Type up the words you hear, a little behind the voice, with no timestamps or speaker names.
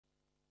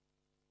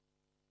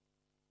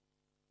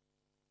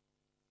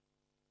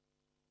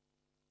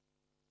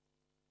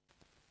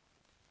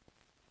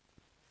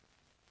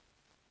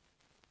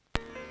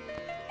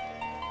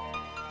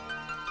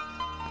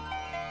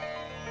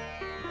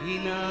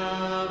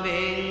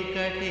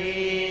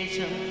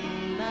वेङ्कटेशं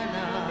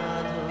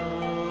ननादो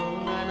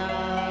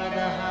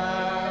ननादः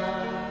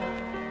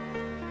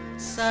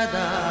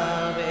सदा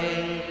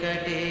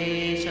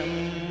वेङ्कटेशं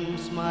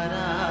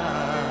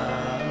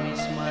स्मरामि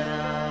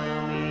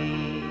स्मरामि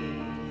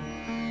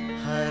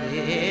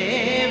हरे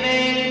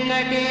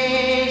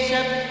वेङ्कटेश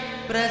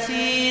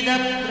प्रसीद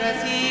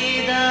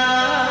प्रसीद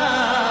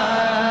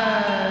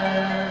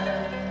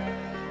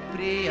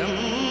प्रियं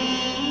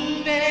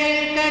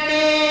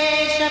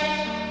वेङ्कटेश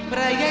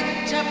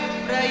प्रयच्छ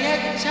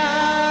प्रयच्छ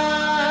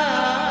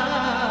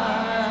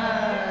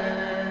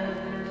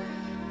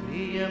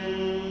प्रियं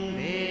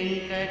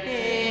वेङ्कटेश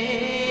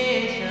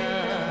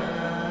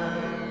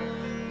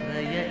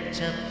प्रयच्छ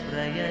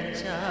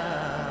प्रयच्छ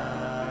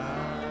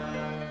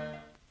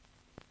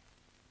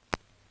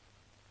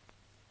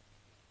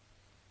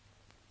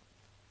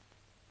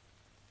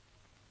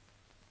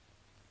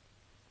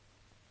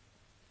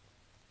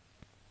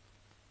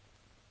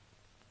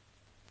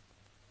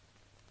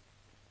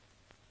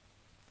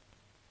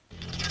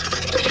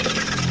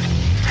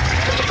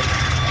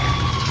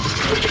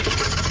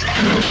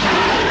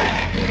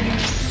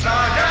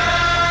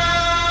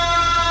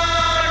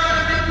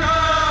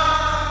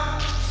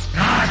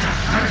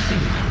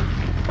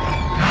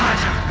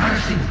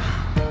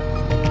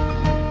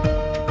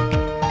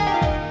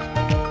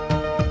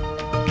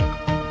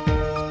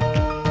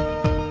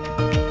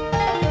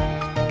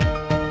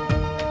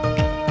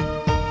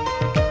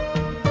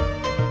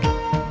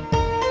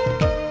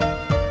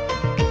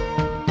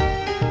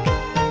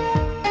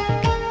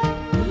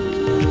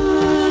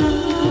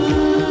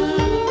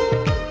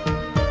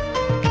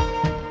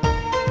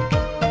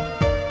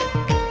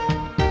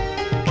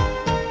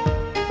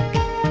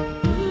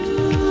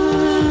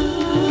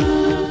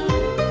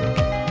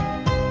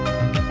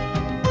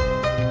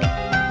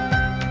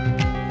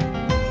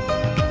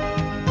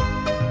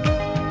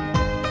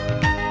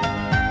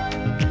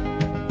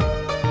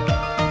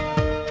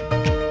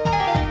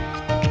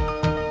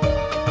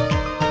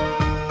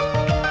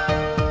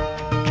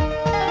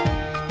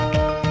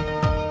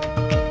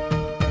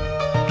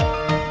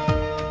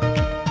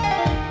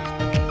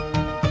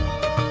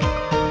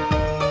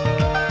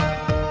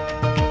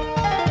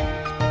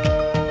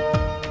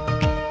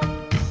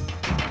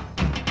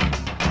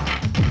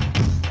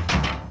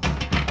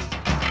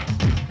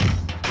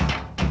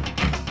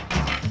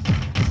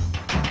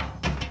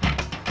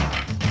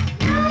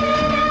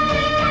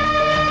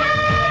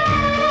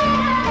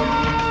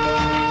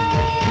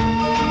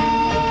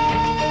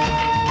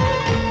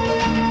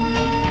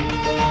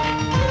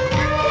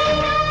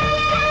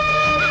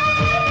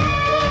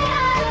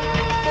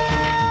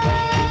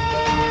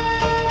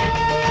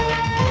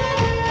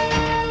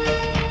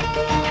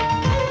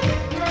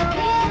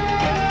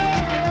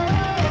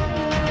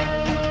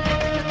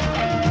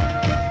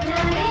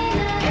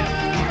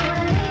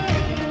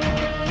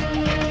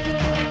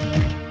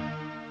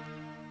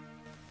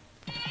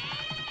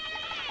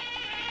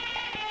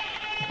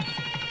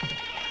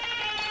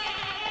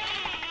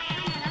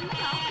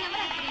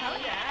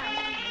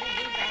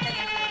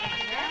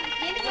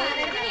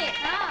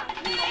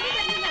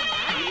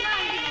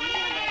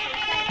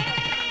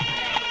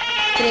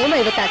ಪ್ರೇಮ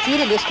ಇವತ್ತು ಆ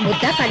ಸೀರೆಯಲ್ಲಿ ಎಷ್ಟು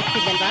ಮುದ್ದ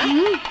ಕಾಣಿಸ್ತಿದ್ಲಲ್ವಾ?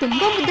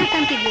 ತುಂಬಾ ಮುದ್ದ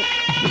ಕಾಣ್ತಿದ್ಲು.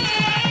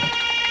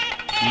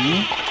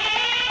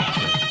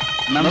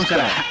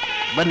 ನಮಸ್ಕಾರ,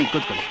 ಬನ್ನಿ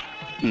ಕೂತ್ಕೊಳ್ಳಿ.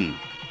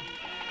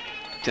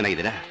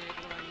 ಚೆನ್ನಾಗಿದ್ದೀರಾ?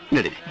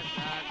 ನಡೀರಿ.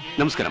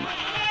 ನಮಸ್ಕಾರಮ್ಮ.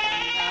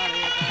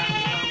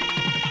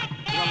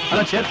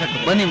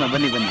 ಬನ್ನಿಮ್ಮ,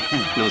 ಬನ್ನಿ ಬನ್ನಿ.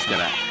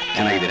 ನಮಸ್ಕಾರ.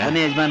 ಚೆನ್ನಾಗಿದ್ದೀರಾ?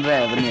 ಬನ್ನಿ ಯಜಮಾನ್ರೆ,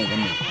 ಬನ್ನಿ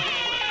ಬನ್ನಿ.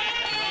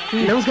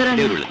 ನಮಸ್ಕಾರ.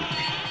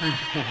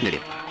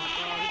 ನಡಿಯಪ್ಪ.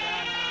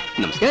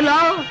 ನಮಸ್ಕಾರ. ಎಲ್ಲ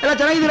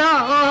ಚೆನ್ನಾಗಿದ್ದೀರಾ?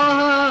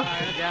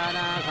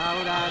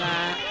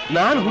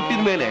 ನಾನು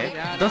ಹುಟ್ಟಿದ ಮೇಲೆ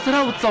ದಸರಾ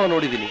ಉತ್ಸವ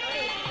ನೋಡಿದ್ದೀನಿ.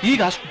 ಈಗ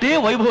ಅಷ್ಟೇ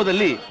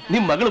ವೈಭವದಲ್ಲಿ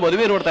ನಿಮ್ ಮಗಳು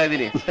ಮದುವೆ ನೋಡ್ತಾ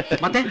ಇದ್ದೀನಿ.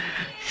 ಮತ್ತೆ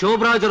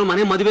ಶೋಭರಾಜ್ ಅವ್ರ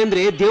ಮನೆ ಮದುವೆ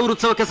ಅಂದ್ರೆ ದೇವ್ರ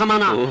ಉತ್ಸವಕ್ಕೆ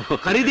ಸಮಾನ.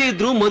 ಖರೀದಿ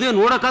ಇದ್ರು ಮದುವೆ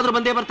ನೋಡಕ್ಕಾದ್ರೂ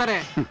ಬಂದೇ ಬರ್ತಾರೆ.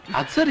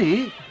 ಅದ್ ಸರಿ,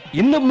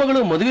 ಇನ್ನೊಬ್ಬ ಮಗಳು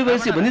ಮದುವೆ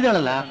ವಯಸ್ಸಿ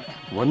ಬಂದಿದ್ದಾಳಲ್ಲ,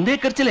 ಒಂದೇ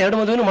ಖರ್ಚಲ್ಲಿ 2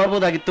 ಮದುವೆನೂ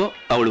ಮಾಡ್ಬೋದಾಗಿತ್ತು.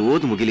 ಅವಳು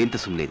ಓದ್ ಮುಗಿಲಿ ಅಂತ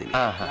ಸುಮ್ಮನೆ ಇದ್ದೀನಿ.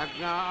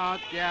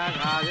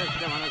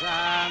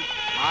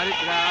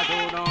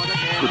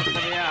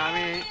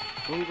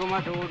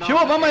 ಶಿವ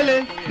ಬೊಮ್ಮಲ್ಲಿ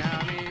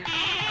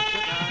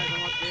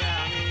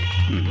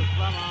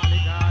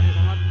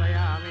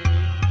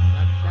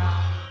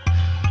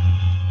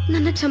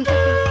ನನ್ನ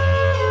ಕ್ಷಮತಪ್ಪ,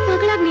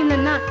 ಮಗಳಾಗಿ ನೀವು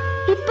ನನ್ನ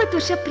 20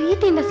 ವರ್ಷ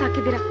ಪ್ರೀತಿಯಿಂದ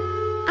ಸಾಕಿದ್ದೀರಾ.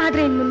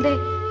 ಆದ್ರೆ ಇನ್ ಮುಂದೆ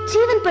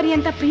ಜೀವನ್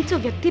ಪರ್ಯಂತ ಪ್ರೀತಿಸೋ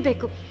ವ್ಯಕ್ತಿ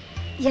ಬೇಕು.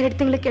 2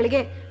 ತಿಂಗಳ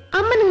ಕೆಳಗೆ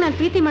ಅಮ್ಮನಿಗೆ ನಾನು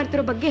ಪ್ರೀತಿ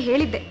ಮಾಡ್ತಿರೋ ಬಗ್ಗೆ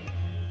ಹೇಳಿದ್ದೆ.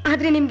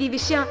 ಆದ್ರೆ ನಿಮ್ಗೆ ಈ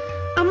ವಿಷಯ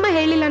ಅಮ್ಮ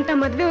ಹೇಳಿಲ್ಲ ಅಂತ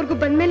ಮದ್ವೆವರೆಗೂ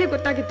ಬಂದ್ಮೇಲೆ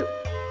ಗೊತ್ತಾಗಿತ್ತು.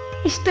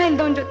 ಇಷ್ಟ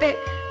ಇಲ್ದವನ್ ಜೊತೆ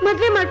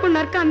ಮದ್ವೆ ಮಾಡ್ಕೊಂಡು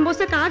ನರ್ಕ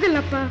ಅನ್ಭವಿಸಕ್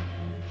ಆಗಲ್ಲಪ್ಪ.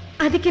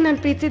 ಅದಕ್ಕೆ ನಾನು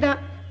ಪ್ರೀತಿಸಿದ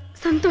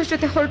ಸಂತೋಷ್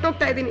ಜೊತೆ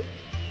ಹೊರಟೋಗ್ತಾ ಇದ್ದೀನಿ.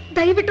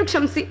 ದಯವಿಟ್ಟು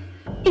ಕ್ಷಮಿಸಿ.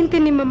 ಇಂತಿ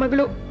ನಿಮ್ಮ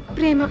ಮಗಳು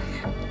ಪ್ರೇಮ.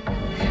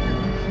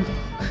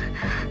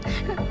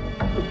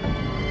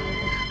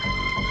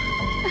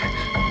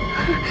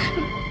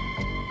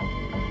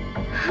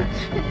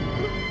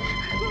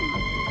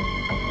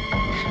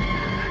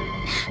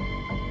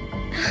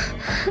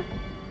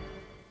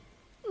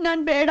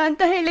 ನಾನ್ ಬೇಡ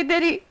ಅಂತ ಹೇಳಿದ್ದೆ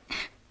ರೀ.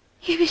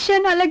 ಈ ವಿಷಯ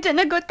 4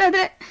 ಜನಕ್ಕೆ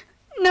ಗೊತ್ತಾದ್ರೆ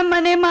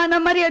ನಮ್ಮನೆ ಮಾನ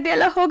ಮರ್ಯಾದೆ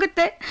ಎಲ್ಲ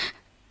ಹೋಗುತ್ತೆ.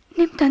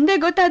 ನಿಮ್ ತಂದೆ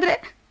ಗೊತ್ತಾದ್ರೆ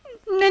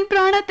ನನ್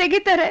ಪ್ರಾಣ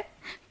ತೆಗಿತಾರೆ.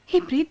 ಈ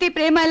ಪ್ರೀತಿ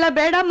ಪ್ರೇಮ ಎಲ್ಲ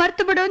ಬೇಡ,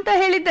 ಮರ್ತು ಬಿಡು ಅಂತ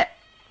ಹೇಳಿದ್ದೆ.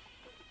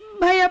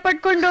 ಭಯ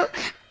ಪಟ್ಕೊಂಡು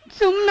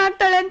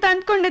ಸುಮ್ಮನಾಗ್ತಾಳೆ ಅಂತ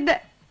ಅಂದ್ಕೊಂಡಿದ್ದೆ.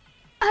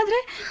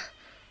 ಆದ್ರೆ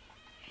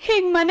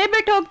ಹೀಗ್ ಮನೆ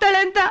ಬಿಟ್ಟು ಹೋಗ್ತಾಳೆ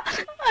ಅಂತ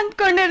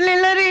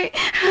ಅಂದ್ಕೊಂಡಿರ್ಲಿಲ್ಲ ರೀ.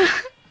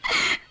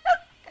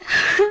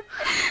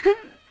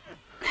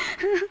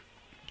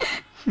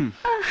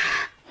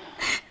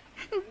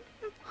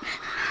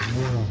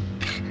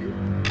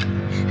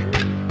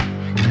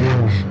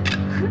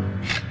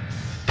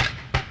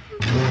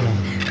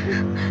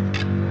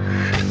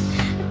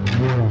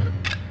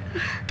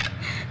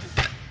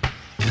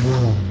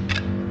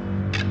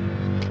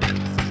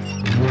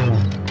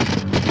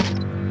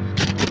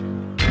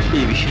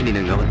 ಈ ವಿಷಯ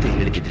ನಿನಗೆ ಅವತ್ತೇ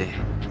ಹೇಳಿದ್ರೆ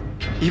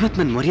ಇವತ್ತು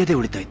ನನ್ನ ಮರ್ಯಾದೆ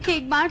ಉಳಿತಾ ಇತ್ತು.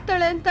 ಹೀಗ್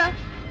ಮಾಡ್ತಾಳೆ ಅಂತ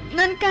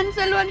ನನ್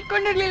ಕನ್ಸಲ್ಲೂ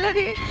ಅನ್ಕೊಂಡಿರ್ಲಿಲ್ಲ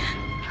ರೀ.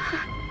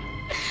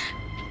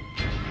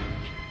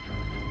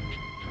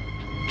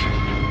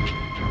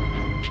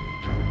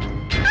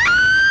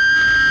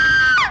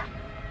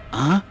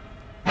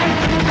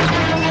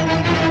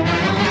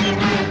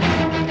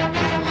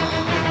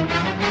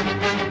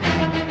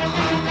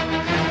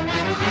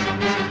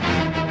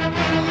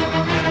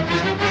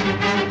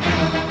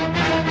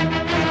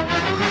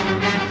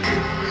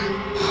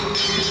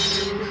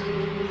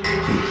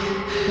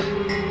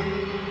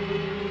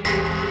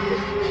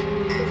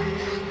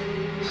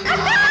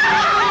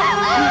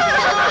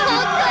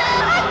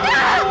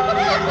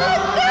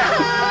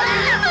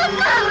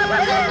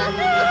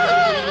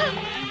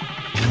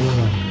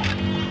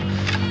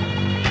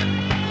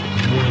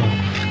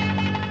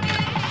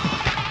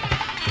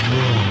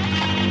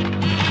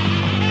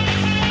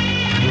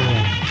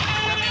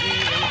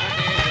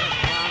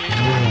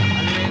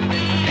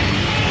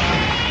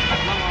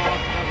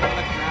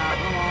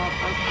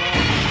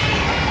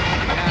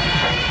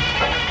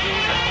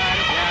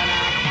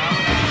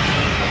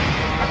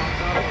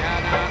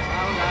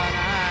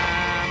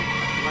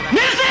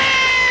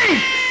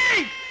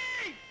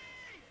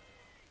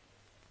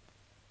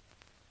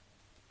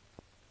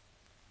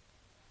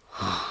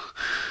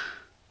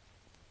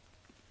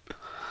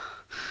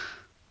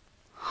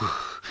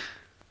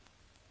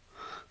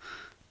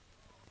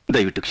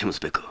 ದಯವಿಟ್ಟು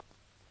ಕ್ಷಮಿಸಬೇಕು.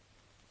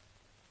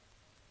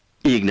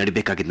 ಈಗ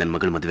ನಡಿಬೇಕಾಗಿದ್ದ ನನ್ನ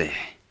ಮಗಳ ಮದುವೆ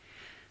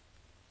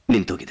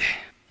ನಿಂತೋಗಿದೆ.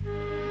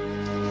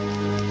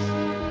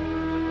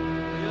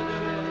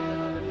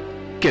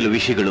 ಕೆಲವು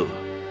ವಿಷಯಗಳು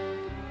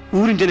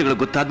ಊರಿನ ಜನಗಳು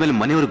ಗೊತ್ತಾದ್ಮೇಲೆ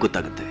ಮನೆಯವ್ರಿಗೆ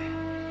ಗೊತ್ತಾಗುತ್ತೆ.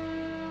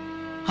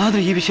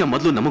 ಆದ್ರೆ ಈ ವಿಷಯ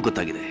ಮೊದಲು ನಮಗ್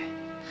ಗೊತ್ತಾಗಿದೆ.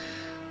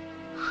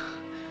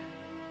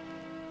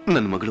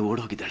 ನನ್ನ ಮಗಳು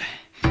ಓಡೋಗಿದ್ದಾಳೆ.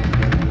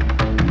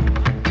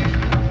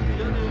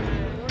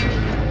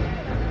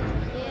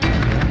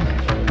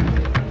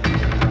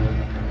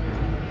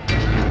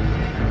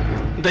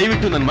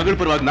 ದಯವಿಟ್ಟು ನನ್ನ ಮಗಳ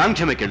ಪರವಾಗಿ ನಾನು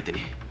ಕ್ಷಮೆ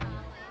ಕೇಳ್ತೀನಿ.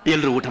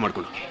 ಎಲ್ಲರೂ ಊಟ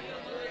ಮಾಡ್ಕೊಂಡು ಹೋಗಿ.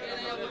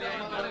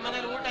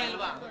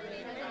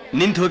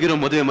 ನಿಂತು ಹೋಗಿರೋ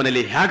ಮದುವೆ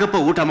ಮನೆಯಲ್ಲಿ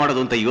ಹೇಗಪ್ಪ ಊಟ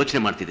ಮಾಡೋದು ಅಂತ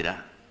ಯೋಚನೆ ಮಾಡ್ತಿದ್ದೀರಾ?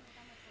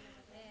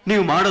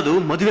 ನೀವು ಮಾಡೋದು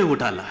ಮದುವೆ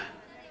ಊಟ ಅಲ್ಲ,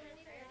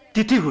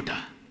 ತಿಥಿ ಊಟ.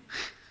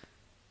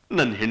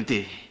 ನನ್ನ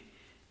ಹೆಂಡತಿ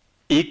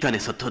ಈಗ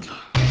ತಾನೇ ಸತ್ತೋದ್ಲು.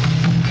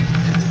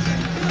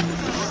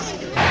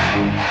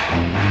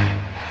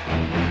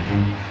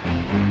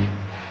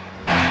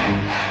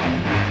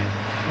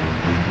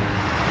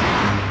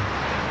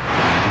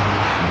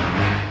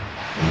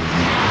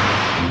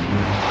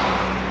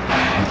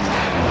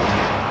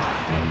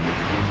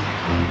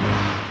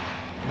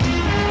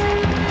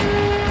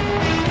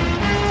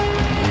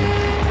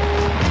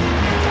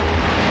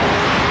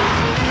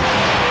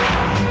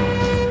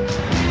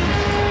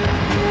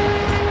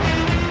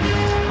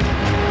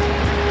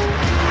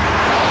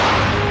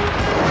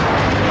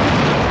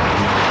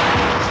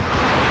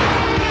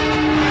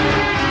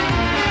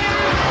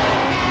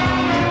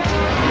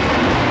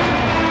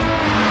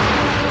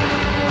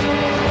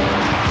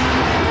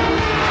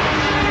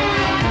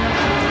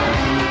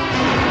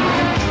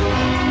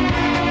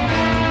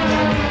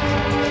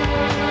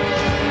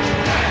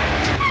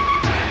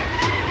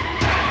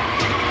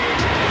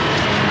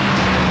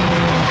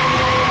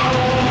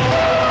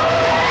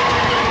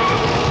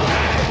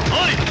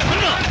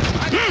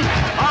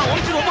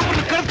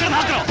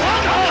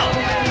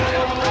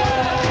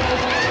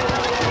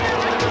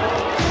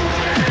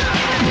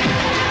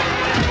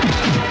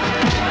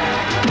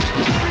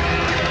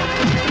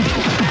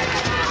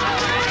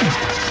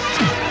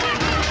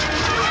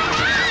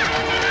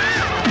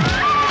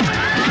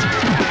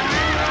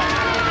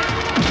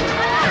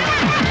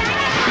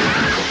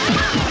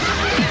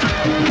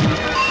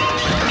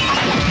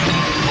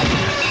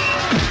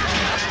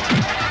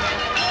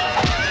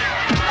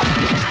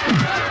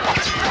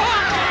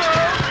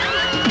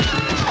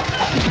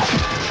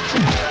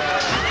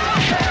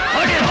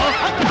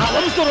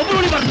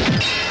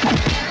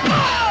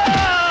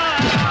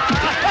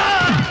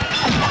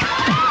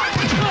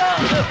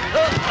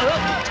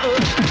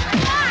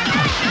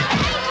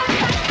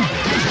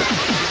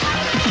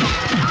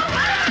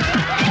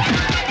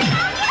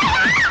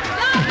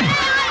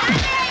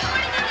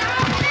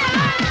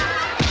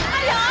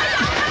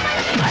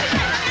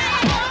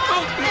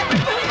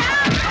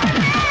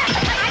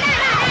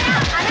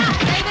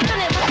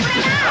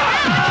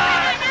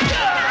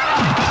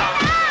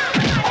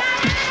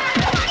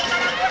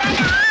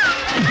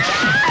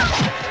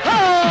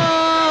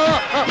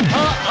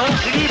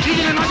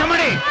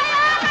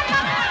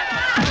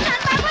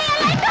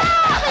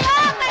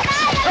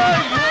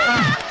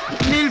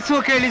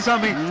 ಕೇಳಿ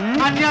ಸ್ವಾಮಿ,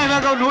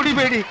 ಅನ್ಯಾಯವಾಗ ಅವ್ರು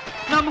ನೋಡಿಬೇಡಿ.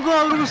 ನಮಗೂ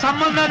ಅವ್ರಿಗೂ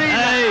ಸಂಬಂಧನೇ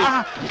ಇಲ್ಲ.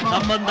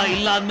 ಸಂಬಂಧ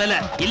ಇಲ್ಲ ಅಂದ್ಮೇಲೆ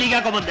ಇಲ್ಲಿಗೆ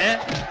ಯಾಕೋ ಬಂದೆ?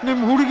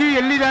 ನಿಮ್ ಹುಡುಗಿ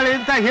ಎಲ್ಲಿದ್ದಾಳೆ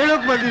ಅಂತ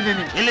ಹೇಳೋಕ್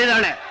ಬಂದಿದ್ದೀನಿ.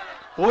 ಎಲ್ಲಿದ್ದಾಳೆ?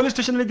 ಪೊಲೀಸ್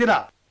ಸ್ಟೇಷನ್ ಇದ್ದೀರಾ,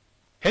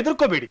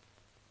 ಹೆದರ್ಕೋಬೇಡಿ.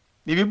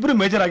 ನೀವಿಬ್ರು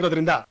ಮೇಜರ್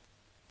ಆಗಿರೋದ್ರಿಂದ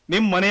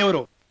ನಿಮ್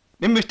ಮನೆಯವರು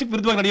ನಿಮ್ ಇಷ್ಟಕ್ಕೆ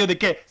ವಿರುದ್ಧವಾಗಿ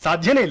ನಡೆಯೋದಕ್ಕೆ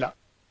ಸಾಧ್ಯನೇ ಇಲ್ಲ.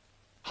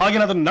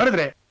 ಹಾಗೇನಾದ್ರೂ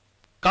ನಡೆದ್ರೆ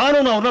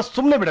ಕಾನೂನು ಅವ್ರನ್ನ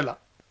ಸುಮ್ಮನೆ ಬಿಡಲ್ಲ.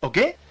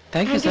 ಓಕೆ?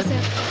 Thank you sir.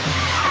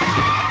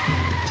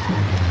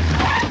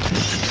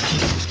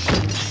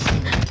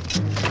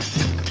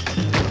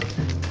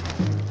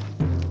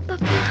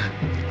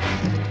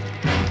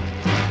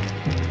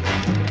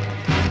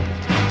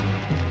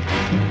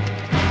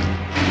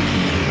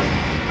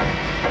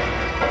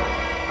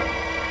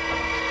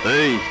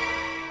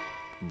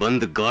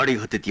 ಬಂದ್ ಗಾಡಿ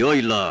ಹತ್ತಿದ್ಯೋ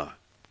ಇಲ್ಲ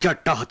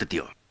ಚಟ್ಟ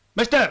ಹತ್ತಿದ್ಯೋ?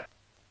 Mister,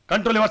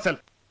 control your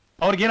self.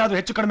 ಅವ್ರಿಗೇನಾದ್ರೂ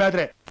ಹೆಚ್ಚು ಕಡಿಮೆ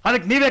ಆದ್ರೆ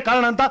ಅದಕ್ಕೆ ನೀವೇ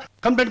ಕಾರಣ ಅಂತ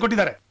ಕಂಪ್ಲೇಂಟ್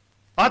ಕೊಟ್ಟಿದ್ದಾರೆ.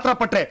 ಆತರ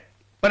ಪಟ್ರೆ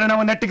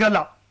ಪರಿಣಾಮ ನೆಟ್ಟಿಗಲ್ಲ.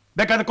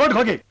 ಬೇಕಾದ್ರೆ ಕೋರ್ಟ್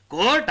ಹೋಗಿ.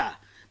 ಕೋರ್ಟ?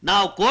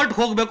 ನಾವು ಕೋರ್ಟ್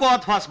ಹೋಗ್ಬೇಕು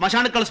ಅಥವಾ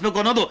ಸ್ಮಶಾನ ಕಳಿಸ್ಬೇಕು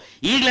ಅನ್ನೋದು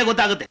ಈಗಲೇ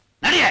ಗೊತ್ತಾಗುತ್ತೆ.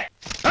 ನಡೆಯೇ.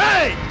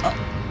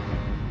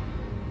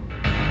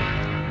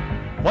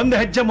 ಒಂದು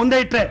ಹೆಜ್ಜೆ ಮುಂದೆ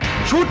ಇಟ್ರೆ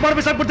ಶೂಟ್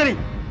ಮಾಡ್ಬಿಡ್ತೀನಿ.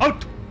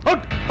 Out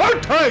out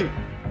out.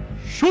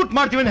 ಶೂಟ್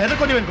ಮಾಡ್ತೀವಿ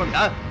ಹೆದರ್ಕೊಂಡಿವಿ ಅನ್ಕೊಂಡ?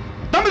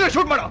 ತಮ್ಮಿದ್ರೆ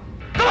ಶೂಟ್ ಮಾಡೋ.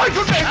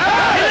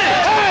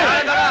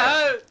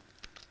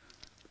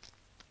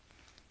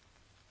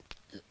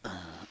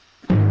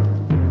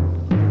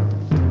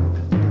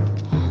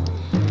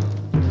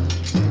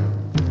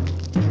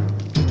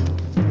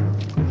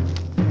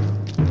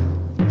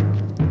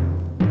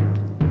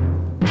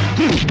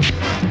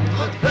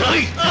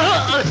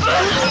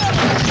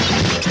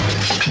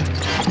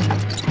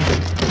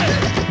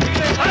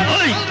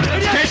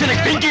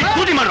 ಸ್ಟೇಷನ್ಗೆ ಬೆಂಕಿ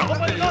ಕೂಟಿ ಮಾಡೋ.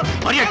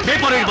 ಬರೆಯಕ್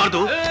ಪೇಪರ್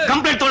ಇರಬಾರ್ದು,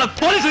 ಕಂಪ್ಲೇಂಟ್ ತೊಗೊಳಕ್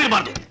ಪೊಲೀಸ್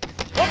ಇರಬಾರ್ದು.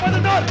 Open the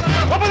door!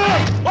 Open the door!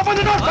 Open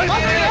the door!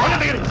 Open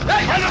the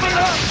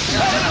door!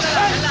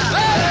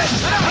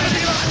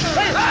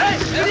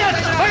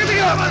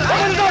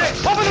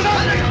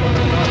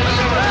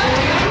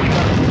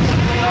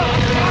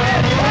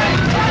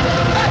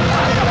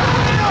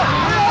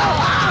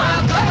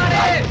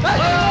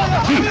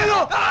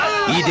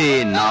 ಇದೇ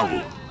ನಾವು,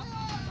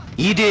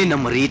 ಇದೇ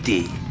ನಮ್ಮ ರೀತಿ,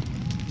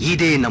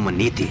 ಇದೇ ನಮ್ಮ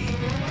ನೀತಿ.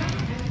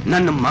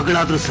 ನನ್ನ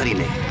ಮಗಳಾದ್ರೂ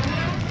ಸರಿನೇ,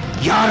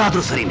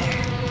 ಯಾರಾದ್ರೂ ಸರಿನೇ,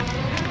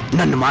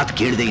 ನನ್ನ ಮಾತು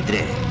ಕೇಳದೆ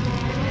ಇದ್ರೆ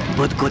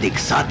ಬದುಕೋದಿಕ್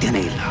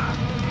ಸಾಧ್ಯನೇ ಇಲ್ಲ.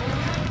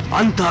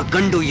 ಅಂತ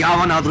ಗಂಡು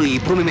ಯಾವನಾದ್ರೂ ಈ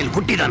ಭೂಮಿ ಮೇಲೆ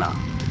ಹುಟ್ಟಿದಾನ?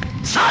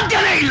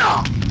 ಸಾಧ್ಯನೇ ಇಲ್ಲ.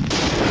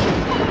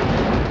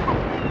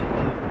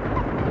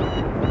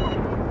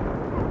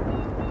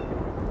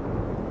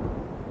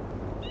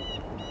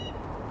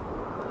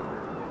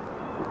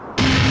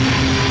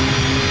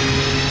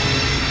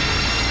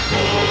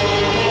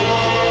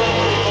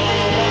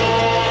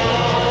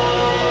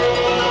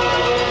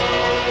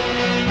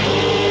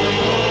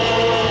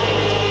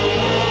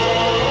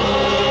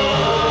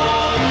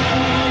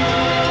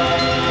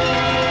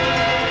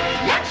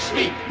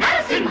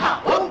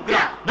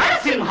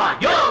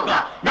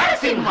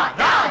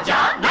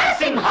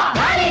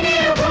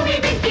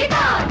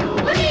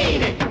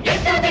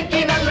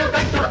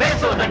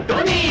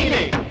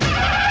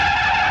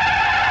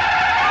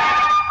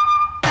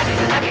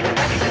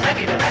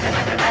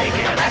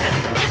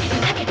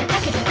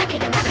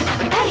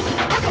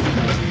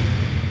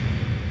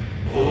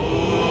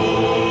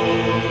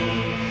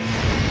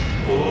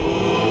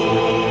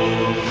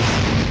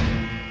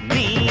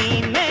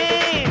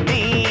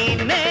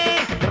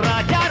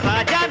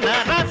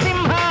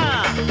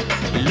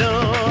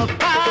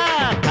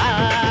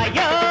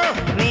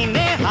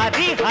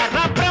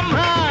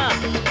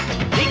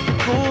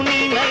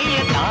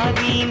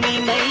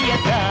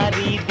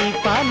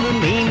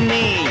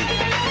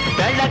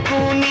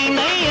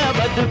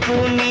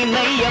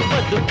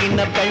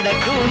 ಬದುಕಿನ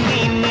ಬೆಳಕು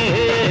ನೀನೆ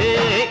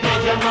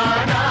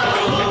ಯಜಮಾನ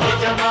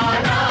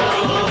ಯಜಮಾನ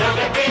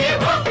ಜಗಕ್ಕೆ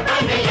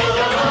ಒಪ್ಪನೆ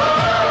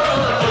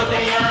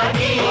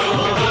ಜೊತೆಯಾಗಿ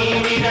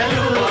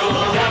ನೀನಿರಲು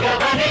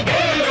ಜಗವನೆ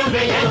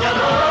ಗೆಲ್ಲುವೆ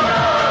ಯಜಮಾನ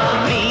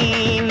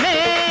ನೀನೆ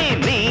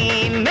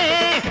ನೀನೆ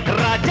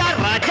ರಾಜ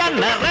ರಾಜ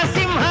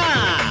ನರಸಿಂಹ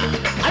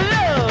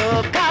ಅಲ್ಲೋ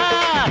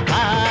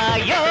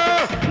ಕಾಯೋ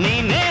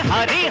ನೀನೆ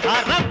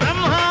ಹರಿಹರ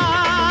ಬ್ರಹ್ಮ.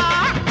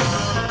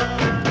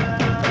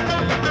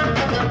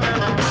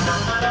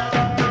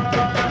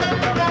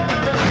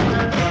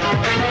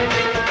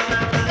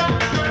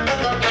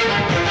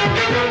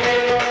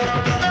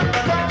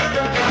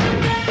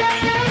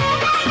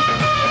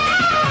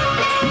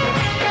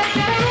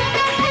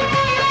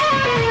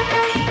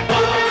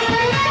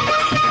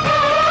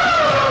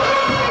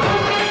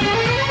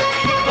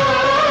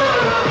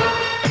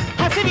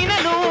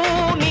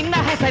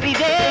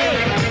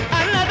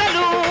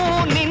 ಅನ್ನದಲ್ಲೂ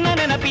ನಿನ್ನ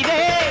ನೆನಪಿದೆ,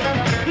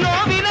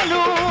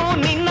 ನೋವಿನಲ್ಲೂ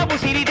ನಿನ್ನ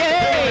ಉಸಿರಿದೆ,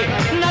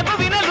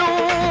 ನಗುವಿನಲ್ಲೂ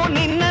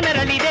ನಿನ್ನ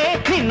ನೆರಳಿದೆ.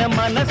 ನಿನ್ನ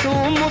ಮನಸ್ಸು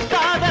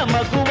ಮುತ್ತಾದ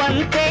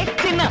ಮಗುವಂತೆ,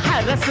 ನಿನ್ನ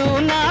ಹರಸು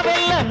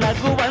ನಾವೆಲ್ಲ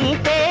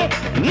ನಗುವಂತೆ.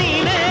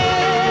 ನೀನೇ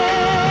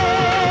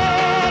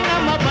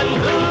ನಮ್ಮ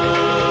ಬಂಧು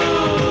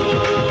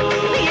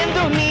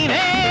ಎಂದು,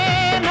 ನೀನೇ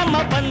ನಮ್ಮ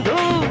ಬಂಧು,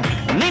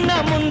 ನಿನ್ನ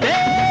ಮುಂದೆ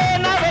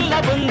ನಾವೆಲ್ಲ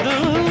ಬಂಧು.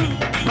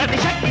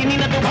 ಪ್ರತಿಶಕ್ತಿ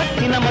ನಿನದು,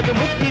 ಭಕ್ತಿ ನಮದು,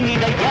 ಮುಕ್ತಿ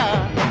ನೀಡಯ್ಯ.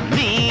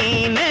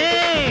 ನೀನೇ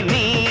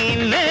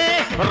ನೀನೇ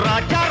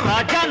ರಾಜ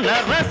ರಾಜ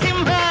Narasimha.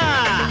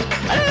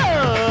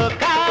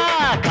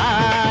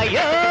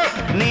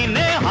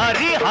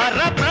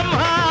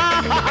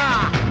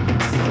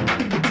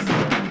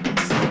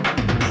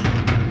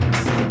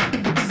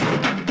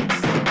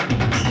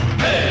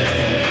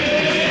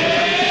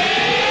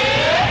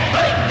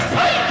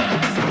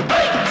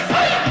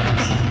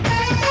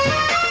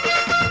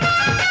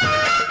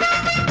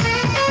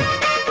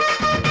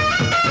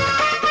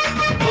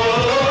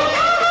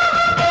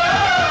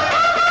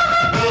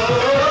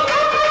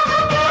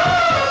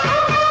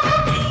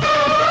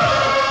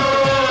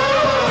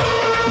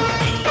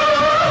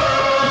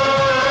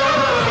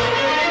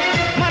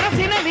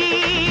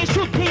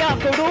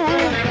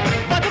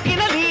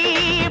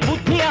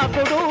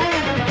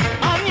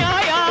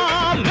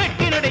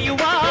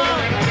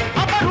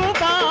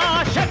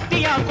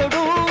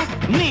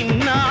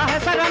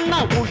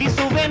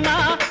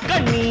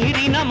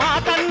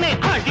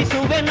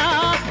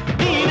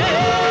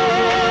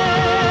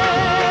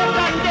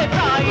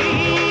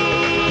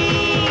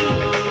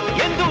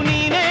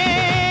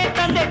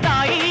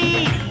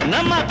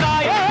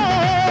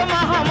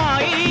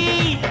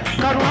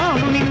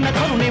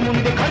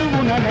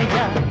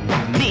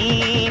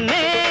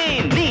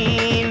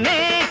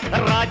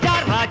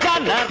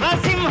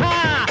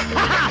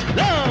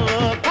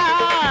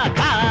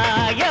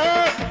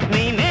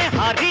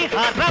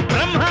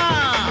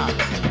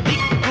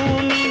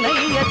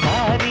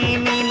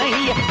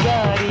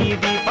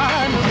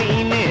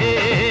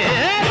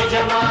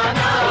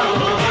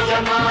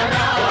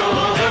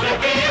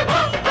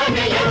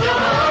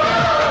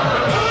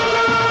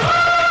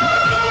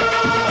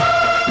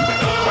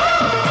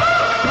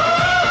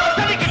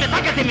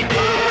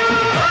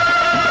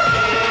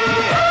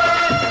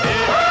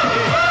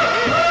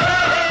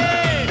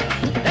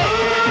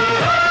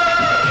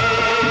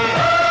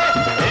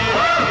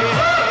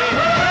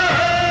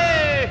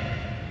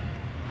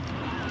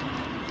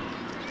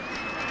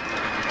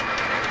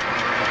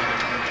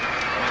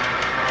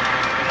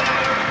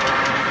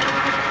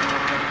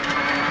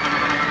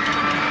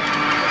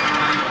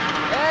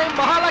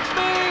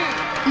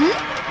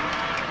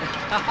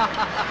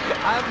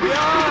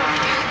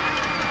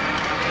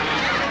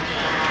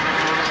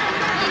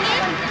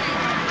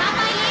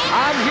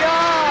 I'm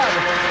here.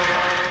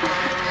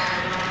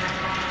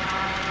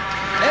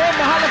 Hey,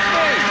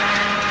 Mahalakshmi,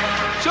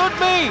 shoot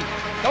me.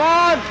 Come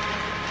on.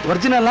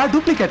 Original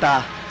ಡೂಪ್ಲಿಕೇಟಾ?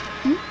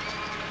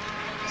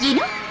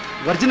 ಏನು?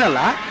 ಒರಿಜಿನಲ್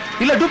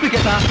ಇಲ್ಲ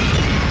ಡೂಪ್ಲಿಕೇಟಾ?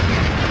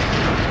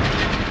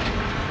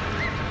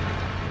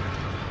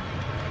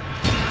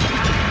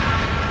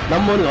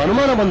 ನಮ್ಮನಿಗೆ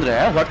ಅನುಮಾನ ಬಂದ್ರೆ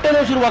ಹೊಟ್ಟೆ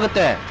ನೋವು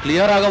ಶುರುವಾಗುತ್ತೆ.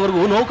 ಕ್ಲಿಯರ್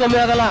ಆಗೋವರೆಗೂ ನೋವು ಕಮ್ಮಿ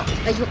ಆಗಲ್ಲ.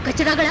 ಅಯ್ಯೋ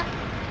ಕಚಡಗಳ,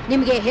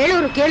 ನಿಮ್ಗೆ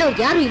ಹೇಳೋರು ಕೇಳೋರು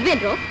ಯಾರು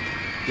ಇಲ್ವೇನ್ರೋ?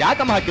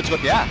 ಯಾಕಮ್ಮ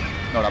ಹಾಕಿಸ್ಕೋತೀಯಾ?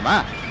 ನೋಡಮ್ಮ,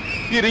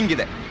 ಈ ರಿಂಗ್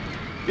ಇದೆ,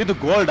 ಇದು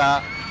ಗೋಲ್ಡಾ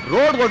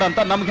ರೋಡ್ ಗೋಲ್ಡ್ ಅಂತ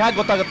ನಮ್ಗೆ ಹೇಗೆ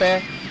ಗೊತ್ತಾಗುತ್ತೆ?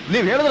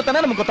 ನೀವ್ ಹೇಳಿದ್ರೆ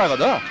ತಾನೇ ನಮ್ಗೆ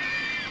ಗೊತ್ತಾಗೋದು.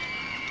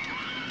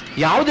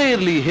 ಯಾವುದೇ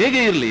ಇರ್ಲಿ ಹೇಗೆ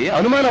ಇರ್ಲಿ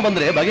ಅನುಮಾನ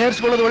ಬಂದ್ರೆ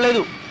ಬಗೆಹರಿಸ್ಕೊಳ್ಳೋದು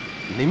ಒಳ್ಳೇದು.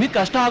 ನಿಮಗ್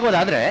ಕಷ್ಟ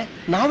ಆಗೋದಾದ್ರೆ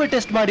ನಾವೇ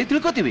ಟೆಸ್ಟ್ ಮಾಡಿ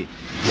ತಿಳ್ಕೊತೀವಿ.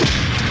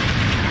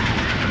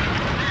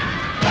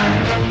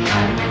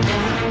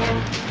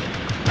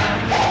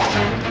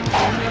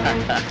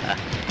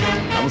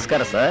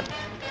 ನಮಸ್ಕಾರ ಸರ್.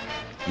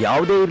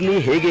 ಯಾವುದೇ ಇರ್ಲಿ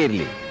ಹೇಗೆ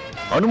ಇರ್ಲಿ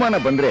ಅನುಮಾನ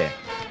ಬಂದ್ರೆ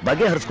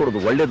ಬಗೆಹರಿಸ್ಕೊಡೋದು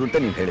ಒಳ್ಳೇದು ಅಂತ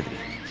ನೀವು ಹೇಳಿದ್ರಿ.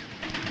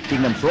 ಈಗ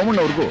ನಮ್ಮ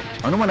ಸೋಮಣ್ಣವ್ರಿಗೂ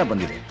ಅನುಮಾನ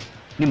ಬಂದಿದೆ.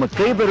 ನಿಮ್ಮ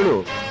ಕೈ ಬೆರಳು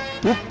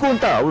ಉಕ್ಕು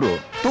ಅಂತ ಅವರು,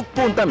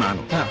 ತುಕ್ಕು ಅಂತ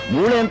ನಾನು,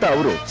 ಮೂಳೆ ಅಂತ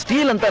ಅವರು,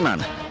 ಸ್ಟೀಲ್ ಅಂತ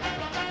ನಾನು.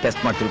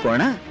 ಟೆಸ್ಟ್ ಮಾಡಿ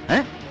ತಿಳ್ಕೊಳ್ಳೋಣ.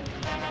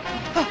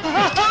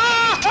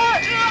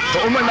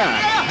 ಸೋಮಣ್ಣ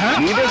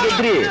ನೀವೇ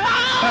ಗೆದ್ರಿ.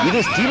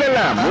 ಇದು ಸ್ಟೀಲ್ ಅಲ್ಲ,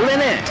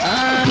 ಮೂಳೆನೆ.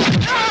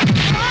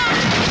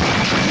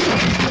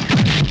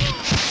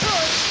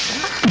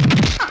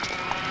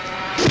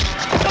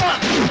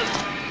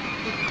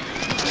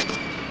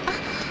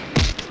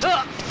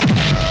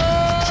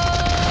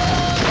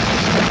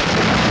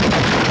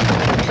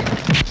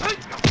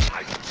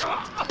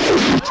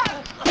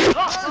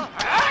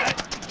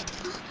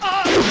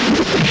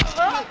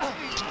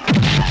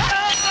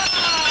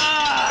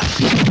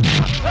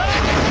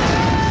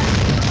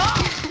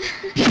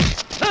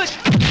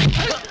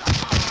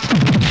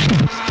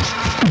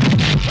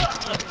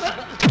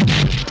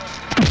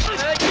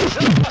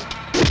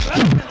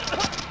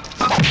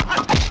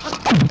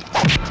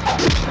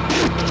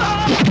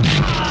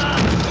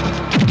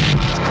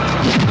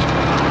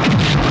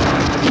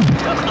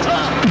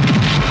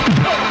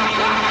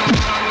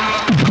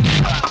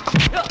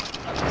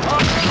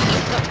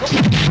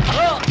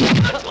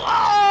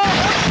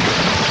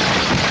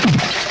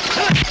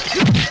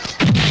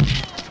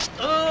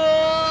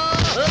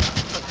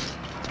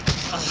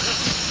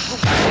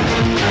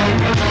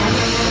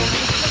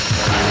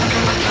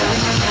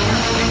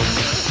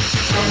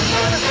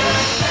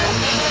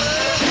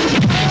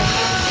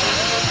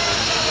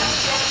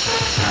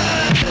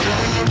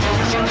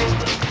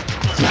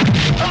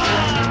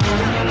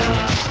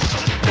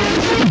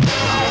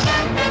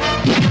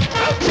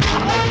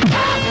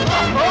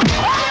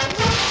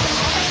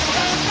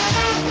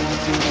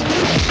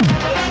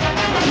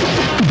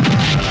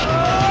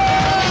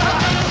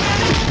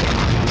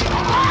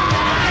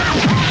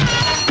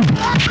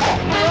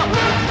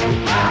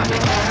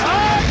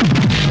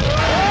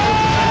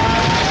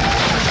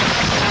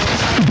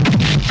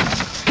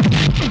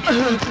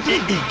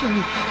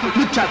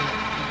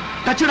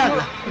 ಕಚ್ಚಡ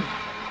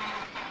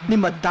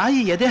ನಿಮ್ಮ ತಾಯಿ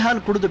ಎದೆ ಹಾಲು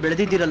ಕುಡಿದು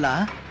ಬೆಳೆದಿದ್ದೀರಲ್ಲ,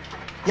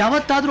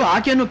 ಯಾವತ್ತಾದ್ರೂ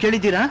ಆಕೆಯನ್ನು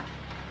ಕೇಳಿದ್ದೀರಾ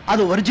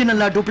ಅದು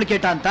ಒರಿಜಿನಲ್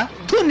ಡೂಪ್ಲಿಕೇಟಾ ಅಂತ?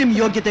 ನಿಮ್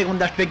ಯೋಗ್ಯತೆಗೆ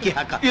ಒಂದಷ್ಟು ಬೆಂಕಿ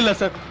ಹಾಕ. ಇಲ್ಲ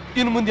ಸರ್,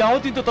 ಇನ್ನು ಮುಂದೆ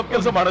ಯಾವತ್ತಿಂತ ತಪ್ಪು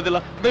ಕೆಲಸ ಮಾಡೋದಿಲ್ಲ.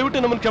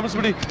 ದಯವಿಟ್ಟು ನಮ್ಮನ್ನು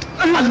ಕ್ಷಮಿಸ್ಬಿಡಿ.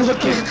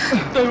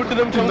 ದಯವಿಟ್ಟು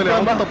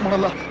ನಮ್ಗೆ ತಪ್ಪು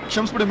ಮಾಡಲ್ಲ,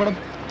 ಕ್ಷಮಿಸ್ಬಿಡಿ ಮೇಡಮ್.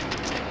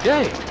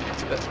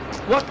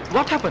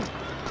 What happen?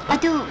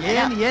 ಅದು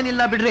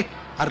ಏನಿಲ್ಲ ಬಿಡ್ರಿ.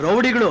 ಆ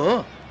ರೌಡಿಗಳು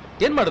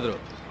ಏನ್ ಮಾಡಿದ್ರು?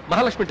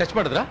 ಮಹಾಲಕ್ಷ್ಮಿ ಟಚ್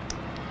ಮಾಡಿದ್ರ?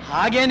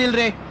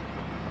 ಹಾಗೇನಿಲ್ರಿ,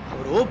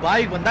 ಅವರು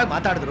ಬಾಯಿಗೆ ಬಂದಾಗ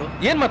ಮಾತಾಡಿದ್ರು.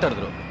 ಏನ್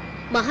ಮಾತಾಡಿದ್ರು?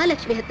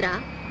 ಮಹಾಲಕ್ಷ್ಮಿ ಹತ್ರ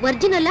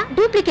ಒರಿಜಿನಲ್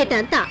ಡೂಪ್ಲಿಕೇಟ್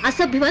ಅಂತ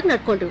ಅಸಭ್ಯವಾಗಿ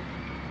ನಡ್ಕೊಂಡ್ರು.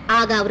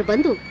 ಆಗ ಅವ್ರು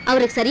ಬಂದು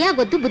ಅವ್ರಿಗೆ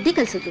ಸರಿಯಾಗೊದ್ದು ಬುದ್ಧಿ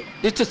ಕಲ್ಸಿದ್ರು.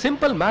 ಇಷ್ಟು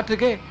ಸಿಂಪಲ್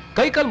ಮ್ಯಾಟ್ರಿಗೆ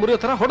ಕೈ ಕಾಲ್ ಮುರಿಯೋ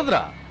ತರ ಹೊಡೆದ್ರ?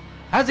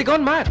 Has E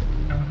gone mad?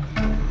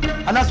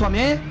 ಅಲ್ಲ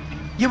ಸ್ವಾಮಿ,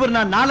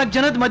 ಇವ್ರನ್ನ 4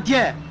 ಜನದ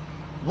ಮಧ್ಯೆ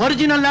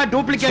ಒರಿಜಿನಲ್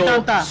ಡೂಪ್ಲಿಕೇಟ್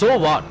ಅಂತ. So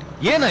what?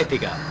 ಏನಾಯ್ತು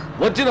ಈಗ?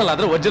 ಒರಿಜಿನಲ್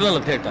ಆದ್ರೆ ಒರಿಜಿನಲ್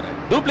ಅಂತ ಹೇಳ್ತಾರೆ,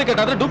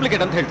 ಡೂಪ್ಲಿಕೇಟ್ ಆದ್ರೆ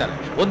ಡೂಪ್ಲಿಕೇಟ್ ಅಂತ ಹೇಳ್ತಾರೆ.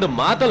 ಒಂದು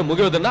ಮಾತಲ್ಲಿ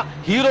ಮುಗಿಯೋದನ್ನ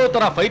ಹೀರೋ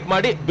ತರ ಫೈಟ್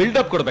ಮಾಡಿ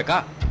ಬಿಲ್ಡಪ್ ಕೊಡ್ಬೇಕಾ?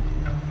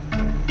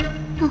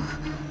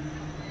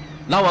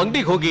 ನಾವು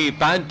ಅಂಗಡಿಗೆ ಹೋಗಿ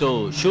ಪ್ಯಾಂಟು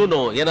ಶೂನೋ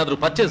ಏನಾದ್ರೂ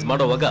ಪರ್ಚೇಸ್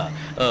ಮಾಡೋವಾಗ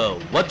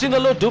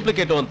ಒರಿಜಿನಲ್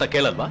ಡೂಪ್ಲಿಕೇಟು ಅಂತ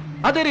ಕೇಳಲ್ವಾ?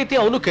 ಅದೇ ರೀತಿ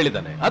ಅವನು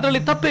ಕೇಳಿದಾನೆ.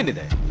 ಅದರಲ್ಲಿ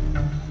ತಪ್ಪೇನಿದೆ?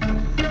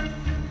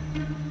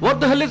 What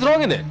the hell is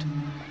wrong in it?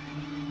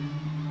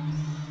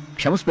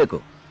 ಕ್ಷಮಿಸ್ಬೇಕು.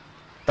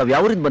 ತಾವ್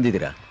ಯಾವೂರಿಂದ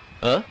ಬಂದಿದ್ದೀರಾ?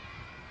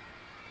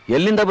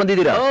 ಎಲ್ಲಿಂದ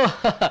ಬಂದಿದ್ದೀರಾ?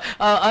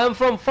 I am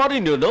from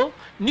foreign, you know,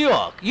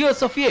 New York,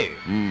 US of A.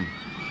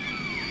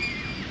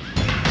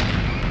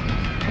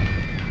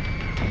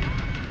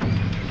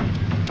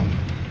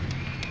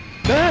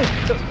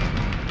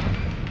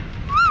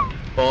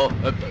 Oh,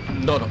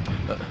 no.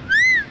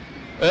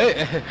 Hey,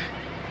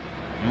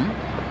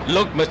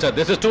 look, mister,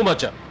 this is too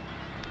much.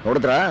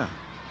 ನೋಡಿದ್ರಾ,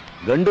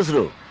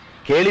 ಗಂಡಸರು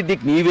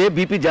ಕೇಳಿದ್ದಕ್ಕೆ ನೀವೇ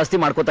BP ಜಾಸ್ತಿ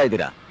ಮಾಡ್ಕೋತಾ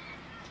ಇದ್ದೀರಾ.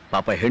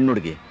 ಪಾಪ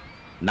ಹೆಣ್ಣುಡುಗಿ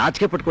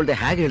ನಾಚಿಕೆ ಪಟ್ಕೊಳ್ದೆ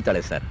ಹೇಗೆ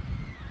ಹೇಳ್ತಾಳೆ ಸರ್?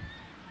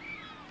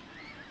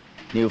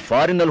 ನೀವು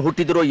ಫಾರಿನಲ್ಲಿ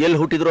ಹುಟ್ಟಿದಿರೋ ಎಲ್ಲಿ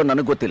ಹುಟ್ಟಿದಿರೋ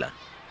ನನಗೆ ಗೊತ್ತಿಲ್ಲ.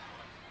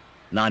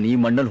 ನಾನು ಈ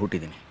ಮಣ್ಣಲ್ಲಿ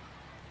ಹುಟ್ಟಿದ್ದೀನಿ.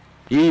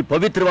 ಈ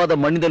ಪವಿತ್ರವಾದ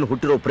ಮಣ್ಣಿನಲ್ಲಿ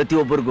ಹುಟ್ಟಿರೋ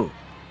ಪ್ರತಿಯೊಬ್ಬರಿಗೂ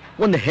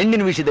ಒಂದು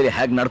ಹೆಣ್ಣಿನ ವಿಷಯದಲ್ಲಿ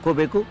ಹೇಗೆ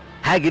ನಡ್ಕೋಬೇಕು,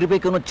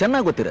 ಹೇಗಿರ್ಬೇಕು ಅನ್ನೋದು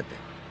ಚೆನ್ನಾಗಿ ಗೊತ್ತಿರುತ್ತೆ.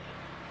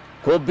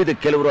 ಕೊಬ್ಬಿದ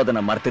ಕೆಲವರು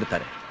ಅದನ್ನ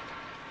ಮರ್ತಿರ್ತಾರೆ.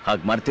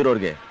 ಹಾಗೆ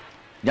ಮರ್ತಿರೋರ್ಗೆ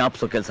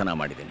ಜ್ಞಾಪಿಸೋ ಕೆಲಸನ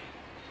ಮಾಡಿದ್ದೀನಿ.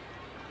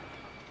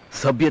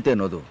 ಸಭ್ಯತೆ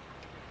ಅನ್ನೋದು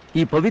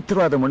ಈ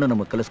ಪವಿತ್ರವಾದ ಮಣ್ಣು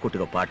ನಮಗೆ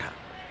ಕಲಿಸ್ಕೊಟ್ಟಿರೋ ಪಾಠ.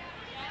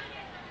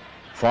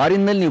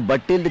 ಫಾರಿನ್ನಲ್ಲಿ ನೀವು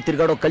ಬಟ್ಟೆ ಇಲ್ಲದೆ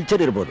ತಿರುಗಾಡೋ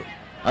ಕಲ್ಚರ್ ಇರ್ಬೋದು,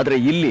 ಆದರೆ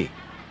ಇಲ್ಲಿ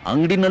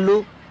ಅಂಗಡಿನಲ್ಲೂ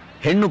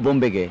ಹೆಣ್ಣು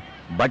ಬೊಂಬೆಗೆ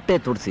ಬಟ್ಟೆ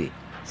ತೊಡಿಸಿ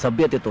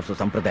ಸಭ್ಯತೆ ತೋರಿಸೋ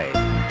ಸಂಪ್ರದಾಯ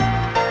ಇದೆ.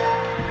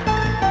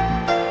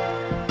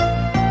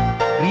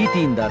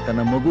 ಪ್ರೀತಿಯಿಂದ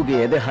ತನ್ನ ಮಗುಗೆ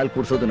ಎದೆ ಹಾಲು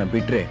ಕುಡಿಸೋದನ್ನ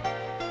ಬಿಟ್ರೆ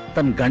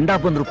ತನ್ನ ಗಂಡ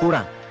ಬಂದ್ರು ಕೂಡ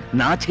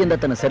ನಾಚಿಕೆಯಿಂದ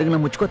ತನ್ನ ಸೆರಗನ್ನ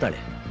ಮುಚ್ಕೋತಾಳೆ.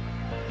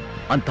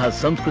 ಅಂತಹ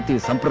ಸಂಸ್ಕೃತಿ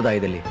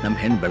ಸಂಪ್ರದಾಯದಲ್ಲಿ ನಮ್ಮ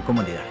ಹೆಣ್ಣು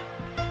ಬೆಳ್ಕೊಂಬಂದಿದ್ದಾಳೆ.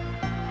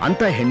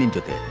 ಅಂತ ಹೆಣ್ಣಿನ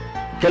ಜೊತೆ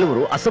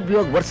ಕೆಲವರು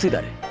ಅಸಭ್ಯವಾಗಿ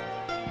ವರ್ತಿಸಿದ್ದಾರೆ.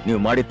 ನೀವು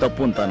ಮಾಡಿದ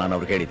ತಪ್ಪು ಅಂತ ನಾನು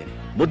ಅವ್ರಿಗೆ ಹೇಳಿದ್ದೀನಿ,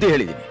 ಬುದ್ಧಿ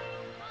ಹೇಳಿದ್ದೀನಿ.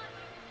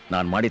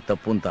 ನಾನು ಮಾಡಿದ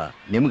ತಪ್ಪು ಅಂತ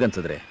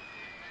ನಿಮ್ಗನ್ಸಿದ್ರೆ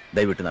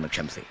ದಯವಿಟ್ಟು ನನಗೆ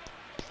ಕ್ಷಮಿಸಿ.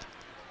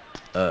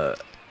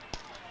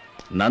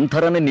 ನನ್ನ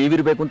ಥರನೇ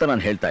ನೀವಿರ್ಬೇಕು ಅಂತ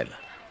ನಾನು ಹೇಳ್ತಾ ಇಲ್ಲ.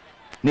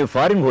 ನೀವು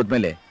ಫಾರಿನ್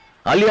ಹೋದ್ಮೇಲೆ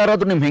ಅಲ್ಲಿ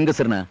ಯಾರಾದ್ರೂ ನಿಮ್ಮ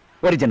ಹೆಂಗಸರನ್ನ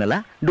ಒರಿಜಿನಲ್ಲ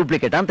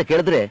ಡೂಪ್ಲಿಕೇಟಾ ಅಂತ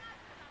ಕೇಳಿದ್ರೆ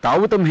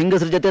ತಾವು ತಮ್ಮ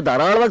ಹೆಂಗಸರ ಜೊತೆ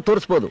ಧಾರಾಳವಾಗಿ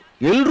ತೋರಿಸ್ಬೋದು,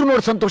 ಎಲ್ಲರೂ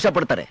ನೋಡಿ ಸಂತೋಷ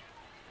ಪಡ್ತಾರೆ.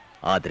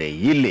 ಆದ್ರೆ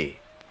ಇಲ್ಲಿ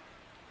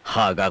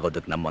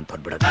ಹಾಗಾಗೋದಕ್ಕೆ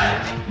ನಮ್ಮಂಥವ್ರು ಬಿಡೋದು.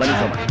 ಬನ್ನಿ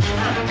ಸೋಮ.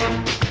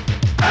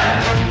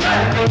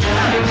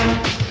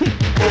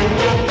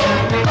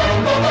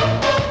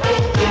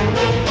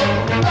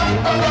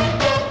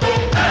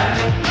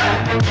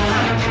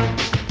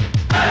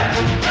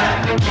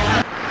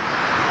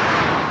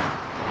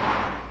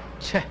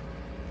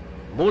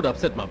 ಮೂಡ್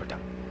ಅಪ್ಸೆಟ್ ಮಾಡ್ಬಿಟ್ಟ.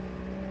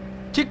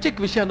 ಚಿಕ್ಕ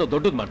ಚಿಕ್ಕ ವಿಷಯನೂ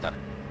ದೊಡ್ಡದು ಮಾಡ್ತಾರೆ.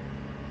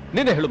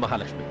 ನೀನೇ ಹೇಳು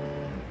ಮಹಾಲಕ್ಷ್ಮಿ,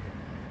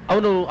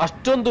 ಅವನು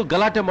ಅಷ್ಟೊಂದು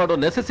ಗಲಾಟೆ ಮಾಡೋ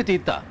ನೆಸೆಸಿಟಿ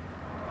ಇತ್ತ?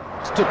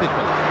 Stupid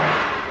fellow.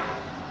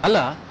 ಅಲ್ಲ,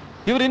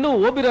 ಇವರಿನ್ನೂ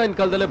ಓಬಿರಾಯನ್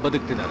ಕಾಲದಲ್ಲೇ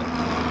ಬದುಕ್ತಿದ್ದಾರೆ.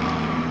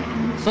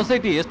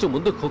 ಸೊಸೈಟಿ ಎಷ್ಟು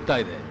ಮುಂದಕ್ಕೆ ಹೋಗ್ತಾ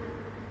ಇದೆ,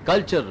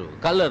 ಕಲ್ಚರು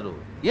ಕಲರು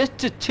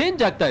ಎಷ್ಟು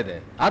ಚೇಂಜ್ ಆಗ್ತಾ ಇದೆ,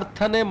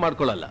 ಅರ್ಥನೇ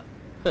ಮಾಡ್ಕೊಳ್ಳಲ್ಲ.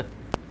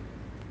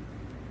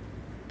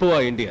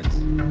 Poor Indians.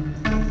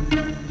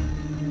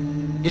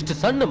 ಇಷ್ಟು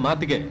ಸಣ್ಣ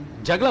ಮಾತಿಗೆ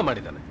ಜಗಳ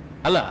ಮಾಡಿದ್ದಾನೆ.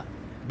 ಅಲ್ಲ,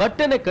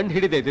 ಬಟ್ಟೆನೆ ಕಂಡು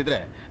ಹಿಡಿದೇ ಇದ್ದಿದ್ರೆ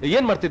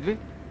ಏನ್ ಮಾಡ್ತಿದ್ವಿ?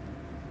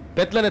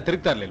 ಪೆತ್ಲನೆ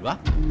ತಿರುಗ್ತಾ ಇರ್ಲಿಲ್ವಾ?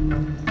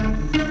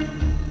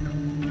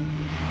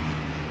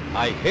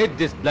 I hate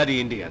this bloody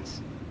Indians.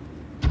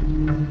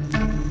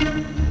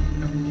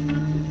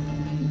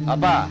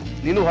 ಅಪ್ಪ,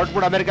 ನೀನು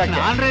ಹೊರಟ್ಬಿಡು ಅಮೆರಿಕಕ್ಕೆ.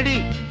 ನಾನ್ ರೆಡಿ.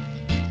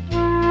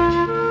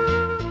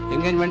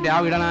 ಎಂಗೇಜ್ಮೆಂಟ್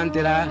ಯಾವ ಇಡೋಣ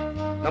ಅಂತೀರಾ?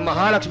 ನಮ್ಮ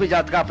ಮಹಾಲಕ್ಷ್ಮಿ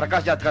ಜಾತಕ,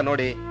 ಪ್ರಕಾಶ್ ಜಾತಕ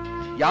ನೋಡಿ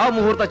ಯಾವ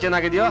ಮುಹೂರ್ತ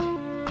ಚೆನ್ನಾಗಿದೆಯೋ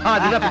ಆ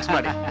ದಿನ ಫಿಕ್ಸ್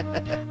ಮಾಡಿ.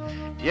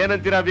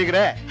 ಏನಂತೀರಾ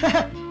ಬೀಗ್ರೆ?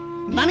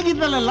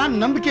 ನನಗಿದ್ರಲ್ಲೆಲ್ಲ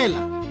ನಂಬಿಕೆ ಇಲ್ಲ.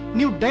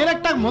 ನೀವು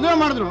ಡೈರೆಕ್ಟ್ ಆಗಿ ಮದುವೆ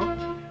ಮಾಡಿದ್ರು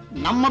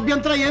ನಮ್ಮ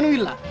ಅಭ್ಯಂತರ ಏನೂ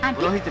ಇಲ್ಲ.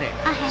 ಪುರೋಹಿತ್ರೆ,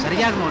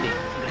 ಸರಿಯಾಗಿ ನೋಡಿ,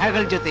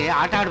 ಗ್ರಹಗಳ ಜೊತೆ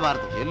ಆಟ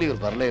ಆಡಬಾರ್ದು. ಎಲ್ಲಿ ಇವ್ರು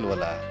ಬರ್ಲೇ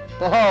ಇಲ್ವಲ್ಲ?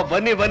 ಓಹೋ,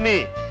 ಬನ್ನಿ ಬನ್ನಿ,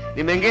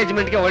 ನಿಮ್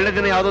ಎಂಗೇಜ್ಮೆಂಟ್ಗೆ ಒಳ್ಳೆ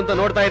ದಿನ ಯಾವ್ದು ಅಂತ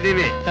ನೋಡ್ತಾ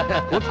ಇದ್ದೀವಿ.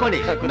 ಕೂತ್ಕೊಳ್ಳಿ.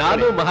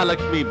 ನಾನು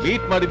ಮಹಾಲಕ್ಷ್ಮಿ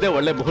ಮೀಟ್ ಮಾಡಿದ್ದೆ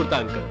ಒಳ್ಳೆ ಮುಹೂರ್ತ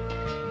ಅಂಕಲ್.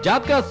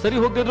 ಜಾತಕ ಸರಿ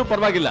ಹೋಗಿದ್ರು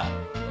ಪರವಾಗಿಲ್ಲ,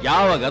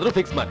 ಯಾವಾಗಾದ್ರೂ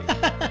ಫಿಕ್ಸ್ ಮಾಡಿ.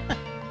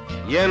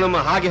 ಏನಮ್ಮ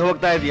ಹಾಗೆ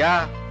ಹೋಗ್ತಾ ಇದೀಯಾ?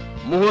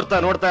 ಮುಹೂರ್ತ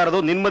ನೋಡ್ತಾ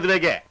ಇರೋದು ನಿನ್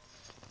ಮದ್ವೆಗೆ.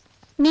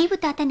 ನೀವು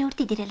ತಾತ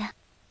ನೋಡ್ತಿದ್ದೀರಲ್ಲ.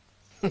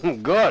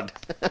 ಗುಡ್.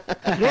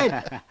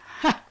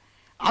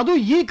 ಅದು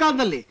ಈ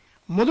ಕಾಲದಲ್ಲಿ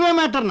ಮದುವೆ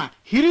ಮ್ಯಾಟರ್ನ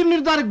ಹಿರಿಯ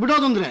ನಿರ್ಧಾರಕ್ಕೆ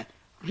ಬಿಡೋದಂದ್ರೆ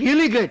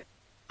ರಿಯಲಿ ಗ್ರೇಟ್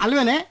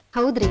ಅಲ್ವೇನೆ?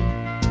 ಹೌದ್ರಿ.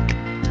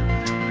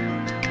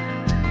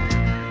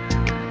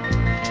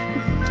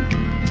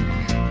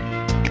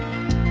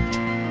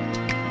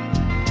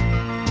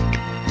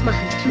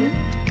 ಮಹಾಲಕ್ಷ್ಮಿ,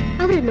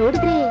 ಅವ್ರ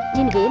ನೋಡಿದ್ರೆ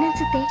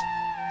ನಿನ್ಗೇನನ್ಸುತ್ತೆ?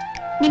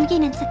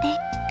 ನಿಮ್ಗೇನನ್ಸುತ್ತೆ?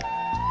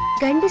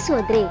 ಗಂಡಸು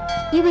ಅಂದ್ರೆ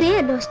ಇವರೇ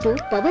ಅನ್ನೋಷ್ಟು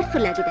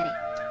ಪವರ್ಫುಲ್ ಆಗಿದ್ದಾರೆ.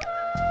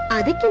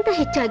 ಅದಕ್ಕಿಂತ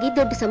ಹೆಚ್ಚಾಗಿ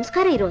ದೊಡ್ಡ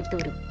ಸಂಸ್ಕಾರ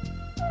ಇರುವಂತವ್ರು.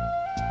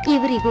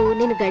 ಇವರಿಗೂ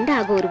ನಿನ್ನ ಗಂಡ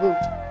ಆಗೋರ್ಗೂ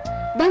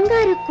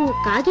ಬಂಗಾರಕ್ಕೂ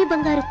ಕಾಗೆ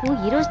ಬಂಗಾರಕ್ಕೂ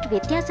ಇರೋಷ್ಟು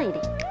ವ್ಯತ್ಯಾಸ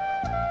ಇದೆ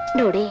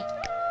ನೋಡೆ.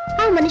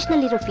 ಆ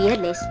ಮನುಷ್ಯನಲ್ಲಿರೋ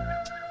ಫಿಯರ್ಲೆಸ್,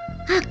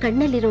 ಆ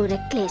ಕಣ್ಣಲ್ಲಿರೋ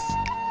ರೆಕ್ಲೆಸ್,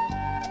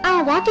 ಆ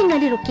ವಾಕಿಂಗ್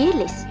ನಲ್ಲಿರೋ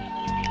ಕೇರ್ಲೆಸ್,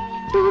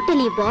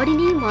 ಟೋಟಲಿ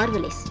ಬಾಡಿನೇ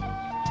ಮಾರ್ವಲೆಸ್.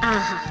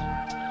 ಆಹಾ,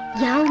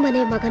 ಯಾವ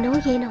ಮನೆ ಮಗನೋ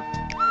ಏನೋ.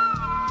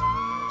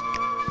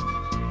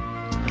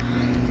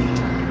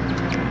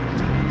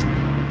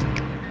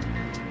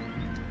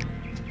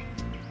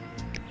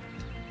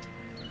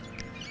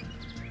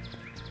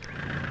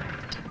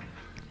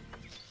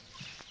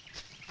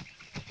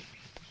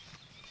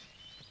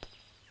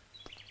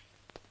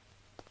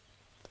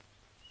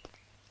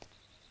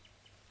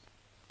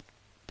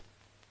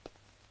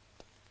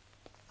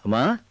 ಅಮ್ಮ,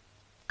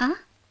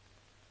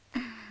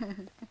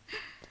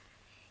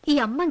 ಈ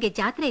ಅಮ್ಮಂಗೆ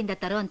ಜಾತ್ರೆಯಿಂದ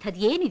ತರೋ ಅಂಥದ್ದು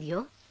ಏನಿದೆಯೋ?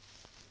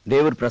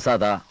 ದೇವ್ರ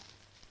ಪ್ರಸಾದ,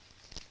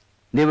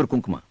 ದೇವ್ರ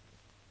ಕುಂಕುಮ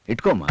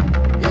ಇಟ್ಕೊಮ್ಮ.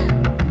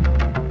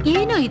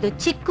 ಏನೋ ಇದು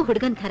ಚಿಕ್ಕ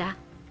ಹುಡುಗನ್ ಥರ.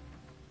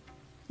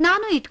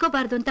 ನಾನು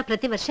ಇಟ್ಕೋಬಾರ್ದು ಅಂತ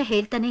ಪ್ರತಿ ವರ್ಷ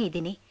ಹೇಳ್ತಾನೆ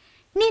ಇದ್ದೀನಿ,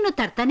 ನೀನು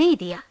ತರ್ತಾನೆ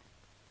ಇದೀಯಾ.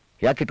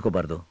 ಯಾಕೆ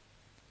ಇಟ್ಕೋಬಾರ್ದು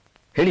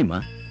ಹೇಳಿಮ್ಮ?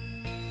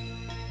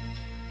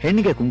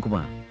 ಹೆಣ್ಣಿಗೆ ಕುಂಕುಮ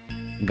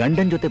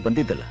ಗಂಡನ್ ಜೊತೆ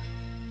ಬಂದಿದ್ದಲ್ಲ,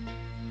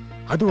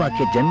 ಅದು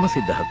ಆಕೆ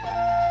ಜನ್ಮಸಿದ್ಧ ಹಕ್ಕು.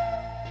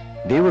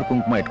 ದೇವ್ರ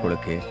ಕುಂಕುಮ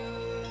ಇಟ್ಕೊಳ್ಳೋಕೆ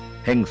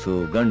ಹೆಂಗಸು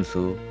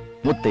ಗಂಡಸು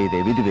ಮುತ್ತೈದೆ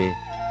ವಿಧವೆ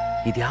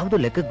ಇದ್ಯಾವುದು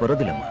ಲೆಕ್ಕಕ್ಕೆ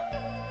ಬರೋದಿಲ್ಲಮ್ಮ.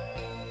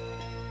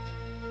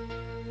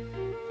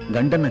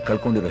 ಗಂಡನ್ನ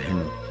ಕಳ್ಕೊಂಡಿರೋ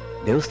ಹೆಣ್ಣು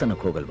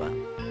ದೇವಸ್ಥಾನಕ್ಕೆ ಹೋಗಲ್ವಾ?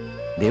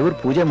 ದೇವ್ರ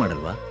ಪೂಜೆ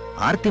ಮಾಡಲ್ವಾ?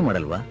 ಆರತಿ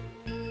ಮಾಡಲ್ವಾ?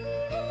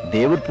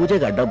 ದೇವ್ರ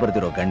ಪೂಜೆಗೆ ಅಡ್ಡ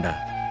ಬರ್ದಿರೋ ಗಂಡ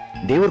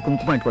ದೇವ್ರ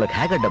ಕುಂಕುಮ ಇಟ್ಕೊಳಕ್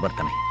ಹೇಗೆ ಅಡ್ಡ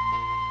ಬರ್ತಾನೆ?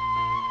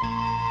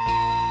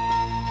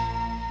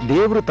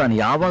 ದೇವ್ರು ತಾನು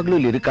ಯಾವಾಗ್ಲೂ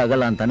ಇಲ್ಲಿ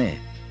ಇರಕ್ಕಾಗಲ್ಲ ಅಂತಾನೆ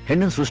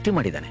ಹೆಣ್ಣನ್ನು ಸೃಷ್ಟಿ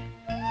ಮಾಡಿದ್ದಾನೆ.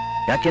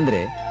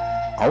 ಯಾಕೆಂದ್ರೆ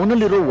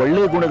ಅವನಲ್ಲಿರೋ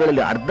ಒಳ್ಳೆಯ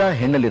ಗುಣಗಳಲ್ಲಿ ಅರ್ಧ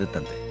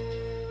ಹೆಣ್ಣಲ್ಲಿರುತ್ತಂತೆ.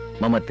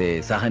 ಮಮತೆ,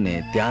 ಸಹನೆ,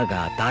 ತ್ಯಾಗ,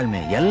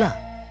 ತಾಳ್ಮೆ ಎಲ್ಲ.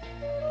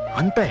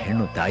 ಅಂತ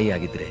ಹೆಣ್ಣು ತಾಯಿ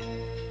ಆಗಿದ್ರೆ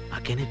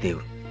ಆಕೆನೇ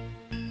ದೇವ್ರು.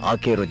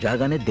 ಆಕೆ ಇರೋ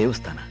ಜಾಗನೇ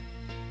ದೇವಸ್ಥಾನ.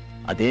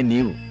 ಅದೇ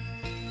ನೀವು.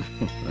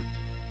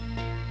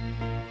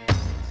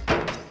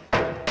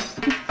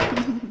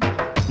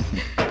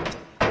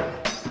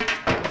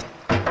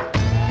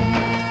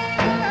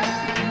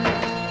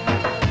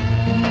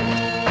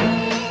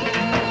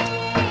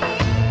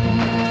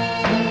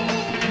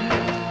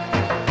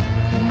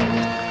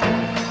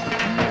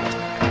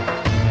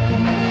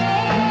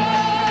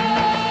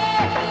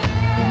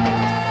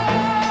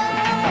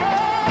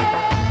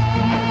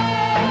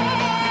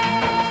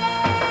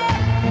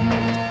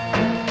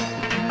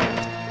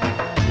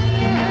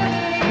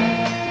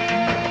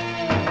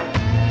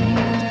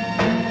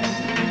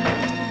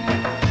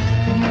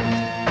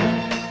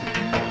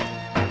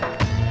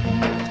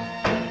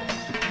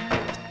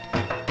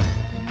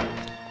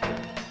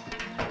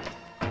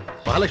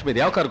 ಮಹಾಲಕ್ಷ್ಮಿ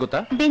ಯಾವ ಕಾರ್ ಗೊತ್ತಾ?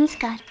 Benz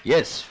car.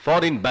 S,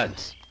 foreign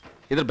Benz.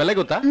 ಇದ್ರ ಬೆಲೆ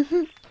ಗೊತ್ತಾ?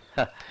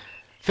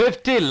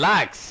 50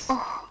 lakhs.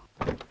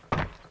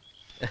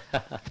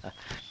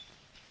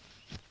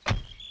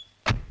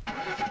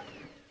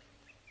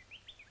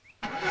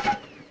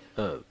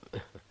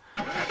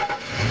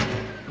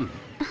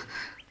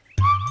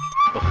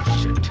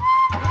 shit.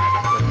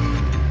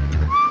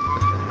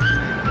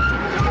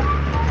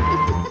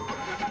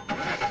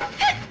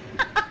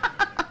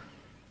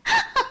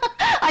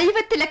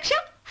 50 lakh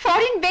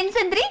foreign Benz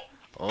ಅಂದ್ರಿ?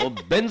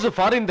 Benz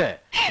ಫಾರಿನ್ದೆ,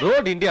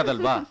 road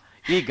ಇಂಡಿಯಾದಲ್ವಾ.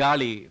 ಈ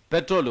ಗಾಳಿ,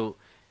 ಪೆಟ್ರೋಲು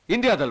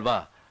ಇಂಡಿಯಾದಲ್ವಾ,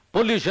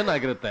 ಪೊಲ್ಯೂಷನ್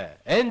ಆಗಿರುತ್ತೆ,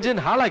 ಎಂಜಿನ್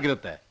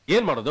ಹಾಳಾಗಿರುತ್ತೆ.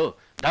 ಏನ್ ಮಾಡೋದು?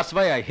 That's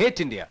why I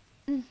hate India.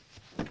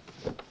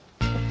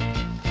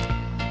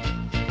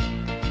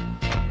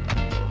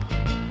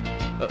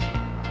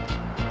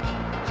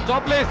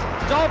 Stop place,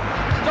 stop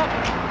stop.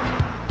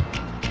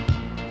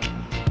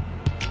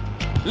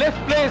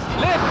 Left place,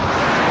 left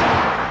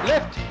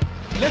left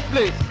left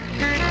place.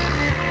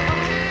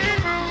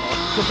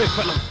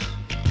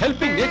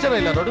 Helping nature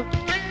ಇಲ್ಲ ನೋಡು.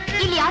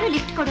 ಇಲ್ಲಿ ಯಾರು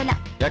ಲಿಫ್ಟ್ ಕೊಡೋಲ್ಲ.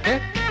 ಯಾಕೆ?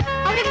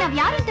 ಅವ್ರಿಗೆ ನಾವ್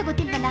ಯಾರು ಅಂತ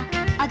ಗೊತ್ತಿಲ್ವಲ್ಲ.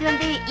 ಅದು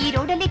ಅಲ್ಲದೆ ಈ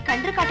ರೋಡಲ್ಲಿ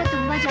ಕಂಡ್ರ ಕಾಟ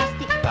ತುಂಬಾ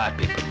ಜಾಸ್ತಿ.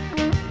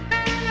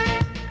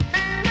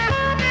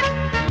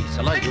 ಈ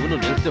ಸಲ ಇವನು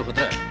ನಿಲ್ಸದೆ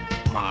ಹೋದ್ರೆ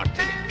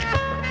ಮಾಡ್ತೀನಿ.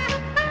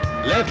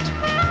 Left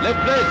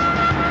left place.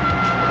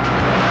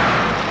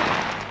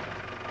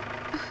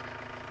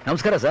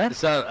 ನಮಸ್ಕಾರ ಸರ್.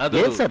 ಸರ್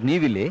ಅದು ಸರ್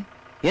ನೀವಿಲ್ಲಿ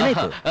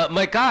ಏನಾಯ್ತು?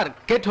 ಮೈ ಕಾರ್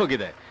ಕೆಟ್ಟ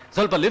ಹೋಗಿದೆ,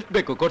 ಸ್ವಲ್ಪ ಲಿಫ್ಟ್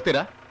ಬೇಕು,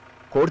 ಕೊಡ್ತೀರಾ?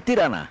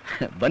 ಕೊಡ್ತೀರಾನ?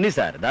 ಬನ್ನಿ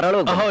sir, ಧಾರಾಳ.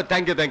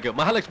 Thank you thank you.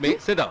 Mahalakshmi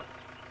sit down.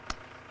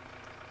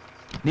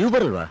 ನೀವು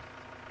ಬರಲ್ವಾ?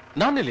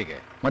 ನಾನು ಇಲ್ಲಿಗೆ.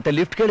 ಮತ್ತೆ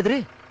ಲಿಫ್ಟ್ ಕೇಳಿದ್ರಿ?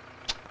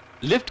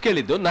 ಲಿಫ್ಟ್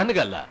ಕೇಳಿದ್ದು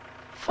ನನಗಲ್ಲ,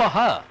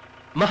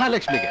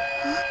 ಮಹಾಲಕ್ಷ್ಮಿಗೆ.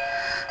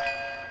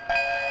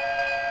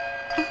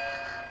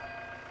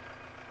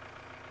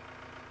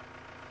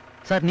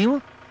 ಸರ್ ನೀವು?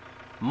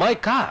 My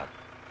car.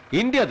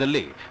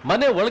 ಇಂಡಿಯಾದಲ್ಲಿ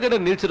ಮನೆ ಒಳಗಡೆ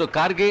ನಿಲ್ಸಿರೋ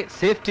ಕಾರ್ಗೆ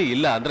ಸೇಫ್ಟಿ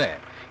ಇಲ್ಲ ಅಂದ್ರೆ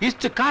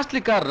ಇಷ್ಟು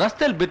ಕಾಸ್ಟ್ಲಿ ಕಾರ್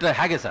ರಸ್ತೆಯಲ್ಲಿ ಬಿಟ್ರೆ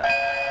ಹೇಗೆ ಸರ್?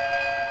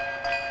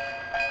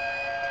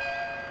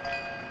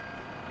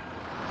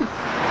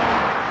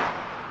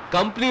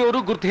 ಕಂಪ್ನಿಯವರು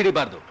ಗುರ್ತು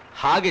ಹಿಡಿಬಾರ್ದು,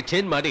 ಹಾಗೆ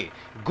ಚೇಂಜ್ ಮಾಡಿ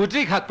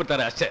ಗುಜ್ರಿಗೆ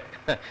ಹಾಕ್ಬಿಡ್ತಾರೆ ಅಷ್ಟೇ.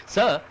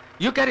 Sir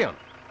you carry on.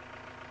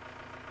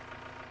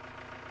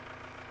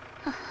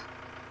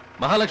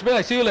 Mahalakshmi,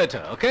 I C you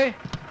later. Okay,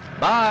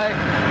 ಬಾಯ್.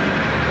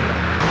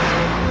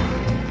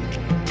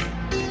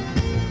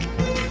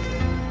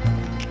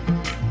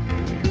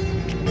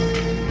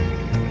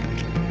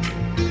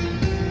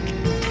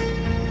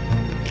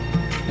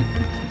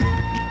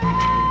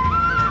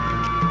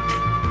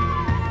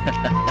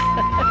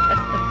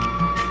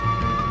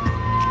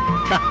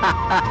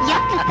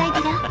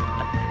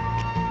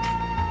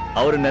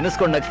 ಅವ್ರು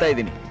ನೆನೆಸ್ಕೊಂಡು ನಗ್ತಾ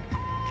ಇದ್ದೀನಿ.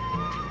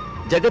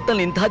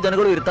 ಜಗತ್ತಲ್ಲಿ ಇಂಥ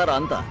ಜನಗಳು ಇರ್ತಾರ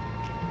ಅಂತ.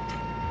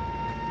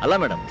 ಅಲ್ಲ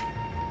ಮೇಡಮ್,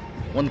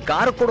 ಒಂದ್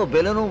ಕಾರ್ ಕೊಡೋ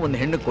ಬೆಲೆನೂ ಒಂದ್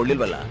ಹೆಣ್ಣು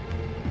ಕೊಡ್ಲಿಲ್ವಲ್ಲ.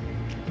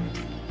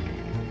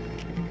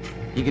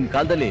 ಈಗಿನ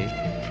ಕಾಲದಲ್ಲಿ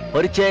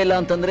ಪರಿಚಯ ಇಲ್ಲ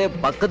ಅಂತಂದ್ರೆ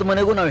ಪಕ್ಕದ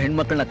ಮನೆಗೂ ನಾವು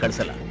ಹೆಣ್ಮಕ್ಳನ್ನ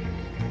ಕಳ್ಸಲ್ಲ.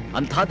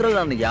 ಅಂಥಾದ್ರಲ್ಲಿ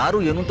ನಾನು ಯಾರು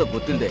ಏನು ಅಂತ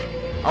ಗೊತ್ತಿಲ್ಲದೆ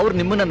ಅವ್ರು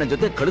ನಿಮ್ಮನ್ನ ನನ್ನ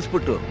ಜೊತೆ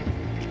ಕಳಿಸ್ಬಿಟ್ಟು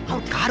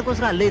ಅವ್ರ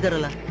ಕಾರ್ಗೋಸ್ಕರ ಅಲ್ಲೇ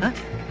ಇದಾರಲ್ಲ.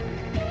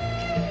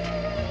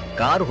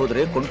 ಕಾರ್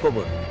ಹೋದ್ರೆ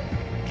ಕೊಂಡ್ಕೋಬಹುದು,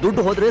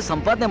 ದುಡ್ಡು ಹೋದ್ರೆ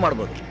ಸಂಪಾದನೆ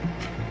ಮಾಡ್ಬೋದು.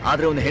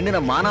 ಆದ್ರೆ ಒಂದು ಹೆಣ್ಣಿನ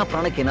ಮಾನ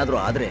ಪ್ರಾಣಕ್ಕೆ ಏನಾದ್ರೂ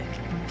ಆದ್ರೆ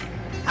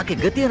ಆಕೆ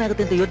ಗತಿ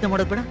ಏನಾಗುತ್ತೆ ಅಂತ ಯೋಚನೆ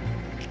ಮಾಡೋದು ಬೇಡ.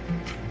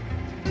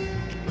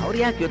 ಅವ್ರು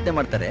ಯಾಕೆ ಯೋಚನೆ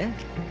ಮಾಡ್ತಾರೆ?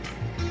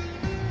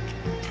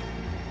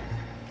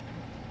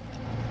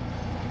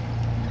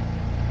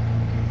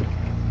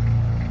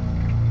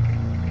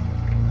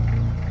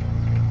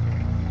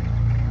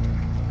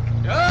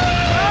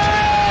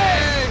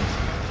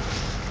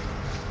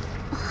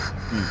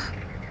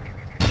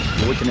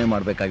 ಯೋಚನೆ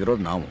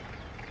ಮಾಡ್ಬೇಕಾಗಿರೋದು ನಾವು.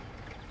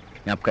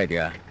 ಜ್ಞಾಪಕ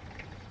ಇದೆಯಾ?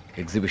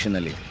 ಎಕ್ಸಿಬಿಷನ್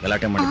ಅಲ್ಲಿ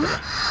ಗಲಾಟೆ ಮಾಡಿದ್ದಲ್ಲ,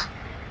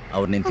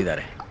 ಅವ್ರು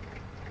ನಿಂತಿದ್ದಾರೆ.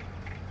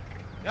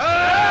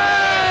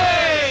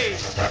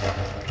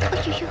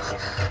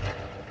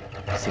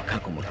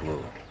 ಸಿಕ್ಕಾಕೊಂಡ್ಬಿಟ್ವು,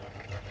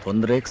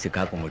 ತೊಂದರೆಗೆ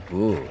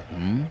ಸಿಕ್ಕಾಕೊಂಡ್ಬಿಟ್ವು.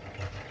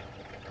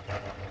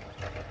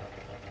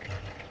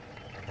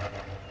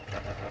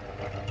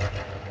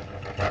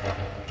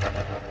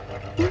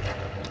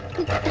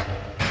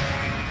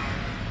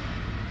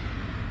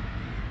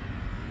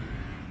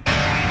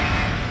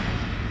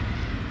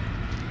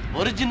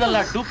 ಒರಿಜಿನಲ್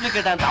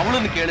ಡೂಪ್ಲಿಕೇಟ್ ಅಂತ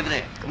ಅವಳನ್ನು ಕೇಳಿದ್ರೆ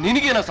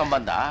ನಿನಗೇನೋ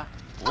ಸಂಬಂಧ?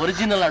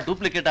 ಒರಿಜಿನಲ್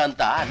ಡೂಪ್ಲಿಕೇಟ್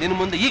ಅಂತ ನಿನ್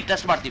ಮುಂದೆ ಈಗ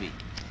ಟೆಸ್ಟ್ ಮಾಡ್ತೀವಿ.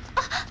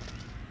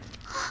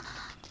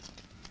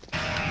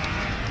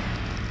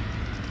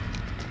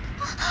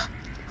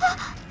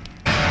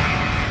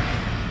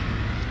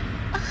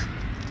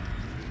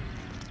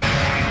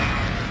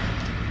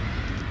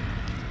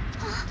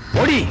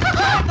 ಓಡಿ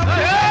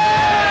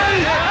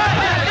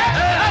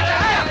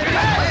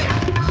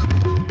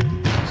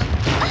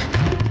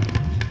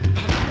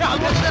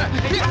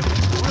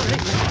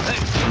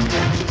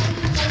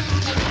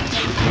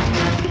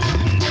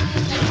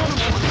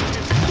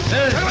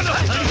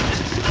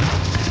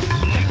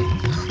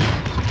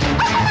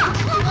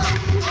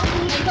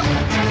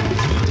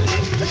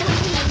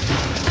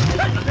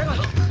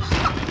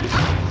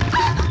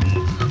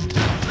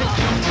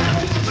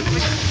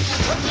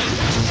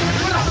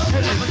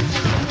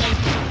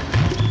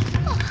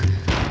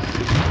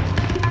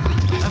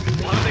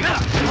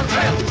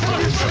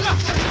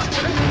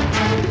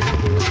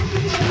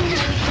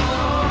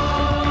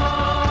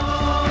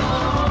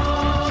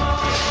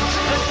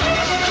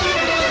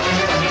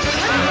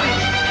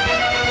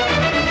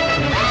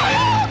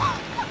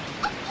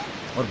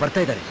ಅವ್ರು ಬರ್ತಾ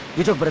ಇದ್ದಾರೆ.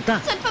 ಈಜೋಗ್ ಬರುತ್ತಾ?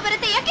 ಸ್ವಲ್ಪ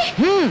ಬರುತ್ತೆ. ಯಾಕೆ?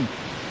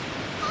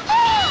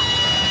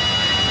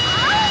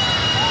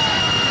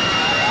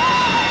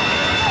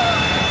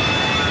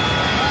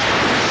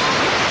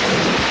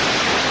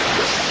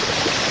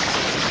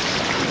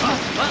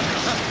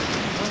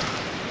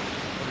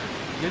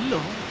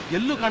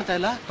 ಎಲ್ಲೂ ಕಾಣ್ತಾ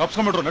ಇಲ್ಲ.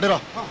 ತಪ್ಸ್ಕೊಂಡ್ಬಿಟ್ರು, ನಡೀರೋ.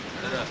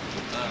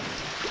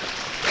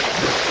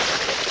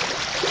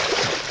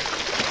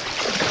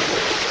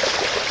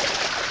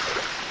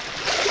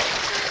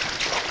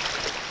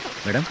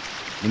 ಮೇಡಮ್,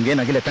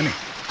 ನಿಮ್ಗೇನಾಗಿಲ್ಲ ತಾನೆ?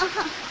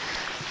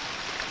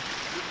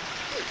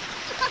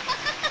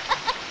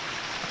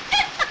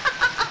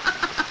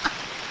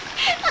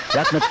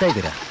 ಯಾಕೆ ನಗ್ತಾ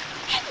ಇದ್ದೀರಾ?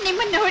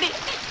 ನಿಮ್ಮನ್ನ ನೋಡಿ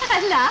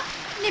ಅಲ್ಲ,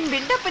 ನಿಮ್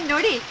ಬಿಲ್ಡಪ್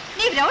ನೋಡಿ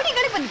ನೀವ್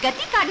ರೌಡಿಗಳಿಗೆ ಒಂದ್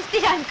ಗತಿ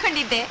ಕಾಣಿಸ್ತೀರಾ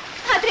ಅನ್ಕೊಂಡಿದ್ದೆ.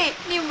 ಆದ್ರೆ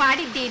ನೀವ್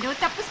ಮಾಡಿದ್ದೇನು,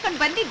 ತಪ್ಪಿಸ್ಕೊಂಡ್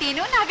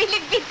ಬಂದಿದ್ದೇನು,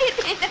 ನಾವಿಲ್ಲಿಗೆ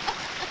ಬಿದ್ದಿದ್ದೇನು.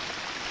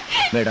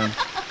 ಮೇಡಮ್,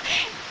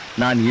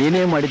 ನಾನು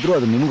ಏನೇ ಮಾಡಿದ್ರು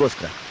ಅದು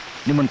ನಿಮಗೋಸ್ಕರ,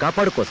 ನಿಮ್ಮನ್ನು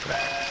ಕಾಪಾಡೋಕ್ಕೋಸ್ಕರ.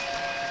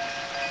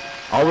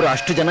 ಅವರು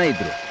ಅಷ್ಟು ಜನ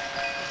ಇದ್ರು,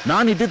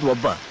 ನಾನು ಇದ್ದಿದ್ದು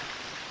ಒಬ್ಬ.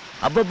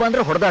 ಹಬ್ಬಬ್ಬ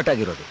ಅಂದ್ರೆ ಹೊಡೆದಾಟ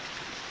ಆಗಿರೋದು.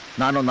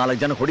 ನಾನು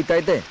 4 ಜನ ಹೊಡಿತಾ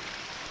ಇದ್ದೆ,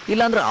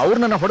 ಇಲ್ಲಾಂದ್ರೆ ಅವ್ರು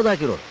ನನ್ನ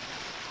ಹೊಡೆದಾಕಿರೋರು.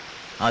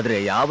 ಆದರೆ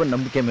ಯಾವ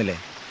ನಂಬಿಕೆ ಮೇಲೆ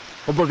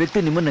ಒಬ್ಬ ವ್ಯಕ್ತಿ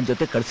ನಿಮ್ಮನ್ನು ನನ್ನ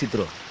ಜೊತೆ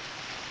ಕಳಿಸಿದ್ರು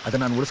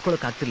ಅದನ್ನು ನಾನು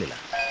ಉಳಿಸ್ಕೊಳ್ಳೋಕ್ಕಾಗ್ತಿರ್ಲಿಲ್ಲ.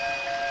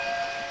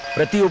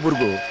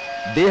 ಪ್ರತಿಯೊಬ್ಬರಿಗೂ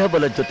ದೇಹ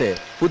ಬಲದ ಜೊತೆ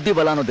ಬುದ್ಧಿ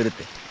ಬಲ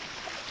ಅನ್ನೋದಿರುತ್ತೆ.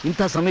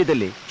 ಇಂಥ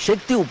ಸಮಯದಲ್ಲಿ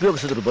ಶಕ್ತಿ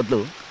ಉಪಯೋಗಿಸೋದ್ರ ಬದಲು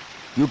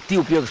ಯುಕ್ತಿ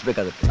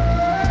ಉಪಯೋಗಿಸ್ಬೇಕಾಗುತ್ತೆ.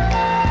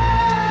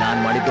 ನಾನು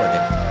ಮಾಡಿದ್ದು ಅದೇ.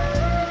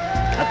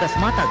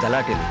 ಅಕಸ್ಮಾತ್ ಆ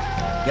ಗಲಾಟೆಯಲ್ಲಿ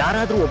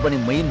ಯಾರಾದರೂ ಒಬ್ಬ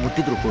ನಿಮ್ಮ ಮೈನ್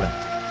ಮುಟ್ಟಿದ್ರು ಕೂಡ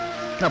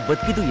ನಾ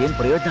ಬದುಕಿದ್ದು ಏನು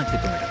ಪ್ರಯೋಜನ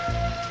ಆಗ್ತಿತ್ತು ಮೇಡಮ್?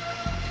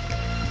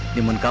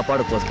 ನಿಮ್ಮನ್ನು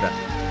ಕಾಪಾಡೋಕ್ಕೋಸ್ಕರ,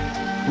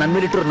 ನನ್ನ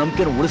ಮೇಲಿಟ್ಟಿರೋ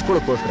ನಂಬಿಕೆಯನ್ನು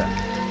ಉಳಿಸ್ಕೊಳ್ಳೋಕ್ಕೋಸ್ಕರ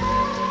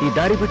ಈ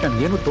ದಾರಿ ಬಿಟ್ಟು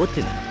ನನಗೇನು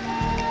ತೋಚ್ತಿಲ್ಲ.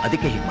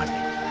 ಅದಕ್ಕೆ ಹೀಗೆ ಮಾಡಿದೆ.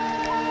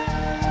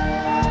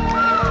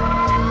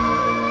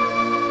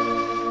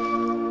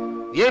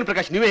 ಏನ್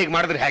ಪ್ರಕಾಶ್, ನೀವೇ ಹೇಗೆ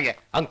ಮಾಡಿದ್ರೆ ಹೇಗೆ?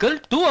 ಅಂಕಲ್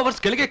 2 ಅವರ್ಸ್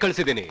ಕೆಳಗೆ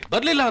ಕಳಿಸಿದ್ದೀನಿ.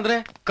 ಬರ್ಲಿಲ್ಲ ಅಂದ್ರೆ?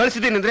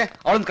 ಕಳಿಸಿದ್ದೀನಿ ಅಂದ್ರೆ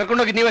ಅವಳನ್ನ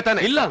ಕರ್ಕೊಂಡೋಗಿ ನೀವೇ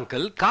ತಾನೆ? ಇಲ್ಲ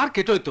ಅಂಕಲ್, ಕಾರ್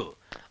ಕೆಟ್ಟೋಯ್ತು.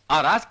 ಆ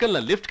ರಾಸ್ಕಲ್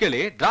ನ ಲಿಫ್ಟ್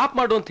ಕೇಳಿ ಡ್ರಾಪ್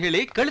ಮಾಡು ಅಂತ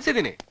ಹೇಳಿ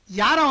ಕಳಿಸಿದ್ದೀನಿ.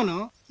 ಯಾರವನು?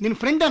 ನಿನ್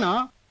ಫ್ರೆಂಡ್ ಏನೋ?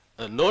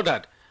 ನೋ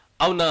ಡ್ಯಾಡ್,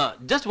 ಅವನ್ನ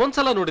ಜಸ್ಟ್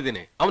ಒಂದ್ಸಲ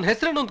ನೋಡಿದ್ದೀನಿ. ಅವನ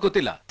ಹೆಸರೇನು ಅಂತ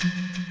ಗೊತ್ತಿಲ್ಲ.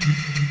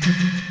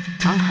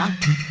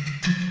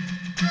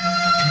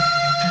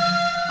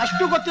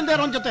 ಅಷ್ಟು ಗೊತ್ತಿಲ್ಲದೆ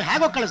ಇರೋ ಜೊತೆ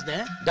ಹೇಗೋ ಕಳಿಸ್ದೆ?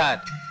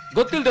 ಡ್ಯಾಡ್,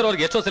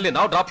 ಗೊತ್ತಿಲ್ದಿರೋರ್ಗೆ ಎಷ್ಟೋ ಸಲ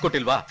ನಾವು ಡ್ರಾಪ್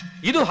ಕೊಟ್ಟಿಲ್ವಾ?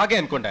 ಇದು ಹಾಗೆ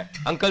ಅನ್ಕೊಂಡೆ.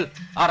 ಅಂಕಲ್,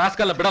 ಆ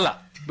ರಾಸ್ಕಲ್ ಬಿಡಲ್ಲ.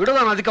 ಬಿಡೋಣ,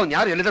 ಅದಕ್ಕೆ ಅವ್ನು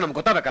ಯಾರು ಎಲ್ಲಿದೆ ನಮ್ಗೆ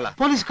ಗೊತ್ತಾಗಬೇಕಲ್ಲ.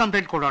 ಪೊಲೀಸ್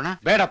ಕಂಪ್ಲೇಂಟ್ ಕೊಡೋಣ?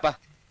 ಬೇಡಪ್ಪ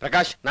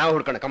ಪ್ರಕಾಶ್, ನಾವು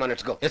ಹುಡ್ಕೋಣ. ಕಮಾನ್,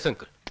 ಲೆಟ್ಸ್ ಗೋ. Yes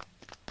uncle.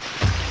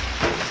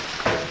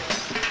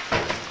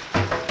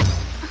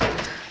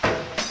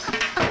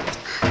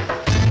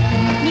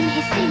 ನಿಮ್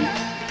ಹೆಸರೇನು?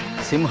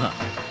 ಸಿಂಹ,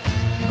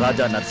 ರಾಜ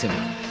ನರಸಿಂಹ.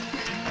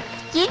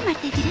 ಏನ್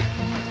ಮಾಡ್ತಾ ಇದ್ದೀರಾ?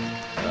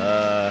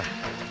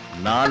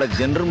 4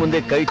 ಜನರ ಮುಂದೆ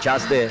ಕೈ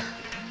ಚಾಚದೆ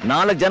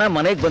 4 ಜನ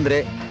ಮನೆಗೆ ಬಂದ್ರೆ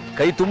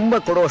ಕೈ ತುಂಬ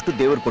ಕೊಡುವಷ್ಟು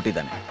ದೇವರು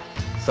ಕೊಟ್ಟಿದ್ದಾನೆ.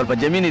 ಸ್ವಲ್ಪ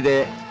ಜಮೀನಿದೆ,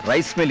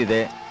 ರೈಸ್ ಮಿಲ್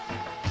ಇದೆ.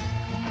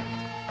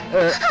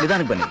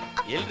 ನಿಧಾನಕ್ಕೆ ಬನ್ನಿ.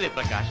 ಎಲ್ರಿ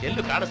ಪ್ರಕಾಶ್,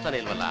 ಎಲ್ಲೂ ಕಾಣಿಸ್ತಾನೆ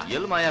ಇಲ್ವಲ್ಲ?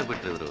 ಎಲ್ಲಿ ಮಾಯ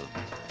ಆಗ್ಬಿಟ್ರಿ ಇವರು?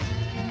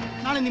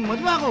 ನಾಳೆ ನಿಮ್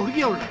ಮದುವೆ ಆಗೋ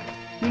ಹುಡುಗಿ ಅವಳು.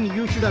 ನೀನು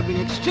you should have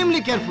been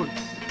extremely careful.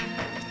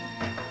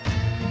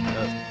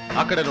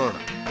 ಆ ಕಡೆ ನೋಡೋಣ.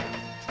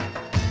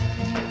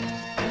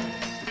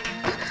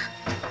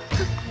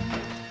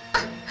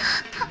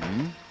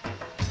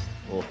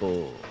 ಓಹೋ,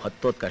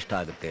 ಹತ್ತೋದ್ ಕಷ್ಟ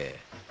ಆಗುತ್ತೆ.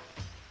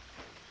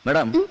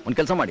 ಮೇಡಮ್, ಒಂದ್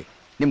ಕೆಲಸ ಮಾಡಿ,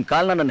 ನಿಮ್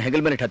ಕಾಲ್ನ ನನ್ನ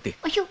ಹೆಗಲ್ ಮೇಲೆ ಹತ್ತಿ.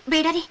 ಅಯ್ಯೋ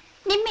ಬೇಡ ರೀ,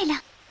 ನಿಮ್ಮೇಲ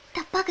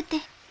ತಪ್ಪಾಗುತ್ತೆ.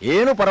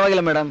 ಏನೂ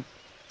ಪರವಾಗಿಲ್ಲ ಮೇಡಮ್,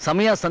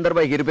 ಸಮಯ ಸಂದರ್ಭ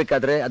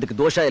ಇರ್ಬೇಕಾದ್ರೆ ಅದಕ್ಕೆ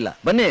ದೋಷ ಇಲ್ಲ.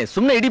 ಬನ್ನಿ,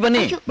 ಸುಮ್ಮನೆ ಇಡಿ,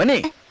 ಬನ್ನಿ ಬನ್ನಿ.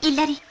 ಇಲ್ಲ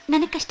ರೀ,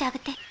 ನನಗ್ ಕಷ್ಟ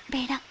ಆಗುತ್ತೆ,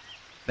 ಬೇಡ.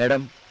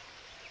 ಮೇಡಮ್,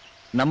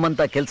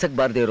 ನಮ್ಮಂತ ಕೆಲ್ಸಕ್ಕೆ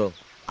ಬಾರದೇ ಇರೋ,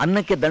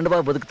 ಅನ್ನಕ್ಕೆ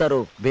ದಂಡವಾಗಿ ಬದುಕ್ತಾರೋ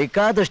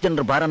ಬೇಕಾದಷ್ಟು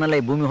ಜನರ ಭಾರನೆಲ್ಲ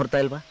ಈ ಭೂಮಿ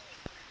ಹೊರ್ತಾ ಇಲ್ವಾ?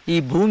 ಈ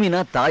ಭೂಮಿನ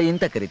ತಾಯಿ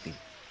ಅಂತ ಕರಿತೀವಿ.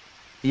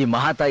 ಈ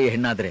ಮಹಾತಾಯಿ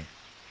ಹೆಣ್ಣಾದ್ರೆ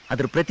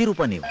ಅದ್ರ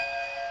ಪ್ರತಿರೂಪ ನೀವು.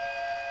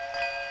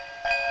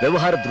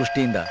 ವ್ಯವಹಾರ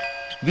ದೃಷ್ಟಿಯಿಂದ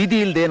ವಿಧಿ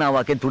ಇಲ್ಲದೆ ನಾವು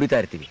ಆಕೆನ ತುಡಿತಾ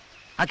ಇರ್ತೀವಿ,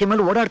 ಆಕೆ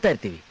ಮೇಲೆ ಓಡಾಡ್ತಾ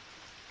ಇರ್ತೀವಿ.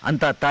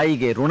 ಅಂತ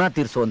ತಾಯಿಗೆ ಋಣ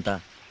ತೀರಿಸುವಂತ,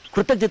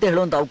 ಕೃತಜ್ಞತೆ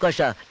ಹೇಳುವಂತ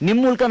ಅವಕಾಶ ನಿಮ್ಮ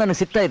ಮೂಲಕ ನನಗೆ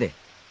ಸಿಗ್ತಾ ಇದೆ.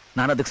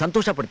 ನಾನು ಅದಕ್ಕೆ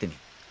ಸಂತೋಷ ಪಡ್ತೀನಿ.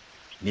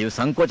 ನೀವು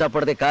ಸಂಕೋಚ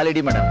ಪಡದೆ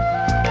ಕಾಲಿಡಿ ಮೇಡಮ್.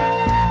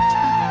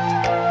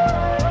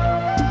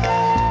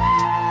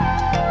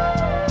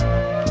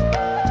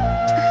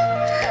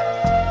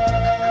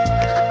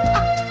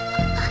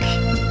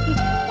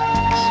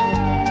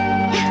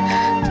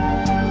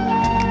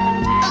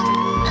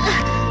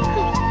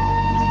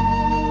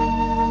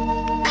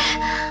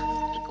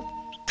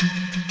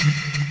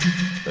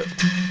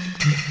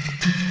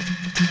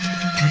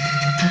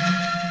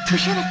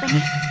 ಹುಷಾರಾಗಿ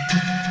ಬನ್ನಿ,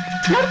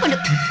 ನೋಡ್ಕೊಂಡು.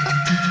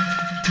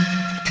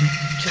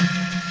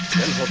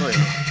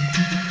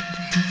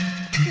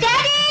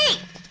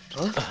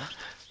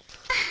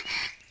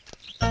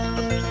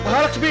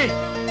 ಮಹಾಲಕ್ಷ್ಮಿ,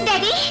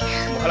 ಡ್ಯಾಡಿ,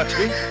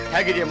 ಮಹಾಲಕ್ಷ್ಮಿ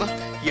ಹೇಗಿದೆಯಮ್ಮ?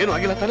 ಏನು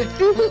ಆಗಿಲ್ಲ ತಾನೆ?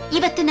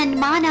 ಇವತ್ತು ನನ್ನ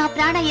ಮಾನ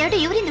ಪ್ರಾಣ ಎರಡು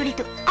ಇವರಿಂದ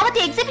ಉಳಿತು.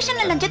 ಅವತ್ತು ಎಕ್ಸಿಬಿಷನ್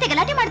ನನ್ನ ಜೊತೆ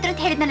ಗಲಾಟೆ ಮಾಡಿದ್ರು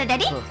ಅಂತ ಹೇಳಿದ್ನಲ್ಲ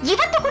ಡ್ಯಾಡಿ,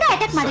 ಇವತ್ತು ಕೂಡ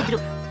ಅಟ್ಯಾಕ್ ಮಾಡಿದ್ರು.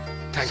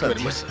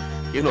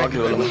 ಏನು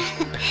ಆಗಿಲ್ಲ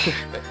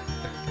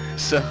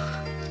sir.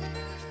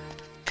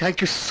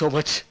 Thank you so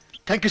much,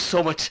 thank you so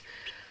much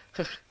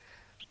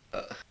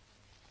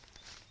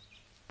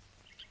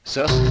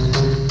sir.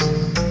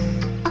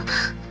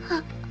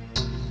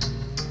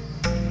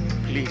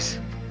 Please,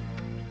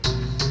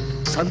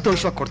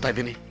 ಸಂತೋಷವಾಗಿ ಕೊಡ್ತಾ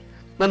ಇದ್ದೀನಿ.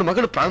 ನನ್ನ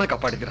ಮಗಳು ಪ್ರಾಣ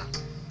ಕಾಪಾಡಿದ್ದೀರಾ,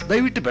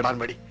 ದಯವಿಟ್ಟು ಬೇಡ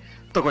ಅನ್ಬೇಡಿ,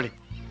 ತಗೊಳ್ಳಿ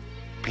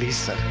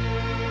ಪ್ಲೀಸ್ ಸರ್.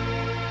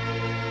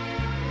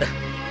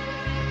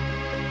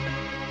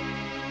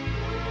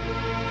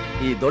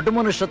 ಈ ದೊಡ್ಡ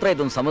ಮನುಷ್ಯ ಹತ್ರ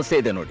ಇದೊಂದು ಸಮಸ್ಯೆ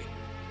ಇದೆ ನೋಡಿ.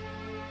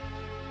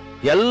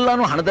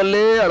 ಎಲ್ಲಾನು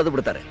ಹಣದಲ್ಲೇ ಅಳೆದು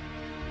ಬಿಡ್ತಾರೆ.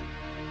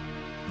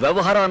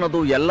 ವ್ಯವಹಾರ ಅನ್ನೋದು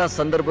ಎಲ್ಲ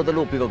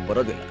ಸಂದರ್ಭದಲ್ಲೂ ಉಪಯೋಗ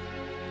ಬರೋದಿಲ್ಲ.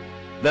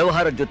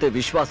 ವ್ಯವಹಾರದ ಜೊತೆ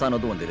ವಿಶ್ವಾಸ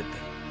ಅನ್ನೋದು ಒಂದಿರುತ್ತೆ.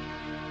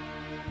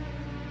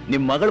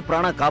 ನಿಮ್ ಮಗಳ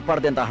ಪ್ರಾಣ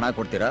ಕಾಪಾಡದೆ ಅಂತ ಹಣ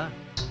ಕೊಡ್ತೀರಾ?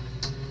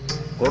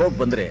 ಕೊಡೋಕ್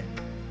ಬಂದ್ರೆ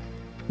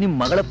ನಿಮ್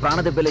ಮಗಳ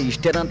ಪ್ರಾಣದ ಬೆಲೆ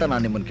ಇಷ್ಟೇನಾ ಅಂತ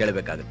ನಾನು ನಿಮ್ಮನ್ನು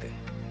ಕೇಳಬೇಕಾಗತ್ತೆ.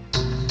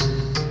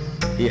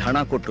 ಈ ಹಣ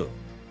ಕೊಟ್ಟು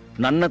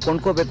ನನ್ನ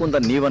ಕೊಂಡ್ಕೋಬೇಕು ಅಂತ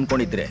ನೀವ್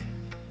ಅನ್ಕೊಂಡಿದ್ರೆ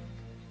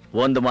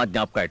ಒಂದು ಮಾತು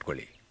ಜ್ಞಾಪಕ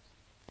ಇಟ್ಕೊಳ್ಳಿ.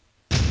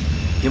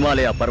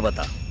 ಹಿಮಾಲಯ ಪರ್ವತ,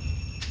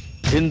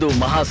 ಹಿಂದೂ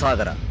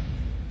ಮಹಾಸಾಗರ,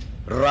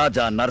 ರಾಜ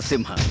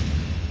ನರಸಿಂಹ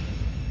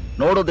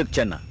ನೋಡೋದಕ್ಕೆ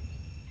ಚೆನ್ನ,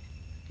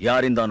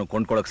 ಯಾರಿಂದಾನು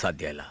ಕೊಂಡ್ಕೊಳ್ಳೋಕ್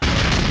ಸಾಧ್ಯ ಇಲ್ಲ.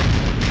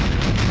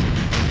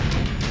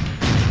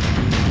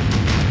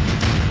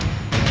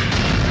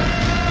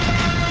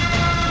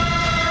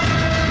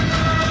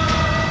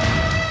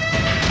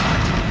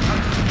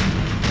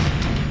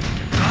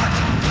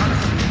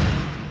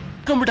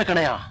 ಬಿಟ್ಟ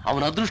ಕಣಯ್ಯ,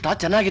 ಅವನ ಅದೃಷ್ಟ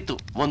ಚೆನ್ನಾಗಿತ್ತು.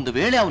 ಒಂದು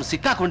ವೇಳೆ ಅವನು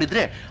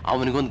ಸಿಕ್ಕಾಕೊಂಡಿದ್ರೆ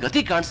ಅವನಿಗೊಂದು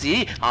ಗತಿ ಕಾಣಿಸಿ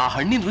ಆ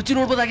ಹಣ್ಣಿನ ರುಚಿ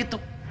ನೋಡ್ಬೋದಾಗಿತ್ತು.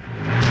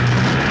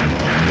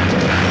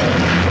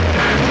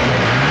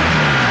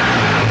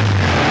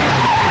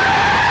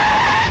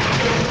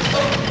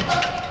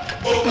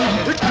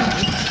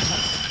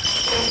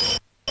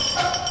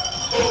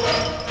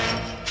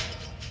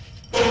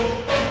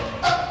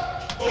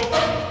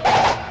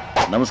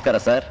 ನಮಸ್ಕಾರ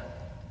ಸರ್.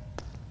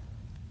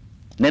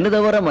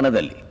 ನೆನೆದವರ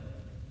ಮನದಲ್ಲಿ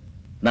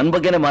ನನ್ನ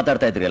ಬಗ್ಗೆನೇ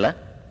ಮಾತಾಡ್ತಾ ಇದ್ರಲ್ಲ,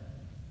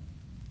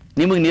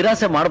 ನಿಮಗೆ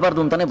ನಿರಾಸೆ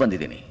ಮಾಡಬಾರ್ದು ಅಂತಾನೆ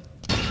ಬಂದಿದ್ದೀನಿ.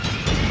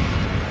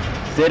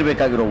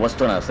 ಸೇರ್ಬೇಕಾಗಿರೋ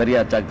ವಸ್ತುನ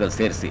ಸರಿಯಾದ ಜಾಗದಲ್ಲಿ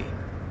ಸೇರಿಸಿ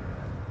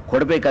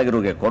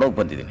ಕೊಡಬೇಕಾಗಿರೋಗೆ ಕೊಡೋಕ್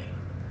ಬಂದಿದ್ದೀನಿ.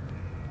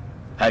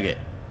 ಹಾಗೆ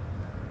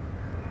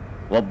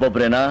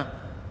ಒಬ್ಬೊಬ್ರೇನಾ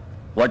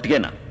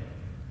ಒಟ್ಟಿಗೆನಾ?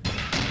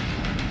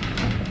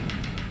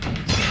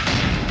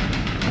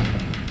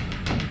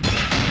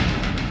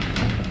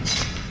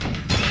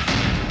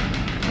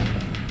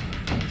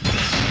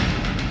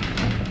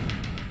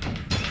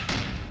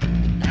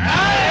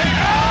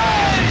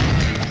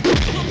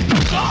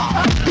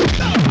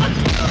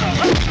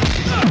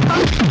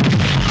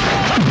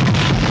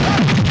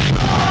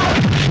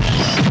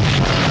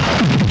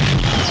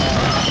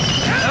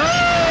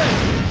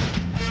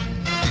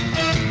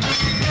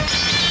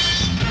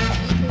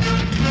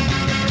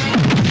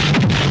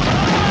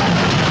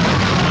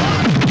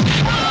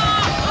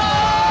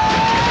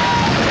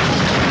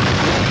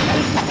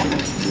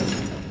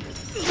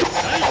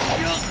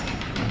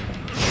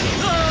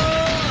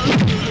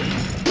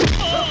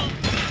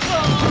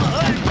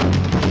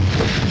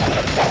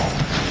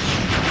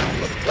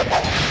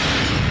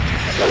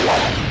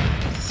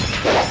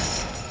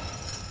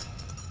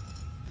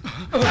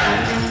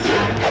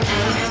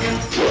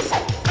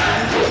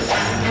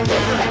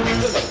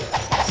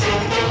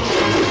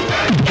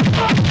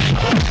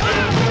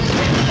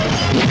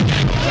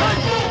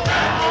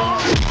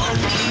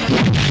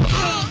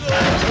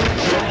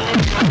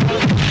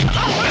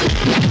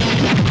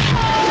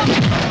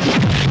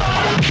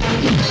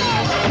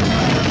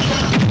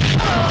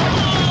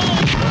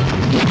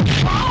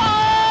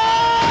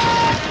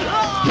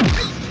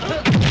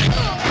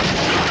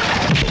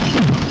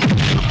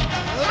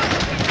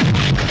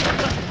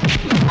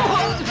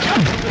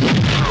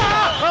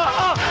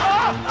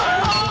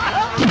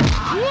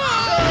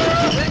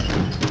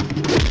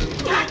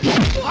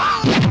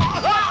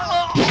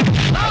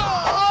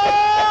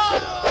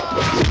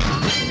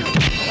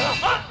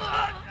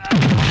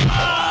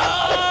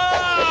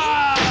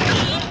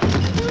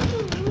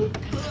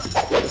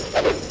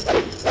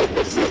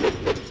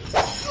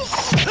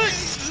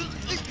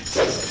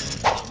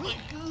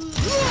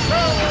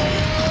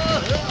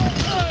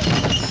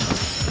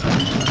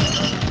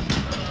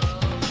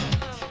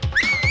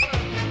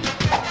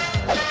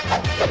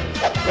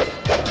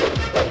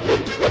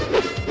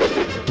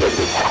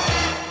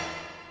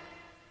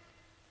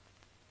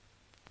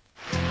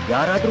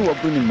 ಯಾರಾದ್ರೂ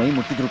ಒಬ್ರು ನಿಮ್ಮ ಮೈ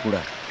ಮುಟ್ಟಿದ್ರು ಕೂಡ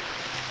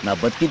ನಾ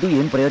ಬದುಕಿದ್ದು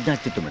ಏನ್ ಪ್ರಯೋಜನ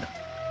ಆಗ್ತಿತ್ತು ಮೇಡಮ್?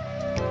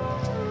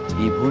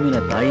 ಈ ಭೂಮಿನ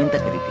ತಾಯಿ ಅಂತ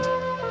ಕರಿತೀವಿ.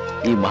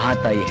 ಈ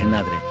ಮಹಾತಾಯಿ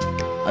ಹೆಣ್ಣಾದ್ರೆ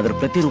ಅದರ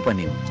ಪ್ರತಿರೂಪ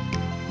ನೀವು.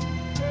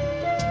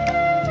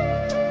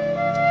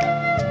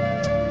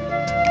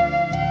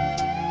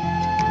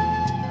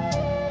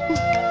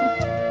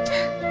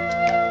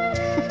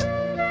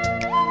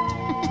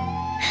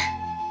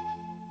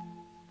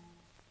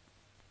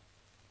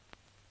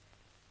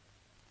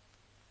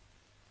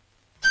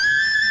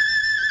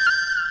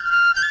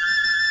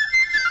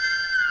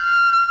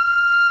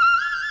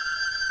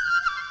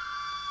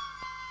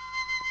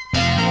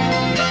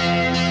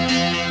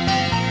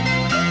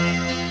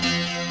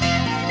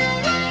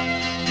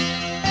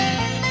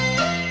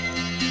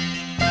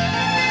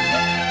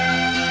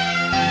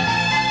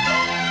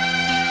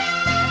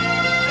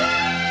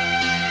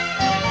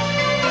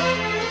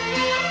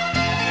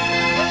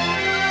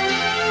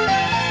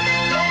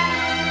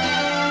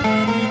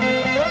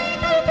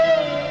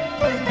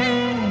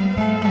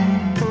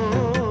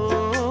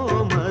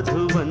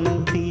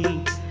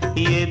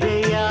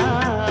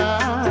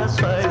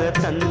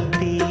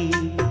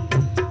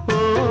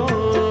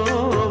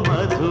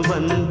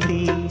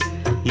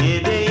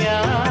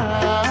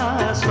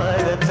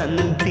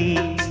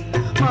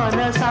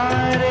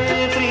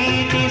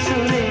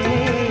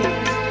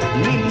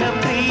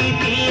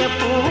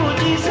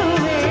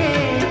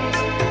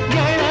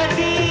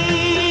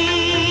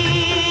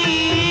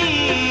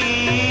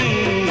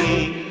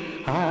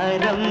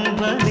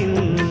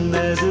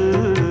 ನಿನ್ನದು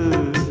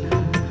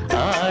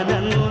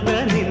ಆನಂದ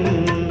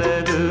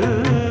ನಿನ್ನದು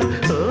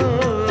ಓ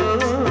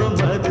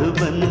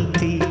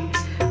ಮಧುಬಂತಿ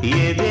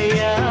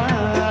ಎದೆಯ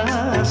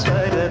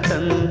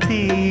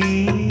ಸ್ವರತಂತಿ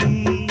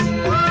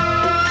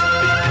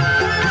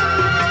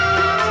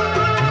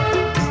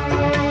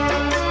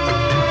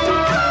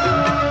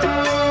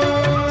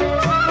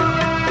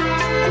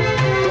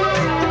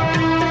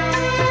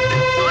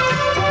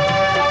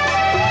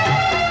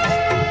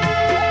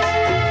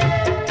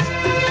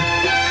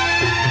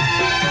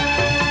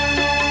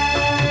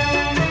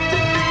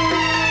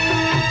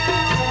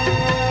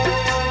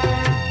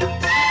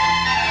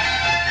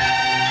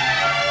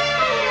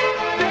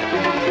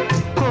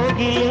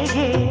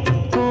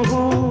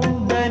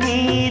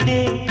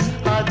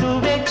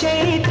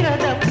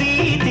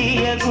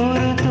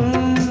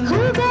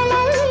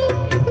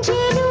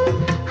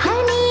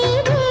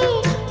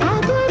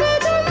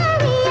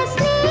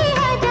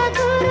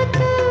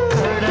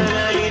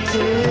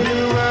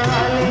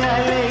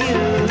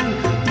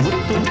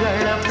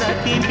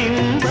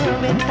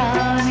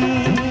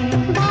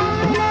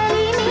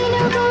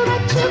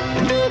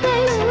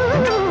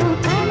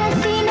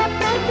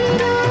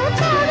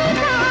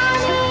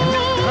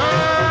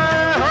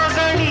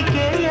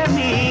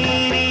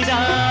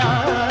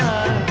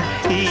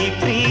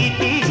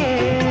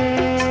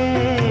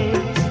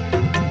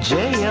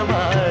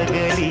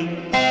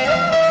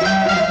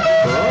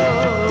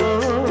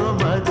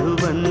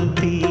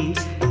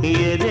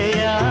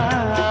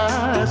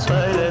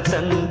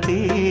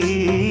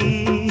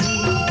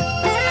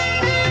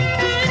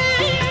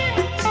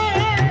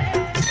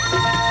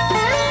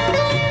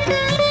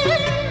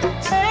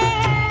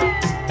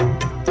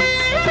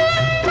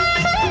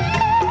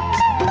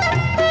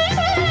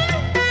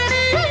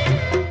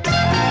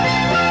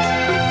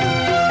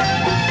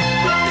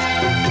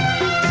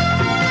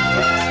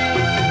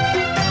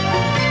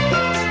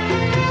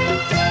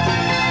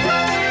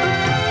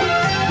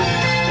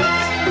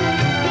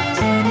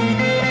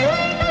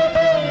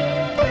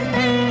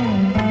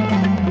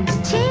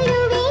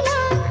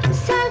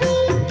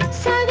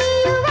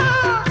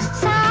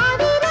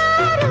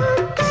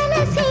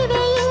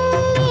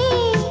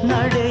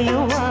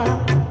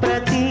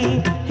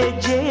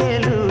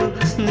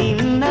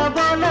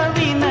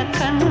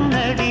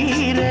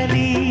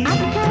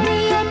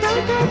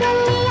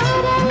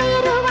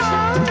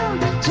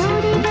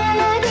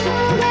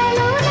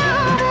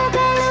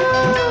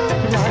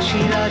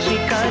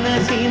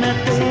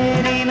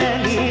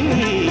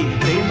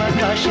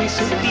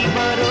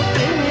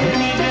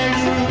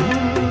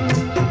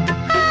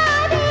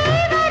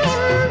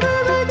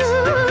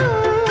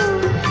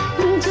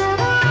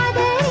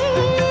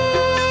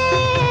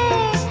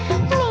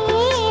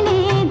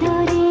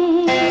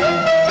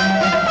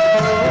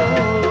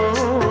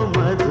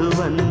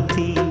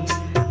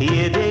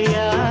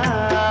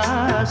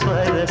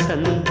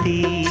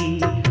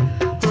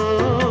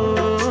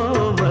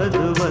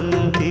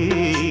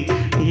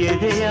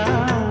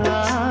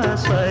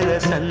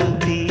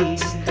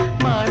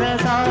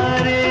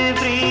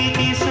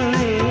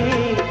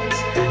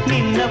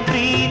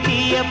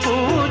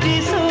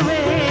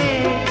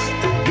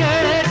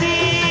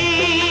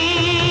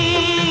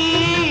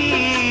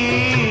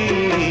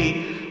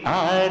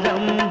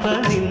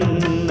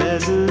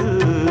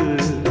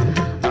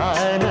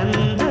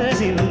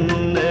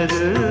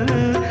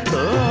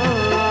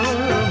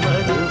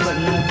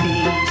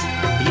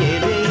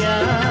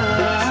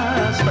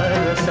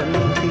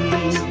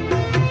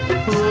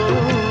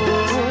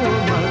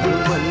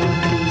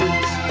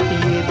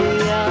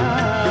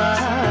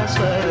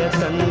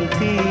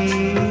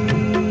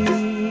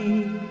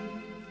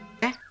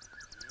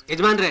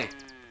ಯಜಮಾನ್ರೆ,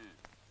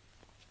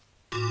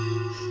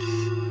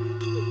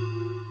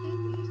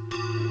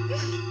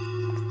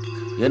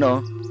 ಏನೋ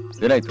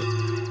ಏನಾಯ್ತು?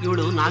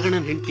 ಇವಳು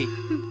ನಾಗಣ್ಣನ ಹೆಂಡತಿ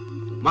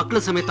ಮಕ್ಕಳ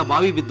ಸಮೇತ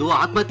ಬಾವಿ ಬಿದ್ದು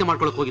ಆತ್ಮಹತ್ಯೆ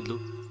ಮಾಡ್ಕೊಳಕ್ ಹೋಗಿದ್ಲು.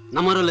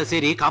 ನಮ್ಮವರೆಲ್ಲ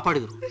ಸೇರಿ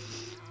ಕಾಪಾಡಿದ್ರು.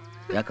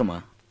 ಯಾಕಮ್ಮ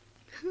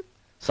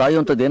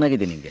ಸಾಯುವಂಥದ್ದು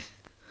ಏನಾಗಿದೆ ನಿಂಗೆ?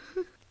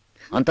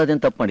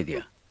 ಅಂತದೇನ್ ತಪ್ಪು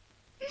ಮಾಡಿದ್ಯಾ?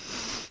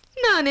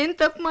 ನಾನೇನ್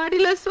ತಪ್ಪು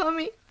ಮಾಡಿಲ್ಲ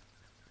ಸ್ವಾಮಿ.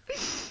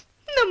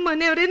 ನಮ್ಮ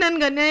ಮನೆಯವರೇ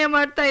ನನ್ಗೆ ಅನ್ಯಾಯ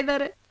ಮಾಡ್ತಾ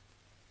ಇದ್ದಾರೆ.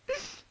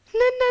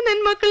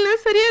 ನನ್ನ ಮಕ್ಕಳನ್ನ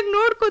ಸರಿಯಾಗಿ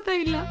ನೋಡ್ಕೋತಾ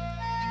ಇಲ್ಲ.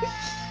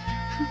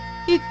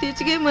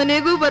 ಇತ್ತೀಚೆಗೆ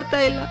ಮನೆಗೂ ಬರ್ತಾ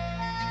ಇಲ್ಲ.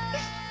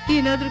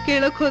 ಏನಾದ್ರೂ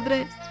ಕೇಳಕ್ ಹೋದ್ರೆ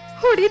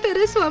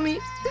ಹೊಡಿತಾರೆ ಸ್ವಾಮಿ.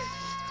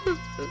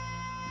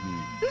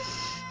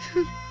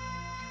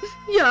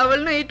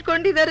 ಯಾವಳನ್ನ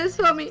ಇಟ್ಕೊಂಡಿದ್ದಾರೆ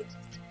ಸ್ವಾಮಿ.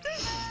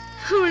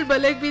 ಅವಳ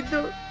ಬಲೆಗ್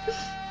ಬಿದ್ದು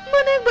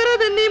ಮನೆಗ್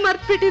ಬರೋದನ್ನೇ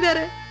ಮರ್ತ್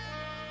ಬಿಟ್ಟಿದ್ದಾರೆ.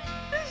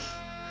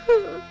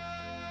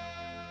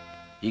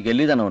 ಈಗ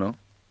ಎಲ್ಲಿದ್ದಾನವನು?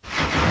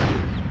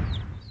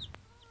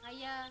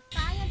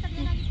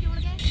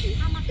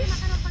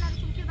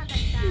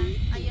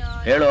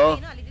 ಹೇಳೋ,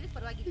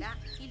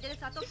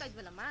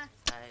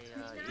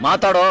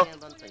 ಮಾತಾಡೋ.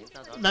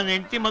 ನನ್ನ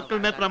ಹೆಂಡತಿ ಮಕ್ಕಳ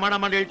ಮೇಲೆ ಪ್ರಮಾಣ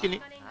ಮಾಡಿ ಹೇಳ್ತೀನಿ,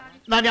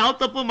 ನಾನು ಯಾವ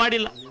ತಪ್ಪು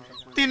ಮಾಡಿಲ್ಲ.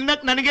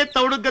 ತಿನ್ನಕ್ ನನಗೆ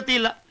ತೌಡಕ್ ಗತಿ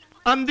ಇಲ್ಲ.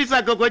 ಅಂದಿ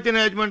ಸಾಕೋಕ್ ಹೋಯ್ತೀನಿ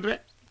ಯಜಮಾನ್ರೆ.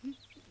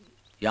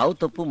 ಯಾವ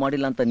ತಪ್ಪು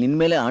ಮಾಡಿಲ್ಲ ಅಂತ ನಿನ್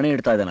ಮೇಲೆ ಆಣೆ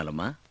ಇಡ್ತಾ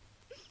ಇದ್ದಾನಲ್ಲಮ್ಮ.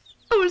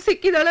 ಅವಳು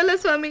ಸಿಕ್ಕಿದಾಳಲ್ಲ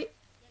ಸ್ವಾಮಿ,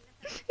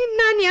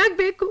 ನಾನ್ ಯಾಕ್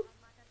ಬೇಕು?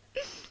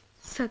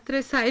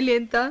 ಸತ್ರೆ ಸಾಯ್ಲಿ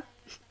ಅಂತ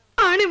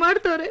ಆಣೆ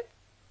ಮಾಡ್ತವ್ರೆ.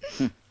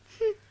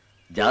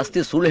 ಜಾಸ್ತಿ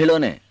ಸುಳ್ಳು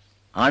ಹೇಳೋನೆ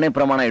ಆಣೆ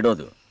ಪ್ರಮಾಣ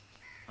ಇಡೋದು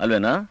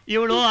ಅಲ್ವೇನಾ?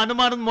 ಇವಳು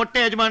ಅನುಮಾನದ ಮೊಟ್ಟೆ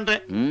ಯಜಮಾನ್ರೆ.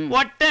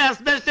 ಹೊಟ್ಟೆ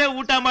ಹಸ್ದಷ್ಟೇ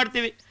ಊಟ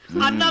ಮಾಡ್ತೀವಿ,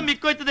 ಅನ್ನ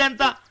ಮಿಕ್ಕೋಯ್ತದೆ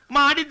ಅಂತ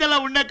ಮಾಡಿದ್ದೆಲ್ಲ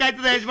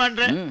ಉಣ್ಣಕ್ಕಾಯ್ತದೆ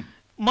ಯಜಮಾನ್ರೆ.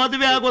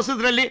 ಮದುವೆ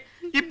ಆಗೋಸದ್ರಲ್ಲಿ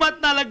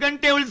 24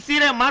 ಗಂಟೆ ಇವಳು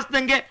ಸೀರೆ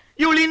ಮಾಸ್ದಂಗೆ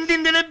ಇವಳು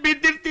ಹಿಂದಿಂದನೇ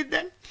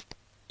ಬಿದ್ದಿರ್ತಿದ್ದೆ.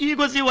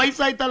 ಈಗೊಸಿ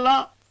ವಯಸ್ಸಾಯ್ತಲ್ಲ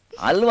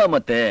ಅಲ್ವಾ,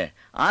 ಮತ್ತೆ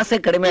ಆಸೆ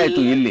ಕಡಿಮೆ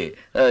ಆಯ್ತು, ಇಲ್ಲಿ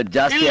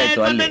ಜಾಸ್ತಿ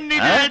ಆಯ್ತು ಅಲ್ಲಿ.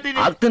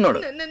 ಆಗ್ತೀನಿ ನೋಡು.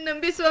 ನನ್ನ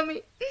ನಂಬಿ ಸ್ವಾಮಿ,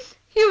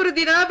 ಇವ್ರು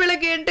ದಿನಾ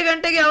ಬೆಳಗ್ಗೆ 8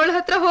 ಗಂಟೆಗೆ ಅವಳ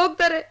ಹತ್ರ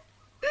ಹೋಗ್ತಾರೆ,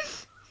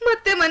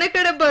 ಮತ್ತೆ ಮನೆ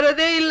ಕಡೆ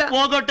ಬರೋದೇ ಇಲ್ಲ.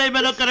 ಹೋಗೋ ಟೈಮ್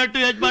ಎಲ್ಲ ಕರೆಕ್ಟ್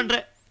ಯಜಮಾನ್ರೆ,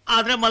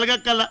 ಆದ್ರೆ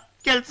ಮಲಗಕ್ಕಲ್ಲ,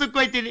 ಕೆಲ್ಸಕ್ಕೆ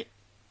ಹೋಯ್ತೀನಿ.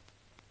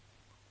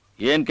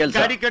 ಏನ್ ಕೆಲ್ಸ?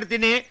 ಗಾಡಿ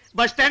ಕಟ್ತೀನಿ,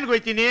 ಬಸ್ ಸ್ಟ್ಯಾಂಡ್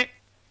ಹೋಯ್ತೀನಿ.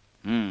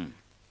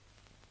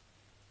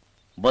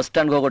 ಬಸ್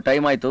ಸ್ಟ್ಯಾಂಡ್ ಹೋಗೋ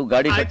ಟೈಮ್ ಆಯ್ತು,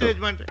 ಗಾಡಿ ಆಯ್ತು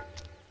ಯಜಮಾನ್ರೆ.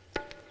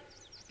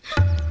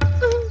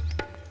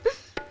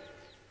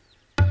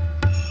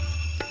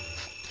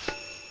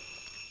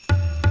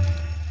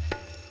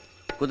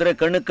 ಕುದುರೆ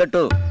ಕಣ್ಣು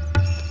ಕಟ್ಟು.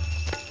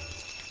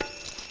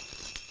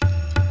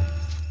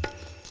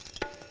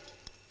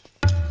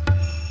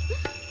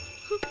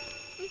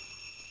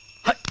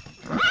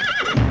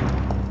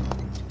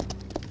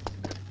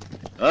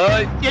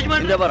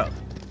 ಯಜಮಾನ್ರೆ ಬರ.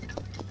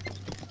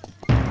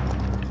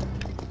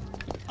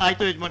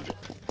 ಆಯ್ತು ಯಜಮಾನ್ರೆ.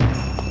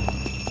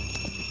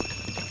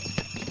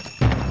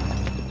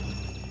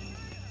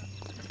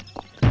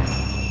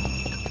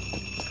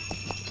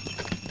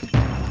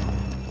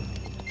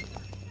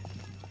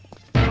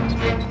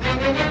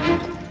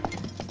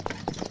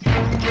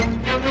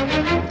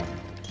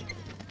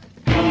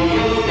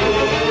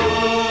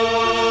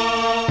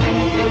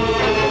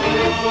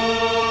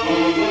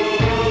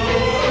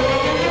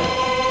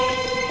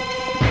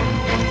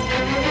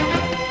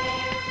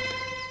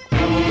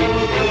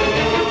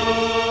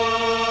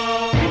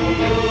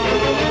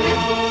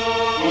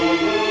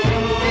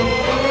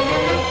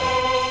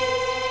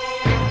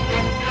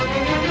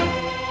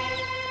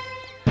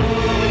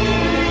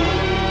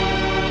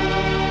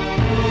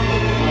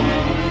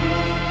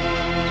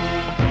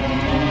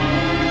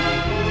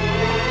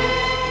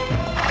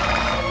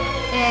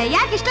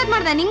 ಯಾಕೆ ಇಷ್ಟೊತ್ತು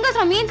ಮಾಡ್ದ?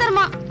 ನಿಂಗೋಸ್ಕರ ಮೀನ್ ತರ್ಮ.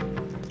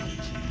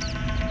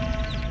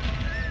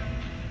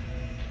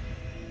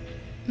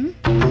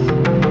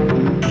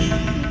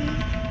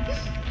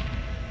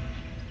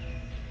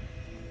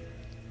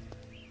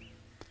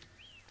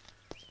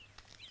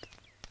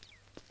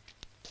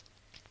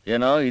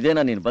 ಏನೋ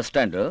ಇದೇನಾ ನಿನ್ ಬಸ್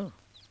ಸ್ಟ್ಯಾಂಡ್?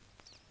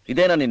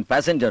 ಇದೇನಾ ನಿನ್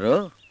ಪ್ಯಾಸೆಂಜರು?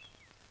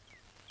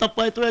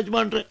 ತಪ್ಪಾಯ್ತು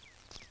ಯಜಮಾನ್ರೆ.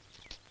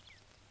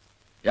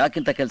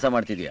 ಯಾಕಿಂತ ಕೆಲಸ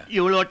ಮಾಡ್ತಿದ್ಯಾ?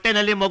 ಇವಳು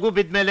ಹೊಟ್ಟೆನಲ್ಲಿ ಮಗು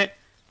ಬಿದ್ಮೇಲೆ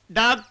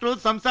ಡಾಕ್ಟ್ರು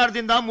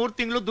ಸಂಸಾರದಿಂದ 3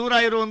 ತಿಂಗಳು ದೂರ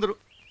ಇರು ಅಂದ್ರು.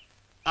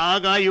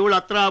 ಆಗ ಇವಳು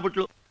ಹತ್ರ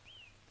ಆಗ್ಬಿಟ್ಲು.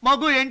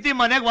 ಮಗು ಹೆಂಡತಿ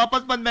ಮನೆಗೆ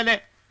ವಾಪಸ್ ಬಂದ್ಮೇಲೆ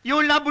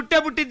ಇವಳನ್ನ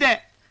ಬಿಟ್ಟಿದ್ದೆ.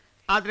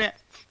 ಆದ್ರೆ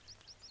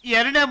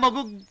 2ನೇ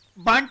ಮಗು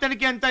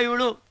ಬಾಣ್ತನಿಕೆ ಅಂತ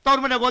ಇವಳು ತವ್ರ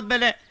ಮನೆಗೆ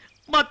ಹೋದ್ಮೇಲೆ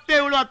ಮತ್ತೆ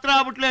ಇವಳು ಹತ್ರ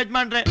ಆಗ್ಬಿಟ್ಲು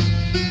ಯಜಮಾನ್ರೆ.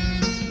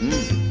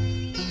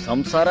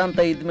 ಸಂಸಾರ ಅಂತ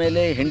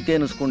ಇದ್ಮೇಲೆ ಹೆಂಡತಿ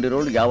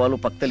ಅನ್ನಿಸ್ಕೊಂಡಿರೋಳು ಯಾವಾಗಲೂ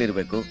ಪಕ್ಕದಲ್ಲಿ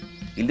ಇರ್ಬೇಕು,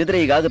 ಇಲ್ದಿದ್ರೆ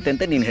ಈಗಾಗುತ್ತೆ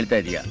ಅಂತ ನೀನ್ ಹೇಳ್ತಾ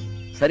ಇದೀಯಾ.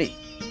 ಸರಿ,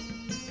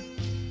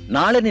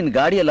 ನಾಳೆ ನಿನ್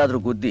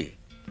ಗಾಡಿಯಲ್ಲಾದ್ರೂ ಗುದ್ದಿ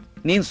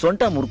ನೀನ್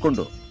ಸೊಂಟ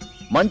ಮುರ್ಕೊಂಡು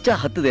ಮಂಚ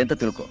ಹತ್ತದೆ ಅಂತ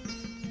ತಿಳ್ಕೊ.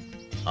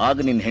 ಆಗ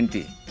ನಿನ್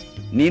ಹೆಂಡತಿ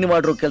ನೀನು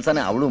ಮಾಡಿರೋ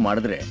ಕೆಲ್ಸನೇ ಅವಳು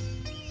ಮಾಡಿದ್ರೆ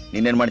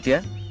ನೀನೇನ್ ಮಾಡ್ತೀಯ?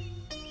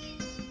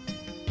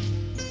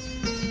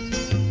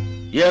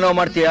 ಏನೋ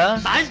ಮಾಡ್ತೀಯಾ?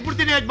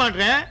 ಸಾಯಿಸ್ಬಿಡ್ತೀನಿ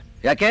ಯಜಮಾನ್ರೆ.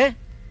 ಯಾಕೆ?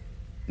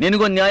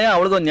 ನಿನಗೊಂದ್ ನ್ಯಾಯ,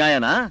 ಅವಳಿಗೊಂದ್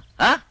ನ್ಯಾಯನಾ?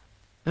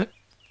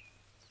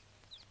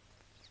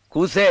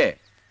 ಕೂಸೆ,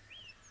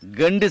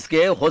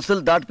 ಗಂಡಸ್ಗೆ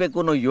ಹೊಸಲ್ ದಾಟ್ಬೇಕು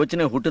ಅನ್ನೋ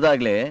ಯೋಚನೆ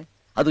ಹುಟ್ಟಿದಾಗ್ಲೇ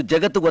ಅದು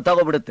ಜಗತ್ತು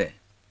ಗೊತ್ತಾಗೋಗ್ಬಿಡುತ್ತೆ.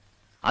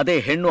 ಅದೇ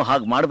ಹೆಣ್ಣು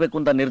ಹಾಗೆ ಮಾಡ್ಬೇಕು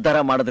ಅಂತ ನಿರ್ಧಾರ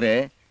ಮಾಡಿದ್ರೆ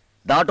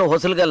ದಾಟೋ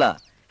ಹೊಸಲ್ಗಲ್ಲ,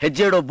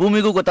 ಹೆಜ್ಜೆ ಇಡೋ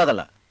ಭೂಮಿಗೂ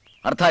ಗೊತ್ತಾಗಲ್ಲ.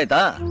 ಅರ್ಥ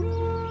ಆಯ್ತಾ?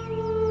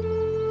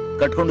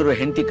 ಕಟ್ಕೊಂಡಿರೋ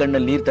ಹೆಂಡತಿ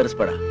ಕಣ್ಣಲ್ಲಿ ನೀರ್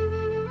ತರಿಸ್ಬೇಡ.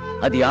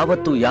 ಅದು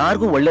ಯಾವತ್ತೂ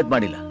ಯಾರಿಗೂ ಒಳ್ಳೇದ್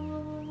ಮಾಡಿಲ್ಲ.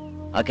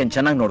 ಆಕೆನ್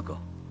ಚೆನ್ನಾಗಿ ನೋಡ್ಕೊ.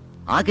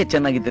 ಆಕೆ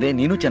ಚೆನ್ನಾಗಿದ್ರೆ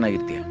ನೀನು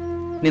ಚೆನ್ನಾಗಿರ್ತೀಯ,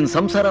 ನಿನ್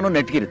ಸಂಸಾರನೂ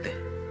ನೆಟ್ಗಿರುತ್ತೆ.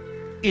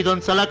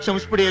 ಇದೊಂದ್ಸಲ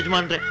ಕ್ಷಮಿಸ್ಬಿಡಿ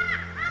ಯಜಮಾನ್ರೆ.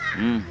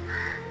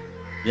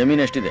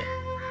 ಜಮೀನ್ ಎಷ್ಟಿದೆ?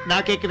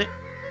 4 ಎಕರೆ.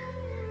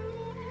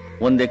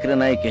 1 ಎಕರೆ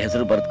ನಾಯಕಿ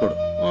ಹೆಸರು ಬರ್ದ್ಕೊಡು.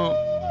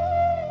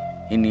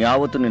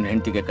 ಇನ್ಯಾವತ್ತೂ ನಿನ್ನ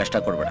ಹೆಂಡತಿಗೆ ಕಷ್ಟ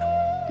ಕೊಡ್ಬೇಡ.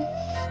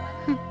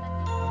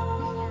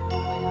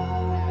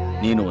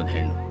 ನೀನು ಒಂದು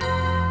ಹೆಣ್ಣು,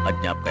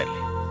 ಅಜ್ಞಾಪಕ ಇರಲಿ.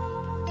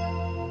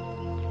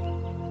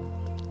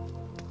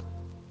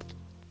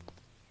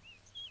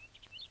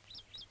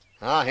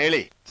 ಹಾ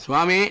ಹೇಳಿ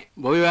ಸ್ವಾಮಿ.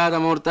 ಭವ್ಯವಾದ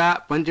ಮುಹೂರ್ತ,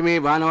 ಪಂಚಮಿ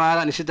ಭಾನುವಾರ,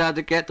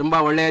 ನಿಶ್ಚಿತಾರ್ಥಕ್ಕೆ ತುಂಬಾ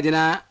ಒಳ್ಳೆಯ ದಿನ.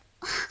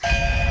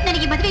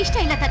 ನನಗೆ ಮದುವೆ ಇಷ್ಟ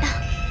ಇಲ್ಲ ತಾತ.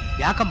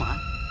 ಯಾಕಮ್ಮ?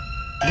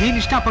 ನೀನ್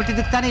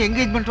ಇಷ್ಟಪಟ್ಟಿದ್ದಕ್ಕೆ ತಾನೇ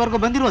ಎಂಗೇಜ್ಮೆಂಟ್ ವರ್ಗು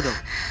ಬಂದಿರೋದು.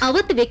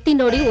 ಅವತ್ತು ವ್ಯಕ್ತಿ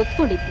ನೋಡಿ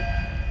ಒಪ್ಕೊಂಡಿದ್ದು,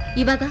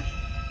 ಇವಾಗ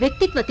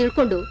ವ್ಯಕ್ತಿತ್ವ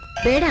ತಿಳ್ಕೊಂಡು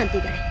ಬೇಡ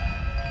ಅಂತಿದ್ದಾರೆ.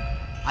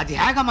 ಅದ್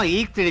ಹೇಗಮ್ಮ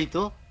ಈಗ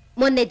ತಿಳಿಯಿತು?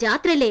 ಮೊನ್ನೆ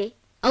ಜಾತ್ರೆಲೆ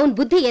ಅವನ್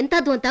ಬುದ್ಧಿ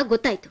ಎಂತದ್ದು ಅಂತ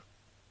ಗೊತ್ತಾಯ್ತು.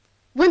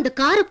 ಒಂದು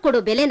ಕಾರಕ್ಕೆ ಕೊಡೋ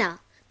ಬೆಲೆನ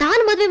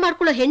ತಾನು ಮದ್ವೆ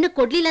ಮಾಡ್ಕೊಳ್ಳೋ ಹೆಣ್ಣು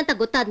ಕೊಡ್ಲಿಲ್ಲ ಅಂತ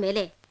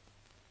ಗೊತ್ತಾದ್ಮೇಲೆ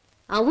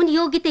ಅವನ್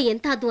ಯೋಗ್ಯತೆ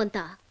ಎಂತದ್ದು ಅಂತ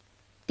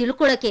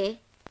ತಿಳ್ಕೊಳಕ್ಕೆ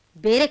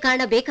ಬೇರೆ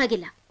ಕಾರಣ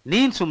ಬೇಕಾಗಿಲ್ಲ.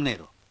 ನೀನ್ ಸುಮ್ನೆ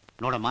ಇರು.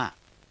 ನೋಡಮ್ಮ,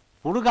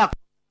 ಹುಡುಗ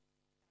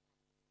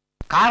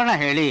ಕಾರಣ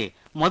ಹೇಳಿ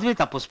ಮದ್ವೆ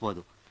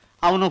ತಪ್ಪಿಸ್ಬೋದು.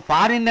 ಅವನು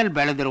ಫಾರಿನ್ನಲ್ಲಿ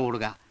ಬೆಳೆದಿರೋ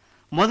ಹುಡುಗ,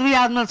 ಮದ್ವೆ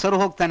ಆದ್ಮೇಲೆ ಸರು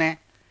ಹೋಗ್ತಾನೆ.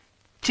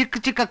 ಚಿಕ್ಕ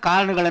ಚಿಕ್ಕ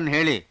ಕಾರಣಗಳನ್ನು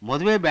ಹೇಳಿ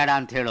ಮದುವೆ ಬೇಡ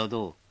ಅಂತ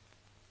ಹೇಳೋದು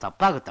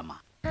ತಪ್ಪಾಗುತ್ತಮ್ಮ.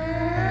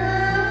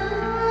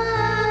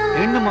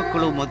 ಹೆಣ್ಣು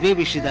ಮಕ್ಕಳು ಮದುವೆ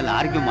ವಿಷಯದಲ್ಲಿ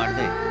ಆರ್ಗ್ಯೂ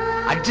ಮಾಡದೆ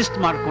ಅಡ್ಜಸ್ಟ್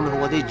ಮಾಡ್ಕೊಂಡು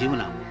ಹೋಗೋದೇ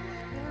ಜೀವನ.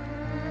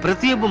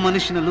 ಪ್ರತಿಯೊಬ್ಬ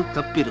ಮನುಷ್ಯನಲ್ಲೂ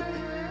ತಪ್ಪಿರುತ್ತೆ.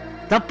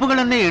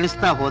 ತಪ್ಪುಗಳನ್ನೇ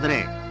ಎಣಿಸ್ತಾ ಹೋದ್ರೆ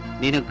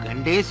ನಿನಗೆ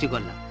ಗಂಡೇ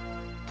ಸಿಗೋಲ್ಲ.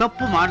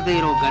 ತಪ್ಪು ಮಾಡದೇ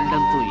ಇರೋ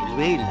ಗಂಡಂತೂ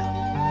ಇಲ್ವೇ ಇಲ್ಲ.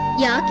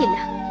 ಯಾಕಿಲ್ಲ,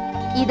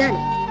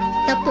 ಇದಾನೆ.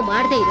 ತಪ್ಪು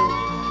ಮಾಡದೇ ಇರೋನು,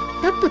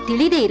 ತಪ್ಪು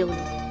ತಿಳಿದೇ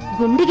ಇರೋನು,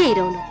 ಗುಂಡಿಗೆ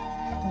ಇರೋನು,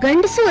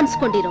 ಗಂಡಸು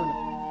ಅನ್ಸ್ಕೊಂಡಿರೋನು,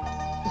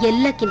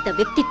 ಎಲ್ಲಕ್ಕಿಂತ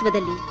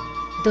ವ್ಯಕ್ತಿತ್ವದಲ್ಲಿ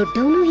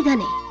ದೊಡ್ಡವನೂ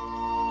ಇದ್ದಾನೆ.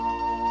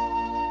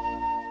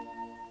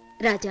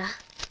 ರಾಜ.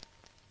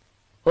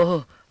 ಓಹೋ,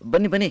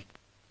 ಬನ್ನಿ ಬನ್ನಿ.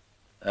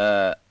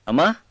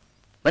 ಅಮ್ಮ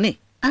ಬನ್ನಿ.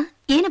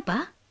 ಏನಪ್ಪ?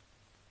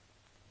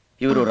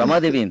 ಇವರು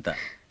ರಮಾದೇವಿ ಅಂತ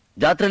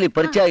ಜಾತ್ರೆಯಲ್ಲಿ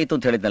ಪರಿಚಯ ಆಯಿತು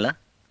ಅಂತ ಹೇಳಿದ್ನಲ್ಲ,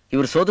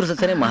 ಇವರು ಸೋದರ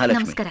ಸೊಸೆನೇ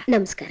ಮಹಾಲಕ್ಷ್ಮಿ. ನಮಸ್ಕಾರ.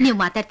 ನಮಸ್ಕಾರ. ನೀವು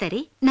ಮಾತಾಡ್ತಾ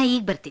ಇರಿ, ನಾ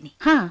ಈಗ ಬರ್ತೀನಿ.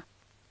 ಹಾ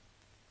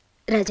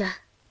ರಾಜ,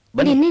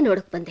 ನಿನ್ನೆ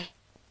ನೋಡಕ್ ಬಂದೆ.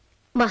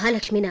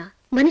 ಮಹಾಲಕ್ಷ್ಮಿನ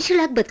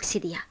ಮನುಷ್ಯಳಾಗಿ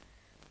ಬದುಕಿಸಿದೀಯಾ.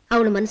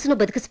 ಅವಳ ಮನಸ್ಸನ್ನು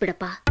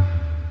ಬದುಕಿಸ್ಬಿಡಪ್ಪ.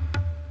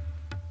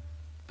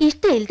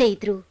 ಇಷ್ಟ ಇಲ್ದೇ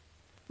ಇದ್ರು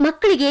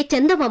ಮಕ್ಕಳಿಗೆ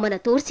ಚಂದಮಾಮನ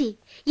ತೋರಿಸಿ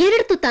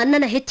 2 ತುತ್ತು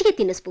ಅನ್ನನ ಹೆಚ್ಚಿಗೆ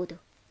ತಿನ್ನಿಸ್ಬೋದು.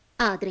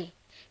 ಆದ್ರೆ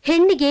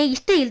ಹೆಣ್ಣಿಗೆ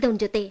ಇಷ್ಟ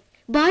ಇಲ್ದವನ್ ಜೊತೆ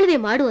ಬಾಳ್ವೆ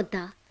ಮಾಡು ಅಂತ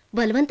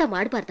ಬಲವಂತ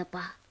ಮಾಡಬಾರ್ದಪ್ಪ.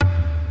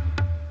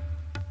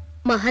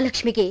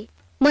 ಮಹಾಲಕ್ಷ್ಮಿಗೆ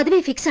ಮದುವೆ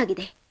ಫಿಕ್ಸ್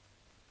ಆಗಿದೆ.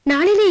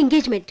 ನಾಳೆನೇ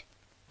ಎಂಗೇಜ್ಮೆಂಟ್.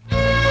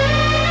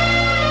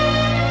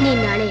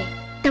 ನೀನ್ ನಾಳೆ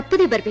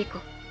ತಪ್ಪದೇ ಬರ್ಬೇಕು.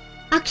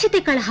 ಅಕ್ಷತೆ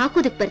ಕಾಳ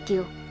ಹಾಕೋದಕ್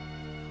ಬರ್ತೀಯೋ,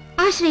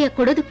 ಆಶ್ರಯ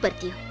ಕೊಡೋದಕ್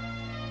ಬರ್ತೀಯೋ,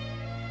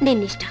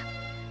 ನಿನ್ನಿಷ್ಟ.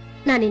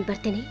 ನಾನಿನ್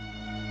ಬರ್ತೀನಿ.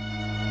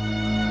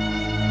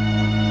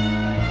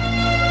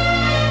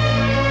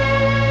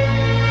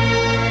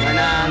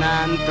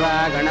 ಗಣಾನಾಂತ್ವಾ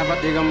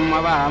ಗಣಪತಿಗಂ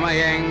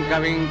ಅವಾಮಯಂ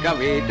ಕವಿಂ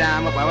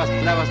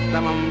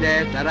ಕವೀತಾಮಪವಸ್ತ್ರವಸ್ತಮಂ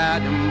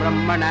ಜ್ಯೇಷ್ಠರಾಜಂ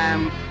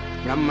ಬ್ರಹ್ಮಣಾಂ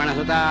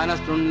ಬ್ರಹ್ಮಣಸುತಾನ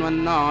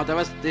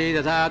ಶೃಣ್ವನ್ನೋತವಸ್ತಿ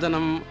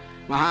ದಧಾತನಂ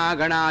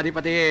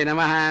ಮಹಾಗಣಾಧಿಪತಿಯೇ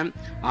ನಮಃ.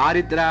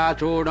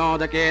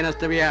 ಆರಿದ್ರಾಚೂರ್ಣೋದಕೇನ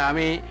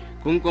ಸ್ತವ್ಯಾಮಿ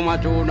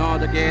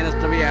ಕುಂಕುಮಚೂರ್ಣೋದಕೇನ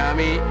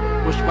ಸ್ತವ್ಯಾಮಿ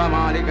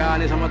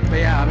ಪುಷ್ಪಮಾಲಿಕಾನಿ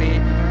ಸಮರ್ಪಯಾಮಿ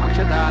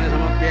ಅಕ್ಷತಾನಿ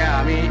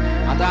ಸಮರ್ಪಯಾಮಿ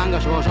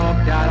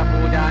ಅತಾಂಗಶೋಷೋಪಚಾರ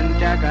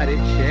ಪೂಜಾಂಚ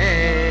ಕರಿಷ್ಯೆ.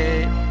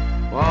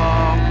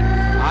 ಓಂ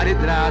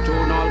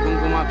ಆರಿದ್ರಾಚೂರ್ಣೋದ್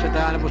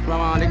ಕುಂಕುಮಾಕ್ಷತಾನಿ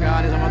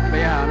ಪುಷ್ಪಮಾಲಿಕಾನಿ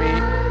ಸಮರ್ಪಯಾಮಿ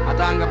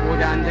ಅತಾಂಗ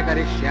ಪೂಜಾಂಚ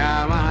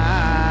ಕರಿಷ್ಯಾಮಃ.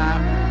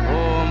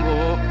 ಓಂ ಭೂ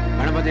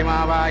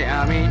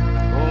ಗಣಪತಿಮಾವಾಯಾಮಿ.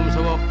 ಓಂ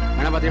ಸುವೋ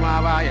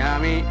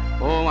ಗಣಪತಿಮಾವಾಯಾಮಿ.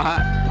 ಓಂ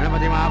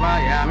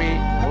ಗಣಪತಿಮಾವಾಯಾಮಿ.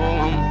 ಓಂ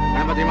ಹಂ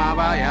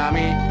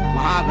ಗಣಪತಿಮಾವಾಯಾಮಿ.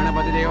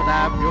 ಮಹಾಗಣಪತಿ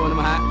ದೇವತಾಭ್ಯೋ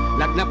ನಮಃ.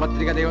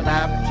 ಲಗ್ನಪತ್ರಿಕ ದೇವತಾ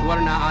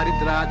ಸುವರ್ಣ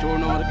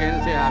ಆರಿದ್ರಾಚೂರ್ಣೋದಕೇನ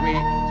ಸೇಯಾಮಿ.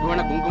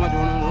 ಸುವರ್ಣ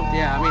ಕುಂಕುಮಚೂರ್ಣಂ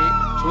ಸಮರ್ಪಯಾಮಿ.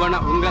 ಸುವರ್ಣ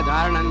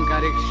ಉಂಗ್ರಧಾರಣಂ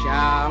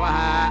ಕರಿಷ್ಯಾಮಃ.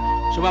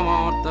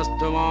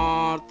 ಶುಭಮೂರ್ತಸ್ತು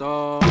ಮೂರ್ತೋ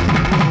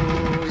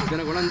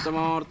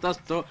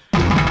ಗುಣಂತಮೂರ್ತಸ್ತು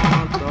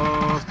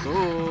ಮೂರ್ತೋಸ್ತು.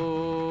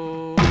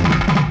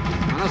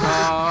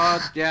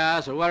 ಮನಸೋತ್ಯ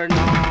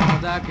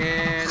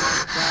ಸುವರ್ಣೋದಕೇನ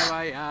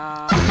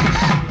ಸ್ತವಯಾಮಿ.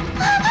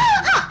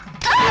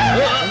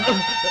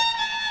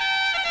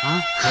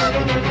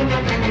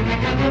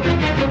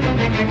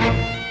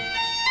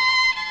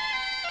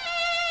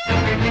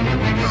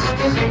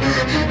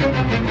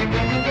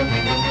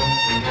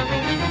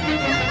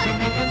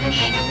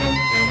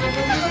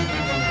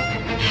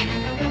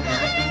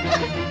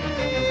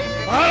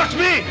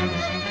 ಮಹಾಲಕ್ಷ್ಮಿ,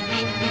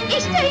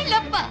 ಇಷ್ಟ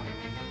ಇಲ್ಲಪ್ಪ.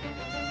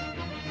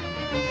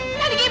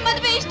 ನನಗೆ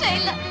ಮದುವೆ ಇಷ್ಟ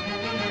ಇಲ್ಲ.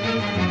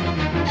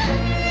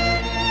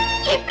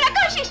 ಈ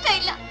ಪ್ರಕಾಶ್ ಇಷ್ಟ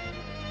ಇಲ್ಲ.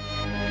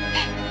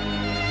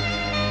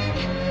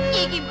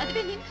 ಈಗ ಈ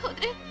ಮದುವೆ ನಿಂತು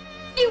ಹೋದ್ರೆ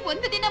ನೀವು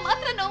ಒಂದು ದಿನ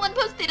ಮಾತ್ರ ನೋವು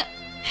ಅನುಭವಿಸ್ತೀರಾ.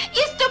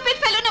 ಈ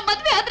ಸ್ಟುಪಿಡ್ ಫೆಲೋನ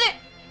ಮದುವೆ ಆದ್ರೆ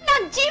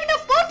ನಾನ್ ಜೀವನ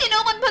ಪೂರ್ತಿ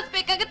ನೋವು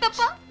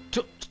ಅನುಭವಿಸ್ಬೇಕಾಗತ್ತಪ್ಪ.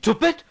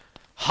 Stupid?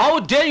 How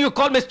dare you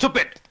call me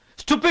stupid?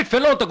 Stupid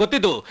fellow ಅಂತ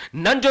ಗೊತ್ತಿದ್ದು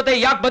ನನ್ ಜೊತೆ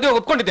ಯಾಕೆ ಮದುವೆ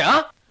ಒಪ್ಕೊಂಡಿದ್ದೆ?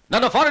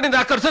 ನನ್ನ ಫಾರಿನ್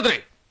ಇಂದ ಕರ್ಸಿದ್ರಿ.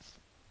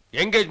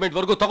 ಎಂಗೇಜ್ಮೆಂಟ್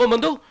ವರ್ಗೂ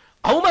ತಗೊಂಡ್ಬಂದು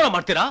ಅವಮಾನ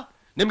ಮಾಡ್ತೀರಾ?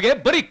 ನಿಮ್ಗೆ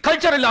ಬರೀ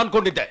ಕಲ್ಚರ್ ಇಲ್ಲ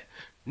ಅನ್ಕೊಂಡಿದ್ದೆ.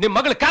 ನಿಮ್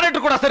ಮಗಳ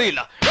ಕ್ಯಾರೆಕ್ಟರ್ ಕೂಡ ಸರಿ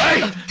ಇಲ್ಲ.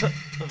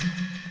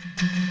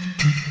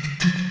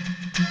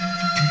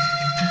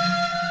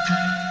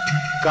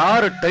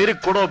 ಕಾರ್ ಟೈರ್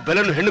ಕೊಡೋ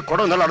ಬೆಲೆನು ಹೆಣ್ಣು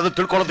ಕೊಡೋನಲ್ಲ, ಅದು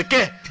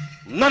ತಿಳ್ಕೊಳ್ಳೋದಕ್ಕೆ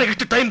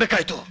ನನಗಿಷ್ಟು ಟೈಮ್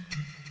ಬೇಕಾಯ್ತು.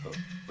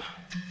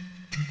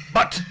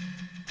 ಬಟ್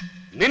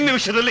ನಿನ್ನ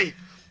ವಿಷಯದಲ್ಲಿ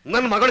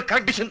ನನ್ನ ಮಗಳು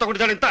ಕರೆಕ್ಟ್ ಡಿಸಿಷನ್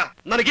ತಗೊಂಡಿದ್ದಾಳೆ ಅಂತ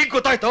ನನಗೀಗ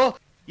ಗೊತ್ತಾಯ್ತು.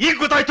 ಈಗ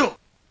ಗೊತ್ತಾಯ್ತು.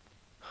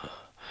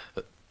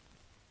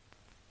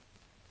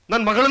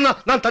 ನನ್ನ ಮಗಳನ್ನ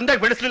ನಾನು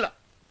ತಂದೆಯಾಗಿ ಬೆಳೆಸಲಿಲ್ಲ,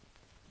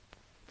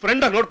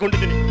 ಫ್ರೆಂಡ್ ಆಗಿ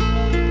ನೋಡ್ಕೊಂಡಿದ್ದೀನಿ.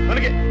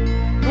 ನನಗೆ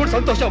ಇವಳು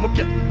ಸಂತೋಷ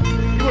ಮುಖ್ಯ.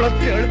 ಇವಳು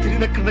ಹತ್ತಿ ಅಳ್ತೀನಿ,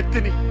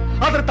 ನಗ್ತೀನಿ.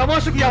 ಆದ್ರೆ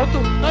ತಮಾಷೆಗೂ ಯಾವತ್ತೂ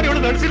ನಾನು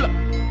ಇವಳು ನಡೆಸಿಲ್ಲ,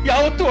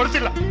 ಯಾವತ್ತೂ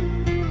ಹೊಡಿಸಿಲ್ಲ.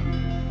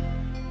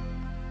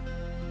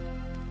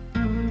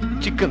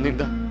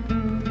 ಚಿಕ್ಕಂದಿಂದ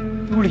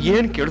ಇವಳು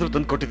ಏನ್ ಕೇಳಿದ್ರು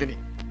ತಂದು ಕೊಟ್ಟಿದ್ದೀನಿ.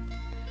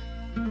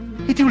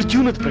 ಇದು ಇವಳು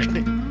ಜೀವನದ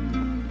ಪ್ರಶ್ನೆ.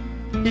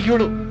 ಈಗ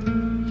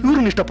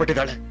ಇವ್ರನ್ನ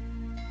ಇಷ್ಟಪಟ್ಟಿದ್ದಾಳೆ.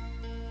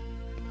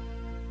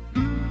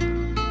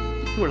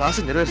 ಇವಳು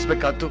ಆಸೆ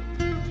ನೆರವೇರಿಸಬೇಕಾದ್ದು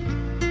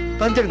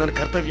ತಂದೆಗೆ ನನ್ನ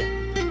ಕರ್ತವ್ಯ.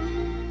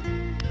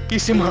 ಈ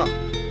ಸಿಂಹ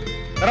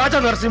ರಾಜ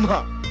ನರಸಿಂಹ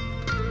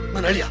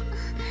ನನ್ನ ಅಳಿಯ.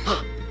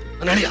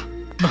 ನನ್ನ ಅಳಿಯ.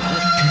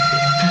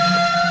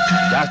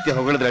 ಜಾಸ್ತಿ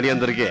ಹೊಗಳಿದ್ರೆ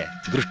ಅಳಿಯಂದರಿಗೆ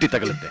ದೃಷ್ಟಿ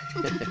ತಗಲುತ್ತೆ.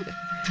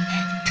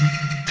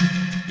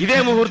 ಇದೇ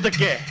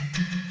ಮುಹೂರ್ತಕ್ಕೆ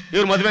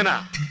ಇವ್ರ ಮದ್ವೆನ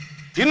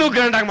ಇನ್ನೂ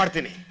ಗ್ರ್ಯಾಂಡ್ ಆಗಿ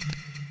ಮಾಡ್ತೀನಿ.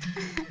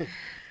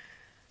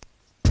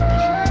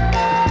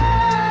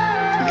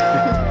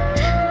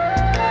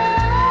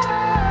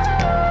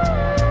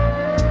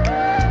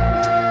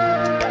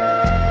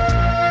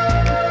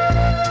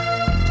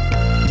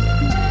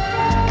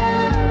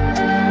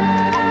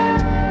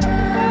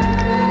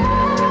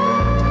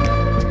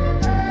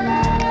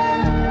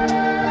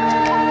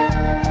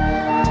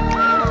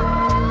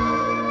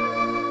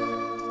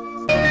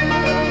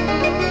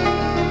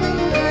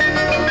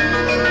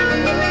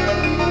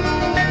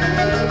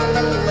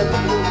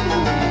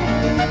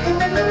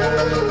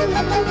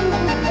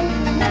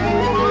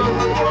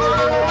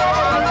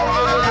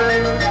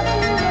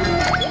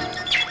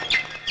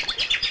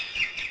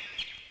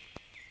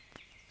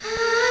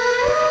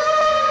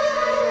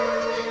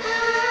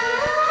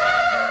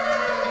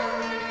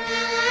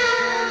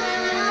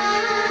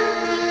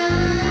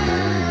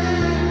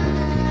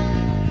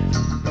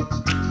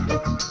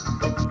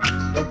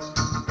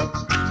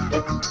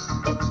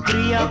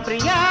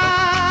 ಪ್ರಿಯಾ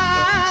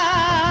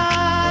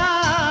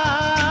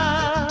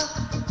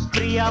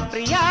ಪ್ರಿಯಾ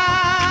ಪ್ರಿಯಾ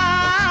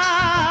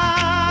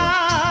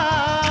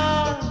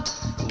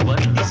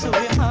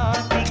ವಂದಿಸುವೆ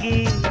ಮಾತಿಗೆ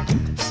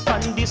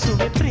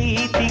ಸ್ಪಂದಿಸುವೆ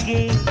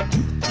ಪ್ರೀತಿಗೆ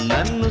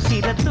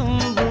ನನ್ನುಸಿರ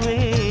ತುಂಬುವೆ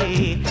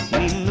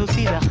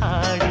ನಿನ್ನುಸಿರ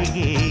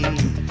ಹಾಡಿಗೆ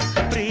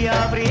ಪ್ರಿಯಾ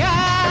ಪ್ರಿಯಾ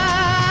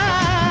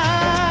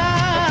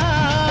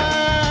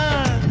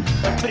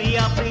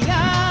ಪ್ರಿಯಾ ಪ್ರಿಯಾ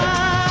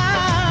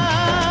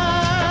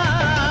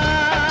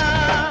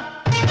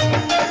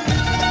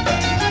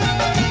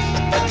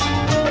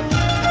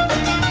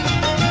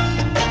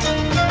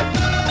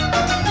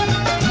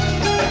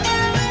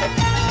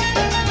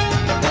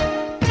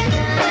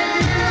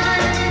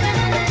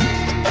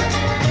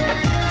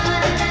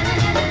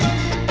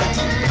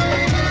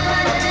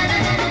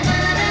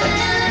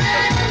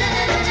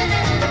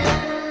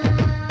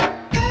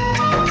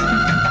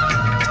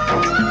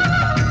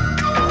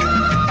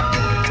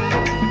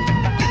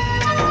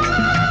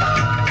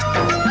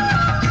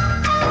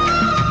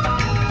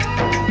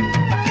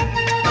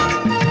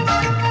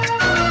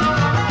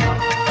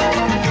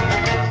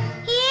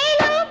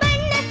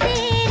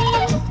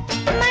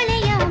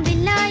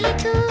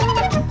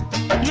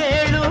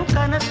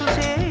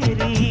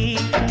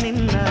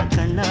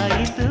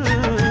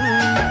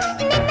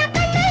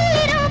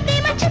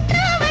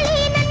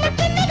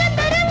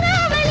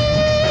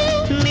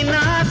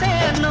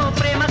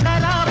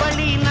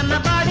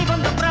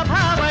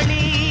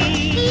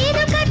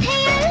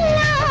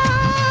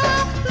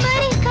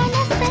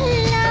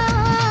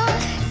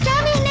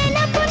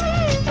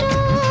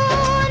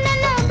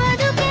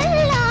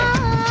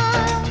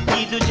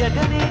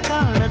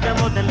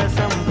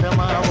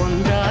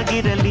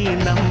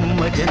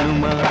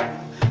ಜನುಮ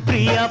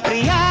ಪ್ರಿಯ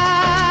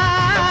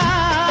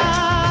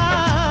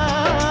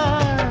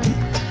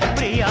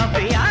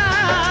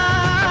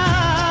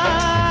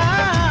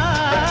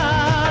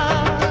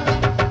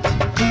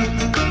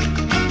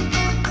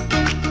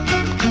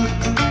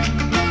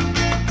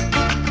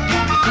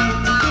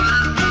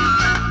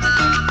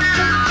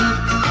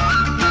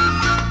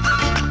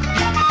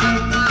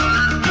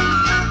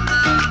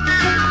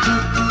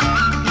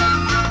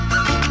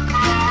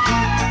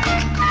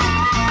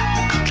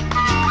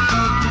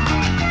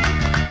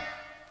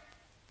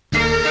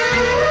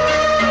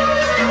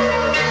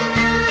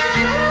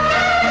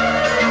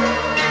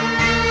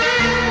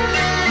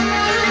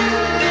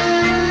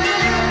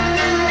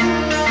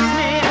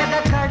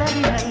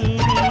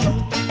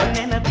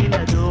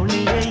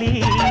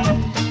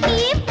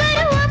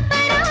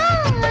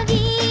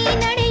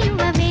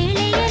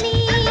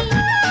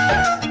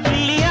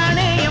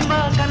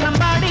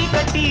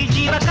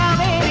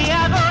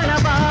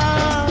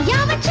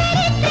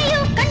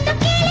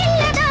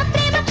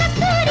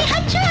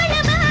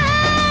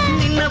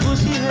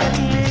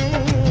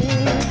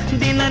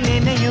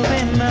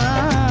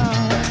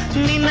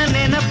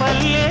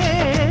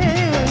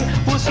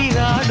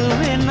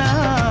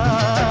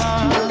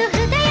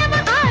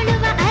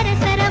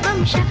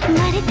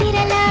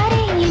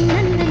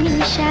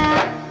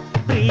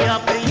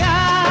ಪ್ರಿಯ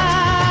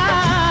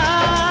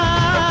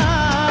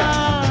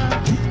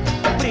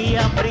ಪ್ರಿಯ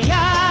ಪ್ರಿಯ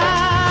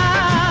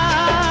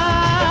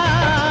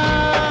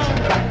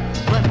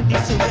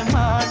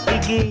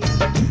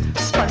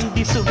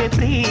ಸ್ಪಂದಿಸುವೆ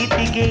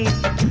ಪ್ರೀತಿಗೆ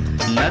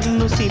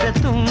ನನ್ನುಸಿರ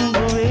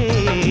ತುಂಬುವೆ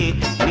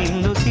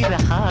ನಿನ್ನುಸಿರ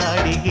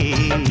ಹಾಡಿಗೆ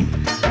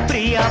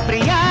ಪ್ರಿಯ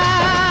ಪ್ರಿಯ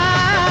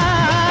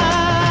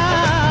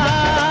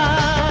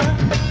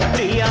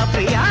ಪ್ರಿಯ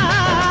ಪ್ರಿಯ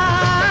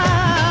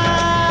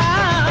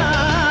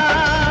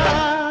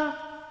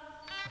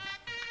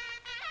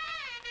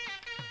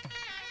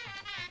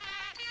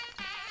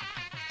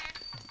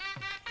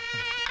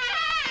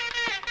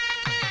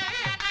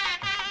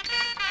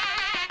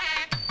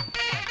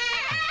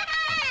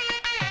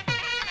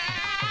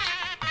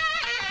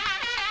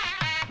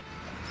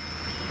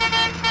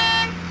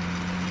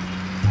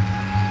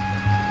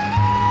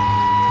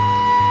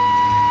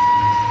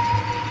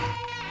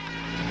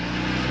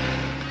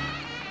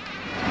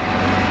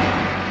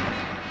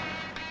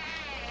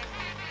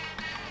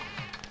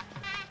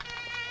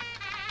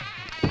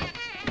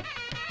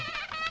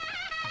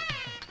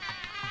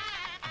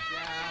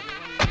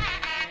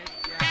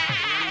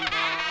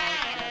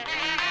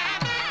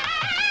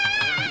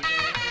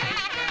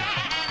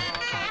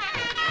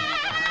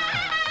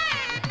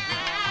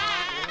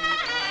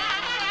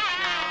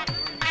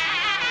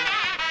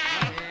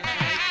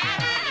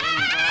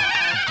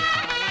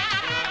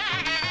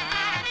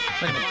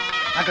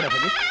ಆ ಕಡೆ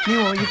ಬನ್ನಿ,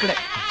 ನೀವು ಈ ಕಡೆ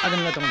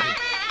ಅದನ್ನೆಲ್ಲ ತಗೊಂಡ್ರಿ.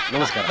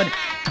 ನಮಸ್ಕಾರ. ಬನ್ನಿ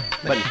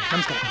ಬನ್ನಿ.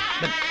 ನಮಸ್ಕಾರ.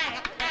 ಬನ್ನಿ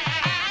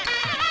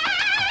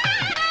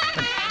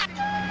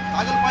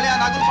ನಾಗಲ್ಪಾಳ್ಯ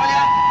ನಾಗಲ್ಪಾಳ್ಯ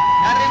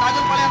ಯಾರ್ರಿ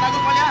ನಾಗಲ್ಪಾಳ್ಯ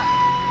ನಾಗಲ್ಪಾಳ್ಯ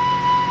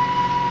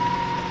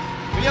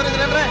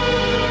ಇಳಿಯೋರಿದ್ರೇನ್ರೆ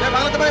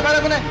ಬಾಗಲತ್ತ ಬನ್ನಿ ಬಾಗ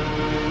ಬನ್ನಿ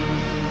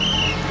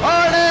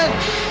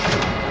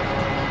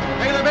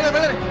ಬೇಗ ಬೇಗ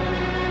ಬೇಗ ರೀ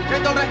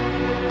ಚೇಂಜ್ ತೊಗೊಳ್ರಿ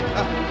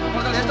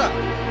ತೊಗೊಳ್ತಾಳೆ ಎಷ್ಟು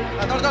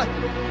ತೊಗೊಳ್ತಾಳೆ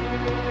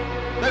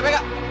ಬೇಗ ಬೇಗ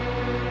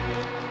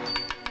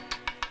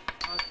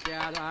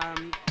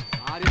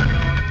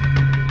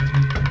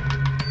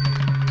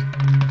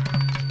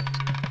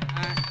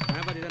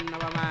ಗಣಪತಿ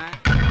ನವಮ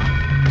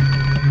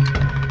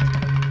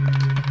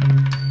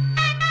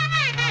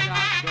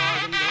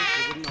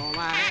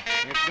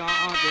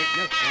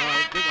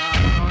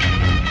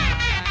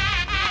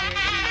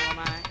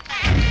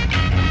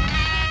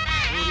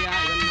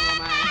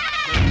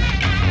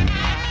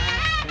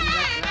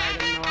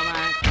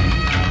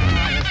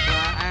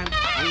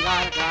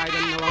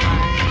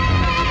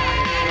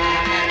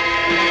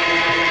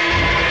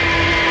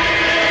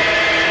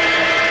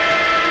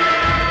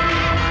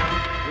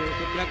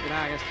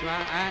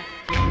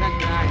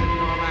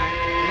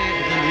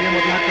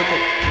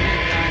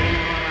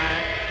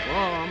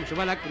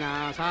ಶುಭಲಗ್ನ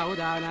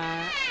ಸಾವುದಾನ.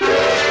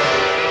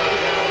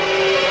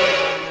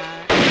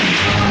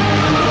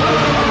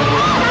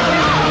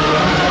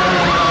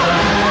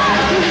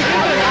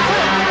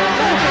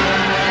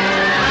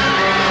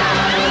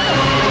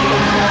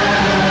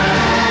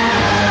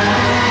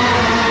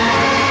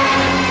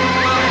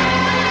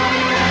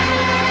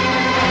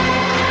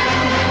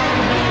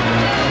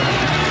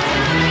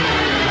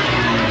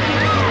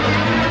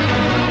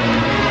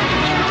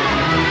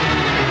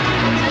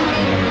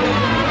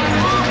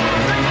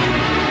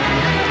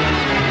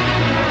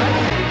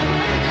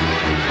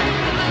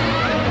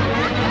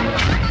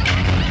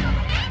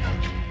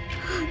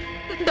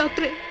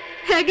 ಡಾಕ್ಟ್ರೆ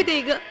ಹೇಗಿದೆ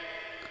ಈಗ?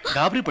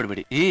 ಗಾಬರಿ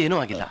ಪಡ್ಬೇಡಿ, ಏನೂ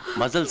ಆಗಿಲ್ಲ.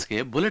 ಮಸಲ್ಸ್ಗೆ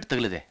ಬುಲೆಟ್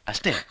ತಗಲಿದೆ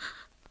ಅಷ್ಟೇ.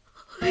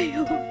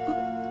 ಅಯ್ಯೋ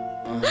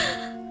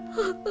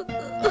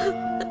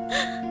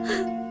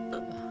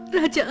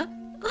ರಾಜ,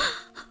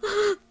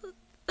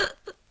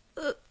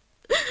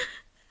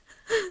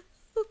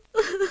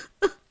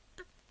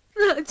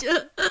 ರಾಜ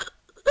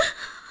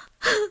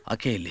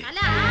ಆಕೆ ಇಲ್ಲಿ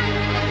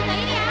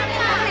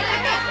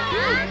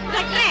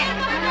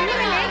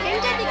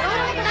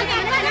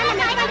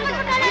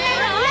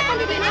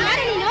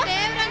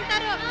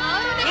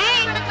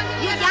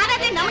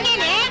ಯಾರಾದ್ರೆ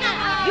ನಮ್ಗೇನೆ,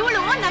 ಇವಳು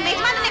ನಮ್ಮ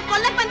ಯಜಮಾನನೇ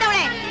ಕೊಲ್ಲಕ್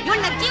ಬಂದವಳೆ.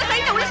 ಇವಳನ್ನ ಜೀವ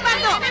ಸಹಿತ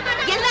ಉಳಿಸ್ಬಾರ್ದು.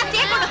 ಎಲ್ಲ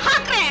ಸೇರ್ಕೊಂಡು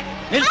ಹಾಕ್ರೆ.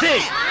 ನಿಲ್ಸಿ.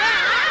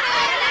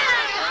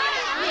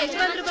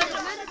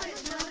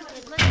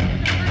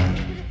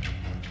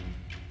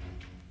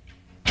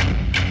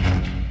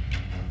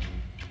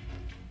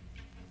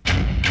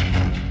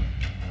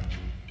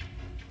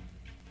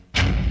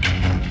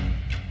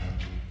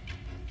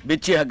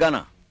 ಬಿಚ್ಚಿ ಹಗ್ಗಾನ.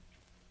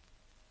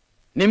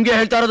 ನಿಮ್ಗೆ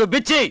ಹೇಳ್ತಾ ಇರೋದು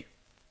ಬಿಚ್ಚಿ.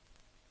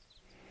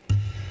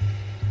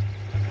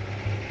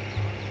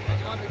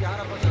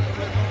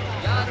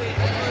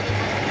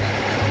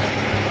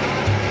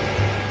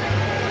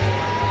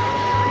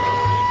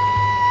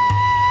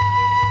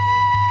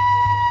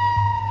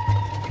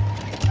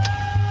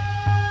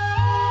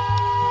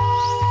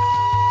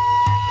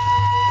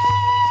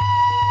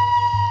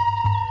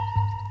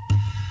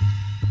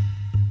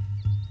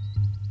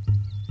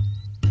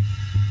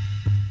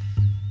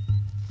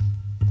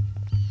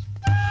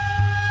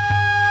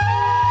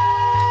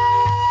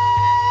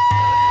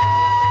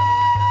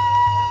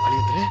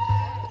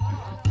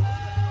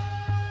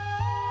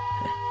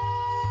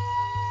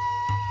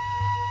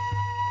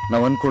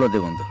 ನಾವು ಅನ್ಕೊಳ್ಳೋದೇ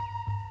ಒಂದು,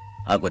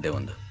 ಆಗೋದೇ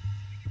ಒಂದು.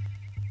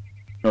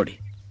 ನೋಡಿ,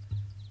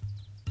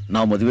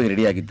 ನಾವು ಮದುವೆಗೆ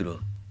ರೆಡಿ ಆಗಿದ್ರು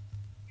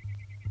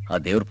ಆ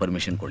ದೇವ್ರ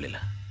ಪರ್ಮಿಷನ್ ಕೊಡಲಿಲ್ಲ.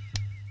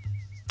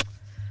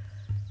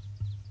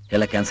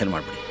 ಎಲ್ಲ ಕ್ಯಾನ್ಸಲ್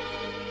ಮಾಡ್ಬಿಡಿ.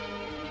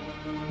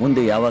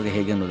 ಮುಂದೆ ಯಾವಾಗ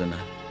ಹೇಗೆ ಅನ್ನೋದನ್ನ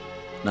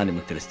ನಾನು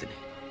ನಿಮಗೆ ತಿಳಿಸ್ತೀನಿ.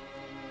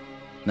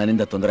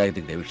 ನನ್ನಿಂದ ತೊಂದರೆ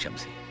ಆಗಿದ್ದಕ್ಕೆ ದಯವಿಟ್ಟು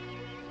ಕ್ಷಮಿಸಿ.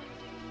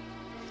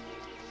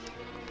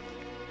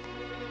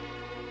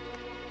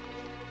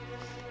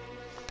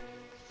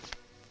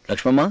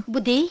 ಲಕ್ಷ್ಮಮ್ಮ,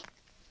 ಬುದ್ಧಿ,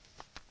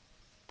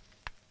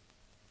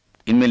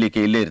 ಇನ್ಮೇಲೆ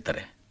ಈಕೆ ಇಲ್ಲೇ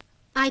ಇರ್ತಾರೆ.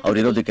 ಆಯ್ತು. ಅವ್ರು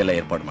ಇರೋದಕ್ಕೆಲ್ಲ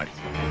ಏರ್ಪಾಡು ಮಾಡಿ.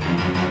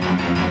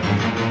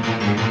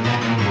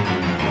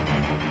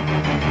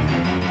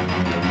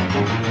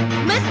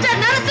 ಮಿಸ್ಟರ್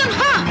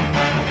ನರಸಿಂಹ,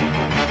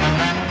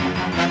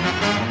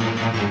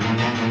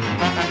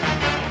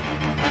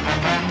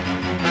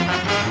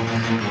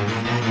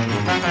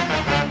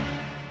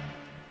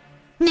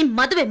 ನಿಮ್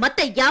ಮದುವೆ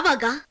ಮತ್ತೆ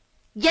ಯಾವಾಗ,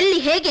 ಎಲ್ಲಿ,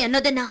 ಹೇಗೆ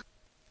ಅನ್ನೋದನ್ನ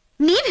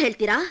ನೀವ್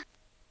ಹೇಳ್ತೀರಾ?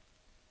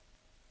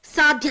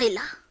 ಸಾಧ್ಯ ಇಲ್ಲ.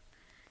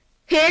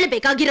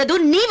 ಹೇಳಬೇಕಾಗಿರೋದು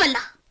ನೀವಲ್ಲ,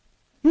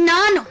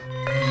 ನಾನು.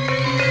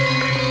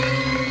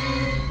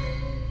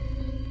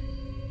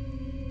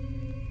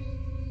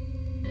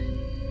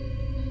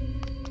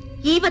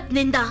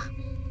 ಇವತ್ತಿನಿಂದ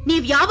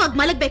ನೀವ್ ಯಾವಾಗ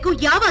ಮಲಗ್ಬೇಕು,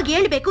 ಯಾವಾಗ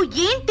ಹೇಳ್ಬೇಕು,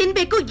 ಏನ್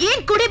ತಿನ್ಬೇಕು,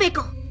 ಏನ್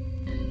ಕುಡಿಬೇಕು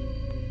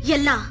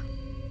ಎಲ್ಲ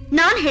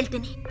ನಾನ್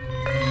ಹೇಳ್ತೀನಿ.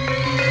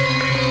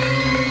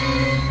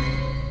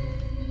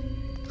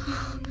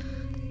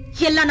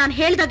 ಎಲ್ಲ ನಾನು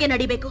ಹೇಳ್ದಾಗೆ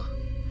ನಡಿಬೇಕು.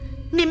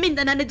 ನಿಮ್ಮಿಂದ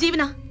ನನ್ನ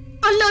ಜೀವನ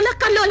ಅಲ್ಲೋಲ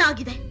ಕಲ್ಲೋಲ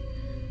ಆಗಿದೆ.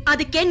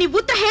 ಅದಕ್ಕೆ ನೀವು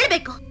ಉತ್ತರ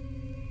ಹೇಳ್ಬೇಕು.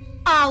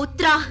 ಆ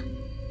ಉತ್ತರ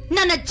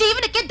ನನ್ನ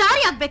ಜೀವನಕ್ಕೆ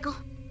ದಾರಿ ಆಗ್ಬೇಕು.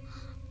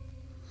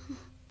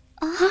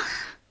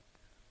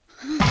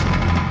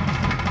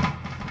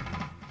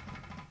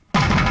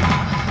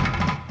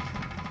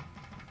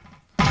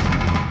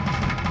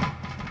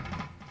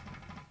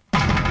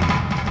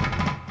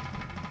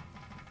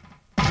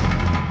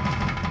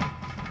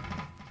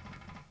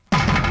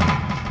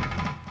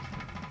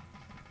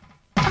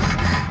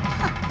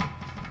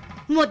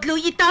 ಮೊದ್ಲು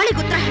ಈ ತಾಳಿಗೆ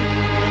ಉತ್ತರ ಹೇಳಿ.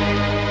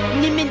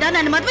 ನಿಮ್ಮಿಂದ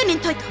ನನ್ನ ಮದ್ವೆ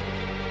ನಿಂತೋಯ್ತು.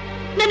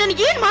 ನನ್ನನ್ನು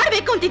ಏನ್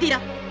ಮಾಡ್ಬೇಕು ಅಂತಿದ್ದೀರಾ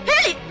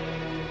ಹೇಳಿ.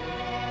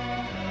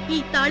 ಈ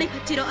ತಾಳಿಗೆ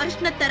ಹಚ್ಚಿರೋ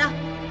ಅರ್ಶನ ತರ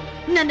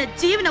ನನ್ನ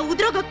ಜೀವನ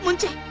ಉದ್ರೋಗಕ್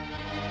ಮುಂಚೆ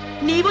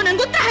ನೀವು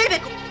ನನ್ಗೆ ಉತ್ತರ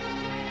ಹೇಳ್ಬೇಕು.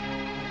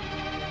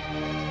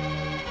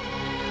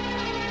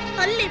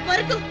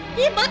 ಅಲ್ಲಿವರೆಗೂ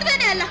ಈ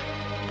ಮದ್ವೆನೇ ಅಲ್ಲ,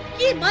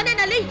 ಈ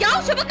ಮನೆಯಲ್ಲಿ ಯಾವ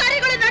ಶುಭ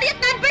ಕಾರ್ಯಗಳು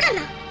ನಡೆಯಕ್ ನಾನ್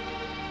ಬಿಡಲ್ಲ.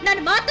 ನನ್ನ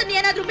ಮಾತನ್ನ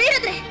ಏನಾದ್ರೂ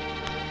ಮೀರಿದ್ರೆ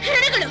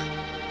ಹೆಣಗಳು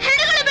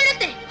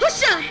ಬೀಳುತ್ತೆ.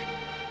 ಹುಷಾರ್.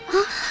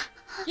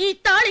 ಈ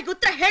ತಾಳಿಗೆ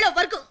ಉತ್ತರ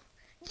ಹೇಳೋವರೆಗೂ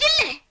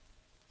ಇಲ್ಲೇ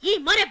ಈ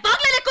ಮನೆ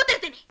ಬಾಗ್ಲಲ್ಲೇ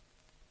ಕೂತಿರ್ತೀನಿ.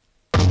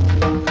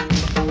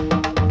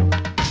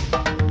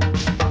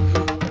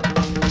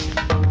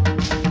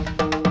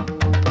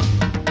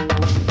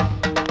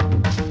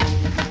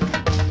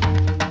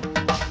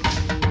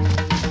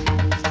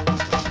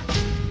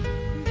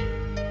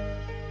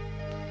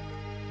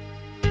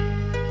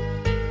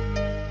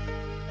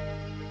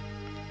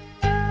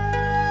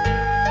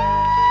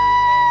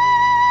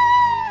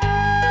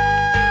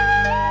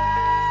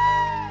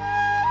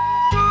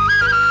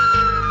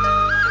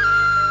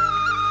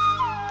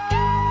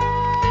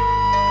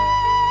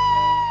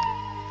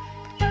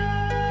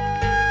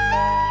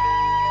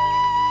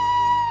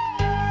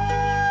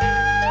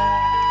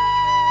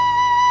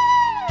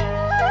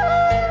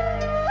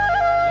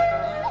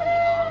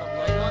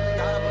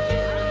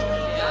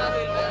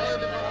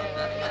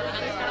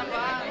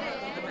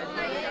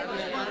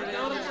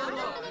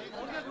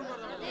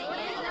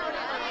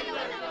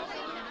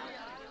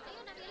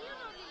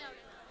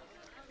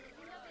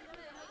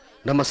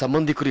 ನಮ್ಮ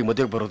ಸಂಬಂಧಿಕರು ಈ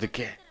ಮದುವೆಗೆ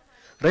ಬರೋದಕ್ಕೆ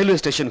ರೈಲ್ವೆ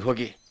ಸ್ಟೇಷನ್ಗೆ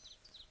ಹೋಗಿ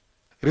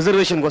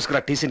ರಿಸರ್ವೇಷನ್ಗೋಸ್ಕರ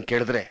ಟಿಸಿನ್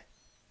ಕೇಳಿದ್ರೆ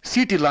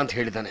ಸೀಟ್ ಇಲ್ಲ ಅಂತ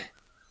ಹೇಳಿದ್ದಾನೆ.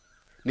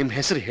 ನಿಮ್ಮ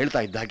ಹೆಸರು ಹೇಳ್ತಾ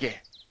ಇದ್ದಾಗೆ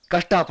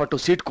ಕಷ್ಟಪಟ್ಟು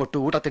ಸೀಟ್ ಕೊಟ್ಟು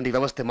ಊಟ ತಿಂಡಿ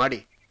ವ್ಯವಸ್ಥೆ ಮಾಡಿ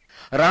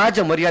ರಾಜ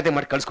ಮರ್ಯಾದೆ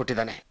ಮಾಡಿ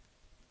ಕಳಿಸ್ಕೊಟ್ಟಿದ್ದಾನೆ.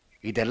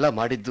 ಇದೆಲ್ಲ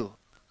ಮಾಡಿದ್ದು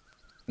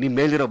ನಿಮ್ಮ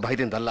ಮೇಲಿರೋ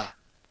ಭಯದಿಂದಲ್ಲ,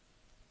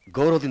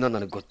 ಗೌರವದಿಂದ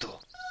ನನಗೆ ಗೊತ್ತು.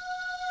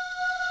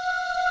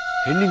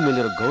 ಹೆಣ್ಣಿನ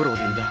ಮೇಲಿರೋ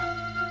ಗೌರವದಿಂದ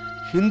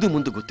ಹಿಂದು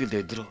ಮುಂದೆ ಗೊತ್ತಿಲ್ಲದೆ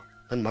ಇದ್ರು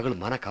ನನ್ನ ಮಗಳು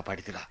ಮಾನ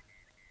ಕಾಪಾಡಿದ್ದೀರಾ.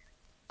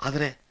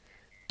 ಆದರೆ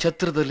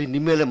ಛತ್ರದಲ್ಲಿ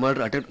ನಿಮ್ಮ ಮೇಲೆ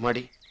ಮರ್ಡರ್ ಅಟೆಂಪ್ಟ್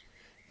ಮಾಡಿ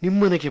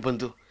ನಿಮ್ಮನೆಗೆ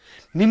ಬಂದು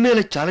ನಿಮ್ಮ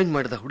ಮೇಲೆ ಚಾಲೆಂಜ್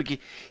ಮಾಡಿದ ಹುಡುಗಿ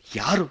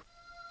ಯಾರು?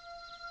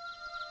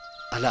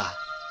 ಅಲ್ಲ,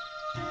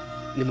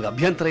 ನಿಮ್ಗೆ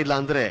ಅಭ್ಯಂತರ ಇಲ್ಲ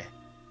ಅಂದ್ರೆ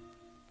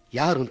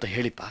ಯಾರು ಅಂತ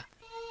ಹೇಳಿಪ್ಪ.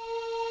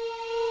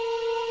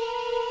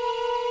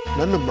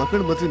 ನನ್ನ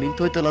ಮಗಳ ಮದುವೆ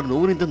ನಿಂತೋಯ್ತಲ್ಲ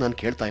ನೋವಿನಿಂದ ನಾನು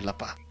ಕೇಳ್ತಾ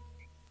ಇಲ್ಲಪ್ಪ.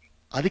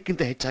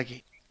 ಅದಕ್ಕಿಂತ ಹೆಚ್ಚಾಗಿ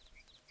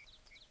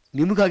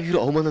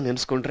ನಿಮಗಾಗಿರೋ ಅವಮಾನ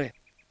ನೆನೆಸ್ಕೊಂಡ್ರೆ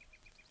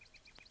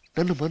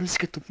ನನ್ನ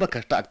ಮನಸ್ಸಿಗೆ ತುಂಬಾ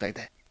ಕಷ್ಟ ಆಗ್ತಾ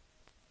ಇದೆ.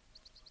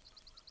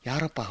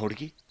 ಯಾರಪ್ಪ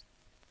ಹುಡುಗಿ?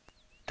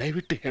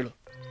 ದಯವಿಟ್ಟು ಹೇಳು.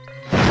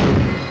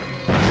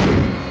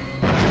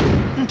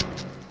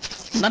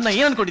 ನನ್ನ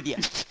ಏನ್ ಅನ್ಕೊಂಡಿದ್ಯಾ?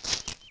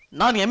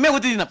 ನಾನು ಎಮ್ಮೆ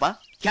ಓದಿದ್ದೀನಪ್ಪ.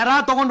 ಕೆರ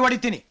ತಗೊಂಡು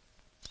ಹೊಡಿತೀನಿ.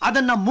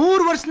 ಅದನ್ನ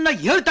 3 ವರ್ಷದಿಂದ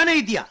ಹೇಳ್ತಾನೆ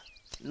ಇದೀಯಾ.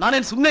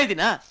 ನಾನೇನ್ ಸುಮ್ಮನೆ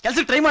ಇದ್ದೀನಾ?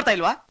 ಕೆಲ್ಸಕ್ಕೆ ಟ್ರೈ ಮಾಡ್ತಾ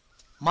ಇಲ್ವಾ?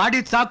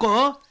 ಮಾಡಿದ್ ಸಾಕು.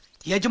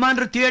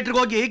 ಯಜಮಾನ್ರು ಥಿಯೇಟರ್ಗೆ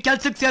ಹೋಗಿ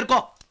ಕೆಲ್ಸಕ್ಕೆ ಸೇರ್ಕೋ.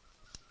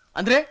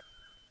 ಅಂದ್ರೆ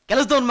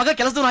ಕೆಲಸದವನ್ ಮಗ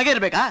ಕೆಲಸದವನ್ ಹಾಗೆ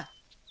ಇರ್ಬೇಕಾ?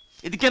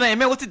 ಇದಕ್ಕೆ ನಾ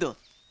ಎಮ್ಮೆ ಓದ್ತಿದ್ದು.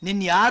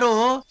 ನಿನ್ ಯಾರು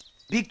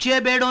ಭಿಕ್ಷೆ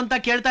ಬೇಡು ಅಂತ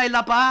ಕೇಳ್ತಾ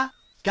ಇಲ್ಲಪ್ಪ,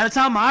 ಕೆಲಸ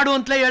ಮಾಡು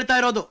ಅಂತಲೇ ಹೇಳ್ತಾ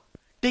ಇರೋದು.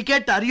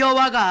 ಟಿಕೆಟ್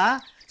ಅರಿಯೋವಾಗ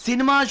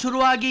ಸಿನಿಮಾ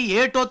ಶುರುವಾಗಿ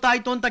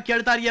ಏಟೊತ್ತಾಯ್ತು ಅಂತ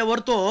ಕೇಳ್ತಾ ಇದೆಯೇ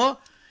ಹೊರ್ತು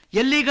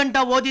ಎಲ್ಲಿ ಗಂಟ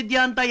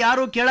ಓದಿದ್ಯಾ ಅಂತ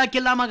ಯಾರು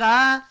ಕೇಳಕ್ಕಿಲ್ಲ ಮಗ.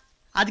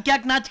 ಅದಕ್ಕೆ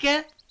ಯಾಕೆ ನಾಚಿಕೆ?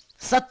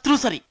 ಸತ್ರು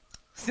ಸರಿ,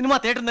 ಸಿನಿಮಾ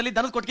ಥಿಯೇಟರ್ನಲ್ಲಿ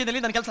ದನದ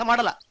ಕೊಟ್ಟಿಗೆದಲ್ಲಿ ನಾನು ಕೆಲಸ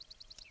ಮಾಡಲ್ಲ.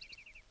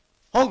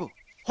 ಹೋಗು,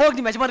 ಹೋಗಿ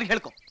ನಿಮ್ಮ ಯಜಮಾನಿಗೆ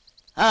ಹೇಳ್ಕೊ.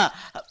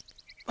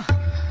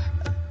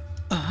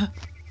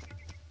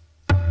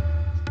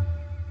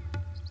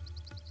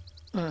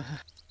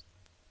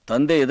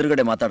 ತಂದೆ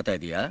ಎದುರುಗಡೆ ಮಾತಾಡ್ತಾ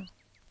ಇದೀಯಾ?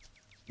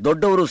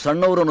 ದೊಡ್ಡವರು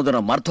ಸಣ್ಣವರು ಅನ್ನೋದನ್ನ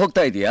ಮರ್ತು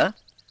ಹೋಗ್ತಾ ಇದೀಯಾ?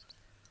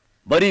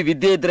 ಬರೀ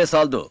ವಿದ್ಯೆ ಇದ್ರೆ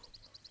ಸಾಲದು.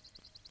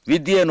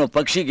 ವಿದ್ಯೆ ಅನ್ನೋ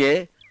ಪಕ್ಷಿಗೆ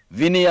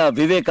ವಿನಯ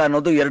ವಿವೇಕ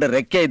ಅನ್ನೋದು 2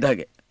 ರೆಕ್ಕೆ ಇದ್ದ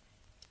ಹಾಗೆ.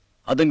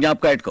 ಅದನ್ನ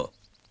ಜ್ಞಾಪಕ ಇಟ್ಕೋ.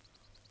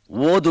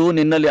 ಓದು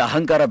ನಿನ್ನಲ್ಲಿ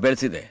ಅಹಂಕಾರ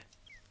ಬೆಳೆಸಿದೆ,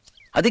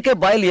 ಅದಕ್ಕೆ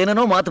ಬಾಯಲ್ಲಿ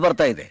ಏನೇನೋ ಮಾತು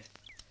ಬರ್ತಾ ಇದೆ.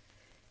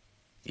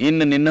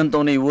 ಇನ್ನು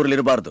ನಿನ್ನಂತವನು ಈ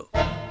ಊರ್ಲಿರಬಾರ್ದು.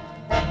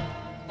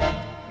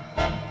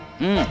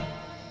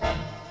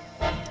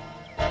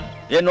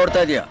 ಏನ್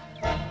ನೋಡ್ತಾ ಇದೀಯಾ?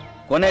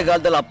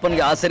 ಕೊನೆಗಾಲದಲ್ಲಿ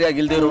ಅಪ್ಪನಿಗೆ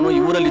ಆಸರಿಯಾಗಿಲ್ದಿರೋನು ಈ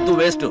ಊರಲ್ಲಿ ಇದ್ದು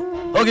ವೇಸ್ಟ್.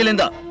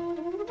 ಹೋಗಿಲ್ಲಿಂದ.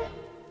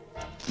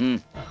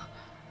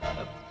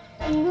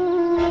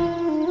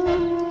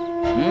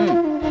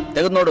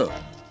 ತೆಗೆದು ನೋಡು.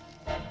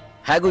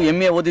 ಹೇಗೂ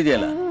ಎಮ್ಮೆ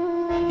ಓದಿದೆಯಲ್ಲ,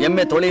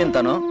 ಎಮ್ಮೆ ತೊಳಿ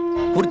ಅಂತಾನೋ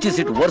ಕುರ್ಚಿ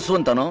ಸಿಟ್ಟು ಒರ್ಸು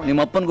ಅಂತಾನೋ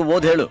ನಿಮ್ಮ ಅಪ್ಪನಿಗೂ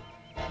ಓದ್ ಹೇಳು.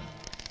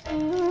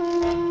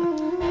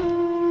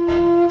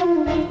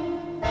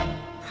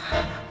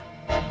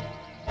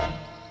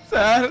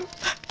 ಸರ್,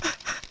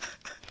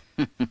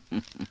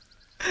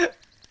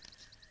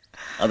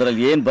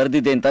 ಅದರಲ್ಲಿ ಏನ್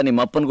ಬರ್ದಿದೆ ಅಂತ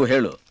ನಿಮ್ಮ ಅಪ್ಪನಿಗೂ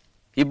ಹೇಳು.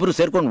 ಇಬ್ರು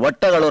ಸೇರ್ಕೊಂಡು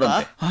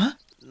ಒಟ್ಟಾಗಳೋರಂತೆ.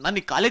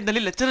 ನನಗೆ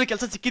ಕಾಲೇಜ್ನಲ್ಲಿ ಲೆಕ್ಚರರ್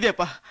ಕೆಲಸ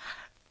ಸಿಕ್ಕಿದೆಯಪ್ಪ.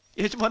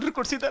 ಯಜಮಾನರು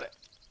ಕೊಡ್ಸಿದ್ದಾರೆ.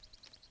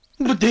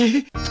 ಬುದ್ಧಿ.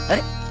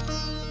 ಅರೆ,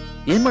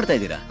 ಏನ್ ಮಾಡ್ತಾ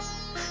ಇದ್ದೀರಾ?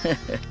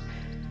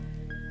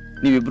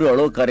 ನೀವಿಬ್ರು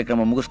ಅಳೋ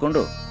ಕಾರ್ಯಕ್ರಮ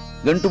ಮುಗಿಸ್ಕೊಂಡು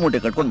ಗಂಟು ಮೂಟೆ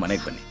ಕಟ್ಕೊಂಡು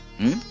ಮನೆಗೆ ಬನ್ನಿ.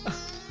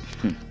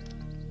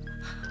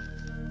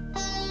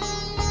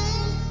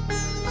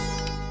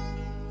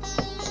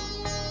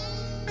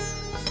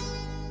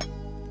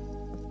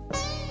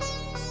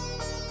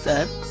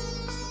 ಸರ್,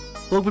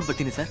 ಹೋಗ್ಬಿಟ್ಟು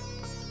ಬರ್ತೀನಿ ಸರ್.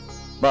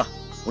 ಬಾ,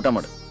 ಊಟ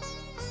ಮಾಡು.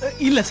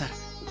 ಇಲ್ಲ ಸರ್,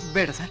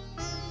 ಬೇಡ ಸರ್.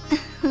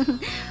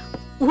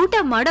 ಊಟ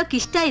ಮಾಡೋಕ್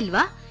ಇಷ್ಟ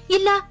ಇಲ್ವಾ?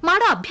 ಇಲ್ಲ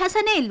ಮಾಡೋ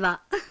ಅಭ್ಯಾಸನೇ ಇಲ್ವಾ?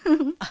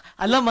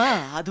 ಅಲ್ಲಮ್ಮ,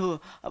 ಅದು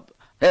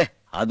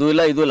ಅದು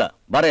ಇಲ್ಲ ಇದು ಇಲ್ಲ.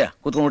 ಬಾರಯ್ಯ,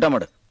 ಕೂತ್ಕೊಂಡು ಊಟ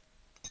ಮಾಡು.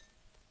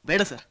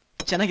 ಬೇಡ ಸರ್,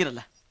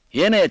 ಚೆನ್ನಾಗಿರಲ್ಲ.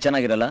 ಏನಯ್ಯ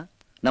ಚೆನ್ನಾಗಿರಲ್ಲ?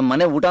 ನಮ್ಮ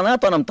ಮನೆ ಊಟನ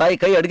ಅಥವಾ ನಮ್ಮ ತಾಯಿ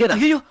ಕೈ ಅಡ್ಗೆನ?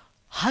 ಅಯ್ಯೋ,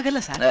 ಹಾಗಲ್ಲ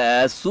ಸರ್.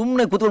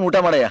 ಸುಮ್ನೆ ಕೂತ್ಕೊಂಡು ಊಟ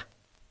ಮಾಡಯ್ಯ.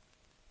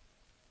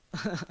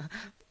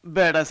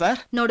 ಬೇಡ ಸರ್.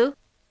 ನೋಡು,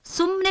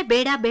 ಸುಮ್ನೆ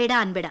ಬೇಡ ಬೇಡ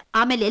ಅನ್ಬೇಡ,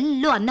 ಆಮೇಲೆ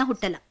ಎಲ್ಲೂ ಅನ್ನ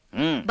ಹುಟ್ಟಲ್ಲ.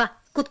 ಬಾ,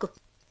 ಕೂತ್ಕೋ.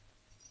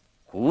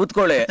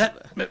 ಕೂತ್ಕೊಳ್ಳೆ.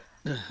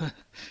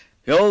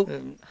 ಯೋ,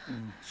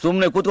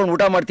 ಸುಮ್ನೆ ಕೂತ್ಕೊಂಡು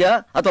ಊಟ ಮಾಡ್ತೀಯಾ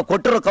ಅಥವಾ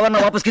ಕೊಟ್ಟಿರೋ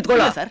ಕವರ್ನ ವಾಪಸ್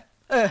ಕಿತ್ಕೊಳ್ಳ? ಸರ್,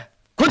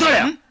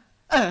 ಕೂತ್ಕೊಳ್ಳೆ.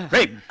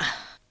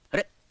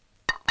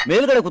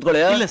 ಮೇಲ್ಗಡೆ ಕೂತ್ಕೊಳ್ಳೆ.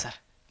 ಇಲ್ಲ ಸರ್,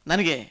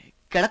 ನನಗೆ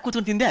ಕೆಳಗೆ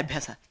ಕೂತ್ಕೊಂಡು ತಿಂದೆ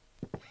ಅಭ್ಯಾಸ.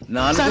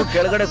 ನಾನು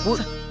ಕೆಳಗಡೆ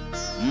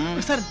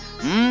ಸರ್.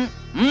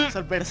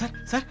 ಸರ್ ಬೇಡ ಸರ್.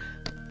 ಸರ್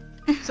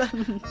ಸರ್,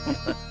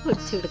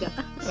 ಹುಡುಗ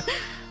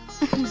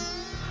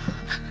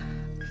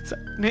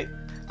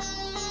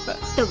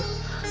ತಗೋ,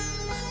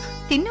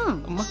 ತಿನ್ನು.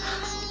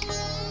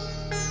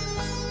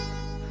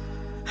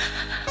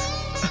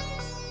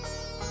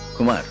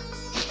 ಕುಮಾರ್,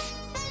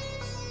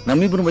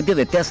 ನಮ್ಮಿಬ್ಬರ ಮಧ್ಯೆ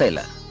ವ್ಯತ್ಯಾಸ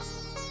ಇಲ್ಲ.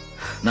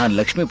 ನಾನ್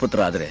ಲಕ್ಷ್ಮೀ ಪುತ್ರ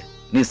ಆದ್ರೆ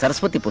ನೀ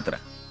ಸರಸ್ವತಿ ಪುತ್ರ.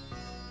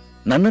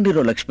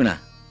 ನನ್ನಲ್ಲಿರೋ ಲಕ್ಷ್ಮಿನ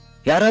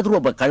ಯಾರಾದ್ರೂ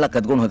ಒಬ್ಬ ಕಳ್ಳ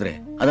ಕದ್ಕೊಂಡು ಹೋದ್ರೆ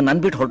ಅದು ನನ್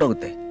ಬಿಟ್ಟು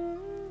ಹೊರಟೋಗುತ್ತೆ.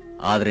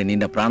 ಆದ್ರೆ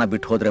ನಿನ್ನ ಪ್ರಾಣ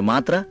ಬಿಟ್ಟು ಹೋದ್ರೆ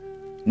ಮಾತ್ರ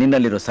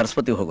ನಿನ್ನಲ್ಲಿರೋ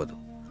ಸರಸ್ವತಿ ಹೋಗೋದು.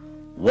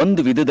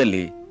 ಒಂದು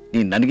ವಿಧದಲ್ಲಿ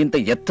ನೀನ್ ನನಗಿಂತ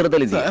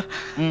ಎತ್ತರದಲ್ಲಿದ್ದೀಯ.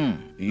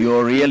 You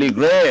are really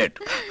great.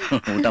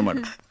 ಊಟ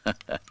ಮಾಡು.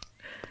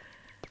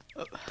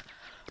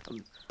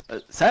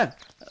 ಸರ್,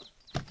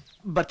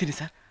 ಬರ್ತೀನಿ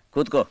ಸರ್.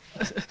 ಕೂತ್ಕೋ.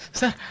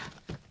 ಸರ್,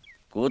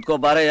 ಕೂತ್ಕೋ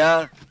ಬಾರಯ್ಯ.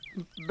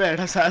 ಬೇಡ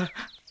ಸರ್.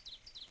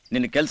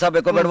 ನಿನ್ ಕೆಲ್ಸ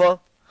ಬೇಕೋ ಬೇಡವೋ?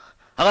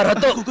 ಹಾಗಾದ್ರೆ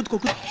ಹತ್ತು.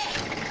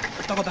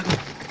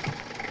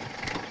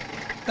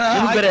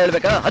 ನಿಮ್ಗೆ ಬೇರೆ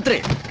ಹೇಳ್ಬೇಕಾ? ಹತ್ರಿ.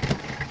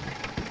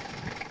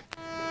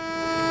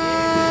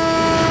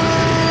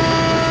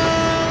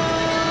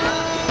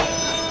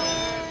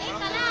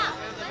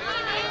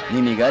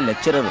 ನೀನೀಗ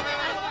ಲೆಕ್ಚರರು.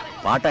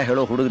 ಪಾಠ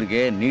ಹೇಳೋ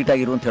ಹುಡುಗರಿಗೆ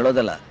ನೀಟಾಗಿರು ಅಂತ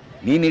ಹೇಳೋದಲ್ಲ,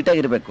 ನೀನ್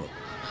ನೀಟಾಗಿರ್ಬೇಕು.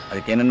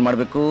 ಅದಕ್ಕೆ ಏನೇನು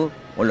ಮಾಡ್ಬೇಕು?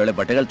 ಒಳ್ಳೊಳ್ಳೆ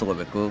ಬಟ್ಟೆಗಳು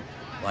ತಗೋಬೇಕು.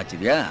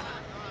 ವಾಚಿದ್ಯಾ?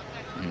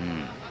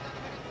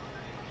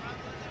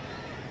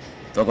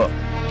 ತಗೋ,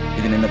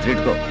 ಇದು ನಿನ್ನ ಹತ್ರ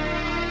ಇಟ್ಕೋ.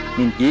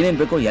 ನಿನ್ ಏನೇನ್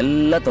ಬೇಕೋ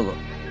ಎಲ್ಲ ತಗೋ.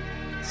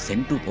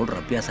 ಸೆಂಟು ಪೌಡ್ರ್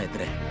ಅಭ್ಯಾಸ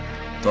ಇದ್ರೆ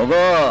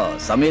ತಗೋ,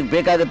 ಸಮಯಕ್ಕೆ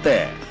ಬೇಕಾಗತ್ತೆ.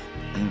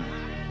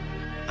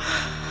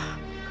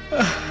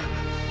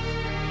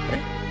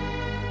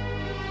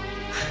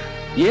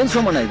 ಏನ್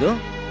ಸೋಮಣ್ಣ ಇದು?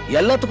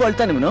 ಎಲ್ಲ ತಗೋ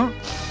ಅಳ್ತಾ ನಿಮ್ನು?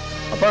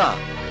 ಅಪ್ಪ,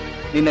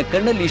 ನಿನ್ನ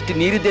ಕಣ್ಣಲ್ಲಿ ಇಷ್ಟು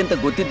ನೀರಿದೆ ಅಂತ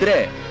ಗೊತ್ತಿದ್ರೆ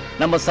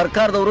ನಮ್ಮ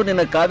ಸರ್ಕಾರದವರು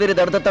ನಿನ್ನ ಕಾವೇರಿ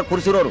ದಡದತ್ತ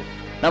ಕುರ್ಸಿರೋರು.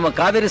 ನಮ್ಮ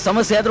ಕಾವೇರಿ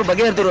ಸಮಸ್ಯೆ ಆದ್ರೂ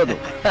ಬಗೆಹರಿದಿರೋದು.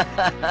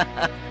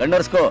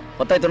 ಕಣ್ಣರ್ಸ್ಕೋ.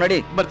 ಗೊತ್ತಾಯ್ತು ನಡಿ.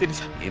 ಬರ್ತೀನಿ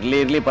ಸರ್.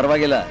 ಇರ್ಲಿ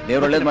ಪರವಾಗಿಲ್ಲ,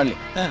 ದೇವ್ರ ಒಳ್ಳೇದ್ ಮಾಡ್ಲಿ.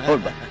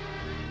 ಹೋಗ್ ಬಾ.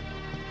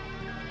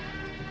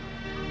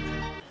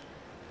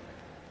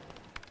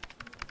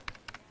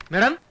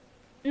 ಮೇಡಮ್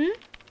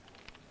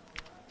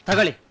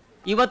ತಗೊಳ್ಳಿ,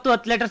 ಇವತ್ತು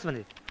 10 ಲೆಟರ್ಸ್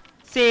ಬಂದಿದೆ,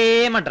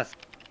 ಸೇಮ್ ಅಡ್ರೆಸ್.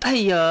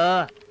 ಅಯ್ಯೋ,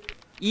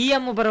 ಈ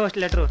ಅಮ್ಮ ಬರುವಷ್ಟು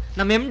ಲೆಟರ್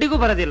ನಮ್ಮ MD-ಗೂ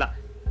ಬರೋದಿಲ್ಲ.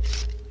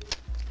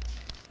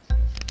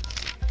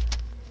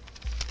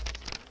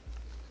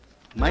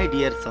 My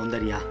dear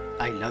Soundarya,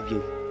 I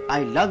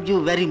love you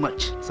very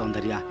much.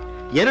 ಸೌಂದರ್ಯ,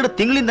 2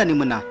 ತಿಂಗಳಿಂದ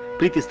ನಿಮ್ಮನ್ನ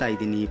ಪ್ರೀತಿಸ್ತಾ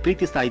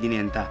ಇದ್ದೀನಿ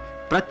ಅಂತ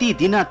ಪ್ರತಿ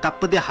ದಿನ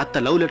ತಪ್ಪದೆ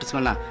 10 ಲವ್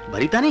ಲೆಟರ್ಸ್ಗಳನ್ನ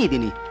ಬರಿತಾನೇ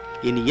ಇದ್ದೀನಿ.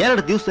 ಇನ್ನು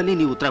 2 ದಿವಸದಲ್ಲಿ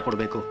ನೀವು ಉತ್ತರ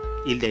ಕೊಡಬೇಕು.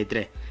 ಇಲ್ಲದೆ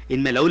ಇದ್ರೆ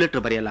ಇನ್ಮೇಲೆ ಲವ್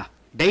ಲೆಟರ್ ಬರೆಯಲ್ಲ,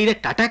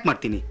 ಡೈರೆಕ್ಟ್ ಅಟ್ಯಾಕ್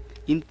ಮಾಡ್ತೀನಿ.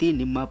 ಇಂತಿ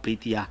ನಿಮ್ಮ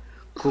ಪ್ರೀತಿಯ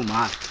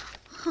ಕುಮಾರ್.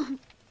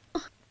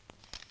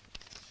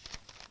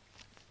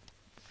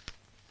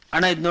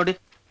 ಅಣ್ಣ ಇದು ನೋಡಿ.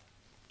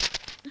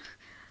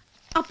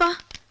 ಅಪ್ಪ,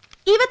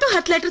 ಇವತ್ತು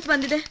 10 ಲೆಟರ್ಸ್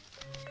ಬಂದಿದೆ.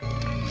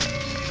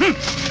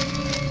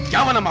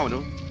 ಯಾವನಮ್ಮ ಅವನು?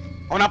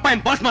 ಅವನಪ್ಪ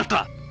ಏನ್ ಪೋಸ್ಟ್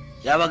ಮಾಸ್ಟರ್?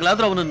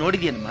 ಯಾವಾಗ್ಲಾದ್ರೂ ಅವನು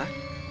ನೋಡಿದ್ಯೇನಮ್ಮ?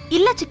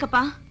 ಇಲ್ಲ ಚಿಕ್ಕಪ್ಪ.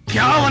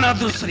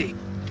 ಯಾವನಾದ್ರೂ ಸರಿ,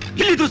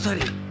 ಇಲ್ಲಿದು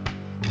ಸರಿ,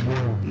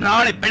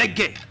 ನಾಳೆ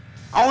ಬೆಳಗ್ಗೆ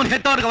ಅವನ್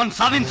ಹೆತ್ತವ್ರಿಗೆ ಅವನ್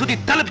ಸಾವಿನ ಸುದ್ದಿ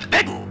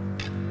ತಲುಪಬೇಕು.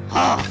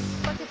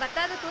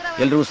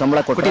 ಎಲ್ರಿಗೂ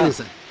ಸಂಬಳ ಕೊಟ್ಟಿದ್ದೀನಿ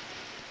ಸರ್.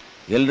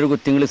 ಎಲ್ರಿಗೂ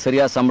ತಿಂಗಳಿಗೆ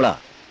ಸರಿಯಾದ ಸಂಬಳ,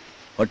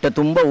 ಹೊಟ್ಟೆ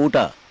ತುಂಬಾ ಊಟ,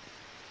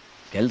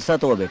 ಕೆಲಸ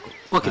ತಗೋಬೇಕು.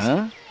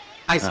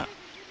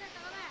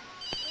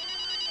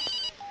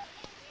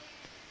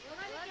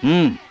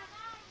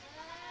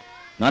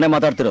 ನಾನೇ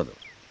ಮಾತಾಡ್ತಿರೋದು.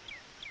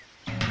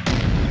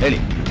 ಹೇಳಿ.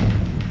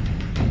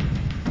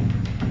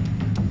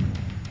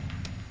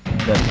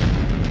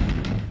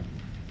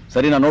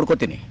 ಸರಿ, ನಾನು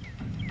ನೋಡ್ಕೋತೀನಿ.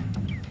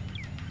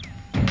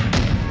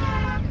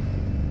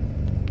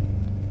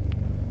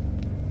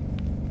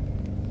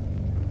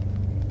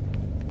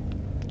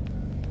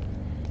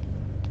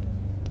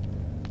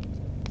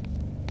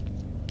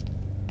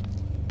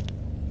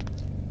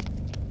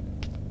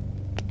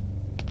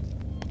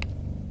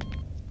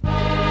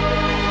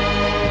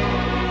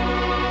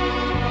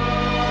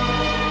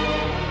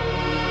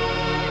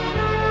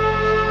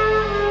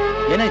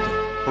 ಏನಾಯ್ತು?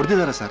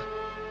 ಹೊಡೆದಿದ್ದಾರೆ ಸರ್.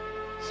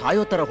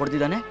 ಸಾಯೋ ತರ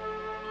ಹೊಡೆದಿದ್ದಾನೆ?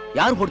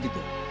 ಯಾರು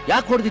ಹೊಡೆದಿದ್ದು?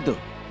 ಯಾಕೆ ಹೊಡೆದಿದ್ದು?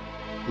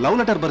 ಲವ್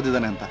ಲೆಟರ್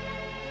ಬರ್ದಿದ್ದಾನೆ ಅಂತ.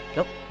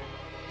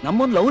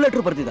 ನಮ್ಮೊಂದು ಲವ್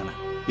ಲೆಟರ್ ಬರ್ದಿದ್ದಾನ?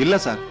 ಇಲ್ಲ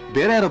ಸರ್,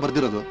 ಬೇರೆ ಯಾರೋ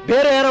ಬರ್ದಿರೋದು.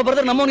 ಬೇರೆ ಯಾರೋ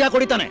ಬರ್ದ್ರೆ ನಮ್ಮವ್ನು ಯಾಕೆ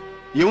ಹೊಡಿತಾನೆ?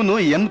 ಇವನು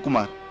ಎನ್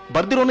ಕುಮಾರ್,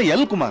 ಬರ್ದಿರೋನು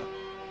ಎಲ್ ಕುಮಾರ್.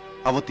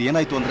 ಅವತ್ತು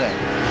ಏನಾಯ್ತು ಅಂದ್ರೆ,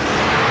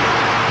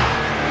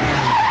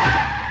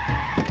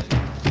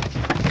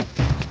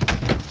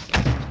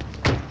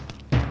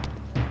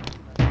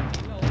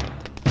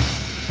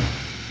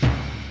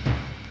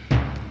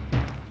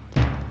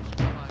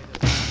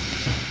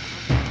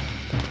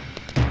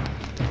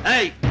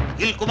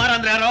 ಇಲ್ಲಿ ಕುಮಾರ್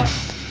ಅಂದ್ರೆ ಯಾರು?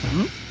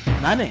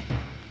 ನಾನೇ.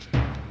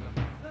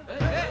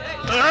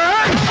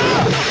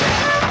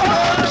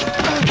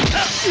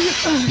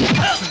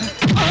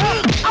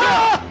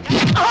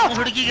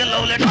 ಹುಡುಗಿಗೆ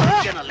ಲವ್ ಲೆಟರ್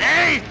ಹಾಕ್ಯಾನಲ್ಲೇ.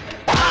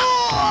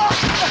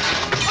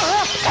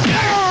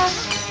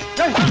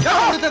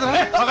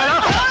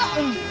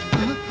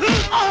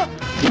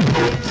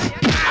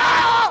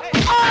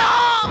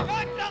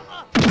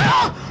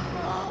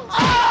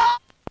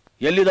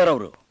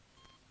 ಎಲ್ಲಿದಾರವರು?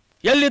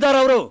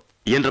 ಎಲ್ಲಿದಾರವರು?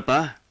 ಏನ್ರಪ್ಪ,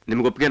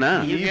 ನಿಮ್ಗೆ ಒಪ್ಗೆನಾ?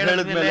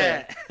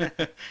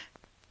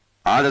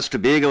 ಆದಷ್ಟು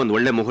ಬೇಗ ಒಂದು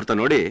ಒಳ್ಳೆ ಮುಹೂರ್ತ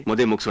ನೋಡಿ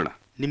ಮದುವೆ ಮುಗಿಸೋಣ.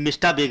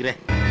 ನಿಮ್ಮಿಷ್ಟ ಬೇಗ್ರೆ.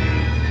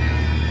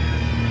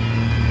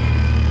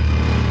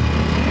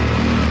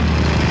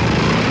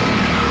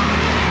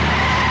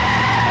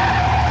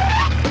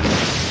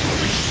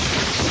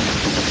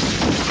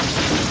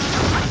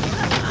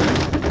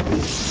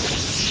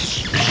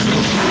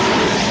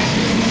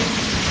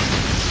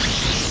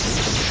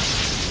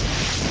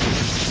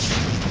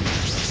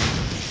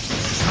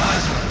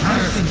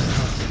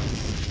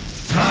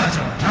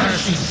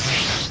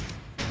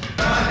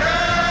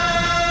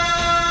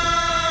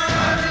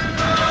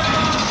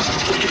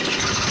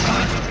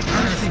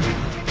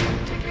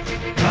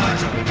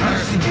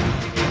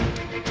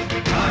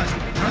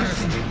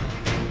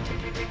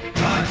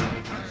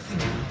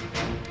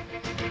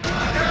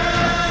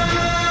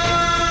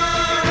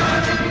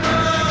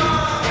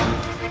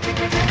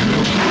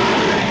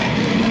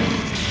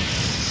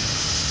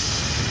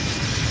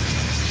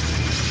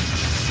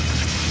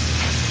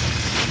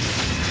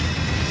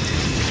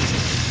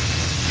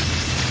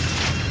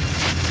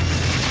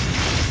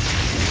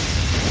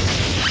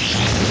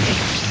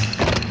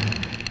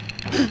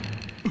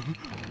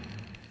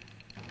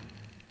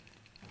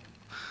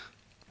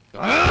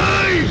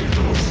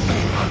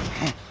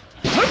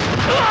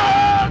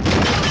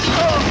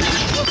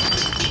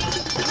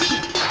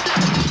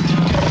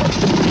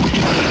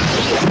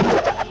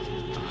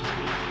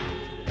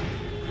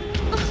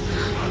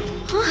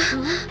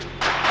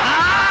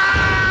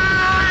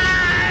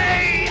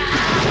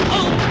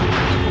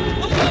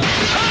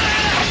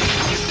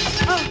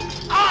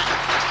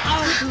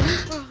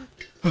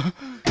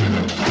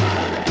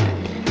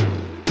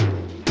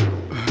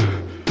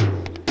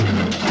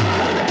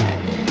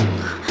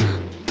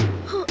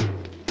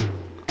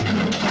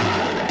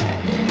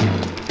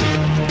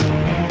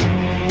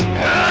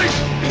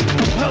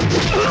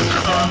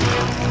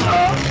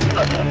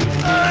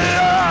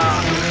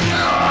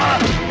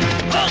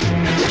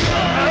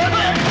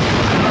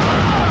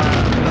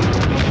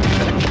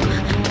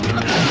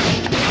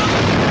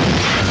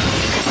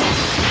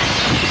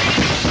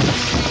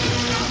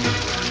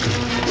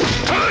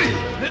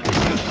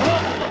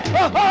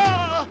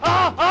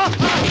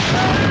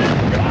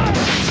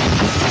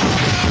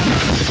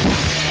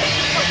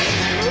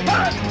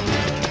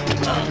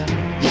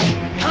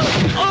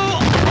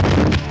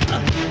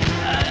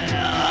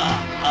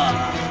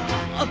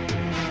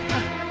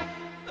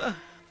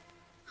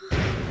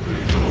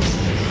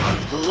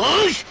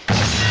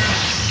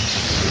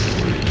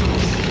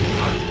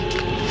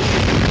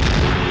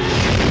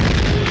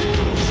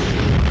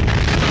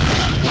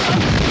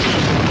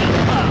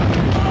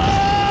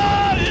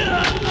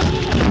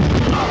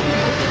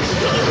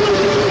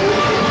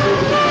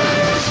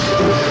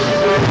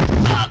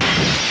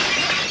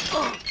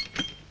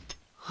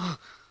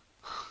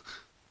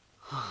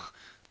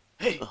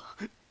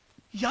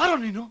 ಯಾರೋ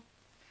ನೀನು?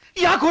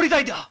 ಯಾಕೆ ಹೊಡಿತಾ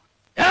ಇದ್ದ?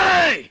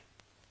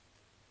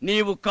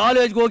 ನೀವು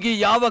ಕಾಲೇಜ್ಗೆ ಹೋಗಿ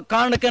ಯಾವ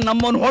ಕಾರಣಕ್ಕೆ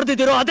ನಮ್ಮನ್ನು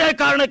ಹೊಡೆದಿದ್ದೀರೋ ಅದೇ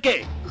ಕಾರಣಕ್ಕೆ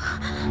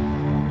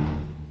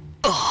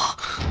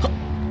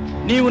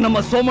ನೀವು ನಮ್ಮ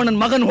ಸೋಮಣ್ಣನ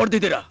ಮಗನ್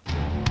ಹೊಡೆದಿದ್ದೀರಾ.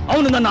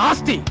 ಅವನು ನನ್ನ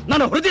ಆಸ್ತಿ,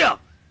 ನನ್ನ ಹೃದಯ.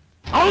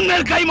 ಅವನ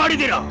ಮೇಲೆ ಕೈ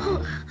ಮಾಡಿದ್ದೀರಾ.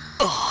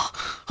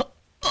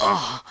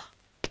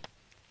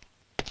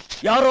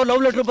 ಯಾರೋ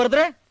ಲವ್ ಲೆಟರ್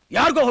ಬರೆದ್ರೆ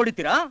ಯಾರಿಗೋ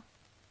ಹೊಡಿತೀರಾ?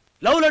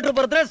 ಲವ್ ಲೆಟರ್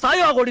ಬರೆದ್ರೆ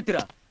ಸಾಯೋ ಆಗಿ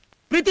ಹೊಡಿತೀರಾ?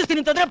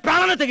 ಪ್ರೀತಿಸ್ತೀನಿ ಅಂತಂದ್ರೆ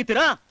ಪ್ರಾಣನ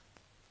ತೆಗಿತೀರಾ?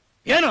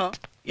 ಏನೋ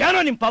ಏನೋ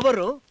ನಿಮ್ ಪವರ್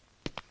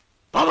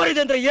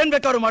ಇದೆ ಅಂದ್ರೆ ಏನ್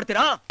ಬೇಕಾದ್ರೂ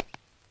ಮಾಡ್ತೀರಾ?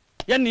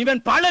 ಏನ್ ನೀವೇನ್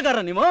ಪಾಳೆಗಾರ?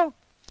 ನೀವು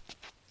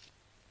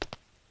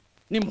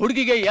ನಿಮ್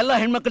ಹುಡುಗಿಗೆ ಎಲ್ಲ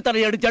ಹೆಣ್ಮಕ್ಳ ತರ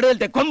 2 ಜಡೆ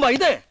ಇಲ್ದೆ ಕೊಂಬ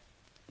ಇದೆ,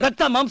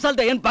 ರಕ್ತ ಮಾಂಸ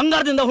ಅಲ್ದೆ ಏನ್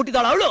ಬಂಗಾರದಿಂದ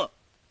ಹುಟ್ಟಿದಾಳ ಅವಳು?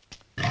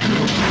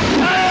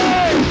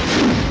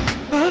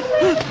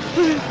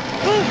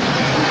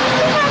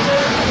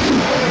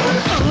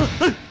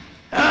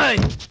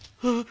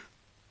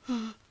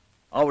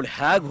 ಅವಳು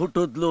ಹೇಗ್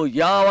ಹುಟ್ಟಿದ್ಲು,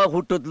 ಯಾವಾಗ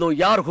ಹುಟ್ಟಿದ್ಲು,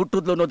 ಯಾರು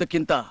ಹುಟ್ಟಿದ್ಲು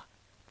ಅನ್ನೋದಕ್ಕಿಂತ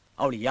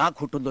ಅವಳು ಯಾಕೆ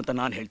ಹುಟ್ಟಿದ್ಲು ಅಂತ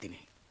ನಾನು ಹೇಳ್ತೀನಿ.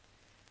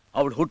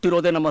 ಅವಳು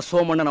ಹುಟ್ಟಿರೋದೇ ನಮ್ಮ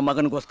ಸೋಮಣ್ಣನ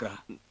ಮಗನಿಗೋಸ್ಕರ.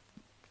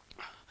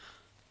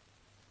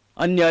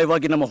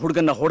 ಅನ್ಯಾಯವಾಗಿ ನಮ್ಮ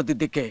ಹುಡುಗನ್ನ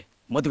ಹೊಡೆದಿದ್ದಕ್ಕೆ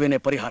ಮದುವೆನೇ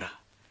ಪರಿಹಾರ.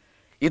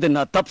 ಇದನ್ನ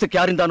ತಪ್ಸಕ್ಕೆ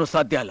ಯಾರಿಂದಾನೂ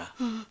ಸಾಧ್ಯ ಅಲ್ಲ.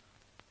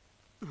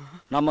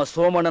 ನಮ್ಮ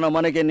ಸೋಮಣ್ಣನ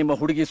ಮನೆಗೆ ನಿಮ್ಮ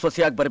ಹುಡುಗಿ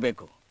ಸೊಸೆಯಾಗಿ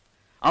ಬರಬೇಕು,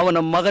 ಅವನ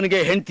ಮಗನಿಗೆ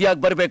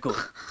ಹೆಂಡತಿಯಾಗಿ ಬರಬೇಕು,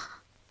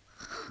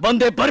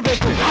 ಬಂದೇ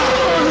ಬರಬೇಕು.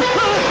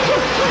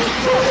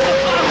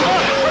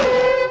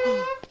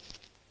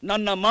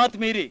 ನನ್ನ ಮಾತು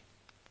ಮೀರಿ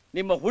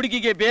ನಿಮ್ಮ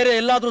ಹುಡುಗಿಗೆ ಬೇರೆ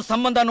ಎಲ್ಲಾದ್ರೂ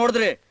ಸಂಬಂಧ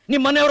ನೋಡಿದ್ರೆ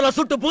ನಿಮ್ಮ ಮನೆಯವರೆಲ್ಲ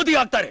ಸುಟ್ಟು ಬೂದಿ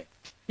ಆಗ್ತಾರೆ.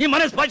 ಈ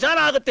ಮನೆ ಸ್ಮಶಾನ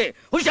ಆಗುತ್ತೆ.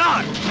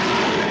 ಹುಷಾರ್.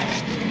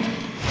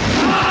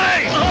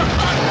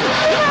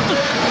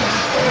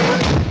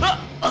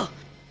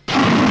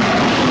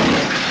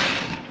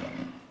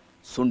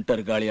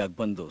 ಸುಂಟರ್ ಗಾಳಿಯಾಗಿ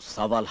ಬಂದು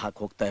ಸವಾಲ್ ಹಾಕಿ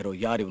ಹೋಗ್ತಾ ಇರೋ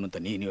ಯಾರಿವನು ಅಂತ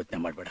ನೀನು ಯೋಚನೆ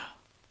ಮಾಡ್ಬೇಡ.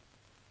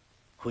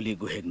 ಹುಲಿ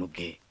ಗುಹೆಗೆ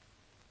ನುಗ್ಗಿ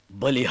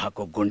ಬಲಿ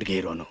ಹಾಕೋ ಗುಂಡ್ಗೆ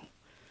ಇರೋನು.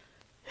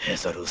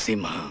 ಹೆಸರು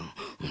ಸಿಂಹ,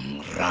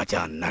 ರಾಜ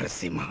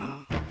ನರಸಿಂಹ.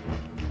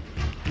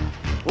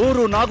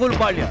 ಊರು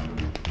ನಾಗುಲ್ಪಾಳ್ಯ.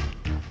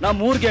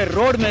 ನಮ್ಮೂರ್ಗೆ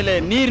ರೋಡ್ ಮೇಲೆ,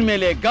 ನೀರ್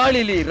ಮೇಲೆ,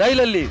 ಗಾಳಿಲಿ,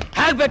 ರೈಲಲ್ಲಿ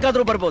ಹೇಗ್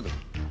ಬೇಕಾದ್ರೂ ಬರ್ಬೋದು.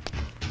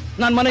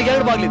 ನನ್ನ ಮನೆಗೆ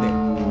 2 ಬಾಗ್ಲಿದೆ.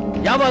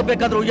 ಯಾವಾಗ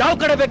ಬೇಕಾದ್ರೂ ಯಾವ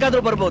ಕಡೆ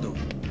ಬೇಕಾದ್ರೂ ಬರ್ಬೋದು.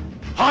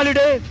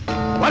 Holiday,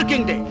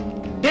 working day,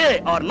 day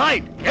or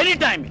night, any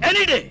time,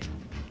 any day.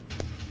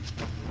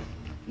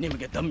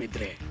 ನಿಮಗೆ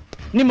ದಮ್ಮಿದ್ರೆ,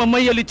 ನಿಮ್ಮ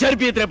ಮೈಯಲ್ಲಿ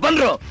ಚರ್ಬಿ ಇದ್ರೆ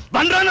ಬಂದ್ರು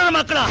ನನ್ನ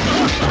ಮಕ್ಕಳ.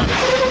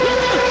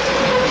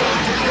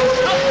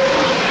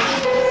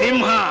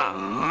 ಸಿಂಹ,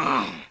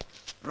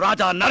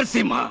 ರಾಜ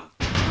ನರಸಿಂಹ.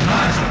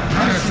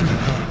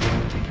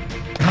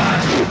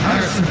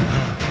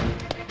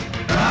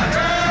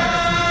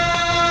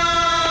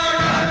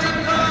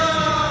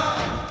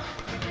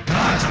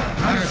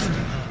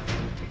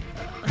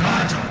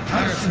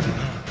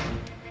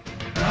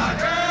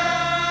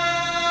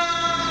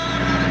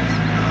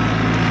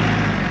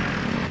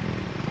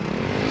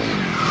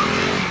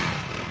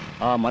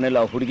 ಆ ಮನೇಲಿ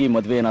ಆ ಹುಡುಗಿ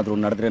ಮದುವೆ ಏನಾದರೂ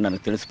ನಡೆದ್ರೆ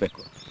ನನಗೆ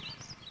ತಿಳಿಸ್ಬೇಕು.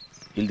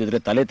 ಇಲ್ದಿದ್ರೆ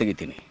ತಲೆ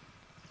ತೆಗಿತೀನಿ.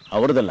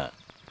 ಅವ್ರದಲ್ಲ,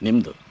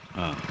 ನಿಮ್ದು.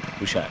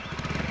 ಹುಷಾರ್.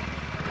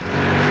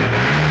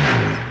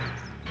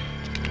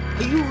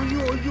 ಅಯ್ಯೋ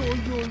ಅಯ್ಯೋ ಅಯ್ಯೋ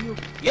ಅಯ್ಯೋ ಅಯ್ಯೋ,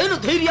 ಏನು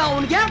ಧೈರ್ಯ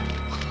ಅವನಿಗೆ?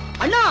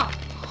 ಅಣ್ಣ,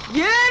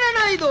 ಏನಣ್ಣ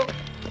ಇದು?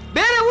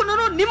 ಬೇರೆ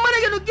ಊರಿನವರು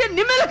ನಿಮ್ಮನೆಗೆ ನುಗ್ಗಿ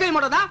ನಿಮ್ಮೆಲ್ಲ ಕೈ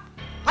ಮಾಡೋದ?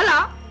 ಅಲ್ಲ,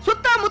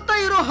 ಸುತ್ತಮುತ್ತ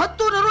ಇರೋ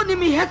 10 ಊರವರು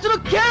ನಿಮ್ಮ ಹೆಸರು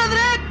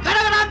ಕೇಳಿದ್ರೆ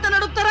ಗಡಗಡ ಅಂತ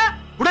ನಡುತ್ತಾರೆ.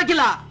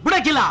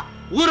 ಬಿಡಕ್ಕಿಲ್ಲ.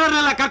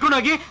 ಊರವ್ರನ್ನೆಲ್ಲ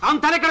ಕರ್ಕೊಂಡೋಗಿ ಅವ್ನ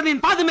ತಲೆ ಕಡೆ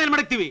ನಿನ್ ಪಾದ ಮೇಲೆ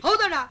ಮಡಗ್ತೀವಿ.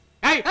 ಹೌದಣ್ಣ.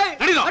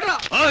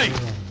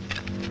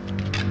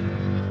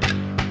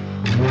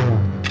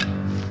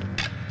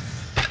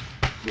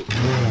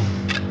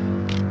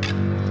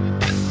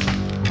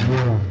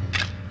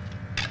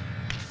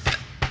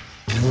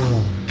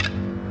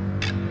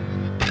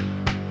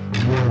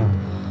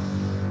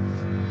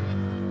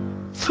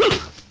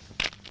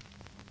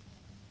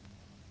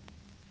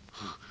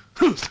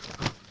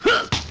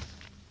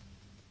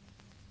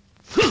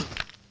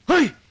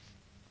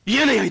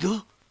 ಏನಯ್ಯ ಇದು?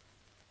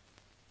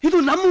 ಇದು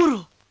ನಮ್ಮೂರು,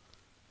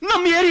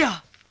 ನಮ್ಮ ಏರಿಯಾ.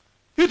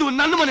 ಇದು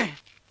ನನ್ನ ಮನೆ,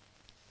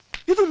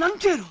 ಇದು ನನ್ನ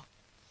ಚೇರು.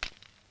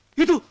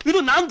 ಇದು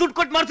ನಾನ್ ದುಡ್ಡು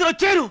ಕೊಟ್ಟು ಮಾಡ್ತಿರೋ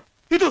ಚೇರು.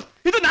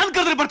 ಇದು ನಾನ್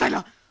ಕರೆದ್ರೆ ಬರ್ತಾ ಇಲ್ಲ.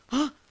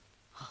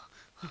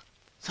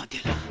 ಸಾಧ್ಯ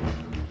ಇಲ್ಲ.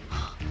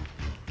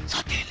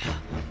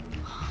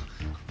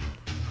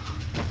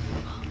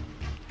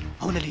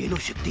 ಅವನಲ್ಲಿ ಏನೋ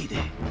ಶಕ್ತಿ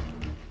ಇದೆ.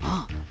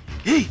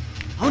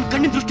 ಅವನ್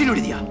ಕಣ್ಣಿನ ದೃಷ್ಟಿ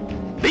ನೋಡಿದ್ಯಾ?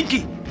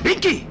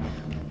 ಬೆಂಕಿ.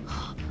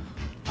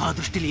 ಆ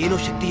ದೃಷ್ಟಿಲಿ ಏನೋ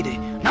ಶಕ್ತಿ ಇದೆ.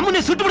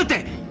 ನಮ್ಮನ್ನೇ ಸುಟ್ಟು ಬಿಡುತ್ತೆ.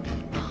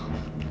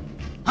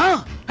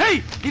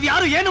 ನೀವ್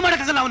ಯಾರು ಏನು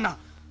ಮಾಡಕ್ಕಾಗಲ್ಲ ಅವನ್ನ.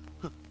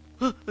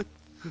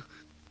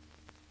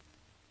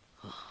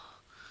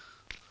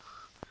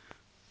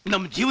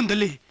 ನಮ್ಮ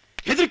ಜೀವನದಲ್ಲಿ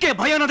ಹೆದರಿಕೆ,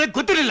 ಭಯ ಅನ್ನೋದೇ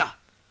ಗೊತ್ತಿರಲಿಲ್ಲ.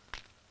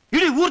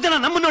 ಇಡೀ ಊರ್ ಜನ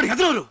ನಮ್ಮನ್ನ ನೋಡಿ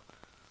ಹೆದರೋರು.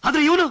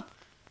 ಆದ್ರೆ ಇವನು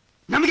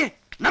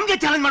ನಮ್ಗೆ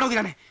ಚಾಲೆಂಜ್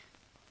ಮಾಡೋಗಿದ್ದಾನೆ.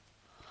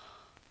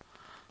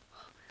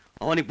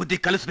 ಅವನಿಗೆ ಬುದ್ಧಿ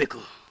ಕಲಿಸ್ಬೇಕು.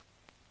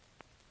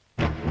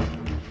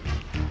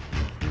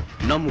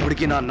 ನಮ್ಮ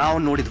ಹುಡುಗಿನ ನಾವು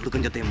ನೋಡಿದ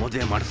ಹುಡುಗನ ಜೊತೆ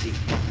ಮದುವೆ ಮಾಡಿಸಿ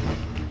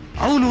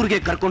ಅವನೂರಿಗೆ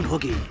ಕರ್ಕೊಂಡು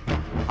ಹೋಗಿ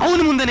ಅವನ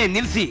ಮುಂದೆನೆ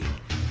ನಿಲ್ಸಿ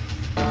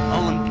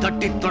ಅವನ್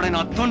ತಟ್ಟಿದ ತೊಡೆನ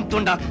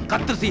ತುಂಡ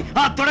ಕತ್ತರಿಸಿ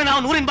ಆ ತೊಡೆನ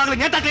ಅವನ ಊರಿನ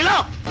ಬಾಗಿಲಿಗೆ ನೇತಾಕ್ಲಿಲ್ಲ.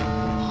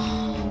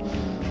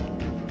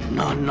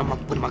 ನಾನ್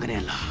ನಮ್ಮಪ್ಪನ ಮಗನೇ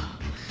ಅಲ್ಲ,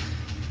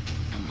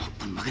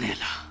 ನಮ್ಮಪ್ಪನ ಮಗನೇ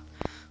ಅಲ್ಲ.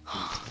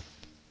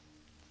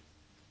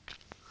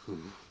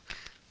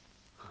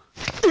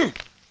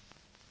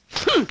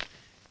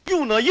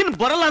 ಇವನ ಏನ್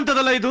ಬರಲ್ಲ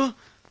ಅಂತದಲ್ಲ ಇದು.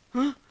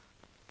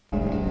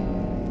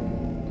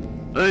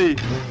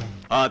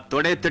 ಆ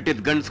ತೊಡೆ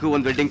ತಟ್ಟಿದ ಗಂಡ್ಸ್ಗೂ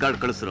ಒಂದ್ ವೆಡ್ಡಿಂಗ್ ಕಾರ್ಡ್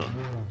ಕಳಿಸ್ರು.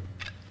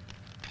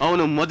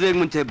 ಅವನು ಮದುವೆಗೆ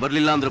ಮುಂಚೆ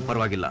ಬರ್ಲಿಲ್ಲ ಅಂದ್ರೂ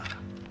ಪರವಾಗಿಲ್ಲ,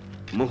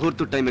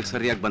 ಮುಹೂರ್ತ ಟೈಮಿಗೆ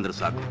ಸರಿಯಾಗಿ ಬಂದ್ರೆ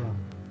ಸಾಕು.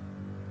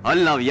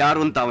 ಅಲ್ಲಿ ನಾವ್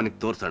ಯಾರು ಅಂತ ಅವನಿಗೆ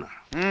ತೋರ್ಸೋಣ.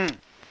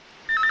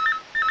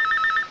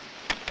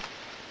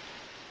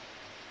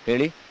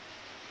 ಹೇಳಿ.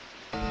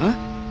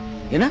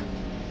 ಏನ?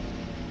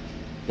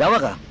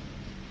 ಯಾವಾಗ?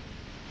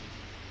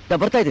 ನಾ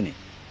ಬರ್ತಾ ಇದ್ದೀನಿ.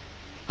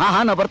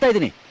 ಹಾ ನಾ ಬರ್ತಾ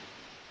ಇದ್ದೀನಿ.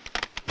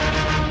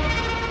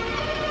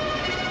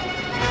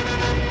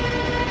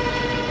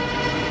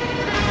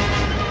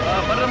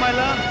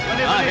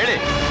 ಹೇಳಿ.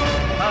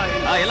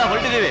 ಎಲ್ಲ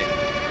ಹೊರಟಿದ್ದೀವಿ.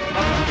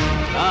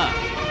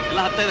 ಎಲ್ಲ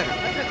ಹತ್ತಾ ಇದ್ದಾಗ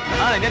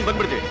ಇನ್ನೇನ್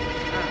ಬಂದ್ಬಿಡ್ತೀವಿ.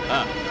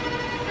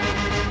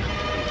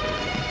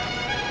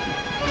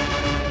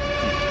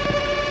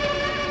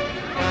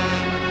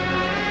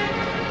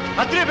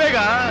 ಹತ್ರಿ ಬೇಗ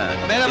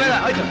ಬೇಗ ಬೇಗ.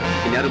 ಆಯ್ತು,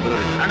 ಇನ್ಯಾರು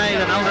ಬರೋರು ಅಣ್ಣ,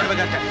 ಈಗ ನಾವು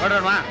ಹೊರಡ್ಬೇಕಷ್ಟೇ.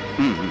 ಹೊರಡೋಣ.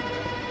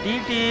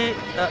 ಟಿ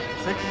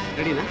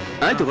ರೆಡಿನಾ?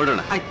 ಆಯ್ತು,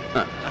 ಹೊರಡೋಣ.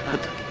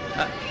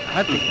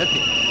 ಹತ್ತಿ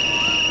ಹತ್ತಿ.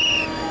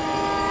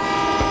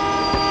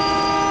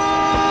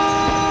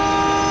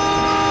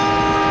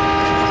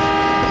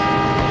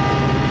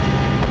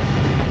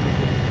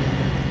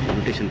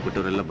 ಇನ್ವಿಟೇಷನ್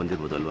ಕೊಟ್ಟವರೆಲ್ಲ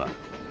ಬಂದಿರ್ಬೋದು ಅಲ್ವಾ?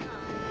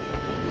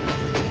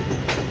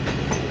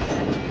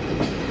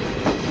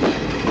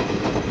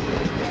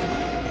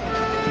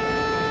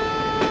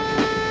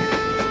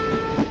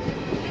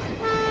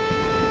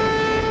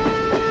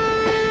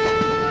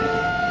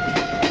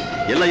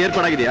 ಎಲ್ಲ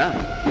ಏರ್ಪಾಡಾಗಿದೆಯಾ?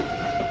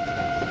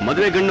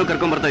 ಮದುವೆ ಗಂಡು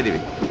ಕರ್ಕೊಂಡ್ ಬರ್ತಾ ಇದೀವಿ.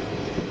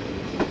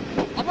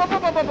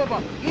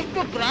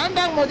 ಇಷ್ಟು ಗ್ರ್ಯಾಂಡ್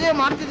ಆಗಿ ಮದುವೆ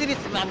ಮಾಡ್ತಿದ್ದೀರಿ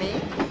ಸ್ವಾಮಿ?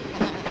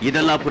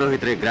 ಇದೆಲ್ಲ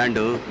ಪುರೋಹಿತರೆ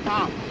ಗ್ರ್ಯಾಂಡು.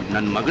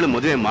 ನನ್ ಮಗಳು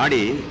ಮದುವೆ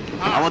ಮಾಡಿ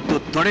ಅವತ್ತು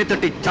ತೊಡೆ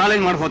ತಟ್ಟಿ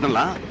ಚಾಲೆಂಜ್ ಮಾಡಿ ಹೋದಲ್ಲ,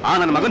 ಆ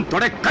ನನ್ನ ಮಗನ್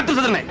ತೊಡೆ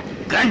ಕಟ್ಟಿಸಿದ್ರೆ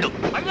ಗ್ರ್ಯಾಂಡು.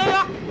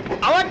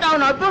 ಅವತ್ತು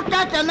ಅವನ ಅದೃಷ್ಟ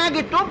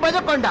ಚೆನ್ನಾಗಿತ್ತು,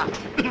 ಬದುಕೊಂಡ.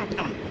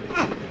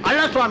 ಅಲ್ಲ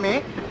ಸ್ವಾಮಿ,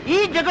 ಈ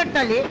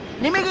ಜಗತ್ತಿನಲ್ಲಿ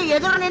ನಿಮಗೆ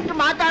ಎದುರು ನಿಂತು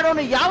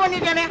ಮಾತಾಡೋನು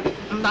ಯಾವನಿದ್ದಾನೆ?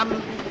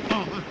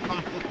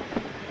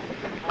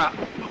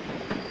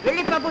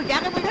 ಎಲ್ಲಿ ಪ್ರಭು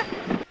ಜಾಗ ಬಿಡ.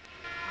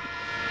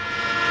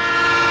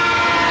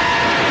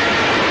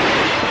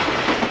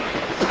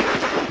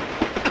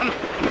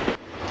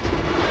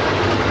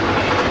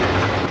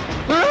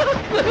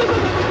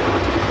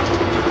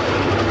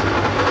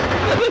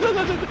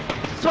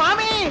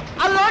 ಸ್ವಾಮಿ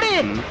ಅಲ್ಲಿ ನೋಡಿ.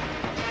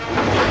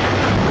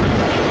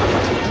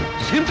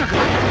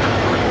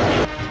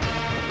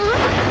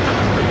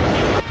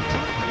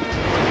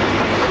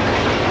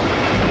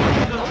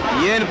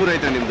 ಏನ್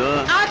ಪುರೋಹಿತ ನಿಮ್ದು?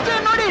 ಆಚೆ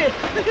ನೋಡಿ.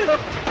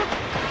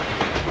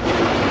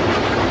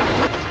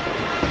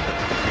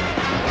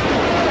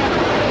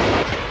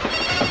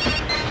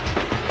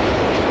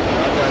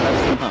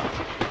 ನರಸಿಂಹ,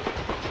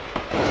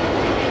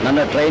 ನನ್ನ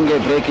ಟ್ರೈನ್ಗೆ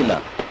ಬ್ರೇಕ್ ಇಲ್ಲ.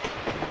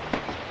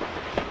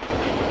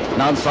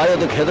 ನಾನು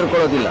ಸಾಯೋದಕ್ಕೆ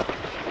ಹೆದರ್ಕೊಳ್ಳೋದಿಲ್ಲ.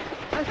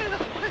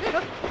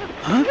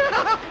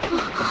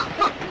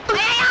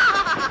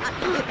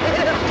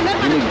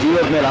 ನಿನಗೆ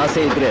ಜೀವದ ಮೇಲೆ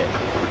ಆಸೆ ಇದ್ರೆ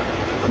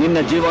ನಿನ್ನ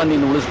ಜೀವ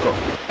ನೀನು ಉಳಿಸ್ಕೊ.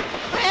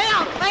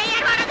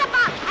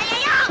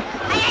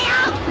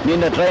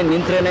 ನಿನ್ನ ಟ್ರೈನ್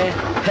ನಿಂತ್ರೇನೆ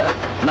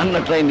ನನ್ನ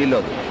ಟ್ರೈನ್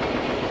ನಿಲ್ಲೋದು.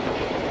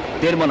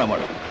 ತೀರ್ಮಾನ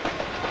ಮಾಡು.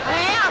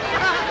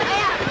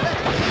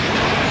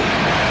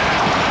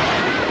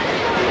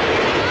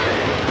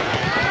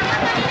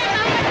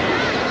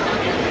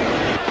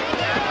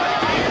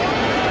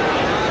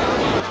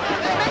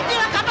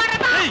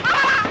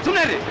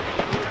 ಸುಮ್ಮನೆ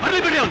ಬರ್ಲಿ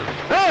ಬಿಡಿ ಅವನು.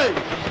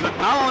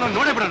 ನಾವು ಅವನನ್ನು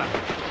ನೋಡೇ ಬಿಡೋಣ.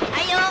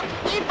 ಅಯ್ಯೋ,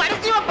 ಈ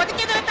ಪರಿಚಯ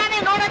ಬದುಕಿದ್ರೆ ತಾನೇ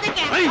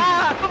ನೋಡೋದಕ್ಕೆ.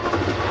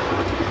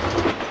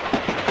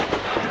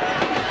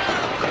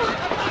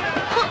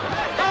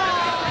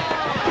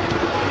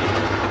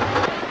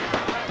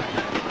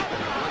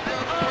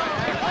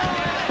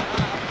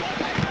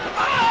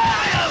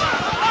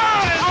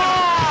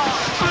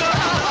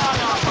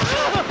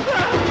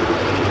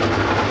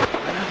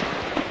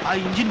 ಆ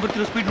ಇಂಜಿನ್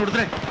ಬರ್ತಿರೋ ಸ್ಪೀಡ್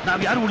ನೋಡಿದ್ರೆ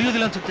ನಾವ್ ಯಾರು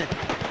ಉಳಿಯೋದಿಲ್ಲ ಅನ್ಸುತ್ತೆ.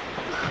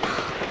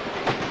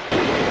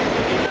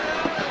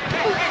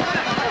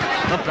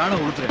 ನಾವು ಪ್ರಾಣ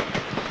ಉಳಿದ್ರೆ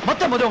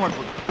ಮತ್ತೆ ಮದುವೆ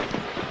ಮಾಡ್ಬೋದು.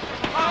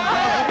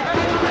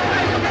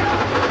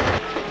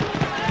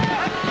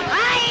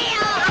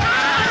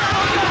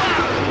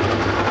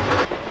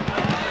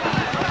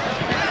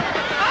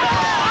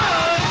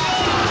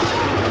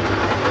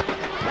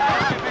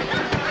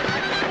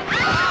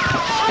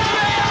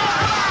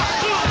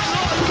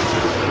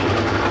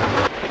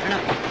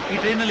 ಈ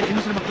ಟ್ರೈನಲ್ಲಿ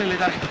ಹೆಂಗಸರ ಮಕ್ಕಳೆಲ್ಲ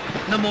ಇದ್ದಾರೆ.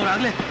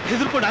 ನಮ್ಮವ್ರಾಗ್ಲೇ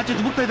ಹೆದರ್ಕೊಂಡು ಆಚೆ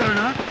ದುಮುಕ್ತಾ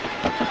ಇದ್ದಾರಣ್ಣ.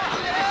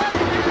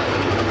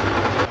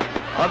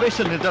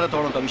 ಆವೇಶದಲ್ಲಿ ನಿರ್ಧಾರ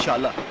ತಗೊಳ್ಳೋಂಥ ವಿಷಯ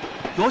ಅಲ್ಲ,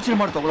 ಯೋಚನೆ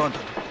ಮಾಡಿ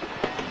ತಗೊಳ್ಳೋವಂಥದ್ದು.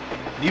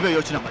 ನೀವೇ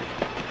ಯೋಚನೆ ಮಾಡಿ.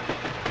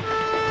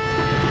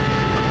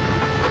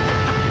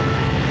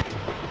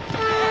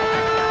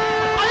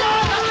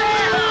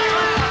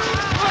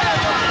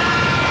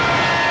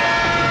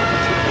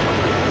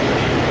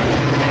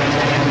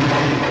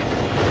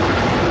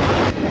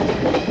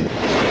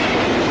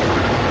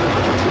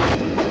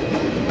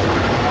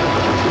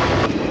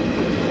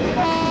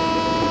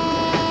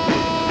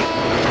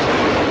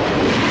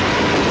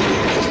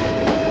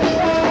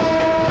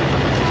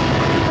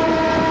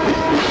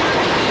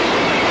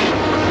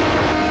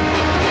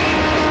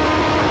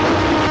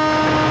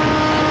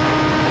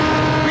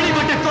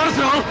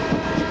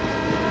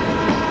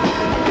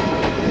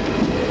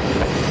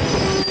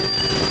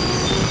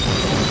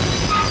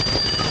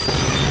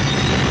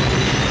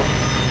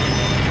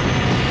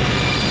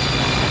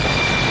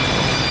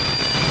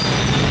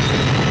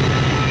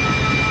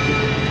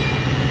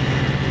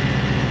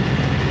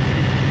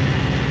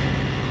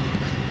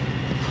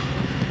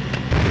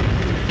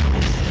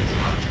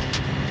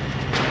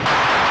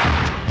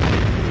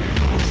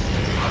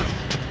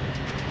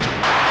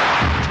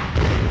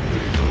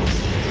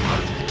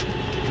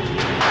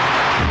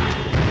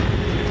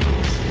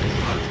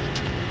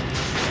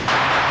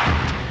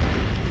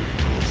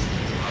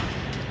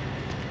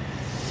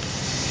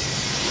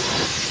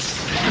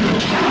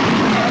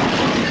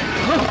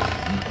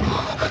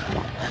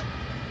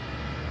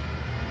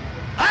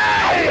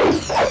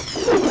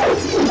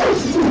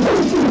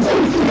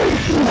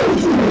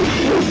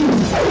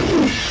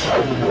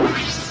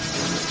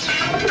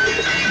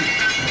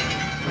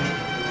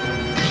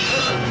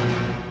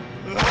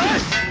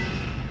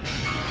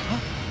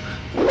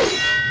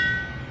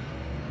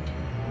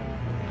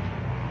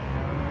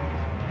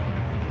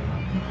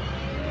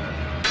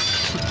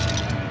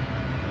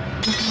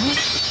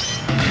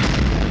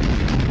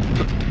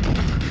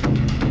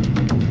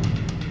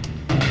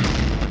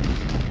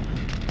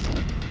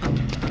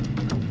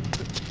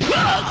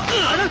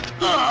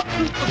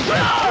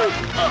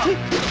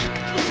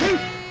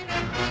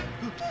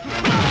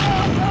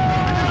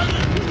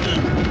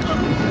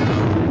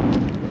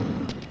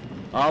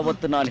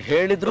 ಆವತ್ತು ನಾನು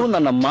ಹೇಳಿದ್ರು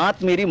ನನ್ನ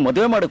ಮಾತ್ ಮೀರಿ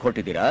ಮದುವೆ ಮಾಡಕ್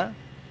ಹೊಟ್ಟಿದ್ದೀರಾ?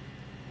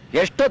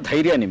 ಎಷ್ಟೋ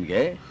ಧೈರ್ಯ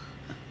ನಿಮ್ಗೆ?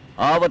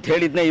 ಆವತ್ತು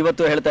ಹೇಳಿದ್ನೆ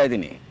ಇವತ್ತು ಹೇಳ್ತಾ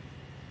ಇದ್ದೀನಿ.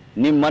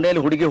 ನಿಮ್ ಮನೇಲಿ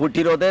ಹುಡುಗಿ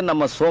ಹುಟ್ಟಿರೋದೇ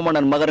ನಮ್ಮ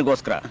ಸೋಮಣ್ಣನ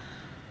ಮಗನಿಗೋಸ್ಕರ.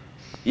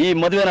 ಈ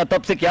ಮದುವೆನ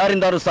ತಪ್ಸಕ್ಕೆ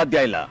ಯಾರಿಂದಾದ್ರೂ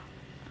ಸಾಧ್ಯ ಇಲ್ಲ.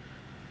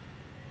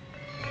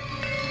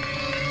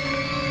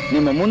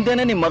 ನಿಮ್ಮ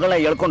ಮುಂದೆನೆ ನಿಮ್ಮ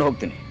ಮಗಳನ್ನ ಎಳ್ಕೊಂಡು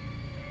ಹೋಗ್ತೀನಿ.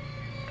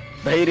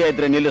 ಧೈರ್ಯ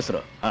ಇದ್ರೆ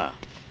ನಿಲ್ಲಿಸ್ರು. ಹಾ,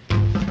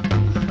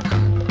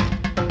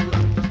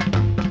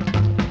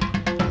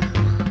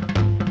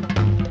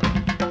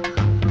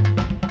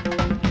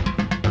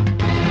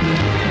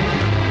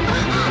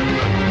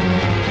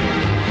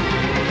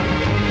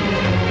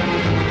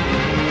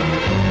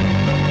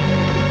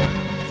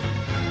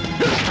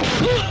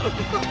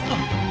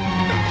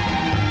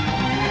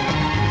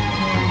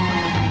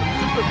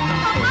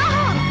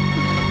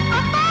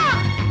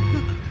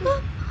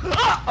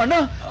 ಅಣ್ಣ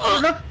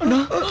ಅಣ್ಣ ಅಣ್ಣ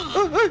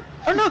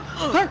ಅಣ್ಣ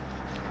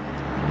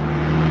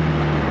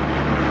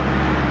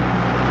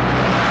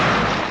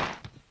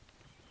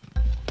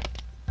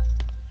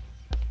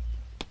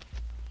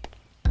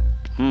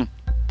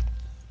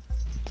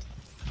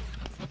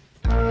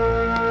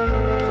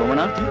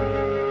ಸೋಮಣ್ಣ,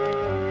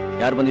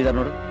 ಯಾರು ಬಂದಿದ್ದಾರೆ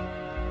ನೋಡು.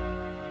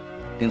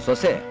 ನಿನ್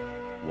ಸೊಸೆ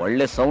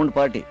ಒಳ್ಳೆ ಸೌಂಡ್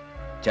ಪಾರ್ಟಿ,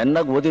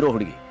 ಚೆನ್ನಾಗಿ ಓದಿರೋ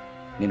ಹುಡುಗಿ.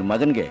 ನಿನ್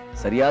ಮಗನ್ಗೆ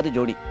ಸರಿಯಾದ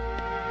ಜೋಡಿ.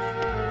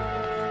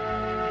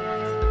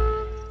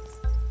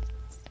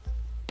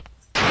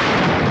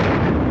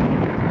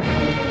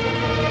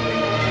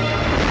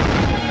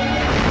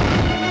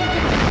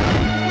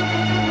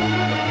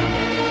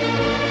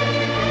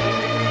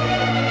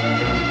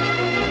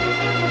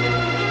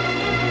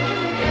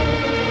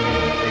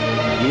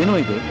 ಏನೋ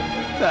ಇದು?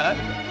 ಸರ್,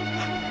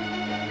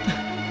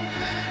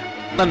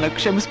 ನನ್ನ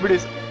ಕ್ಷಮಿಸ್ಬಿಡಿ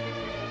ಸರ್,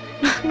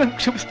 ನನ್ನ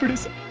ಕ್ಷಮಿಸ್ಬಿಡಿ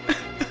ಸರ್.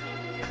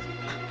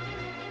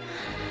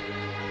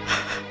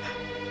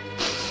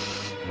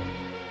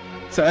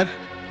 ಸರ್,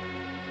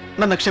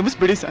 ನನ್ನ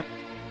ಕ್ಷಮಿಸ್ಬಿಡಿ ಸರ್.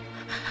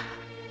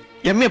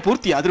 ಎಮ್ಮೆ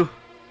ಪೂರ್ತಿ ಆದ್ರೂ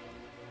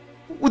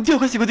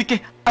ಉದ್ಯೋಗ ಸಿಗೋದಿಕ್ಕೆ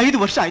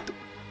 5 ವರ್ಷ ಆಯ್ತು.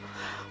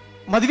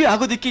 ಮದುವೆ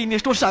ಆಗೋದಿಕ್ಕೆ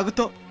ಇನ್ನೆಷ್ಟು ವರ್ಷ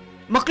ಆಗುತ್ತೋ,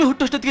 ಮಕ್ಕಳು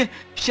ಹುಟ್ಟೋಷ್ಟೊತ್ತಿಗೆ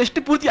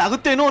ಷಷ್ಠಿ ಪೂರ್ತಿ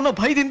ಆಗುತ್ತೇನೋ ಅನ್ನೋ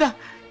ಭಯದಿಂದ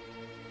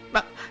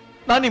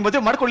ನಾನು ಈ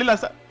ಮದುವೆ ಮಾಡ್ಕೊಳ್ಳಿಲ್ಲ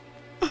ಸರ್.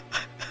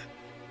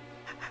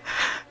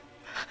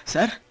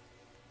 ಸರ್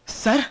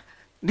ಸರ್,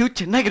 ನೀವು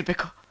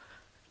ಚೆನ್ನಾಗಿರ್ಬೇಕು,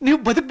 ನೀವು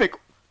ಬದುಕಬೇಕು,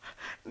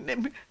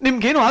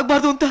 ನಿಮ್ಗೇನು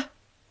ಆಗ್ಬಾರ್ದು ಅಂತ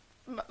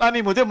ನಾನು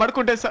ಈ ಮದುವೆ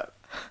ಮಾಡ್ಕೊಂಡೆ ಸರ್.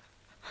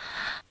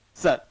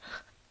 ಸರ್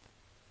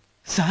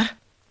ಸರ್,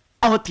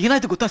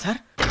 ಅವತ್ತೇನಾಯ್ತು ಗೊತ್ತಾ ಸರ್?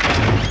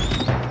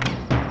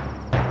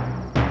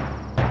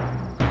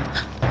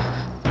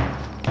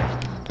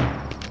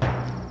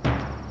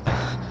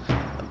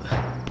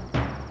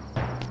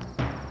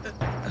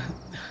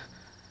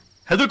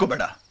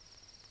 ಹೆದರ್ಕೋಬೇಡ,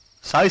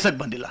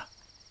 ಸಾಯಿಸಕ್ ಬಂದಿಲ್ಲ,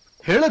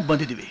 ಹೇಳಕ್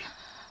ಬಂದಿದೀವಿ.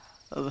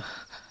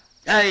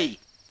 ಏಯ್,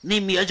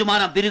 ನಿಮ್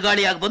ಯಜಮಾನ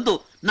ಬಿರುಗಾಳಿಯಾಗಿ ಬಂದು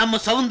ನಮ್ಮ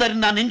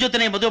ಸೌಂದರ್ಯನ ನಿನ್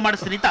ಜೊತೆನೆ ಮದುವೆ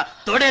ಮಾಡಿಸ್ತೀನಿ ಅಂತ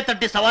ತೊಡೆ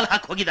ತಟ್ಟಿ ಸವಾಲ್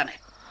ಹಾಕಿ ಹೋಗಿದ್ದಾನೆ.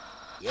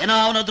 ಏನೋ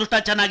ಅವನ ಅದೃಷ್ಟ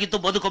ಚೆನ್ನಾಗಿತ್ತು,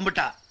 ಬದುಕೊಂಡ್ಬಿಟ್ಟ.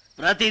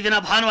 ಪ್ರತಿದಿನ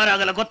ಭಾನುವಾರ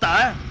ಆಗಲ್ಲ ಗೊತ್ತಾ?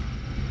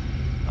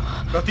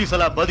 ಪ್ರತಿ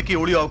ಸಲ ಬದುಕಿ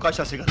ಉಳಿಯೋ ಅವಕಾಶ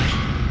ಸಿಗಲ್ಲ.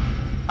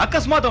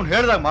 ಅಕಸ್ಮಾತ್ ಅವ್ನು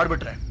ಹೇಳ್ದಾಗ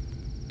ಮಾಡ್ಬಿಟ್ರೆ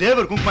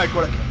ದೇವ್ರ ಕುಂಕುಮ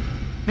ಇಟ್ಕೊಳಕ್ಕೆ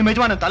ನಿಮ್ಮ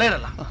ಯಜಮಾನ ತಲೆ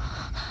ಇರಲ್ಲ.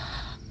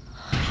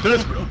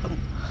 ತಿಳಿಸ್ಬಿಡು.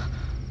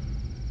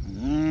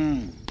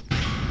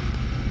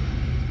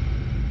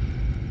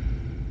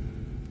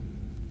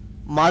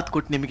 ಮಾತು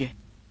ಕೊಟ್ಟು ನಿಮಗೆ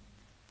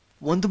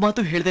ಒಂದು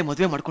ಮಾತು ಹೇಳ್ದೆ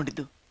ಮದುವೆ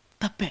ಮಾಡ್ಕೊಂಡಿದ್ದು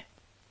ತಪ್ಪೆ.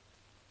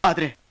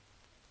 ಆದ್ರೆ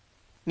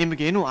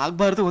ನಿಮ್ಗೇನು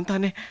ಆಗ್ಬಾರ್ದು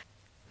ಅಂತಾನೆ.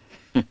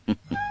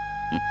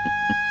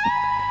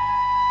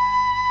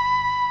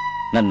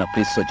 ನನ್ನ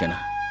ಪ್ರೀತಿಸೋ ಜನ,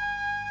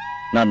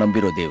 ನಾನು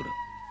ನಂಬಿರೋ ದೇವರು,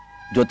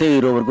 ಜೊತೆ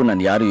ಇರೋವರೆಗೂ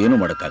ನಾನು ಯಾರು ಏನು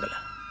ಮಾಡೋಕ್ಕಾಗಲ್ಲ.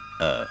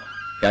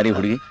 ಯಾರೀ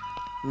ಹುಡುಗಿ?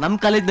 ನಮ್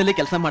ಕಾಲೇಜ್ನಲ್ಲಿ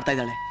ಕೆಲಸ ಮಾಡ್ತಾ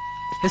ಇದ್ದಾಳೆ,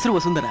 ಹೆಸರು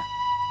ವಸುಂಧರ.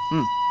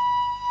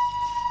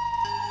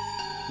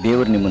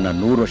 ದೇವರು ನಿಮ್ಮನ್ನ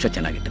 100 ವರ್ಷ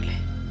ಚೆನ್ನಾಗಿಟ್ಟಿರಲಿ.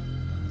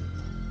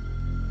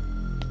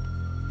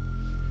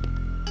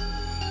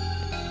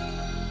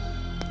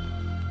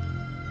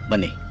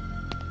 ಬನ್ನಿ.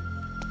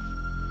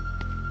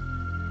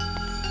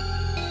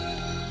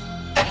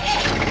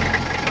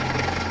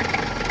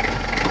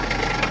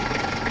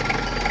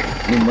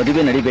 ನಿಮ್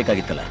ಮದುವೆ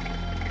ನಡಿಬೇಕಾಗಿತ್ತಲ್ಲ,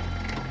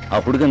 ಆ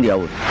ಹುಡುಗಂದು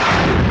ಯಾವ ಊರು?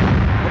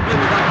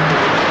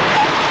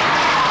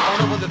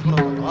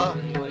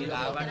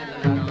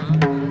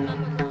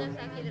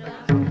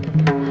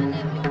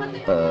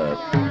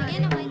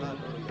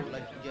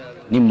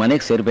 ನಿಮ್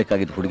ಮನೆಗೆ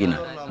ಸೇರ್ಬೇಕಾಗಿದ್ದ ಹುಡುಗಿನ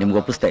ನಿಮ್ಗೆ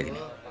ಒಪ್ಪಿಸ್ತಾ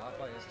ಇದ್ದೀನಿ.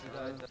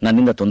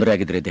 ನನ್ನಿಂದ ತೊಂದರೆ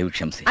ಆಗಿದ್ರೆ ದಯವಿಟ್ಟು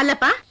ಕ್ಷಮಿಸಿ.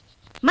 ಅಲ್ಲಪ್ಪ,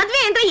 ಮದ್ವೆ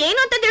ಅಂದ್ರೆ ಏನು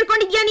ಅಂತ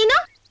ತಿಳ್ಕೊಂಡಿದ್ಯಾ ನೀನು?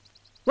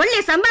 ಒಳ್ಳೆ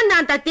ಸಂಬಂಧ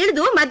ಅಂತ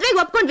ತಿಳಿದು ಮದ್ವೆಗೆ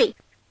ಒಪ್ಕೊಂಡ್ವಿ.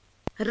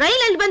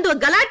 ರೈಲಲ್ಲಿ ಬಂದು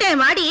ಗಲಾಟೆ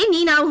ಮಾಡಿ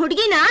ನೀನ್ ಆ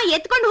ಹುಡುಗಿನ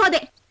ಎತ್ಕೊಂಡು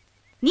ಹೋದೆ.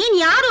 ನೀನ್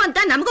ಯಾರು ಅಂತ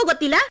ನಮಗೂ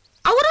ಗೊತ್ತಿಲ್ಲ,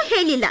 ಅವರು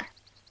ಹೇಳಿಲ್ಲ.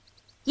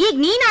 ಈಗ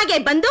ನೀನಾಗೆ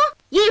ಬಂದು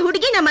ಈ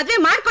ಹುಡುಗಿನ ಮದ್ವೆ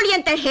ಮಾಡ್ಕೊಳ್ಳಿ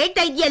ಅಂತ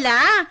ಹೇಳ್ತಾ ಇದೆಯಲ್ಲ,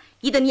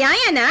 ಇದು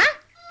ನ್ಯಾಯನಾ?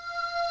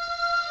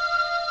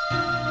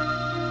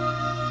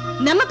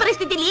 ನಮ್ಮ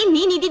ಪರಿಸ್ಥಿತಿಲಿ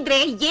ನೀನಿದ್ರೆ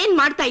ಏನ್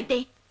ಮಾಡ್ತಾ ಇದ್ದೆ?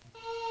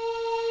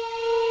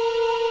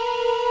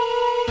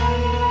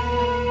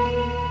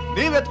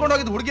 ನೀವ್ ಎತ್ಕೊಂಡು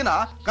ಹೋಗಿದ್ ಹುಡುಗಿನ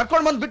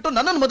ಕರ್ಕೊಂಡ್ ಬಂದ್ ಬಿಟ್ಟು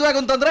ನನ್ನನ್ನು ಮದುವೆ ಆಗು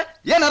ಅಂತಂದ್ರೆ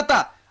ಏನ್ ಅರ್ಥ?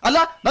 ಅಲ್ಲ,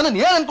 ನನ್ನನ್ನು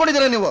ಏನ್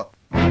ಅನ್ಕೊಂಡಿದ್ದೀರಾ ನೀವು?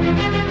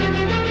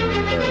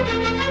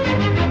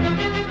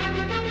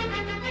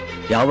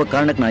 ಯಾವ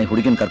ಕಾರಣಕ್ಕೆ ನಾ ಈ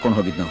ಹುಡುಗಿನ ಕರ್ಕೊಂಡು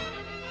ಹೋಗಿದ್ನೋ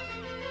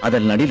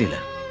ಅದಲ್ಲಿ ನಡೀಲಿಲ್ಲ.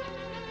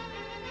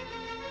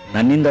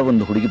 ನನ್ನಿಂದ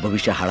ಒಂದು ಹುಡುಗಿ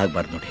ಭವಿಷ್ಯ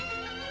ಹಾಳಾಗಬಾರ್ದು ನೋಡಿ,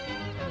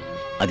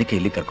 ಅದಕ್ಕೆ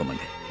ಇಲ್ಲಿ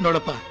ಕರ್ಕೊಂಬಂದೆ.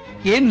 ನೋಡಪ್ಪ,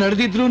 ಏನ್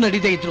ನಡೆದಿದ್ರು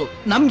ನಡೀದೇ ಇದ್ರು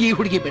ನಮ್ಗೆ ಈ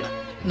ಹುಡುಗಿ ಬೇಡ.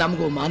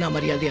 ನಮಗೂ ಮಾನ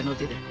ಮರ್ಯಾದೆ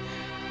ಅನ್ನೋದಿದೆ.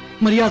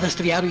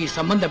 ಮರ್ಯಾದಸ್ಥರು ಯಾರು ಈ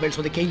ಸಂಬಂಧ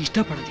ಬೆಳೆಸೋದಕ್ಕೆ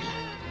ಇಷ್ಟಪಡೋದಿಲ್ಲ.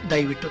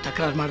 ದಯವಿಟ್ಟು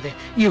ತಕರಾರು ಮಾಡದೆ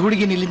ಈ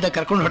ಹುಡುಗಿನ ಇಲ್ಲಿಂದ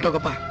ಕರ್ಕೊಂಡು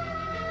ಹೊರಟೋಗಪ್ಪ.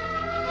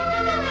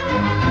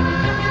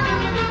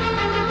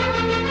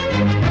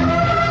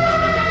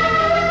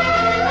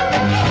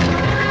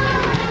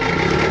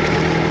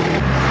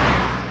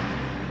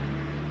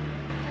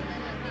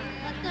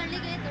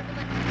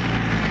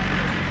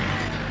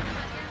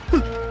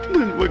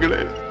 ನನ್ನ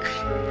ಮಗಳೇ,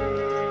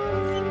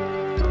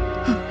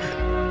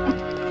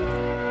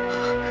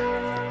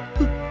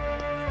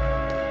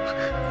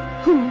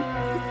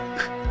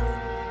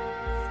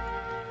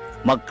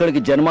 ಮಕ್ಕಳಿಗೆ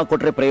ಜನ್ಮ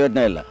ಕೊಟ್ರೆ ಪ್ರಯೋಜನ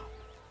ಇಲ್ಲ.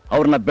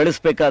 ಅವ್ರನ್ನ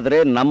ಬೆಳೆಸ್ಬೇಕಾದ್ರೆ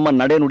ನಮ್ಮ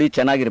ನಡೆ ನುಡಿ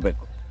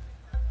ಚೆನ್ನಾಗಿರ್ಬೇಕು.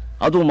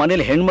 ಅದು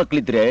ಮನೇಲಿ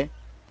ಹೆಣ್ಮಕ್ಳಿದ್ರೆ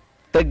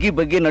ತಗ್ಗಿ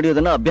ಬಗ್ಗಿ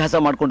ನಡೆಯೋದನ್ನ ಅಭ್ಯಾಸ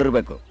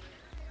ಮಾಡ್ಕೊಂಡಿರ್ಬೇಕು.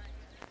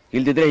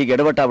 ಇಲ್ದಿದ್ರೆ ಹೀಗೆ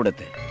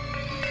ಎಡವಟ್ಟಾಗ್ಬಿಡುತ್ತೆ.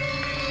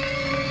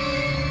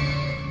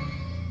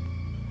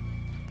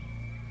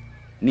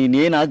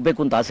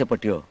 ನೀನೇನಾಗ್ಬೇಕು ಅಂತ ಆಸೆ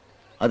ಪಟ್ಟಿಯೋ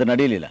ಅದು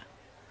ನಡೀಲಿಲ್ಲ.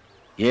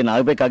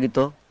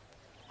 ಏನಾಗಬೇಕಾಗಿತ್ತೋ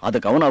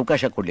ಅದಕ್ಕೆ ಅವನ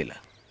ಅವಕಾಶ ಕೊಡಲಿಲ್ಲ.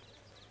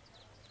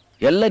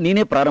 ಎಲ್ಲ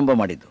ನೀನೇ ಪ್ರಾರಂಭ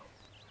ಮಾಡಿದ್ದು.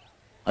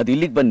 ಅದು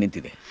ಇಲ್ಲಿಗೆ ಬಂದು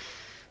ನಿಂತಿದೆ.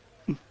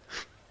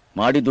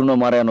 ಮಾಡಿದುಣ್ಣೋ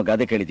ಮಾರ ಅನ್ನೋ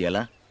ಗಾದೆ ಕೇಳಿದೆಯಲ್ಲ,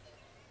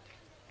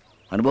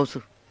 ಅನುಭವಿಸು.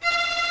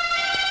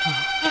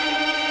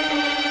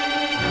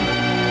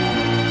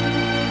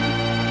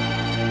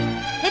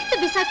 ಹೆತ್ತು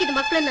ಬಿಸಾಕಿದ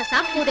ಮಕ್ಕಳನ್ನ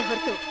ಸಾಕ್ಬೋದೇ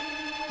ಹೊರತು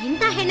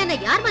ಇಂಥ ಹೆಣ್ಣನ್ನ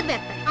ಯಾರ್ ಮದ್ವೆ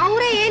ಆಗ್ತಾರೆ?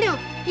 ಅವರೇ ಏನು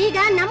ಈಗ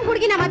ನಮ್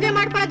ಹುಡುಗಿನ ಮದ್ವೆ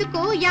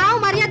ಮಾಡ್ಕೊಳ್ಳೋದಕ್ಕೂ ಯಾವ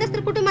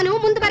ಮರ್ಯಾದಸ್ತ್ರ ಕುಟುಂಬನೂ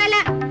ಮುಂದೆ ಬರಲ್ಲ.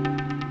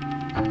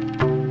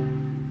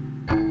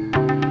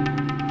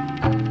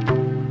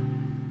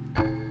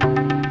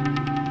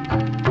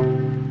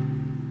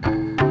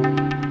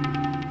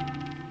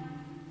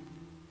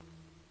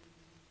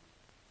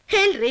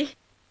 ಹೇಳ್ರಿ,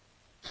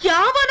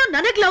 ಯಾವನೋ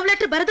ನನಗ್ ಲವ್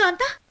ಲೆಟರ್ ಬರದು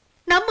ಅಂತ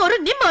ನಮ್ಮವರು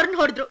ನಿಮ್ಮವ್ರನ್ನ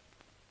ಹೊಡೆದ್ರು.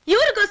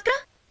 ಇವ್ರಿಗೋಸ್ಕರ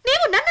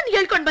ನೀವು ನನ್ನನ್ನು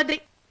ಹೇಳ್ಕೊಂಡ್ ಬಂದ್ರಿ.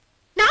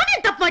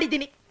 ನಾನೇನ್ ತಪ್ಪು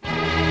ಮಾಡಿದ್ದೀನಿ?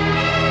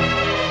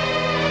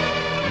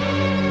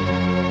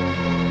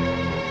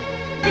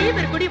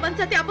 ದೇವರ ಗುಡಿ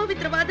ಒಂದ್ಸತಿ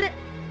ಅಪವಿತ್ರವಾದ್ರೆ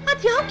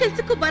ಅದ್ ಯಾವ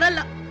ಕೆಲ್ಸಕ್ಕೂ ಬರಲ್ಲ.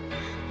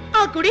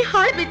 ಆ ಗುಡಿ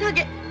ಹಾಳು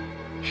ಬಿದ್ದಾಗೆ.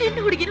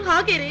 ಹೆಣ್ಣು ಹುಡುಗಿನೂ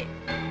ಹಾಗೆ ರೀ.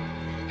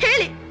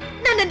 ಹೇಳಿ,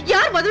 ನನ್ನನ್ನು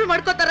ಯಾರು ಮದುವೆ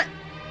ಮಾಡ್ಕೋತಾರೆ?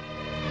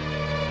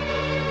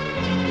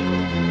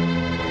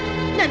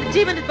 ನನ್ನ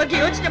ಜೀವನದ ಬಗ್ಗೆ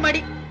ಯೋಚನೆ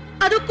ಮಾಡಿ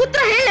ಅದು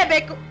ಕುತ್ರ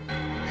ಹೇಳಲೇಬೇಕು.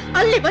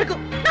 ಅಲ್ಲಿವರೆಗೂ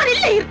ನಾನು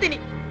ಇಲ್ಲೇ ಇರ್ತೀನಿ.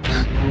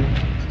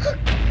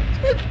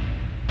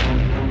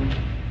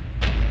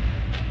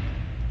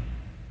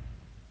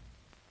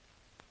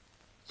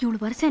 ಇವಳು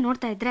ವರ್ಷೆ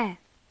ನೋಡ್ತಾ ಇದ್ರೆ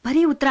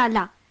ಬರೀ ಉತ್ತರ ಅಲ್ಲ,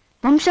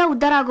 ವಂಶ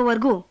ಉದ್ಧಾರ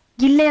ಆಗೋವರೆಗೂ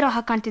ಇಲ್ಲೇ ಇರೋ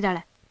ಹಾಗೆ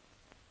ಕಾಣ್ತಿದ್ದಾಳೆ.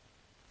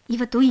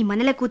 ಇವತ್ತು ಈ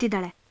ಮನೇಲೆ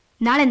ಕೂತಿದ್ದಾಳೆ,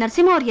 ನಾಳೆ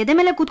ನರಸಿಂಹ ಅವ್ರ ಎದೆ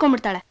ಮೇಲೆ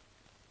ಕೂತ್ಕೊಂಡ್ಬಿಡ್ತಾಳೆ.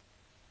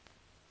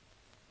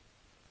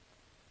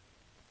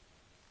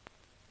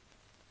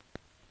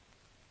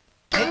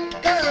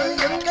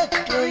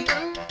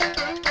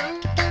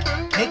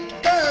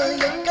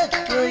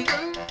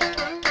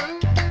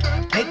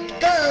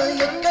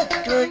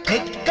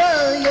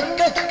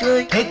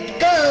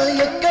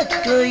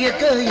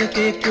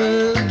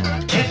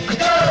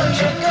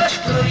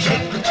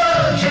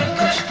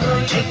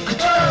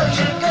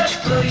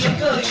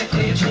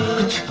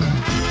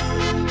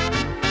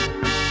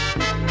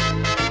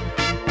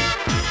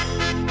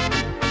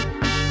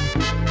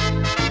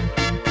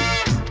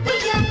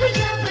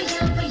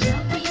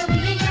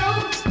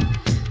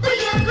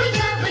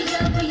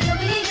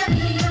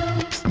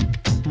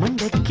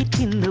 ಮಂಡಕ್ಕಿ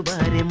ತಿಂದು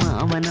ಬಾರೆ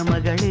ಮಾವನ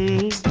ಮಗಳೇ,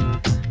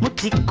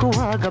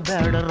 ಮುತ್ತಿಕ್ಕುವಾಗ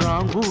ಬೇಡ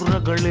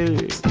ರಾಂಗೂರಗಳೇ.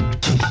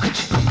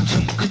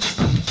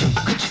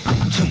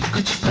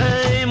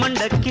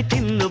 ಮಂಡಕ್ಕಿ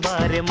ತಿಂದು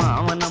ಬಾರೆ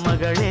ಮಾವನ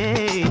ಮಗಳೇ,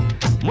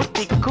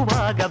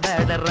 ಮುತ್ತಿಕ್ಕುವಾಗ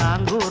ಬೇಡ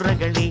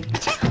ರಾಂಗೂರಗಳೇ.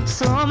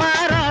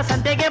 ಸೋಮಾರ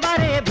ಸಂತೆಗೆ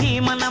ಬಾರೆ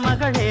ಭೀಮನ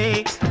ಮಗಳೇ,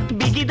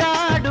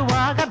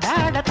 ಬಿಗಿದಾಡುವಾಗ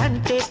ಬೇಡ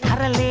ತಂಟೆ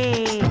ತರಲೇ.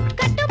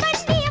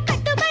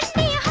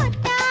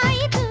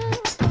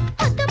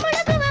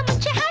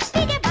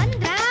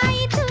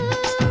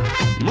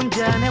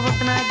 ಮುಂಜಾನೆ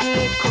ಹೊತ್ನಾಗೆ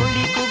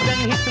ಕೋಳಿ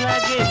ಕೂಗಂಗ್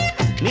ಹಿತ್ಲಾಗೆ,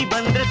 ನೀ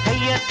ಬಂದ್ರೆ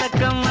ಕೈಯ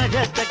ತಕ್ಕ ಮಜ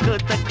ತಕ್ಕು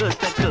ತಕ್ಕು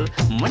ತಕ್ಕು.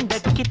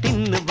 ಮಂಡಕ್ಕಿ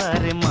ತಿನ್ನು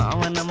ಬಾರೆ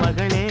ಮಾವನ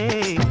ಮಗಳೇ,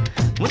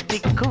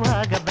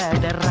 ಮುತ್ತಿಕ್ಕುವಾಗ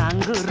ಬೇಡ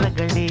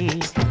ರಾಂಗೂರಗಳೇ.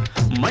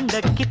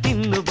 ಮಂಡಕ್ಕಿ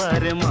ತಿನ್ನು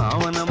ಬಾರೆ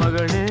ಮಾವನ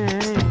ಮಗಳೇ,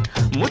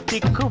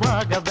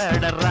 ಮುತ್ತಿಕ್ಕುವಾಗ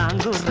ಬೇಡ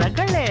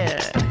ರಾಂಗೂರಗಳೇ.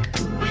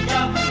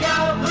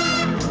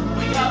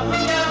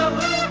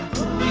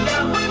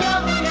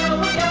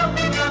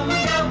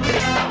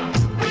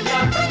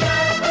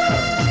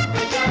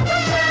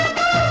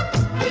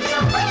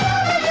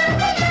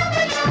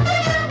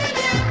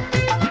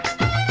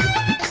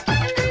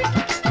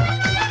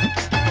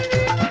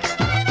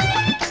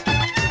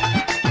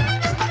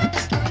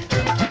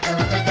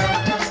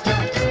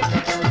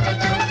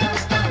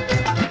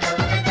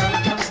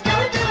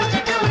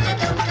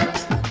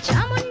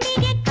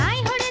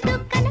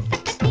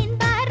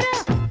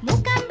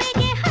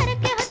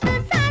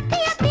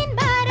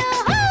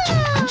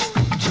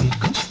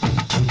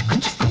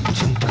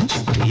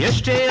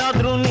 ಎಷ್ಟೇ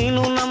ಆದ್ರೂ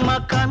ನೀನು ನಮ್ಮ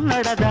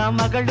ಕನ್ನಡದ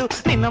ಮಗಳು,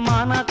 ನಿನ್ನ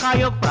ಮಾನ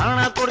ಕಾಯೋ ಪ್ರಾಣ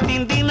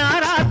ಕೊಡ್ತೀನಿ ದಿನ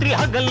ರಾತ್ರಿ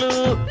ಹಗಲು.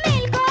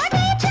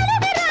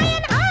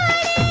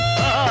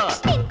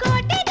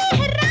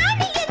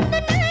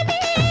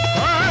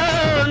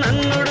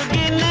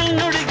 ನನ್ನುಡುಗಿ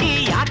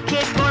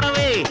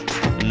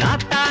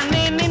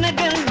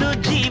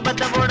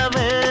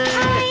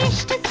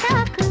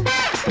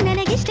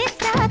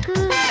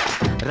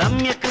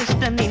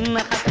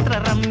ನನ್ನ ಹತ್ರ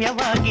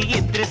ರಮ್ಯವಾಗಿ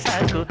ಇದ್ರೆ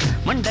ಸಾಕು,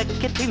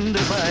 ಮಂಡಕ್ಕೆ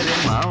ತಿಂದು ಬಾರೆ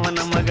ಮಾವನ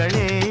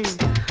ಮಗಳೇ,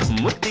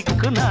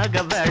 ಮುತ್ತಿಕ್ಕು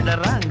ನಾಗಬೇಡ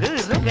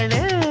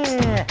ರಾಂಗುರಗಳೇ.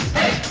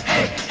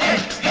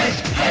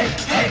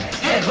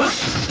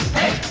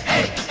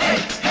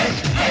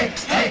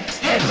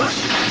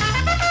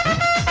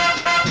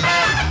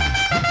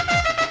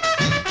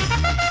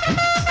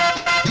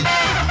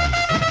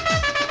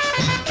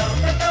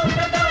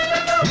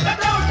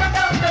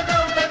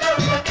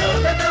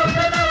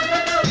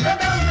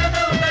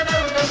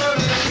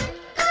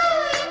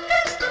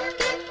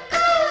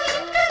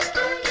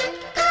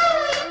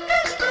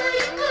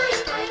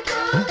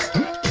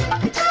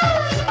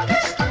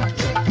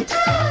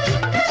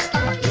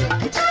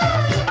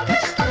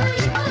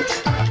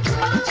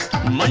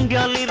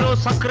 ಮಂಡ್ಯಲ್ಲಿರೋ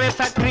ಸಕ್ಕರೆ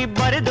ಫ್ಯಾಕ್ಟ್ರಿ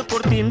ಬರೆದು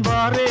ಕೊಡ್ತೀನಿ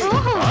ಬಾರೆ,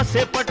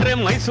 ಆಸೆ ಪಟ್ರೆ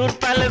ಮೈಸೂರ್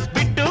ಪ್ಯಾಲೇಸ್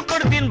ಬಿಟ್ಟು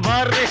ಕೊಡ್ತೀನಿ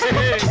ಬಾರೆ.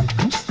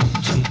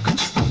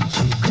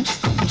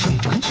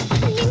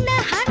 ನಿನ್ನ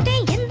ಹಾಟೆ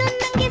ಎಂದು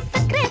ನಂಗೆ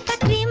ಸಕ್ಕರೆ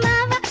ಫ್ಯಾಕ್ಟ್ರಿ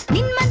ಮಾವ,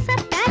 ನಿನ್ ಮನ್ಸ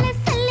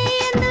ಪ್ಯಾಲೇಸ್ ಅಲ್ಲಿ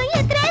ಎಂದು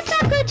ಎದ್ರೆ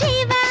ಸಾಕು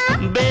ಜೀವ.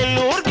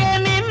 ಬೇಲೂರ್ಗೆ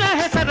ನಿನ್ನ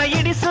ಹೆಸರ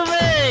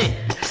ಇಡಿಸುವೆ,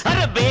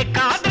 ಅರೆ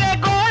ಬೇಕಾದ್ರೆ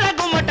ಗೋಳ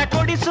ಗುಮ್ಮಟ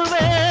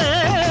ಕೊಡಿಸುವೆ.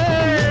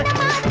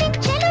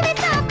 ಚೆಲುವೆ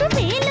ಸಾಕು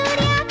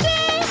ಬೇಲೂರ್ ಯಾಕೆ,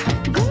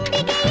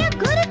 ಗುಂಡಿಗೆಯ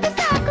ಗುರುತು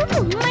ಸಾಕು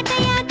ಗುಮ್ಮಟ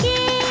ಯಾಕೆ.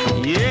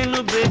 ಏನು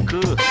ಬೇಕು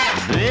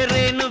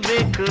ಬೇರೇನು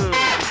ಬೇಕು,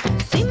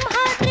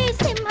 ಸಿಂಹಾದ್ರಿ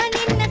ಸಿಂಹ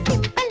ನಿನ್ನ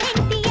ಸಿಂಪಲ್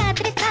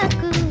ಹೆಂಡತಿಯಾದ್ರೆ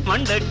ಸಾಕು.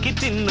 ಮಂಡಕ್ಕಿ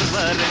ತಿನ್ನು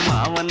ಬಾರೆ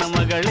ಮಾವನ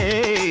ಮಗಳೇ,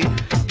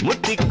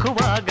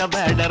 ಮುತ್ತಿಕ್ಕುವಾಗ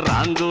ಬೇಡ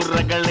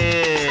ರಾಂಗೂರಗಳೇ.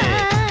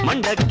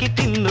 ಮಂಡಕ್ಕಿ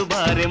ತಿನ್ನು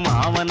ಬಾರೆ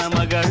ಮಾವನ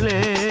ಮಗಳೇ,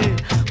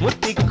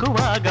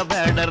 ಮುತ್ತಿಕ್ಕುವಾಗ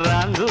ಬೇಡ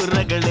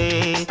ರಾಂಗೂರಗಳೇ.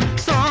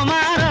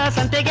 ಸೋಮಾರ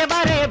ಸಂತೆಗೆ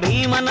ಬಾರೆ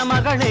ಭೀಮನ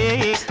ಮಗಳೇ,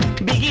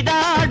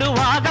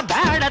 ಬಿಗಿದಾಡುವಾಗ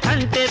ಬೇಡ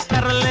ತಂಟೆ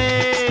ತರಲೇ.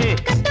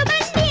 ಕಟ್ಟು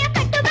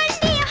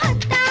ಬಂಡಿಯ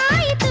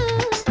ಹೊತ್ತಾಯಿತು,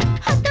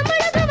 ಹೊತ್ತು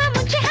ಮುಳುಗುವ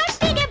ಮುಂಚೆ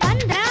ಹಟ್ಟಿಗೆ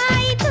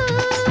ಬಂದ್ರಾಯಿತು.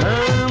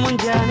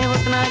 ಮುಂಜಾನೆ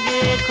ಹೊತ್ನಾಗೆ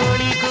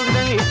ಕೋಳಿ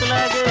ಕೂಗ್ದಂಗೆ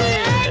ಇತ್ತಲಾಗೆ,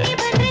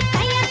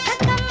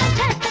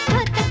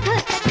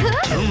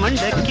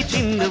 ಮಂಡಕ್ಕಿ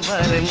ತಿಂದು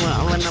ಬಾರೆ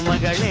ಮಾವನ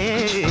ಮಗಳೇ,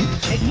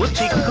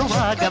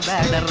 ಮುತ್ತಿಕ್ಕುವಾಗ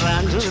ಬೇಡ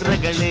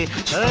ರಾಂಗೂರಗಳೇ.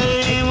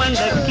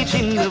 ಮಂಡಕ್ಕಿ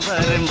ತಿಂದು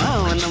ಬಾರೆ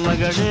ಮಾವನ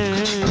ಮಗಳೇ,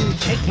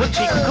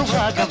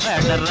 ಮುತ್ತಿಕ್ಕುವಾಗ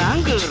ಬೇಡ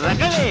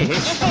ರಾಂಗೂರಗಳೇ.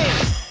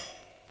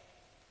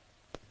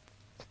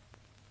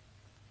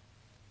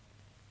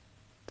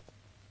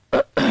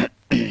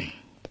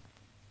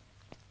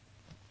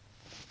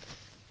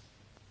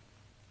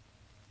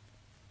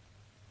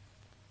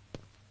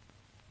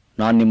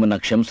 ನಾನು ನಿಮ್ಮನ್ನ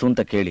ಕ್ಷಮಿಸು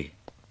ಅಂತ ಕೇಳಿ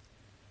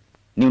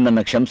ನೀವು ನನ್ನ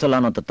ಕ್ಷಮಿಸಲ್ಲ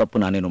ಅನ್ನೋಂಥ ತಪ್ಪು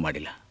ನಾನೇನು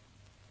ಮಾಡಿಲ್ಲ.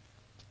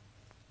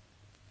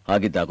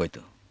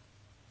 ಆಗಿದ್ದಾಗೋಯ್ತು.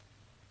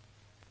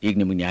 ಈಗ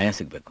ನಿಮಗೆ ನ್ಯಾಯ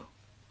ಸಿಗ್ಬೇಕು.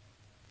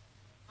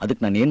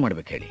 ಅದಕ್ಕೆ ನಾನೇನ್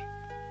ಮಾಡ್ಬೇಕು ಹೇಳಿ?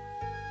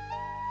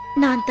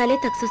 ನಾನ್ ತಲೆ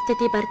ತಗ್ಸೋ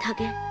ಸ್ಥಿತಿ ಬರ್ದ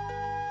ಹಾಗೆ,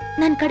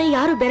 ನನ್ ಕಡೆ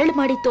ಯಾರು ಬೆರಳು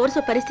ಮಾಡಿ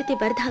ತೋರಿಸೋ ಪರಿಸ್ಥಿತಿ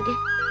ಬರ್ದ ಹಾಗೆ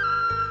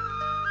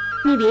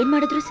ನೀವೇನ್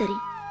ಮಾಡಿದ್ರು ಸರಿ.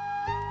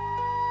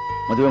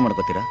 ಮದುವೆ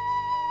ಮಾಡ್ಕೋತೀರಾ?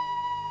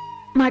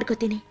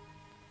 ಮಾಡ್ಕೋತೀನಿ.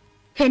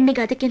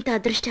 ಹೆಣ್ಣಿಗೆ ಅದಕ್ಕಿಂತ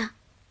ಅದೃಷ್ಟ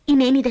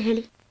ಇನ್ನೇನಿದೆ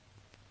ಹೇಳಿ?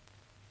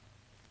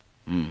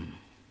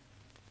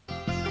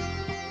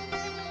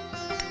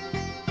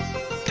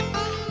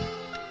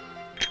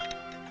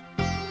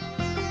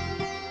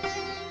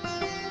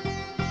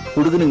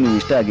 ಹುಡುಗನಿಗೆ ನೀವು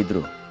ಇಷ್ಟ ಆಗಿದ್ರು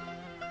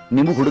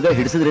ನಿಮಗೆ ಹುಡುಗ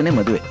ಹಿಡಿಸಿದ್ರೇನೆ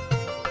ಮದುವೆ.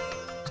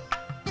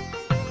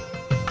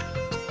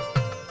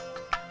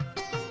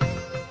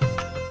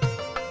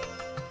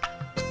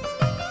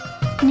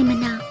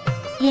 ನಿಮ್ಮನ್ನ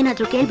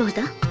ಏನಾದ್ರೂ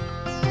ಕೇಳಬಹುದಾ?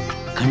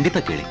 ಖಂಡಿತ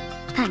ಕೇಳಿ.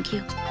 Thank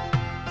you.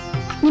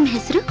 ನಿಮ್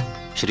ಹೆಸರು?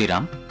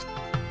 ಶ್ರೀರಾಮ್.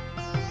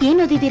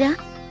 ಏನ್ ಓದಿದ್ದೀರಾ?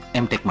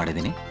 M.Tech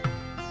ಮಾಡಿದ್ದೀನಿ.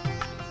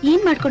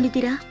 ಏನ್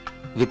ಮಾಡ್ಕೊಂಡಿದ್ದೀರಾ?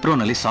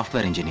 ವಿಪ್ರೋನಲ್ಲಿ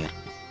ಸಾಫ್ಟ್ವೇರ್ ಇಂಜಿನಿಯರ್.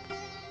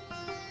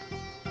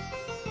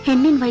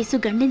 ಹೆಣ್ಣಿನ ವಯಸ್ಸು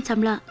ಗಂಡಿನ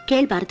ಸಂಬಳ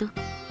ಕೇಳಬಾರ್ದು,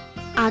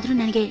 ಆದ್ರೂ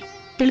ನನಗೆ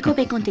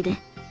ತಿಳ್ಕೋಬೇಕು ಅಂತಿದೆ.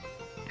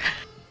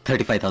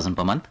 35,000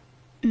 per month.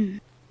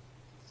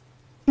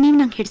 ನೀವ್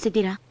ನಂಗೆ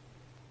ಹಿಡ್ಸಿದ್ದೀರಾ?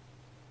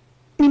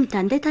 ನಿಮ್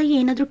ತಂದೆ ತಾಯಿ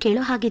ಏನಾದ್ರೂ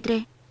ಕೇಳೋ ಹಾಗಿದ್ರೆ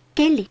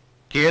ಕೇಳಿ.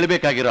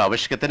 ಕೇಳಬೇಕಾಗಿರೋ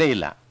ಅವಶ್ಯಕತೆನೇ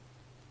ಇಲ್ಲ.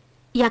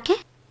 ಯಾಕೆ?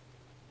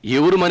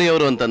 ಇವ್ರ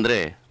ಮನೆಯವರು ಅಂತಂದ್ರೆ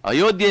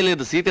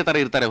ಅಯೋಧ್ಯೆಯಲ್ಲಿದ್ದ ಸೀತೆ ತರ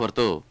ಇರ್ತಾರೆ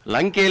ಹೊರತು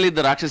ಲಂಕೆಯಲ್ಲಿದ್ದ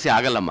ರಾಕ್ಷಸಿ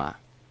ಆಗಲ್ಲಮ್ಮ.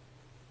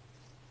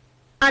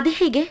 ಅದೇ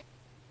ಹೇಗೆ?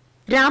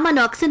 ರಾಮನ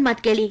ಅಕ್ಸನ್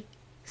ಮಾತ್ ಕೇಳಿ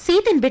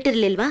ಸೀತೆನ್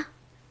ಬಿಟ್ಟಿರ್ಲಿಲ್ವಾ?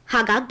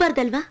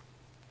 ಹಾಗಾಗ್ಬಾರ್ದಲ್ವಾ?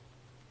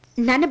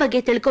 ನನ್ನ ಬಗ್ಗೆ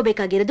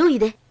ತಿಳ್ಕೋಬೇಕಾಗಿರೋದು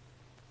ಇದೆ.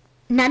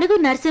 ನನಗೂ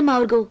ನರಸಿಂಹ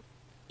ಅವ್ರಿಗೂ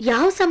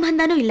ಯಾವ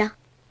ಸಂಬಂಧನೂ ಇಲ್ಲ.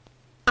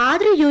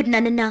 ಆದ್ರೂ ಇವ್ರು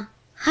ನನ್ನನ್ನ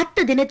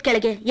 10 ದಿನದ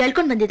ಕೆಳಗೆ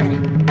ಎಳ್ಕೊಂಡ್ ಬಂದಿದ್ದಾರೆ.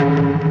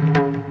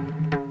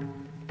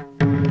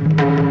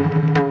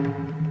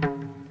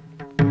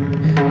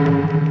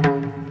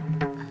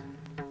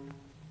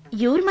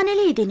 ಇವ್ರ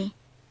ಮನೇಲೇ ಇದ್ದೀನಿ.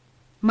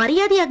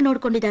 ಮರ್ಯಾದೆಯಾಗಿ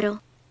ನೋಡ್ಕೊಂಡಿದಾರೋ,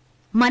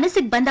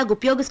 ಮನಸ್ಸಿಗೆ ಬಂದಾಗ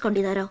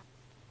ಉಪಯೋಗಿಸ್ಕೊಂಡಿದಾರೋ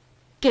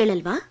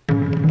ಕೇಳಲ್ವಾ?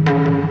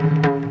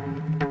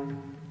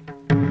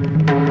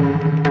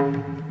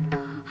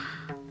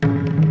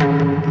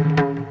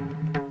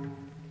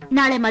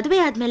 ನಾಳೆ ಮದುವೆ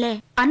ಆದ್ಮೇಲೆ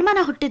ಅನುಮಾನ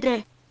ಹುಟ್ಟಿದ್ರೆ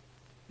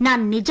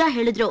ನಾನ್ ನಿಜ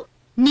ಹೇಳಿದ್ರು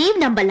ನೀವ್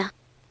ನಂಬಲ್ಲ.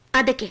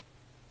 ಅದಕ್ಕೆ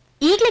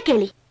ಈಗ್ಲೇ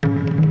ಕೇಳಿ.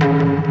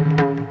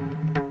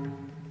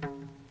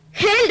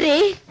 ಹೇಳ್ರಿ,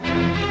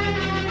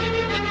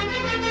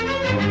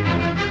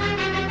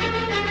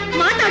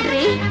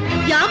 ಮಾತಾಡ್ರಿ.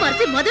 ಯಾವ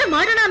ಮರ್ಸಿ ಮದುವೆ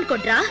ಮಾಡೋಣ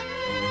ಅನ್ಕೊಂಡ್ರ?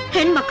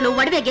 ಹೆಣ್ಮಕ್ಳು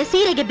ಒಡವೆಗೆ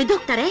ಸೀರೆಗೆ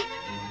ಬಿದ್ದೋಗ್ತಾರೆ.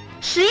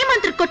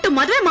 ಶ್ರೀಮಂತರು ಕೊಟ್ಟು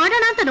ಮದುವೆ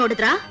ಮಾಡೋಣ ಅಂತ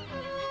ನೋಡಿದ್ರ?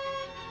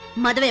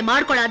 ಮದುವೆ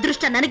ಮಾಡ್ಕೊಳ್ಳೋ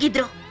ಅದೃಷ್ಟ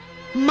ನನಗಿದ್ರು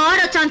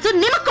ಮಾಡೋ ಚಾನ್ಸು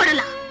ನಿಮಗ್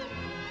ಕೊಡಲ್ಲ.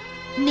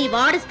 ನೀವ್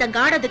ಆಡಿಸ್ದಂಗ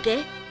ಆಡೋದಕ್ಕೆ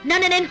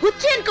ನನ್ನೇನ್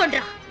ಹುಚ್ಚಿ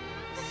ಅನ್ಕೊಂಡ್ರ?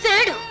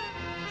 ಸೇಡು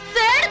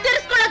ಸೇಡು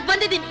ತೀರಿಸ್ಕೊಳಕ್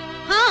ಬಂದಿದ್ದೀನಿ.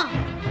 ಹಾ,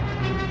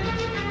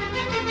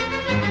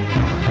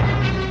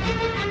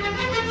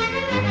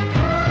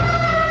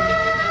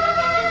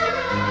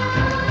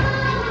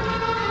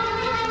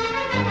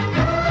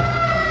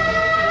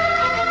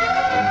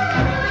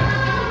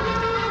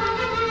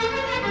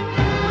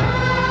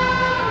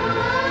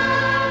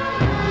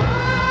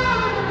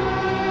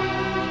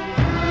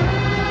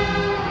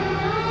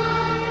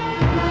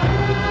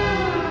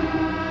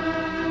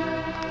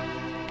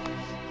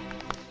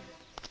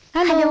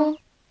 ಹಲೋ,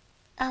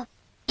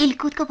 ಇಲ್ಲಿ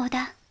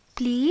ಕೂತ್ಕೋಬಹುದಾ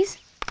ಪ್ಲೀಸ್?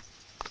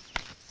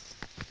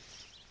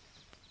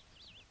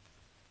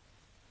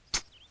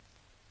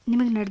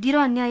 ನಿಮಗೆ ನಡೆದಿರೋ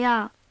ಅನ್ಯಾಯ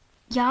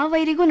ಯಾವ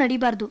ವೈರಿಗೂ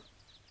ನಡಿಬಾರ್ದು.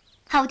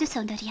 ಹೌದು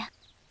ಸೌಂದರ್ಯ,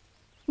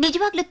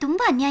 ನಿಜವಾಗ್ಲೂ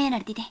ತುಂಬಾ ಅನ್ಯಾಯ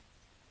ನಡೆದಿದೆ.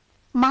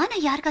 ಮಾನ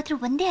ಯಾರಿಗಾದ್ರೂ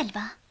ಒಂದೇ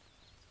ಅಲ್ವಾ?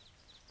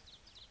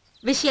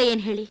 ವಿಷಯ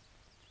ಏನ್ ಹೇಳಿ?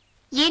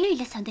 ಏನೂ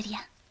ಇಲ್ಲ ಸೌಂದರ್ಯ,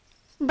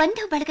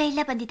 ಬಂಧು ಬಳಗ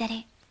ಎಲ್ಲ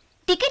ಬಂದಿದ್ದಾರೆ,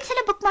 ಟಿಕೆಟ್ಸ್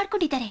ಎಲ್ಲ ಬುಕ್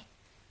ಮಾಡ್ಕೊಂಡಿದ್ದಾರೆ.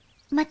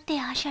 ಮತ್ತೆ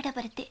ಆಷಾಢ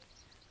ಬರುತ್ತೆ,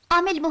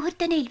 ಆಮೇಲೆ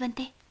ಮುಹೂರ್ತನೇ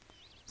ಇಲ್ವಂತೆ.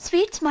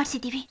 ಸ್ವೀಟ್ಸ್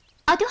ಮಾಡಿಸಿದೀವಿ,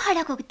 ಅದು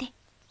ಹಾಳಾಗೋಗುತ್ತೆ.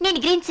 ನೀನ್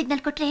ಗ್ರೀನ್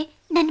ಸಿಗ್ನಲ್ ಕೊಟ್ರೆ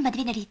ನನ್ನ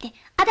ಮದ್ವೆ ನಡೆಯುತ್ತೆ.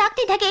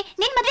 ಅದಾಗ್ತಿದ್ದಾಗೆ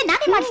ನಿನ್ ಮದ್ವೆ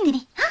ನಾನೇ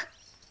ಮಾಡಿಸ್ತೀನಿ.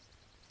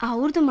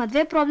 ಅವ್ರದ್ದು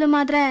ಮದ್ವೆ ಪ್ರಾಬ್ಲಮ್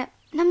ಆದ್ರೆ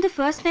ನಮ್ದು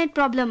ಫಸ್ಟ್ ನೈಟ್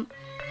ಪ್ರಾಬ್ಲಮ್.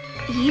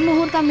 ಈ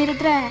ಮುಹೂರ್ತ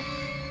ಮೀರಿದ್ರೆ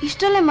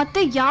ಇಷ್ಟರಲ್ಲೇ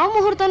ಮತ್ತೆ ಯಾವ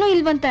ಮುಹೂರ್ತನೂ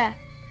ಇಲ್ವಂತೆ.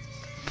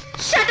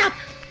 Shut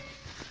up!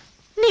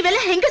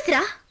 ನೀವೆಲ್ಲ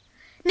ಹೆಂಗಸ್ರಾ?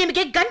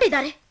 ನಿಮಗೆ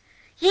ಗಂಡಿದ್ದಾರೆ,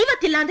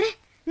 ಇವತ್ತಿಲ್ಲ ಅಂದ್ರೆ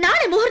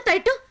ನಾಳೆ ಮುಹೂರ್ತ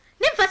ಇಟ್ಟು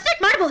ನಿಮ್ ಫಸ್ಟ್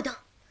ನೈಟ್ ಮಾಡಬಹುದು.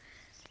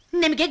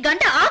 ನಿಮಗೆ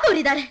ಗಂಡ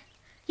ಆಗೋರಿದ್ದಾರೆ,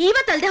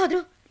 ಇವತ್ತಲ್ದೆ ಹೋದ್ರು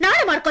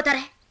ನಾಳೆ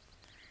ಮಾಡ್ಕೋತಾರೆ.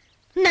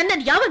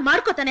 ನನ್ನನ್ನು ಯಾವಾಗ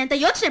ಮಾಡ್ಕೋತಾನೆ ಅಂತ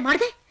ಯೋಚನೆ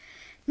ಮಾಡ್ದೆ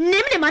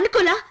ನಿಮ್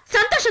ಅನುಕೂಲ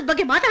ಸಂತೋಷದ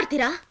ಬಗ್ಗೆ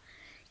ಮಾತಾಡ್ತೀರಾ?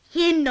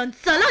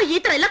 ಇನ್ನೊಂದ್ಸಲ ಈ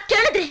ತರ ಎಲ್ಲ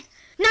ಕೇಳಿದ್ರೆ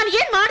ನಾನು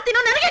ಏನ್ ಮಾಡ್ತೀನೋ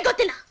ನನಗೆ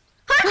ಗೊತ್ತಿಲ್ಲ.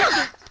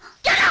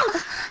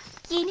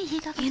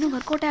 ಏನು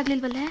ವರ್ಕೌಟ್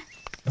ಆಗ್ಲಿಲ್ವಲ್ಲೇ?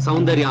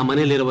 ಸೌಂದರ್ಯ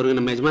ಮನೇಲಿರೋವರೆಗೂ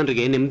ನಮ್ಮ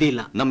ಯಜಮಾನರಿಗೆ ನೆಮ್ಮದಿ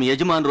ಇಲ್ಲ. ನಮ್ಮ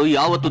ಯಜಮಾನರು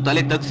ಯಾವತ್ತೂ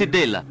ತಲೆ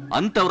ತಗ್ಸಿದ್ದೇ ಇಲ್ಲ.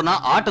 ಅಂತವ್ರನ್ನ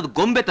ಆಟದ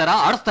ಗೊಂಬೆ ತರ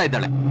ಆಡಿಸ್ತಾ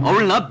ಇದ್ದಾಳೆ.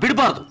 ಅವಳನ್ನ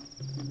ಬಿಡಬಾರ್ದು.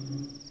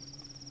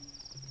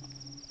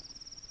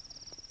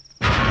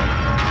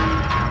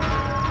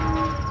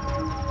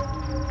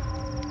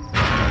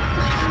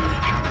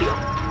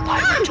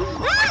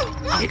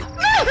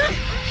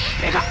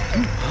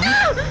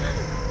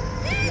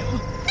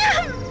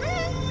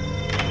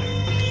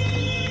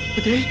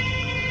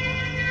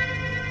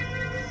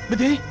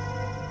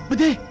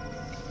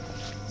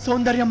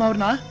 ಸೌಂದರ್ಯಮ್ಮ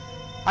ಅವ್ರನ್ನ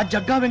ಆ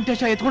ಜಗ್ಗಾ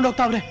ವೆಂಕಟೇಶ ಎತ್ಕೊಂಡು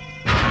ಹೋಗ್ತಾವ್ರೆ.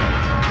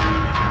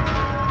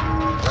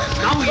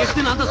 ನಾವು ಎಷ್ಟು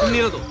ದಿನ ಅಂತ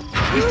ಸುಮ್ಮನಿರೋದು?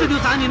 ಇಷ್ಟು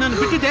ದಿವಸ ನಿನ್ನನ್ನು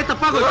ಬಿಟ್ಟಿದ್ದೆ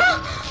ತಪ್ಪಾಗೋದು.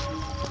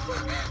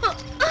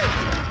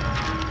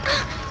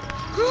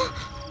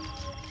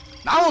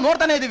 ನಾವು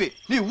ನೋಡ್ತಾನೆ ಇದೀವಿ.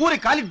 ನೀವು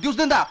ಊರಿಗೆ ಕಾಲಿಗೆ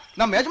ದಿವಸದಿಂದ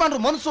ನಮ್ಮ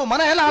ಯಜಮಾನ್ರು ಮನಸ್ಸು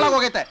ಮನೆ ಎಲ್ಲ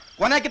ಹಾಳಾಗೋಗೈತೆ.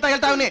 ಕೊನೆ ಕಿತ್ತ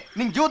ಹೇಳ್ತಾವ್ನಿ,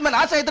 ನಿಂಗೆ ಜೀವದ ಮೇಲೆ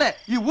ಆಸೆ ಇದ್ರೆ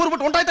ಈ ಊರ್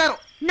ಬಿಟ್ಟು ಹೊಂಟಾಯ್ತಾ ಇರು.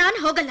 ನಾನು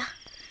ಹೋಗಲ್ಲ.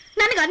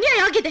 ನನಗೆ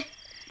ಅನ್ಯಾಯ ಆಗಿದೆ.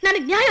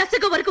 ನನಗೆ ನ್ಯಾಯ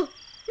ಸಿಗೋವರೆಗೂ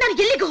ನಾನು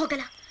ಎಲ್ಲಿಗೂ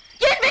ಹೋಗಲ್ಲ.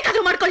 ಏನ್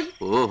ಬೇಕಾದ್ರೂ ಮಾಡ್ಕೊಳ್ಳಿ.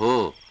 ಓಹೋ,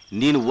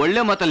 ನೀನು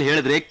ಒಳ್ಳೆ ಮಾತಲ್ಲಿ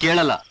ಹೇಳಿದ್ರೆ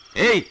ಕೇಳಲ್ಲ.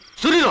 ಏಯ್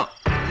ಸುರಿರೋ!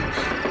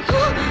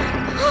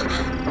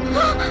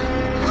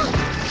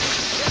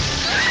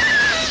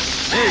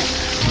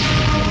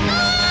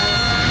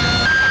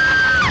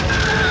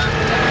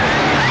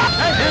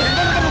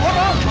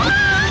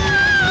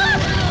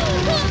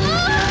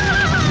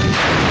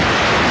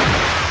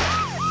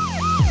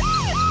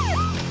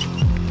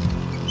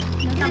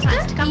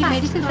 ಈ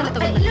ಮೆಡಿಸಿನ್ಸ್ ಎಲ್ಲ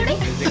ತಗೊಂಡ್ಬನ್ನಿ.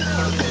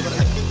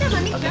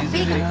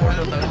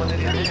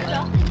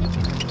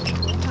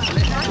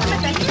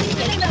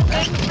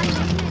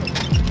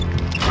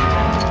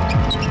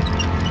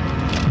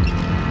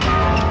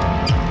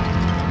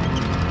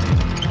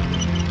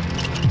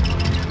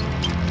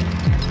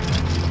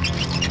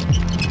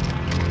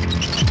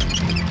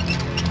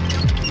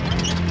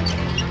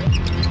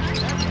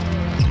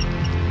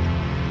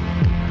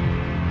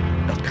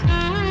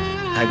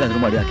 ಹೇಗಾದ್ರೂ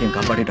ಮಾಡಿ ಆಕೆಯನ್ನು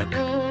ಕಾಪಾಡಿ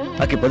ಡಾಕ್ಟರ್.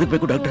 ಆಕೆ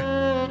ಬದುಕಬೇಕು ಡಾಕ್ಟರ್.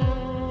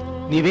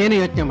 ನೀವೇನು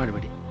ಯೋಚನೆ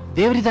ಮಾಡಬೇಡಿ,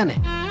 ದೇವರಿದ್ದಾನೆ.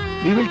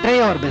 We will try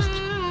our best.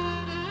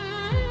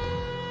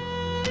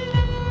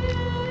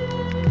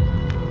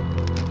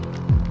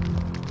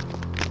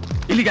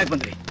 ಇಲ್ಲಿಗೆ ಯಾಕೆ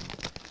ಬಂದ್ರಿ?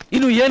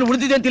 ಇನ್ನು ಏನು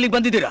ಉಳಿದಿದೆ ಅಂತ ಇಲ್ಲಿಗೆ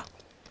ಬಂದಿದ್ದೀರಾ?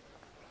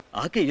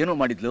 ಆಕೆ ಏನೋ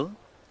ಮಾಡಿದ್ಲು.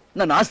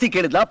 ನನ್ನ ಆಸ್ತಿ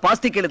ಕೇಳಿದ್ಲಾ,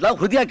 ಪಾಸ್ತಿ ಕೇಳಿದ್ಲಾ,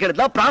 ಹೃದಯ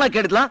ಕೇಳಿದ್ಲಾ, ಪ್ರಾಣ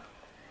ಕೇಳಿದ್ಲಾ?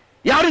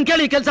 ಯಾರನ್ನ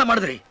ಕೇಳಿ ಕೆಲಸ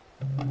ಮಾಡಿದ್ರಿ?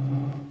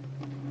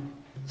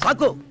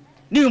 ಸಾಕು,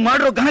 ನೀವು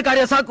ಮಾಡಿರೋ ಘನ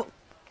ಕಾರ್ಯ ಸಾಕು.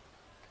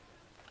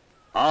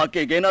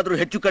 ಆಕೆಗೇನಾದ್ರೂ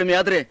ಹೆಚ್ಚು ಕಡಿಮೆ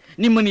ಆದ್ರೆ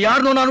ನಿಮ್ಮನ್ನು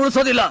ಯಾರನ್ನೂ ನಾನು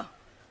ಉಳಿಸೋದಿಲ್ಲ.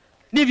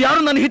 ನೀವ್ಯಾರು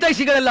ನನ್ನ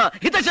ಹಿತೈಷಿಗಳೆಲ್ಲ,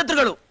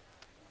 ಹಿತಶತ್ರುಗಳು.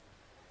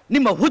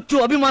 ನಿಮ್ಮ ಹುಚ್ಚು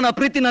ಅಭಿಮಾನ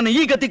ಪ್ರೀತಿ ನನ್ನ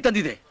ಈ ಗತಿಗೆ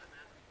ತಂದಿದೆ.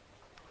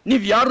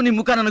 ನೀವ್ಯಾರು ನಿಮ್ಮ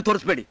ಮುಖ ನನಗೆ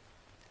ತೋರಿಸ್ಬೇಡಿ.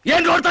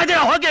 ಏನ್ ನೋಡ್ತಾ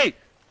ಇದ್ದೀರಾ? ಹೋಗಿ,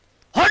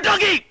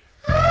 ಹೊರಟೋಗಿ.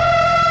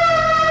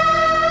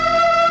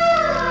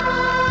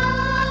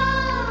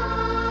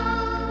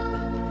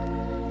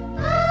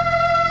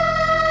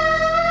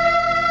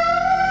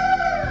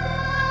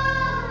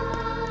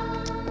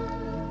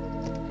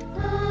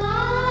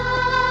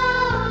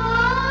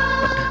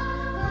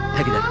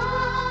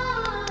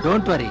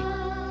 ಡೋಂಟ್ ವರಿ,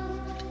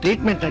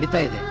 ಟ್ರೀಟ್ಮೆಂಟ್ ನಡೀತಾ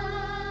ಇದೆ.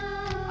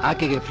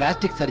 ಆಕೆಗೆ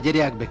ಪ್ಲಾಸ್ಟಿಕ್ ಸರ್ಜರಿ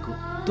ಆಗಬೇಕು.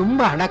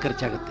 ತುಂಬಾ ಹಣ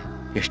ಖರ್ಚಾಗುತ್ತೆ.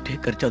 ಎಷ್ಟೇ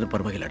ಖರ್ಚಾದ್ರೂ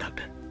ಪರವಾಗಿಲ್ಲ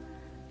ಡಾಕ್ಟರ್.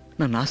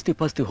 ನನ್ನ ಆಸ್ತಿ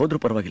ಪಾಸ್ತಿ ಹೋದ್ರೂ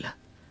ಪರವಾಗಿಲ್ಲ,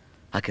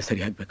 ಆಕೆ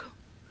ಸರಿಯಾಗಬೇಕು.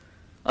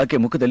 ಆಕೆ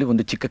ಮುಖದಲ್ಲಿ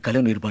ಒಂದು ಚಿಕ್ಕ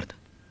ಕಲೆನೂ ಇರಬಾರ್ದು.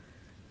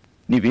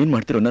 ನೀವೇನ್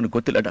ಮಾಡ್ತಿರೋ ನನಗೆ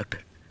ಗೊತ್ತಿಲ್ಲ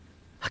ಡಾಕ್ಟರ್.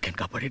 ಆಕೆನ್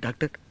ಕಾಪಾಡಿ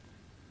ಡಾಕ್ಟರ್,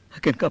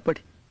 ಆಕೆನ್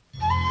ಕಾಪಾಡಿ.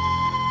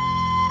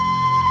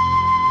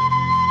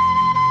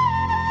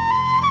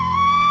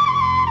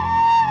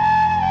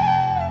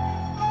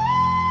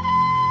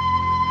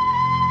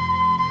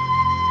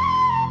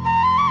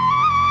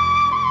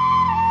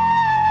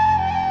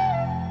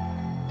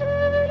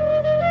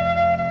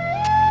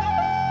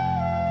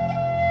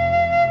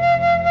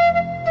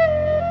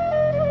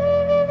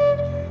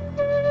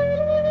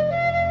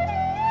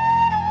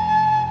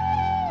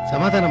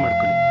 ಸಮಾಧಾನ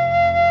ಮಾಡ್ಕೊಳ್ಳಿ.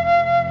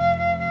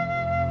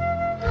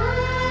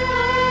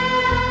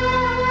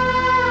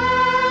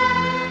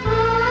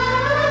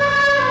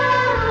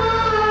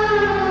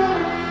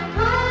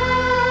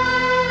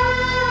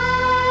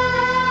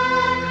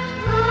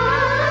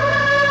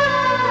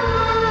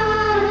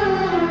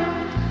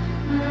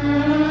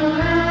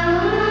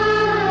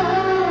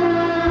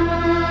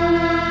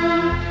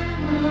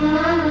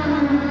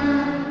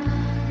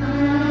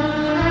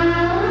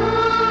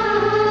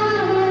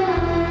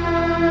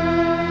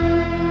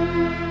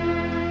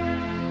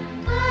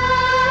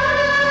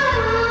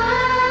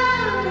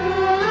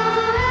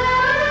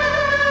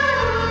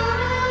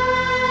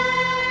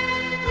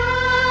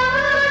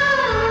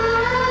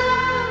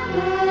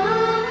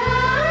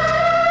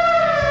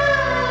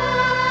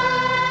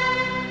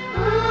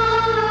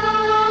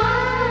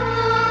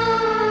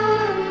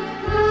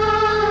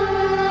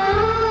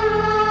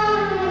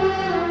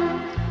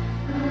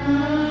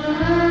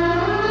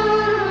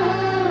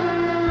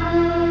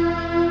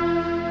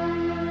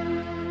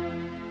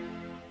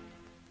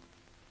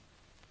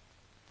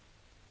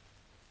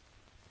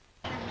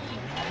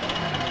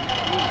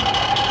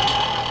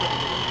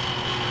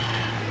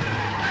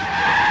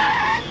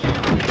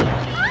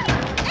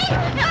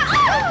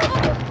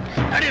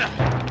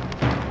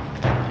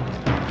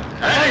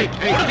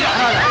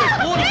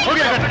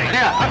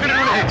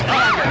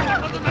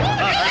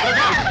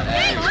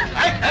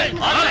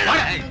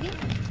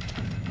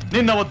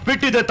 ನಿನ್ನವತ್ತು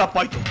ಬಿಟ್ಟಿದ್ದೆ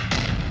ತಪ್ಪಾಯ್ತು.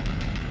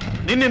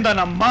 ನಿನ್ನಿಂದ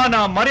ನಮ್ಮ ಮಾನ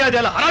ಮರ್ಯಾದೆ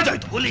ಎಲ್ಲ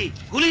ಹರಾಜಾಯ್ತು.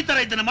 ಹುಲಿ ತರ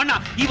ಇದ್ದ ನಮ್ಮಣ್ಣ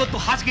ಇವತ್ತು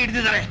ಹಾಸಿಗೆ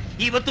ಹಿಡಿದಿದ್ದಾರೆ.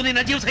 ಇವತ್ತು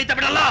ನಿನ್ನ ಜೀವ ಸಹಿತ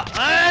ಬಿಡಲ್ಲ.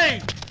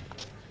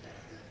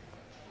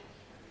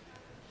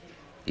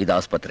 ಇದು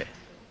ಆಸ್ಪತ್ರೆ,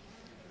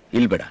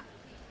 ಇಲ್ಲಿ ಬೇಡ,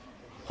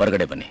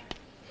 ಹೊರಗಡೆ ಬನ್ನಿ.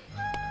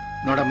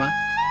 ನೋಡಮ್ಮ,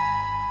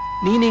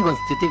 ನೀನೀಗ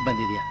ಒಂದು ಸ್ಥಿತಿಗೆ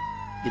ಬಂದಿದ್ಯಾ.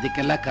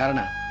 ಇದಕ್ಕೆಲ್ಲ ಕಾರಣ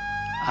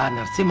ಆ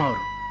ನರಸಿಂಹ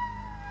ಅವರು.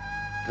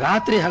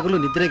 ರಾತ್ರಿ ಹಗಲು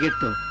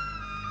ನಿದ್ರೆಗೆಟ್ಟು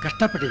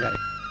ಕಷ್ಟಪಟ್ಟಿದ್ದಾರೆ.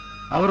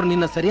 ಅವರು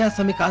ನಿನ್ನ ಸರಿಯಾದ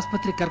ಸಮಯಕ್ಕೆ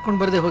ಆಸ್ಪತ್ರೆಗೆ ಕರ್ಕೊಂಡು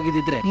ಬರದೆ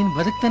ಹೋಗಿದ್ದಿದ್ರೆ ನೀನು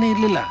ಬದುಕ್ತಾನೆ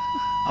ಇರ್ಲಿಲ್ಲ.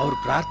 ಅವ್ರ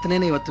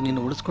ಪ್ರಾರ್ಥನೆನೇ ಇವತ್ತು ನೀನು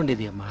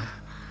ಉಳಿಸ್ಕೊಂಡಿದೀಯಮ್ಮ.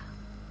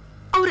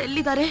 ಅವ್ರು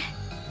ಎಲ್ಲಿದ್ದಾರೆ?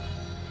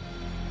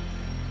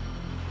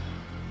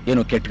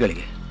 ಏನು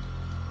ಕೆಟ್ಟಗಳಿಗೆ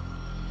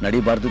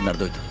ನಡಿಬಾರ್ದು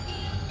ನಡೆದೋಯ್ತು.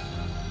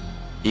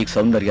 ಈಗ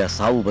ಸೌಂದರ್ಯ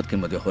ಸಾವು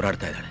ಬದುಕಿನ ಮಧ್ಯೆ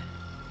ಹೋರಾಡ್ತಾ ಇದ್ದಾಳೆ.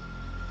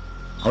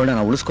 ಅವಳನ್ನ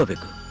ನಾವು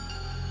ಉಳಿಸ್ಕೋಬೇಕು.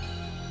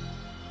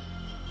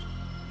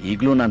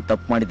 ಈಗಲೂ ನಾನು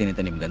ತಪ್ಪು ಮಾಡಿದ್ದೀನಿ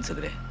ಅಂತ ನಿಮ್ಗೆ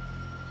ಅನ್ಸಿದ್ರೆ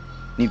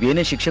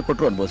ನೀವೇನೇ ಶಿಕ್ಷೆ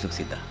ಕೊಟ್ಟರು ಅನುಭವಿಸಕ್ಕೆ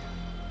ಸಿದ್ಧ.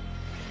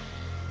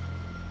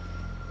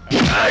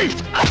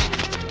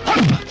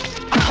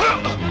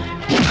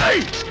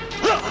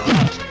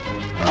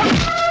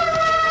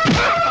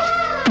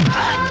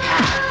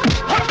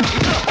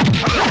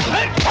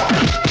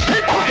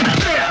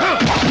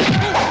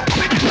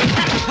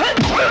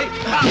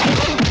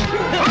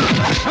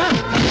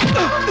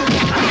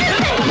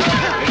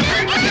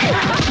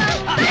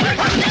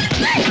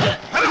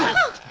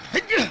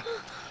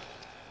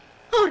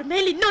 ಅವ್ರ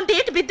ಮೇಲೆ ಇನ್ನೊಂದು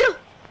ಏಟು ಬಿದ್ರು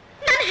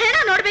ನಾನು ಹೆಣ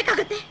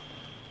ನೋಡ್ಬೇಕಾಗತ್ತೆ.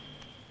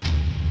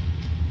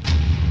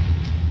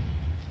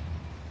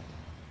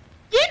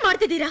 ಏನ್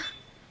ಮಾಡ್ತಿದ್ದೀರಾ?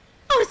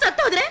 ಅವ್ರು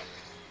ಸತ್ತೋದ್ರೆ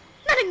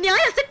ನನಗ್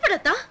ನ್ಯಾಯ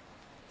ಸಿಕ್ಬಿಡತ್ತಾ?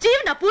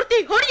 ಜೀವನ ಪೂರ್ತಿ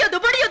ಹೊಡೆಯೋದು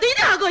ಬಡಿಯೋದು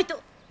ಇದೇ ಆಗೋಯ್ತು.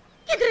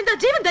 ಇದರಿಂದ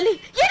ಜೀವನದಲ್ಲಿ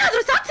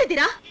ಏನಾದ್ರೂ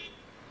ಸಾಧಿಸಿದ್ದೀರಾ?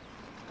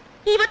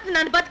 ಇವತ್ತು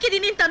ನಾನು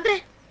ಬದುಕಿದ್ದೀನಿ ಅಂತಂದ್ರೆ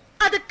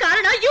ಅದಕ್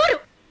ಕಾರಣ ಇವರು.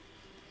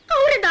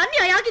 ಅವರಿಂದ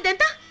ಅನ್ಯಾಯ ಆಗಿದೆ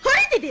ಅಂತ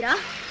ಹೊಡಿತಿದ್ದೀರಾ?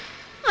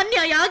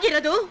 ಅನ್ಯಾಯ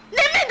ಆಗಿರೋದು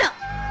ನಿಮ್ಮಿಂದ.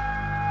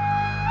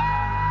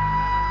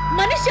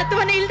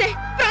 ಮನುಷ್ಯತ್ವನೇ ಇಲ್ಲದೆ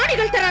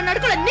ಪ್ರಾಣಿಗಳ ತರ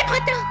ನಡ್ಕೊಳ್ಳೋ ನಿಮ್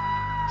ಹತ್ರ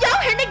ಯಾವ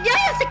ಹೆಣ್ಣಿಗೆ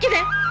ನ್ಯಾಯ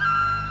ಸಿಕ್ಕಿದೆ?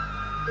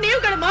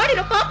 ನೀವುಗಳು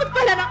ಮಾಡಿರೋ ಪಾಪದ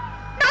ಫಲನ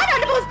ನಾನು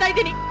ಅನುಭವಿಸ್ತಾ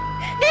ಇದ್ದೀನಿ.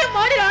 ನೀವು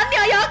ಮಾಡಿರೋ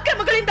ಅನ್ಯಾಯ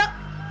ಅಕ್ರಮಗಳಿಂದ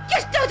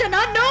ಎಷ್ಟೋ ಜನ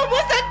ನೋವು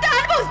ಸಂಕಟ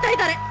ಅನುಭವಿಸ್ತಾ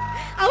ಇದ್ದಾರೆ.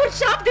 ಅವ್ರ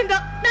ಶಾಪದಿಂದ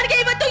ನನಗೆ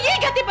ಇವತ್ತು ಈ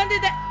ಗತಿ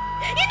ಬಂದಿದೆ.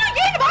 ಇನ್ನು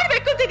ಏನ್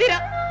ಮಾಡ್ಬೇಕು ಅಂತಿದ್ದೀರಾ?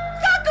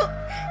 ಸಾಕು,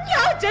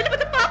 ಯಾವ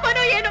ಜನ್ಮದ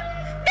ಪಾಪನೋ ಏನು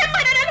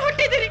ನಿಮ್ಮನೆಯಲ್ಲಿ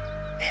ಹುಟ್ಟಿದಿರಿ.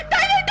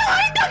 ದಯವಿಟ್ಟು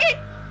ಹೊರಟೋಗಿ.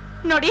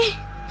 ನೋಡಿ,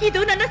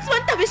 ಇದು ನನ್ನ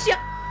ಸ್ವಂತ ವಿಷಯ.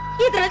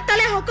 ಇದರಲ್ಲಿ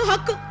ತಲೆ ಹಾಕೋ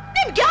ಹಕ್ಕು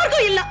ನಿಮ್ಗೆ ಯಾರಿಗೂ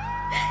ಇಲ್ಲ.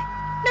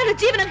 ನನ್ನ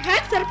ಜೀವನ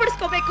ಹೇಗೆ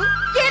ಸರಿಪಡಿಸ್ಕೋಬೇಕು,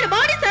 ಏನು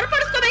ಮಾಡಿ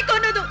ಸರಿಪಡಿಸ್ಕೋಬೇಕು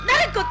ಅನ್ನೋದು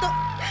ನನಗ್ ಗೊತ್ತು.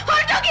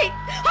 ಹೊರಟೋಗಿ,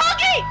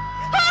 ಹೋಗಿ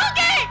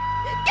ಹೋಗಿ.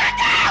 Get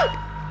out!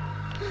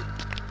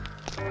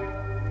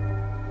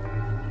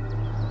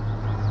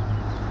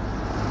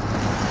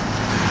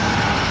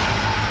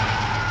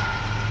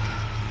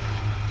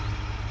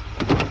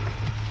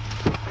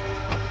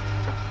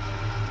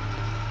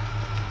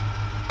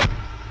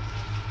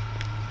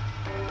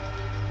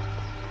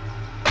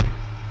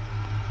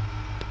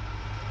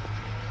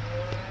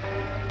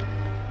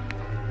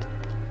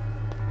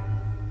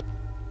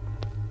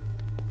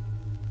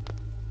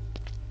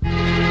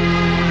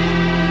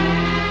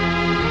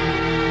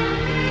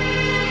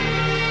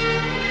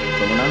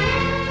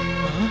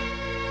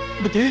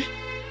 ಬುದ್ಧಿ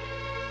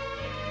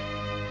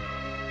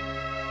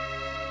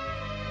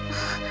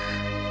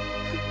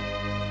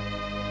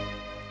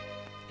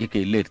ಈಕೆ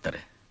ಇಲ್ಲೇ ಇರ್ತಾರೆ,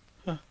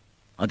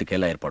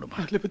 ಅದಕ್ಕೆಲ್ಲ ಏರ್ಪಾಡು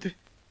ಮಾಡಿ. ಬುದ್ಧಿ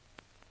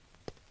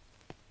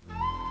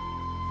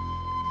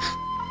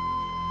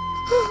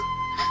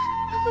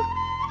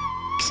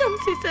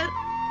ಕ್ಷಮಿಸಿ ಸರ್,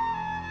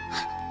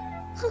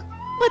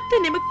 ಮತ್ತೆ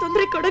ನಿಮಗ್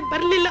ತೊಂದರೆ ಕೊಡಕ್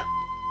ಬರ್ಲಿಲ್ಲ.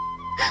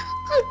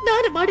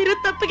 ನಾನು ಮಾಡಿರೋ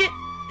ತಪ್ಪಿಗೆ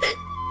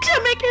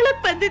ಕ್ಷಮೆ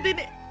ಕೇಳಕ್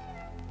ಬಂದಿದ್ದೀನಿ.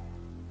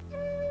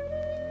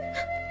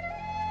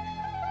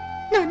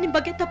 ನಾನ್ ನಿಮ್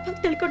ಬಗ್ಗೆ ತಪ್ಪಾಗಿ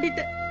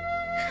ತಿಳ್ಕೊಂಡಿದ್ದೆ,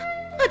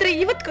 ಆದ್ರೆ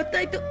ಇವತ್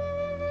ಗೊತ್ತಾಯ್ತು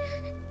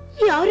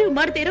ಯಾರು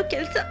ಮಾಡದೇ ಇರೋ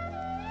ಕೆಲ್ಸ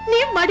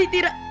ನೀವ್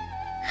ಮಾಡಿದ್ದೀರಾ.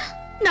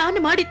 ನಾನು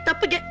ಮಾಡಿದ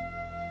ತಪ್ಪಿಗೆ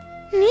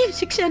ನೀವ್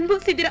ಶಿಕ್ಷೆ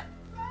ಅನುಭವಿಸಿದ್ದೀರಾ.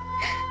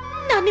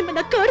 ನಾನ್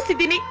ನಿಮ್ಮನ್ನ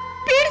ಕಾಡಿಸಿದ್ದೀನಿ,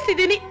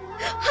 ಪೀಡಿಸಿದ್ದೀನಿ,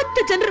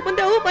 10 ಜನರ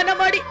ಮುಂದೆ ಅವಮಾನ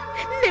ಮಾಡಿ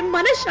ನಿಮ್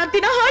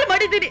ಮನಃಶಾಂತಿನ ಹಾಳು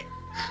ಮಾಡಿದ್ದೀನಿ.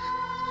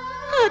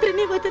 ಆದ್ರೆ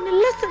ನೀವು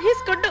ಅದನ್ನೆಲ್ಲ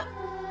ಸಹಿಸ್ಕೊಂಡು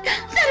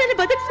ನನ್ನನ್ನು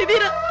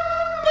ಬದುಕಿಸಿದೀರಾ,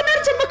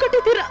 ಪುನರ್ಜನ್ಮ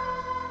ಕೊಟ್ಟಿದ್ದೀರಾ.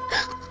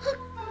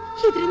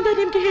 ಇದರಿಂದ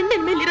ನಿಮ್ಗೆ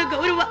ಹೆಣ್ಣಿನ ಮೇಲಿರೋ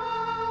ಗೌರವ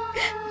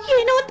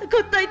ಏನೋ ಅಂತ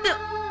ಗೊತ್ತಾಯ್ತು.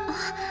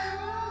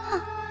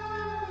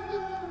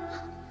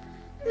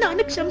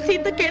 ನಾನು ಕ್ಷಮಿಸಿ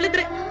ಅಂತ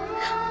ಕೇಳಿದ್ರೆ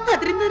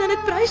ಅದರಿಂದ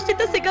ನನಗ್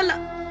ಪ್ರಾಯಶ್ಚಿತ್ತ ಸಿಗಲ್ಲ.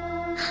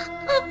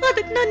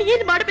 ಅದಕ್ಕೆ ನಾನು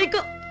ಏನ್ ಮಾಡ್ಬೇಕು?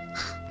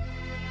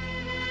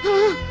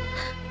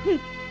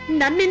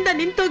 ನನ್ನಿಂದ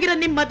ನಿಂತೋಗಿರೋ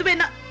ನಿಮ್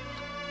ಮದ್ವೆನ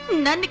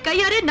ನನ್ನ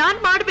ಕೈಯಾರೆ ನಾನ್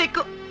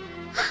ಮಾಡ್ಬೇಕು.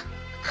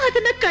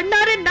 ಅದನ್ನ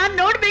ಕಣ್ಣಾರೆ ನಾನ್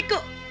ನೋಡ್ಬೇಕು.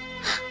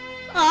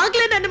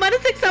 ಆಗ್ಲೇ ನನ್ನ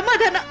ಮನಸ್ಸಿಗೆ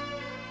ಸಮಾಧಾನ.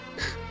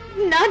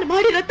 ನಾನ್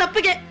ಮಾಡಿರೋ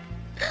ತಪ್ಪಿಗೆ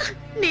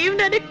ನೀವ್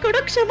ನನಗ್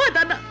ಕೊಡೋ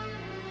ಕ್ಷಮಾಧಾನ.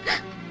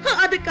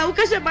 ಅದಕ್ಕೆ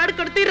ಅವಕಾಶ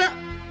ಮಾಡ್ಕೊಡ್ತೀರಾ?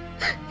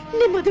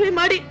 ನಿಮ್ ಮದುವೆ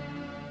ಮಾಡಿ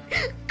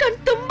ಕಣ್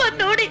ತುಂಬಾ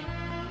ನೋಡಿ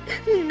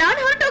ನಾನ್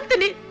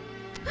ಹೊರಟೋಗ್ತೀನಿ.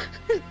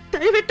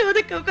 ದಯವಿಟ್ಟು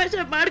ಅದಕ್ಕೆ ಅವಕಾಶ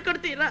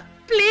ಮಾಡ್ಕೊಡ್ತೀರಾ?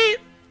 Please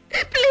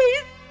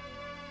please.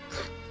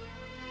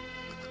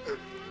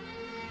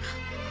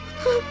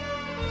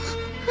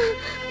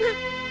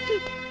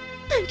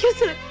 Thank you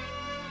sir.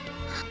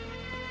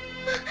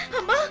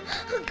 ಅಮ್ಮ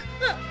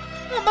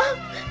ಅಮ್ಮ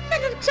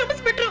ನನ್ನನ್ನು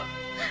ಕ್ಷಮಿಸ್ಬಿಟ್ರು,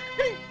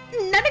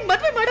 ನನಗ್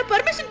ಮದ್ವೆ ಮಾಡೋ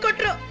ಪರ್ಮಿಷನ್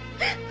ಕೊಟ್ರು.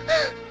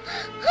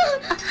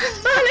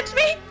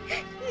 ಮಹಾಲಕ್ಷ್ಮಿ,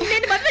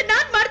 ನಿನ್ ಮದ್ವೆ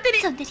ನಾನ್ ಮಾಡ್ತೀನಿ.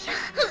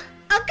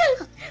 ಅಂಕಲ್,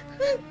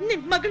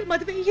 ನಿಮ್ ಮಗಳ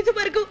ಮದ್ವೆ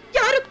ಇದುವರೆಗೂ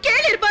ಯಾರು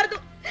ಕೇಳಿರ್ಬಾರ್ದು,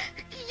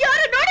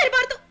 ಯಾರು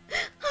ನೋಡಿರ್ಬಾರ್ದು.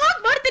 ಹಾಗ್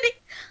ಮಾಡ್ತೀನಿ.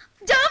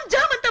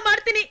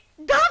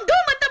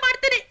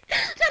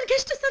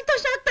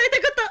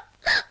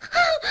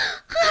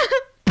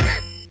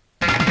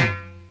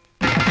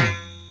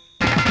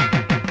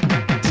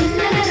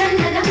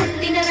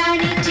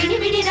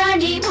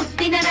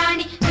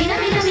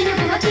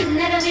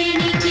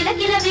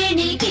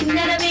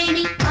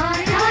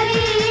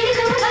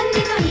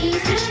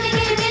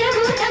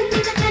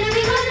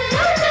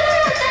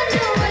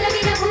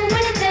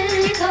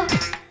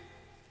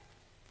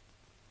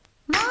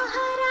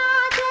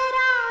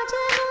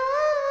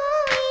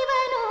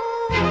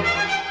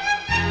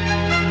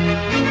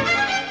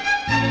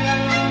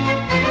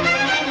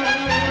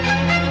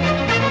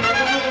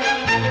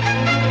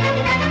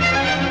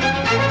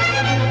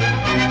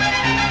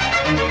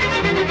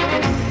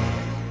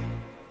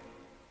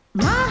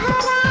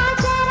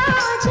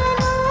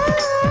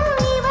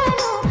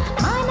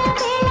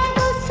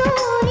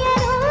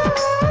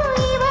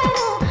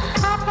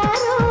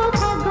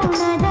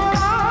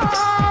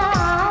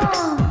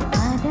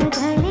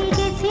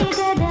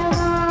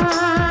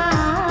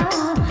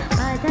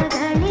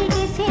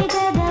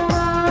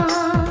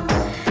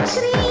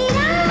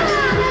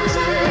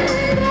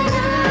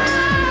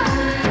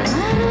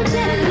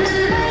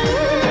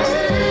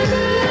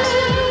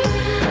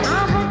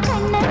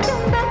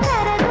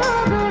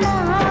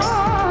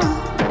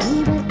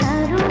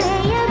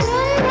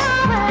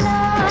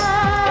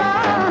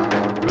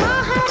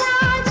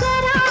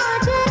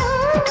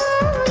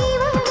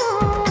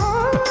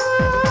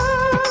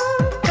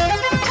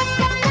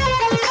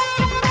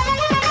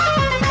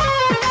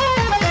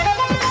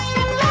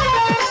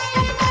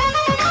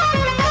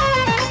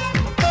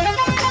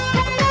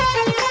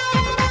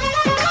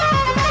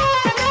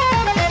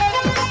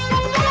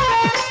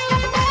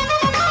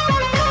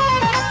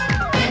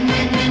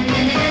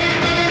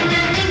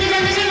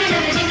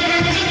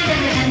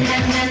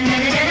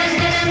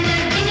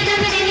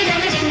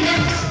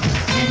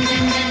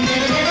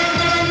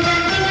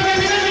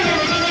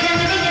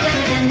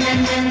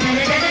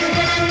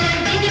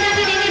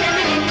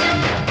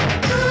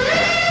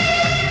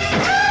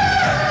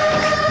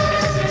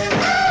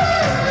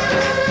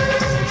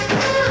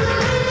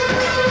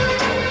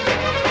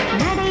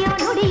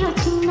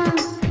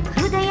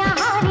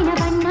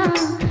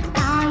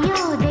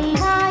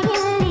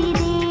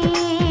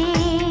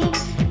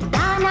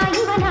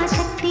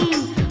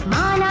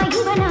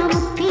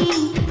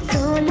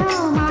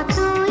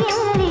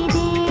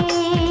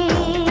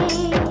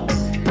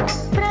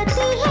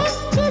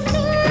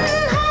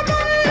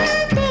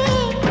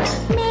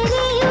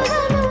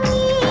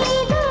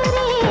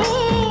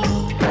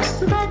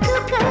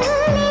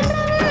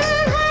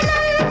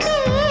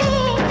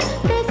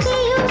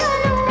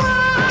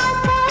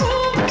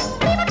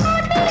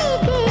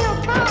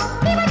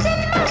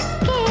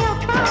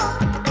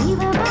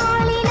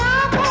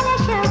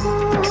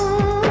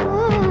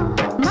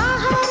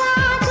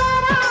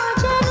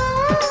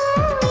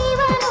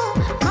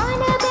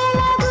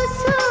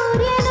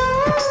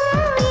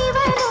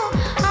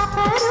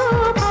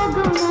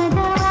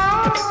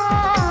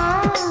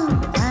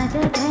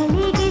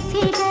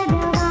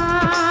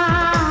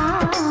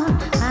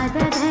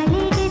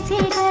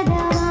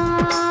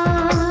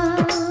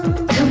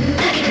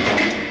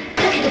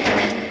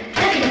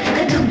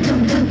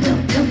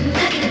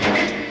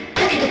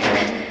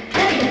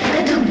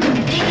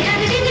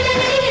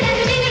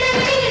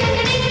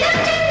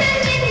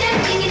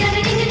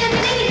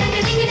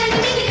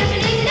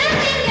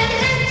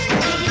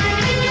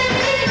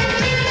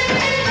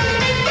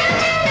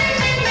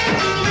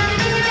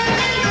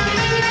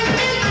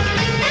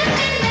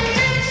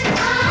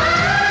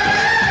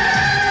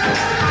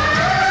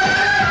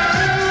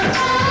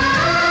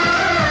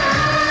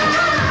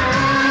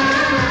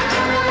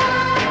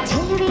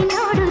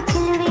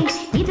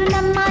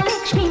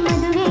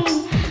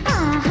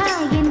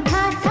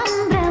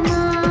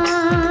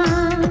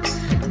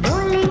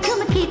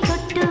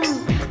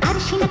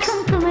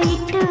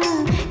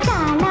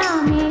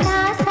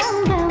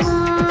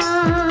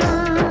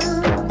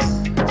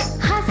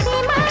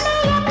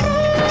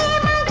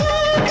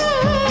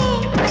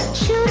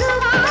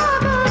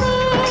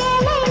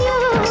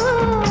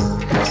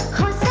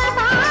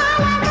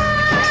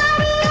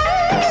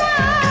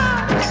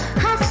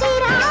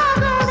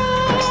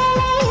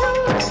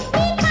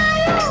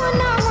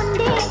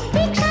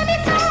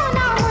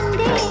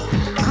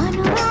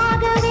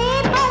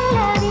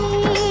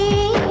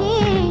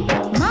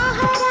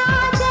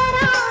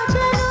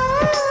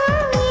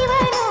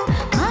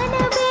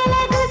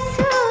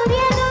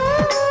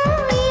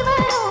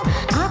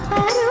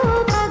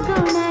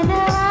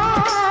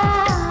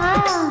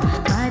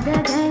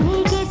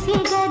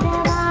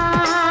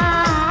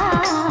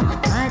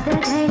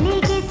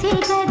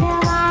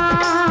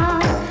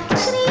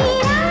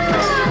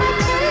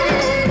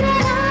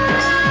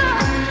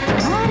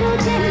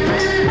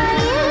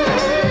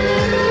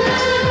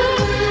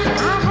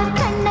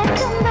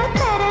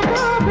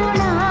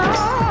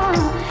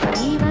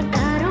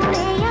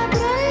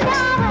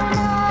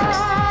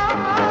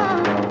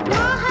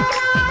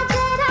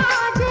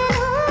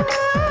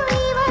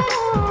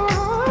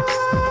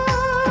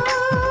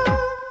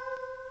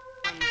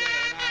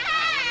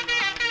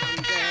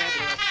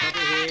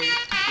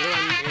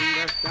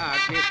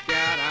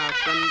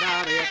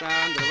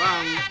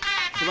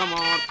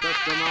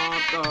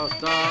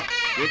 ಶುಭಮೂರ್ತಸ್ತಮಾರ್ತೋಸ್ತ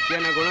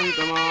ನಿತ್ಯನ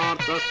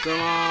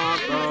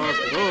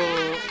ಗುಣಂತಮಾರ್ತಸ್ತಮಾರ್ತೋಸ್ತು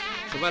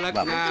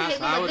ಶುಭಲಗ್ನ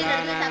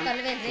ಸಾವಧಾನ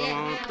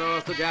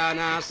ಶುಭಮೂರ್ತೋಸ್ತು ಜಾನ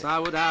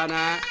ಸಾವಧಾನ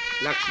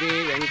ಲಕ್ಷ್ಮೀ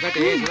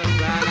ವೆಂಕಟೇಶ್ವರ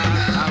ಜಾನ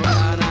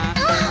ಸಾವಧಾನ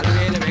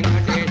ಅಲ್ವೇಲ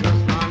ವೆಂಕಟೇಶ್ವರ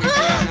ಸ್ವಾಮಿ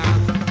ಜಾನ.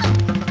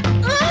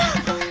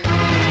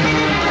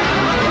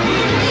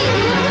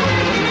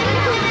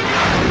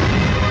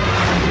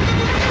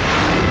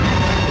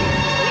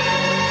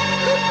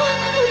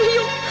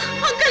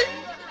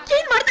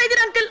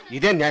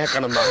 ಇದೇ ನ್ಯಾಯ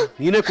ಕಣಮ್ಮ,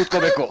 ನೀನೇ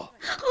ಕೂತ್ಕೋಬೇಕು.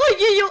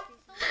 ಅಯ್ಯಯ್ಯೋ,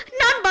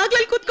 ನಾನ್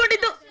ಬಾಗ್ಲಲ್ಲಿ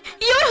ಕೂತ್ಕೊಂಡಿದ್ದು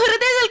ಇವ್ರ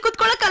ಹೃದಯದಲ್ಲಿ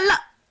ಕೂತ್ಕೊಳಕಲ್ಲ.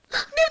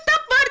 ನೀವ್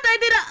ತಪ್ಪು ಮಾಡ್ತಾ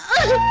ಇದ್ದೀರಾ.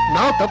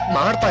 ನಾವು ತಪ್ಪು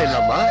ಮಾಡ್ತಾ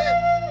ಇಲ್ಲಮ್ಮ.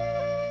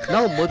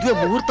 ನಾವು ಮದುವೆ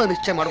ಮುಹೂರ್ತ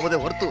ನಿಶ್ಚಯ ಮಾಡ್ಬೋದೇ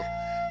ಹೊರತು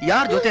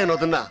ಯಾರ ಜೊತೆ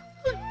ಅನ್ನೋದನ್ನ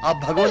ಆ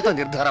ಭಗವಂತ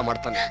ನಿರ್ಧಾರ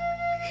ಮಾಡ್ತಾನೆ.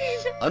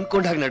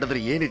 ಅನ್ಕೊಂಡಾಗ ನಡೆದ್ರೆ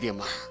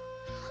ಏನಿದೆಯಮ್ಮ,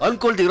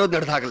 ಅನ್ಕೊಳ್ದೆ ಇರೋದು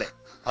ನಡೆದಾಗ್ಲೆ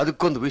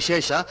ಅದಕ್ಕೊಂದು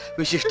ವಿಶೇಷ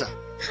ವಿಶಿಷ್ಟ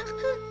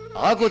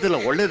ಆಗೋದಿಲ್ಲ.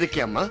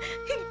 ಒಳ್ಳೇದಕ್ಕೆ ಅಮ್ಮ.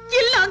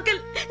 ಇಲ್ಲ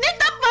ಅಂಕಲ್, ನೀವ್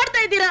ತಪ್ಪು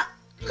ಮಾಡ್ತಾ ಇದ್ದೀರಾ.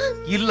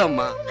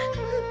 ಇಲ್ಲಮ್ಮ,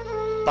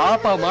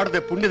 ಪಾಪ ಮಾಡದೆ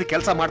ಪುಣ್ಯದ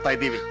ಕೆಲಸ ಮಾಡ್ತಾ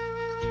ಇದ್ದೀವಿ.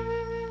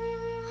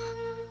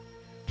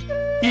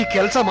 ಈ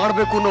ಕೆಲಸ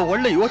ಮಾಡ್ಬೇಕು ಅನ್ನೋ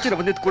ಒಳ್ಳೆ ಯೋಚನೆ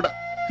ಬಂದಿದ್ ಕೂಡ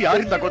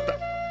ಯಾರಿಂದ ಗೊತ್ತಾ?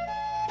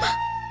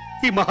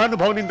 ಈ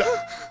ಮಹಾನುಭಾವನಿಂದ.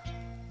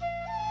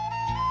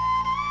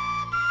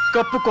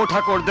 ಕಪ್ಪು ಕೋಟ್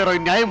ಹಾಕೊಳ್ದಿರೋ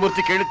ಈ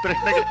ನ್ಯಾಯಮೂರ್ತಿ ಕೇಳಿದ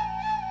ಪ್ರಶ್ನೆಗೆ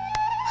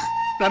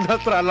ನನ್ನ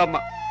ಹತ್ರ ಅಲ್ಲಮ್ಮ,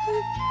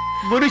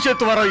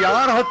 ಮನುಷ್ಯತ್ವರೋ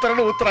ಯಾರ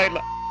ಹತ್ರನೂ ಉತ್ತರ ಇಲ್ಲ.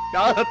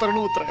 ಯಾರ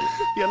ಹತ್ರನೂ ಉತ್ತರ ಇಲ್ಲ.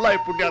 ಎಲ್ಲ ಈ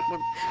ಪುಣ್ಯಾತ್ಮ.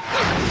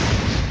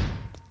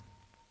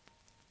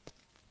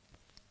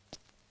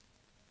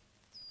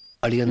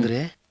 ಅಳಿ ಅಂದ್ರೆ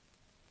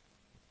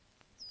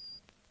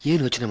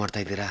ಏನ್ ಯೋಚನೆ ಮಾಡ್ತಾ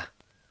ಇದ್ದೀರಾ?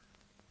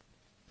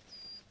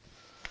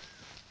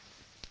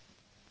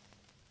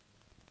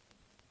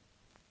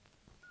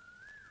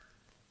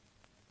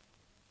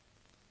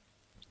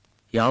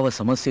 ಯಾವ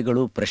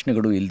ಸಮಸ್ಯೆಗಳು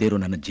ಪ್ರಶ್ನೆಗಳು ಇಲ್ದಿರೋ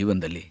ನನ್ನ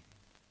ಜೀವನದಲ್ಲಿ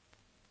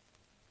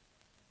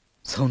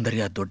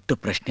ಸೌಂದರ್ಯ ದೊಡ್ಡ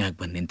ಪ್ರಶ್ನೆಯಾಗಿ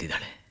ಬಂದು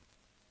ನಿಂತಿದ್ದಾಳೆ.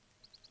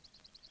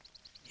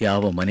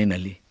 ಯಾವ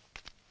ಮನೆಯಲ್ಲಿ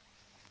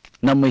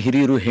ನಮ್ಮ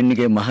ಹಿರಿಯರು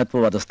ಹೆಣ್ಣಿಗೆ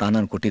ಮಹತ್ವವಾದ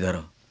ಸ್ಥಾನ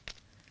ಕೊಟ್ಟಿದ್ದಾರೋ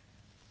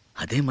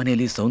ಅದೇ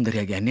ಮನೆಯಲ್ಲಿ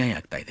ಸೌಂದರ್ಯಗೆ ಅನ್ಯಾಯ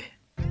ಆಗ್ತಾ ಇದೆ.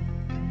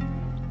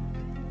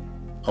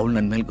 ಅವಳು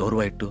ನನ್ನ ಮೇಲೆ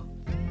ಗೌರವ ಇಟ್ಟು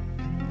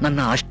ನನ್ನ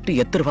ಅಷ್ಟು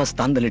ಎತ್ತರವಾದ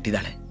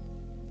ಸ್ಥಾನದಲ್ಲಿಟ್ಟಿದ್ದಾಳೆ.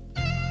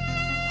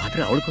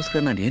 ಆದ್ರೆ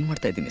ಅವಳಿಗೋಸ್ಕರ ನಾನು ಏನ್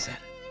ಮಾಡ್ತಾ ಇದ್ದೀನಿ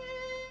ಸರ್?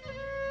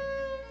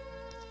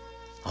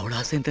 ಅವಳ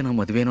ಆಸೆಯಂತೆ ನಾವು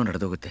ಮದುವೆನೋ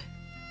ನಡೆದೋಗುತ್ತೆ.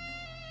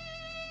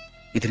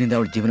 ಇದರಿಂದ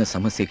ಅವಳ ಜೀವನ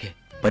ಸಮಸ್ಯೆಗೆ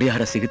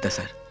ಪರಿಹಾರ ಸಿಗುತ್ತಾ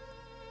ಸರ್?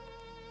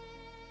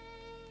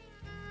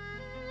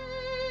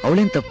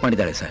 ಅವಳೇನ್ ತಪ್ಪು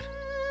ಮಾಡಿದ್ದಾಳೆ ಸರ್?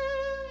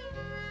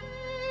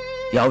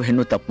 ಯಾವ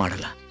ಹೆಣ್ಣು ತಪ್ಪು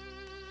ಮಾಡಲ್ಲ.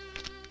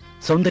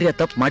 ಸೌಂದರ್ಯ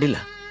ತಪ್ಪು ಮಾಡಿಲ್ಲ.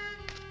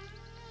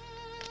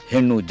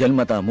 ಹೆಣ್ಣು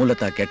ಜನ್ಮತ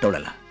ಮೂಲತಃ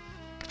ಕೆಟ್ಟೋಳಲ್ಲ,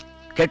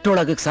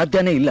 ಕೆಟ್ಟೋಳಾಗಕ್ಕೆ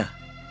ಸಾಧ್ಯನೇ ಇಲ್ಲ.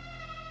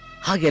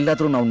 ಹಾಗೆ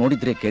ಎಲ್ಲಾದ್ರೂ ನಾವು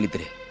ನೋಡಿದ್ರೆ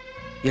ಕೇಳಿದ್ರೆ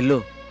ಎಲ್ಲೋ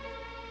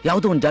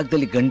ಯಾವುದೋ ಒಂದು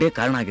ಜಾಗದಲ್ಲಿ ಗಂಡೇ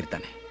ಕಾರಣ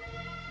ಆಗಿರ್ತಾನೆ.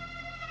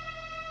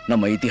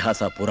 ನಮ್ಮ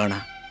ಇತಿಹಾಸ ಪುರಾಣ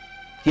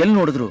ಎಲ್ಲಿ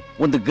ನೋಡಿದ್ರು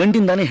ಒಂದು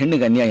ಗಂಡಿಂದಾನೇ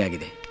ಹೆಣ್ಣಿಗೆ ಅನ್ಯಾಯ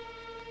ಆಗಿದೆ.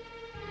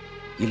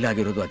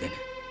 ಇಲ್ಲಾಗಿರೋದು ಅದೇನೆ.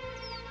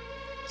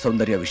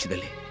 ಸೌಂದರ್ಯ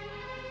ವಿಷಯದಲ್ಲಿ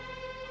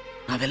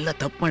ನಾವೆಲ್ಲ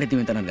ತಪ್ಪು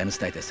ಮಾಡಿದ್ದೀವಿ ಅಂತ ನನಗೆ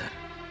ಅನಿಸ್ತಾ ಇದೆ ಸರ್.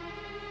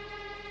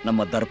 ನಮ್ಮ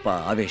ದರ್ಪ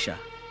ಆವೇಶ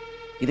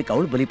ಇದಕ್ಕೆ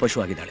ಅವಳು ಬಲಿಪಶು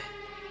ಆಗಿದ್ದಾಳೆ.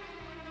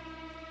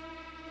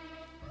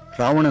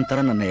 ರಾವಣನ್ ತರ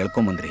ನನ್ನ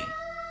ಎಳ್ಕೊಂಬಂದ್ರಿ,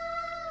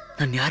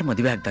 ನನ್ನ ಯಾರು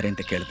ಮದುವೆ ಆಗ್ತಾರೆ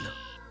ಅಂತ ಕೇಳಿದ್ಲು.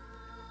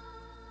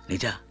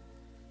 ನಿಜ,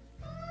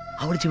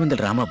 ಅವಳ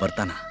ಜೀವನದಲ್ಲಿ ರಾಮ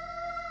ಬರ್ತಾನ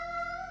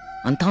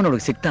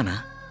ಅಂತವನೊಳಗೆ ಸಿಗ್ತಾನ?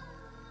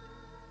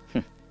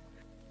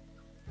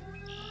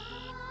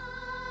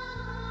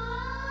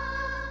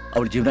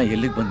 ಅವಳ ಜೀವನ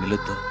ಎಲ್ಲಿಗೆ ಬಂದು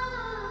ನಿಲ್ಲುತ್ತೋ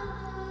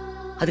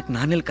ಅದಕ್ಕೆ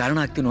ನಾನೆಲ್ಲಿ ಕಾರಣ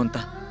ಆಗ್ತೀನೋ ಅಂತ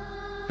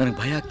ನನಗೆ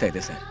ಭಯ ಆಗ್ತಾ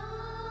ಇದೆ ಸರ್.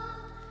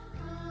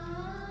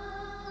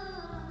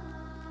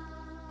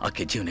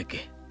 ಆಕೆ ಜೀವನಕ್ಕೆ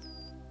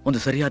ಒಂದು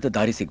ಸರಿಯಾದ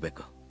ದಾರಿ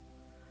ಸಿಗ್ಬೇಕು.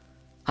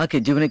 ಆಕೆ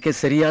ಜೀವನಕ್ಕೆ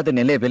ಸರಿಯಾದ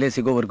ನೆಲೆ ಬೆಲೆ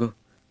ಸಿಗೋವರೆಗೂ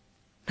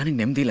ನನಗೆ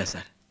ನೆಮ್ಮದಿ ಇಲ್ಲ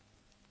ಸರ್.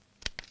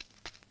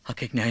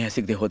 ಆಕೆಗೆ ನ್ಯಾಯ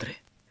ಸಿಗದೆ ಹೋದ್ರೆ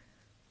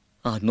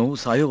ಆ ನೋವು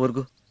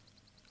ಸಾಯೋವರೆಗೂ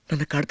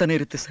ನನ್ನ ಕಾಡ್ತಾನೆ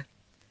ಇರುತ್ತೆ ಸರ್.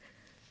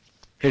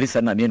 ಹೇಳಿ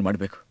ಸರ್, ನಾನೇನ್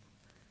ಮಾಡ್ಬೇಕು?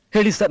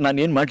 ಹೇಳಿ ಸರ್,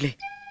 ನಾನೇನ್ ಮಾಡ್ಲಿ?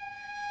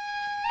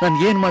 ನಾನು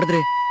ಏನ್ ಮಾಡಿದ್ರೆ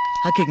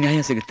ಆಕೆಗೆ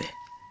ನ್ಯಾಯ ಸಿಗುತ್ತೆ?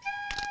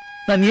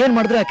 ನಾನು ಏನ್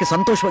ಮಾಡಿದ್ರೆ ಆಕೆ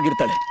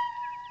ಸಂತೋಷವಾಗಿರ್ತಾಳೆ?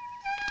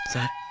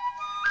 ಸರ್,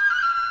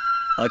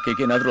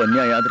 ಆಕೆಗೇನಾದ್ರೂ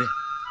ಅನ್ಯಾಯ ಆದ್ರೆ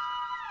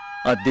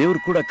ಆ ದೇವರು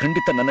ಕೂಡ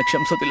ಖಂಡಿತ ನನ್ನ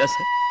ಕ್ಷಮಿಸೋದಿಲ್ಲ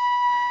ಸರ್,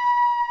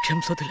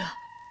 ಕ್ಷಮಿಸೋದಿಲ್ಲ.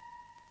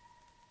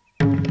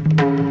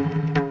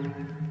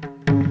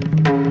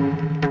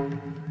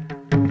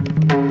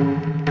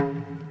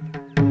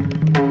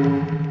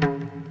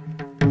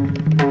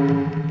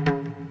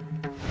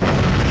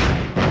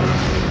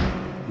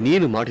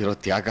 ನೀನು ಮಾಡಿರೋ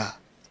ತ್ಯಾಗ,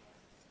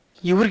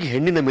 ಇವ್ರಿಗೆ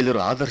ಹೆಣ್ಣಿನ ಮೇಲಿರೋ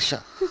ಆದರ್ಶ,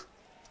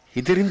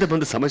 ಇದರಿಂದ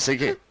ಬಂದ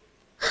ಸಮಸ್ಯೆಗೆ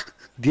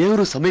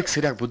ದೇವರು ಸಮಯಕ್ಕೆ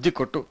ಸರಿಯಾಗಿ ಬುದ್ಧಿ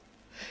ಕೊಟ್ಟು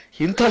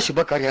ಇಂಥ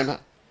ಶುಭ ಕಾರ್ಯನ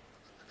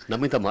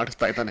ನಮ್ಮಿಂದ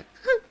ಮಾಡಿಸ್ತಾ ಇದ್ದಾನೆ.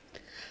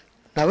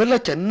 ನಾವೆಲ್ಲ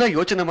ಚೆನ್ನಾಗಿ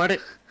ಯೋಚನೆ ಮಾಡಿ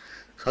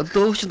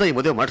ಸಂತೋಷದಿಂದ ಈ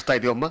ಮದುವೆ ಮಾಡಿಸ್ತಾ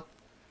ಇದೀವಮ್ಮ.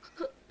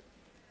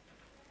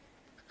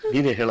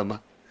 ನೀನೇ ಹೇಳಮ್ಮ,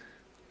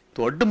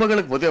 ದೊಡ್ಡ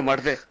ಮಗಳಿಗೆ ಮದುವೆ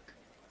ಮಾಡದೆ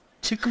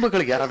ಚಿಕ್ಕ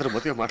ಮಗಳಿಗೆ ಯಾರಾದ್ರೂ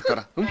ಮದುವೆ ಮಾಡ್ತಾರ?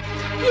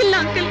 ಇಲ್ಲ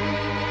ಅಂಕಲ್,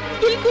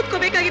 ಇಲ್ಲಿ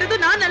ಕೂತ್ಕೋಬೇಕಾಗಿರೋದು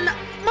ನಾನಲ್ಲ,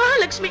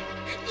 ಮಹಾಲಕ್ಷ್ಮಿ.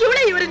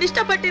 ಇವಳೇ ಇವರನ್ನ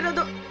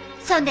ಇಷ್ಟಪಟ್ಟಿರೋದು.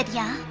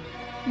 ಸೌಂದರ್ಯ,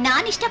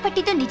 ನಾನು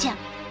ಇಷ್ಟಪಟ್ಟಿದ್ದು ನಿಜ,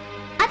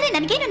 ಆದ್ರೆ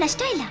ನನಗೇನು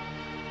ನಷ್ಟ ಇಲ್ಲ.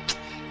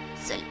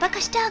 ಸ್ವಲ್ಪ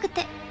ಕಷ್ಟ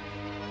ಆಗುತ್ತೆ,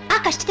 ಆ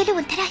ಕಷ್ಟದಲ್ಲೂ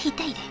ಒಂಥರ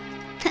ಹಿತ ಇದೆ.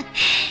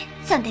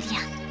 ಸೌಂದರ್ಯ,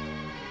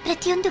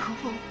 ಪ್ರತಿಯೊಂದು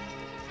ಹೂವು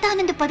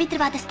ತಾನೊಂದು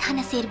ಪವಿತ್ರವಾದ ಸ್ಥಾನ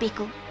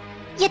ಸೇರ್ಬೇಕು,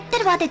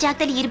 ಎತ್ತರವಾದ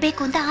ಜಾಗದಲ್ಲಿ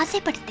ಇರಬೇಕು ಅಂತ ಆಸೆ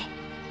ಪಡುತ್ತೆ.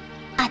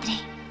 ಆದ್ರೆ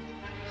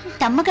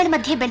ತಮ್ಮಗಳ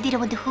ಮಧ್ಯೆ ಬೆಳೆದಿರೋ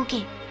ಒಂದು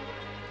ಹೂಗೆ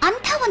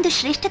ಅಂಥ ಒಂದು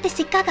ಶ್ರೇಷ್ಠತೆ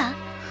ಸಿಕ್ಕಾಗ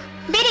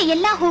ಬೇರೆ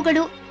ಎಲ್ಲಾ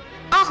ಹೂಗಳು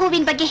ಆ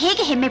ಹೂವಿನ ಬಗ್ಗೆ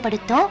ಹೇಗೆ ಹೆಮ್ಮೆ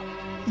ಪಡುತ್ತೋ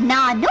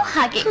ನಾನು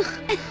ಹಾಗೆ.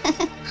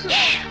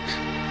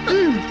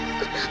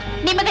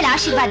 ನಿಮ್ಮಗಳ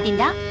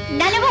ಆಶೀರ್ವಾದದಿಂದ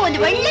ನನಗೂ ಒಂದು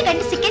ಒಳ್ಳೆ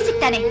ಗಂಡು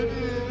ಸಿಗ್ತಾನೆ.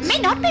 May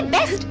not be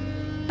best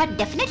but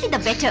definitely the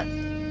better.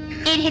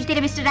 ಏನ್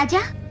ಹೇಳ್ತೀರಾ ಮಿಸ್ಟರ್ ರಾಜ?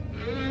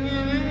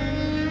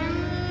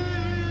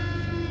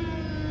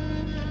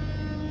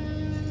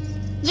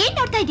 ಏನ್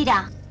ನೋಡ್ತಾ ಇದ್ದೀರಾ?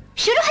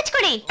 ಶುರು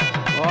ಹಚ್ಕೊಡಿ.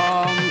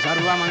 ಓಂ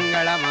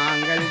ಸರ್ವಮಂಗಳ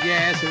ಮಾಂಗಲ್ಯೆ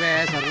ಶಿವೆ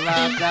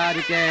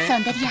ಸರ್ವಾಧಾರಿಕೆ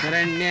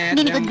ಶರಣ್ಯೆ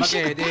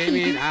ತ್ರ್ಯಂಬಕೆ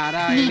ದೇವಿ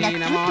ನಾರಾಯಣಿ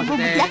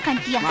ನಮೋಸ್ತುತೆ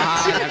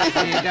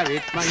ಮಹಾಲಕ್ಷ್ಮೀ ಚ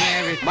ವಿದ್ಮಹೇ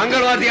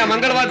ಮಂಗಳವಾದ್ಯ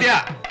ಮಂಗಳವಾದ್ಯ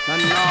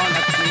ತನ್ನೋ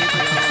ಲಕ್ಷ್ಮೀ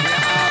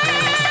ಪ್ರಚೋದಯಾತ್.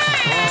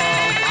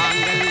 ಓಂ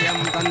ಮಾಂಗಲ್ಯಂ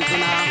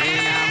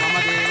ತಂತುನಾಮೇನ ಮಮ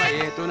ದೇವ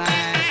ಹೇತುನ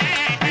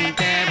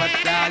ಕಂಠೆ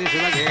ಭದ್ರಾದಿ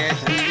ಶಿವಗೆ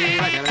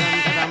ಸಂಜೀವ ಶರಣಂ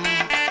ಶತಂ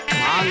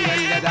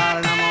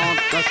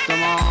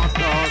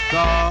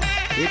ಮಾಂಗಲ್ಯಧಾರಣಮೋತ್ತಸ್ತಮೋಸ್ತೋಸ್ತೋ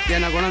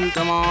ನಿತ್ಯನ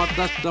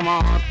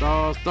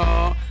ಗುಣಂತಮೋತ್ತಸ್ತಮೋಸ್ತೋಸ್ತೋ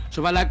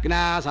ಶುಭಲಗ್ನ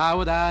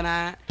ಸಾವಧಾನ.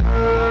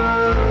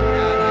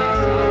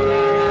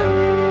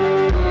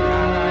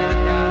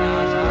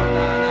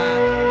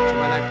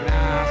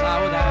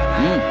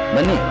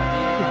 ಬನ್ನಿ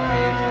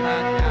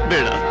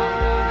ಬೇಡ,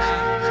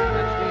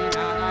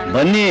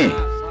 ಬನ್ನಿ.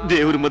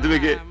 ದೇವ್ರ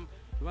ಮದುವೆಗೆ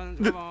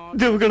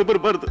ದೇವಗಳು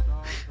ಬರಬಾರ್ದು.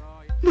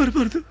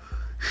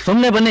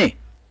 ಸುಮ್ಮನೆ ಬನ್ನಿ.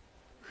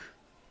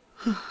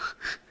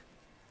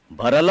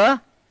 ಬರಲ್ಲ?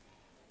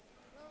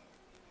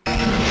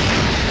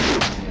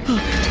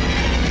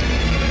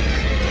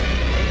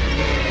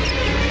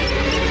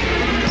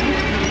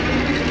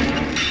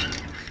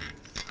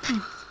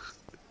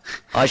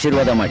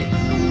 ಆಶೀರ್ವಾದ ಮಾಡಿ.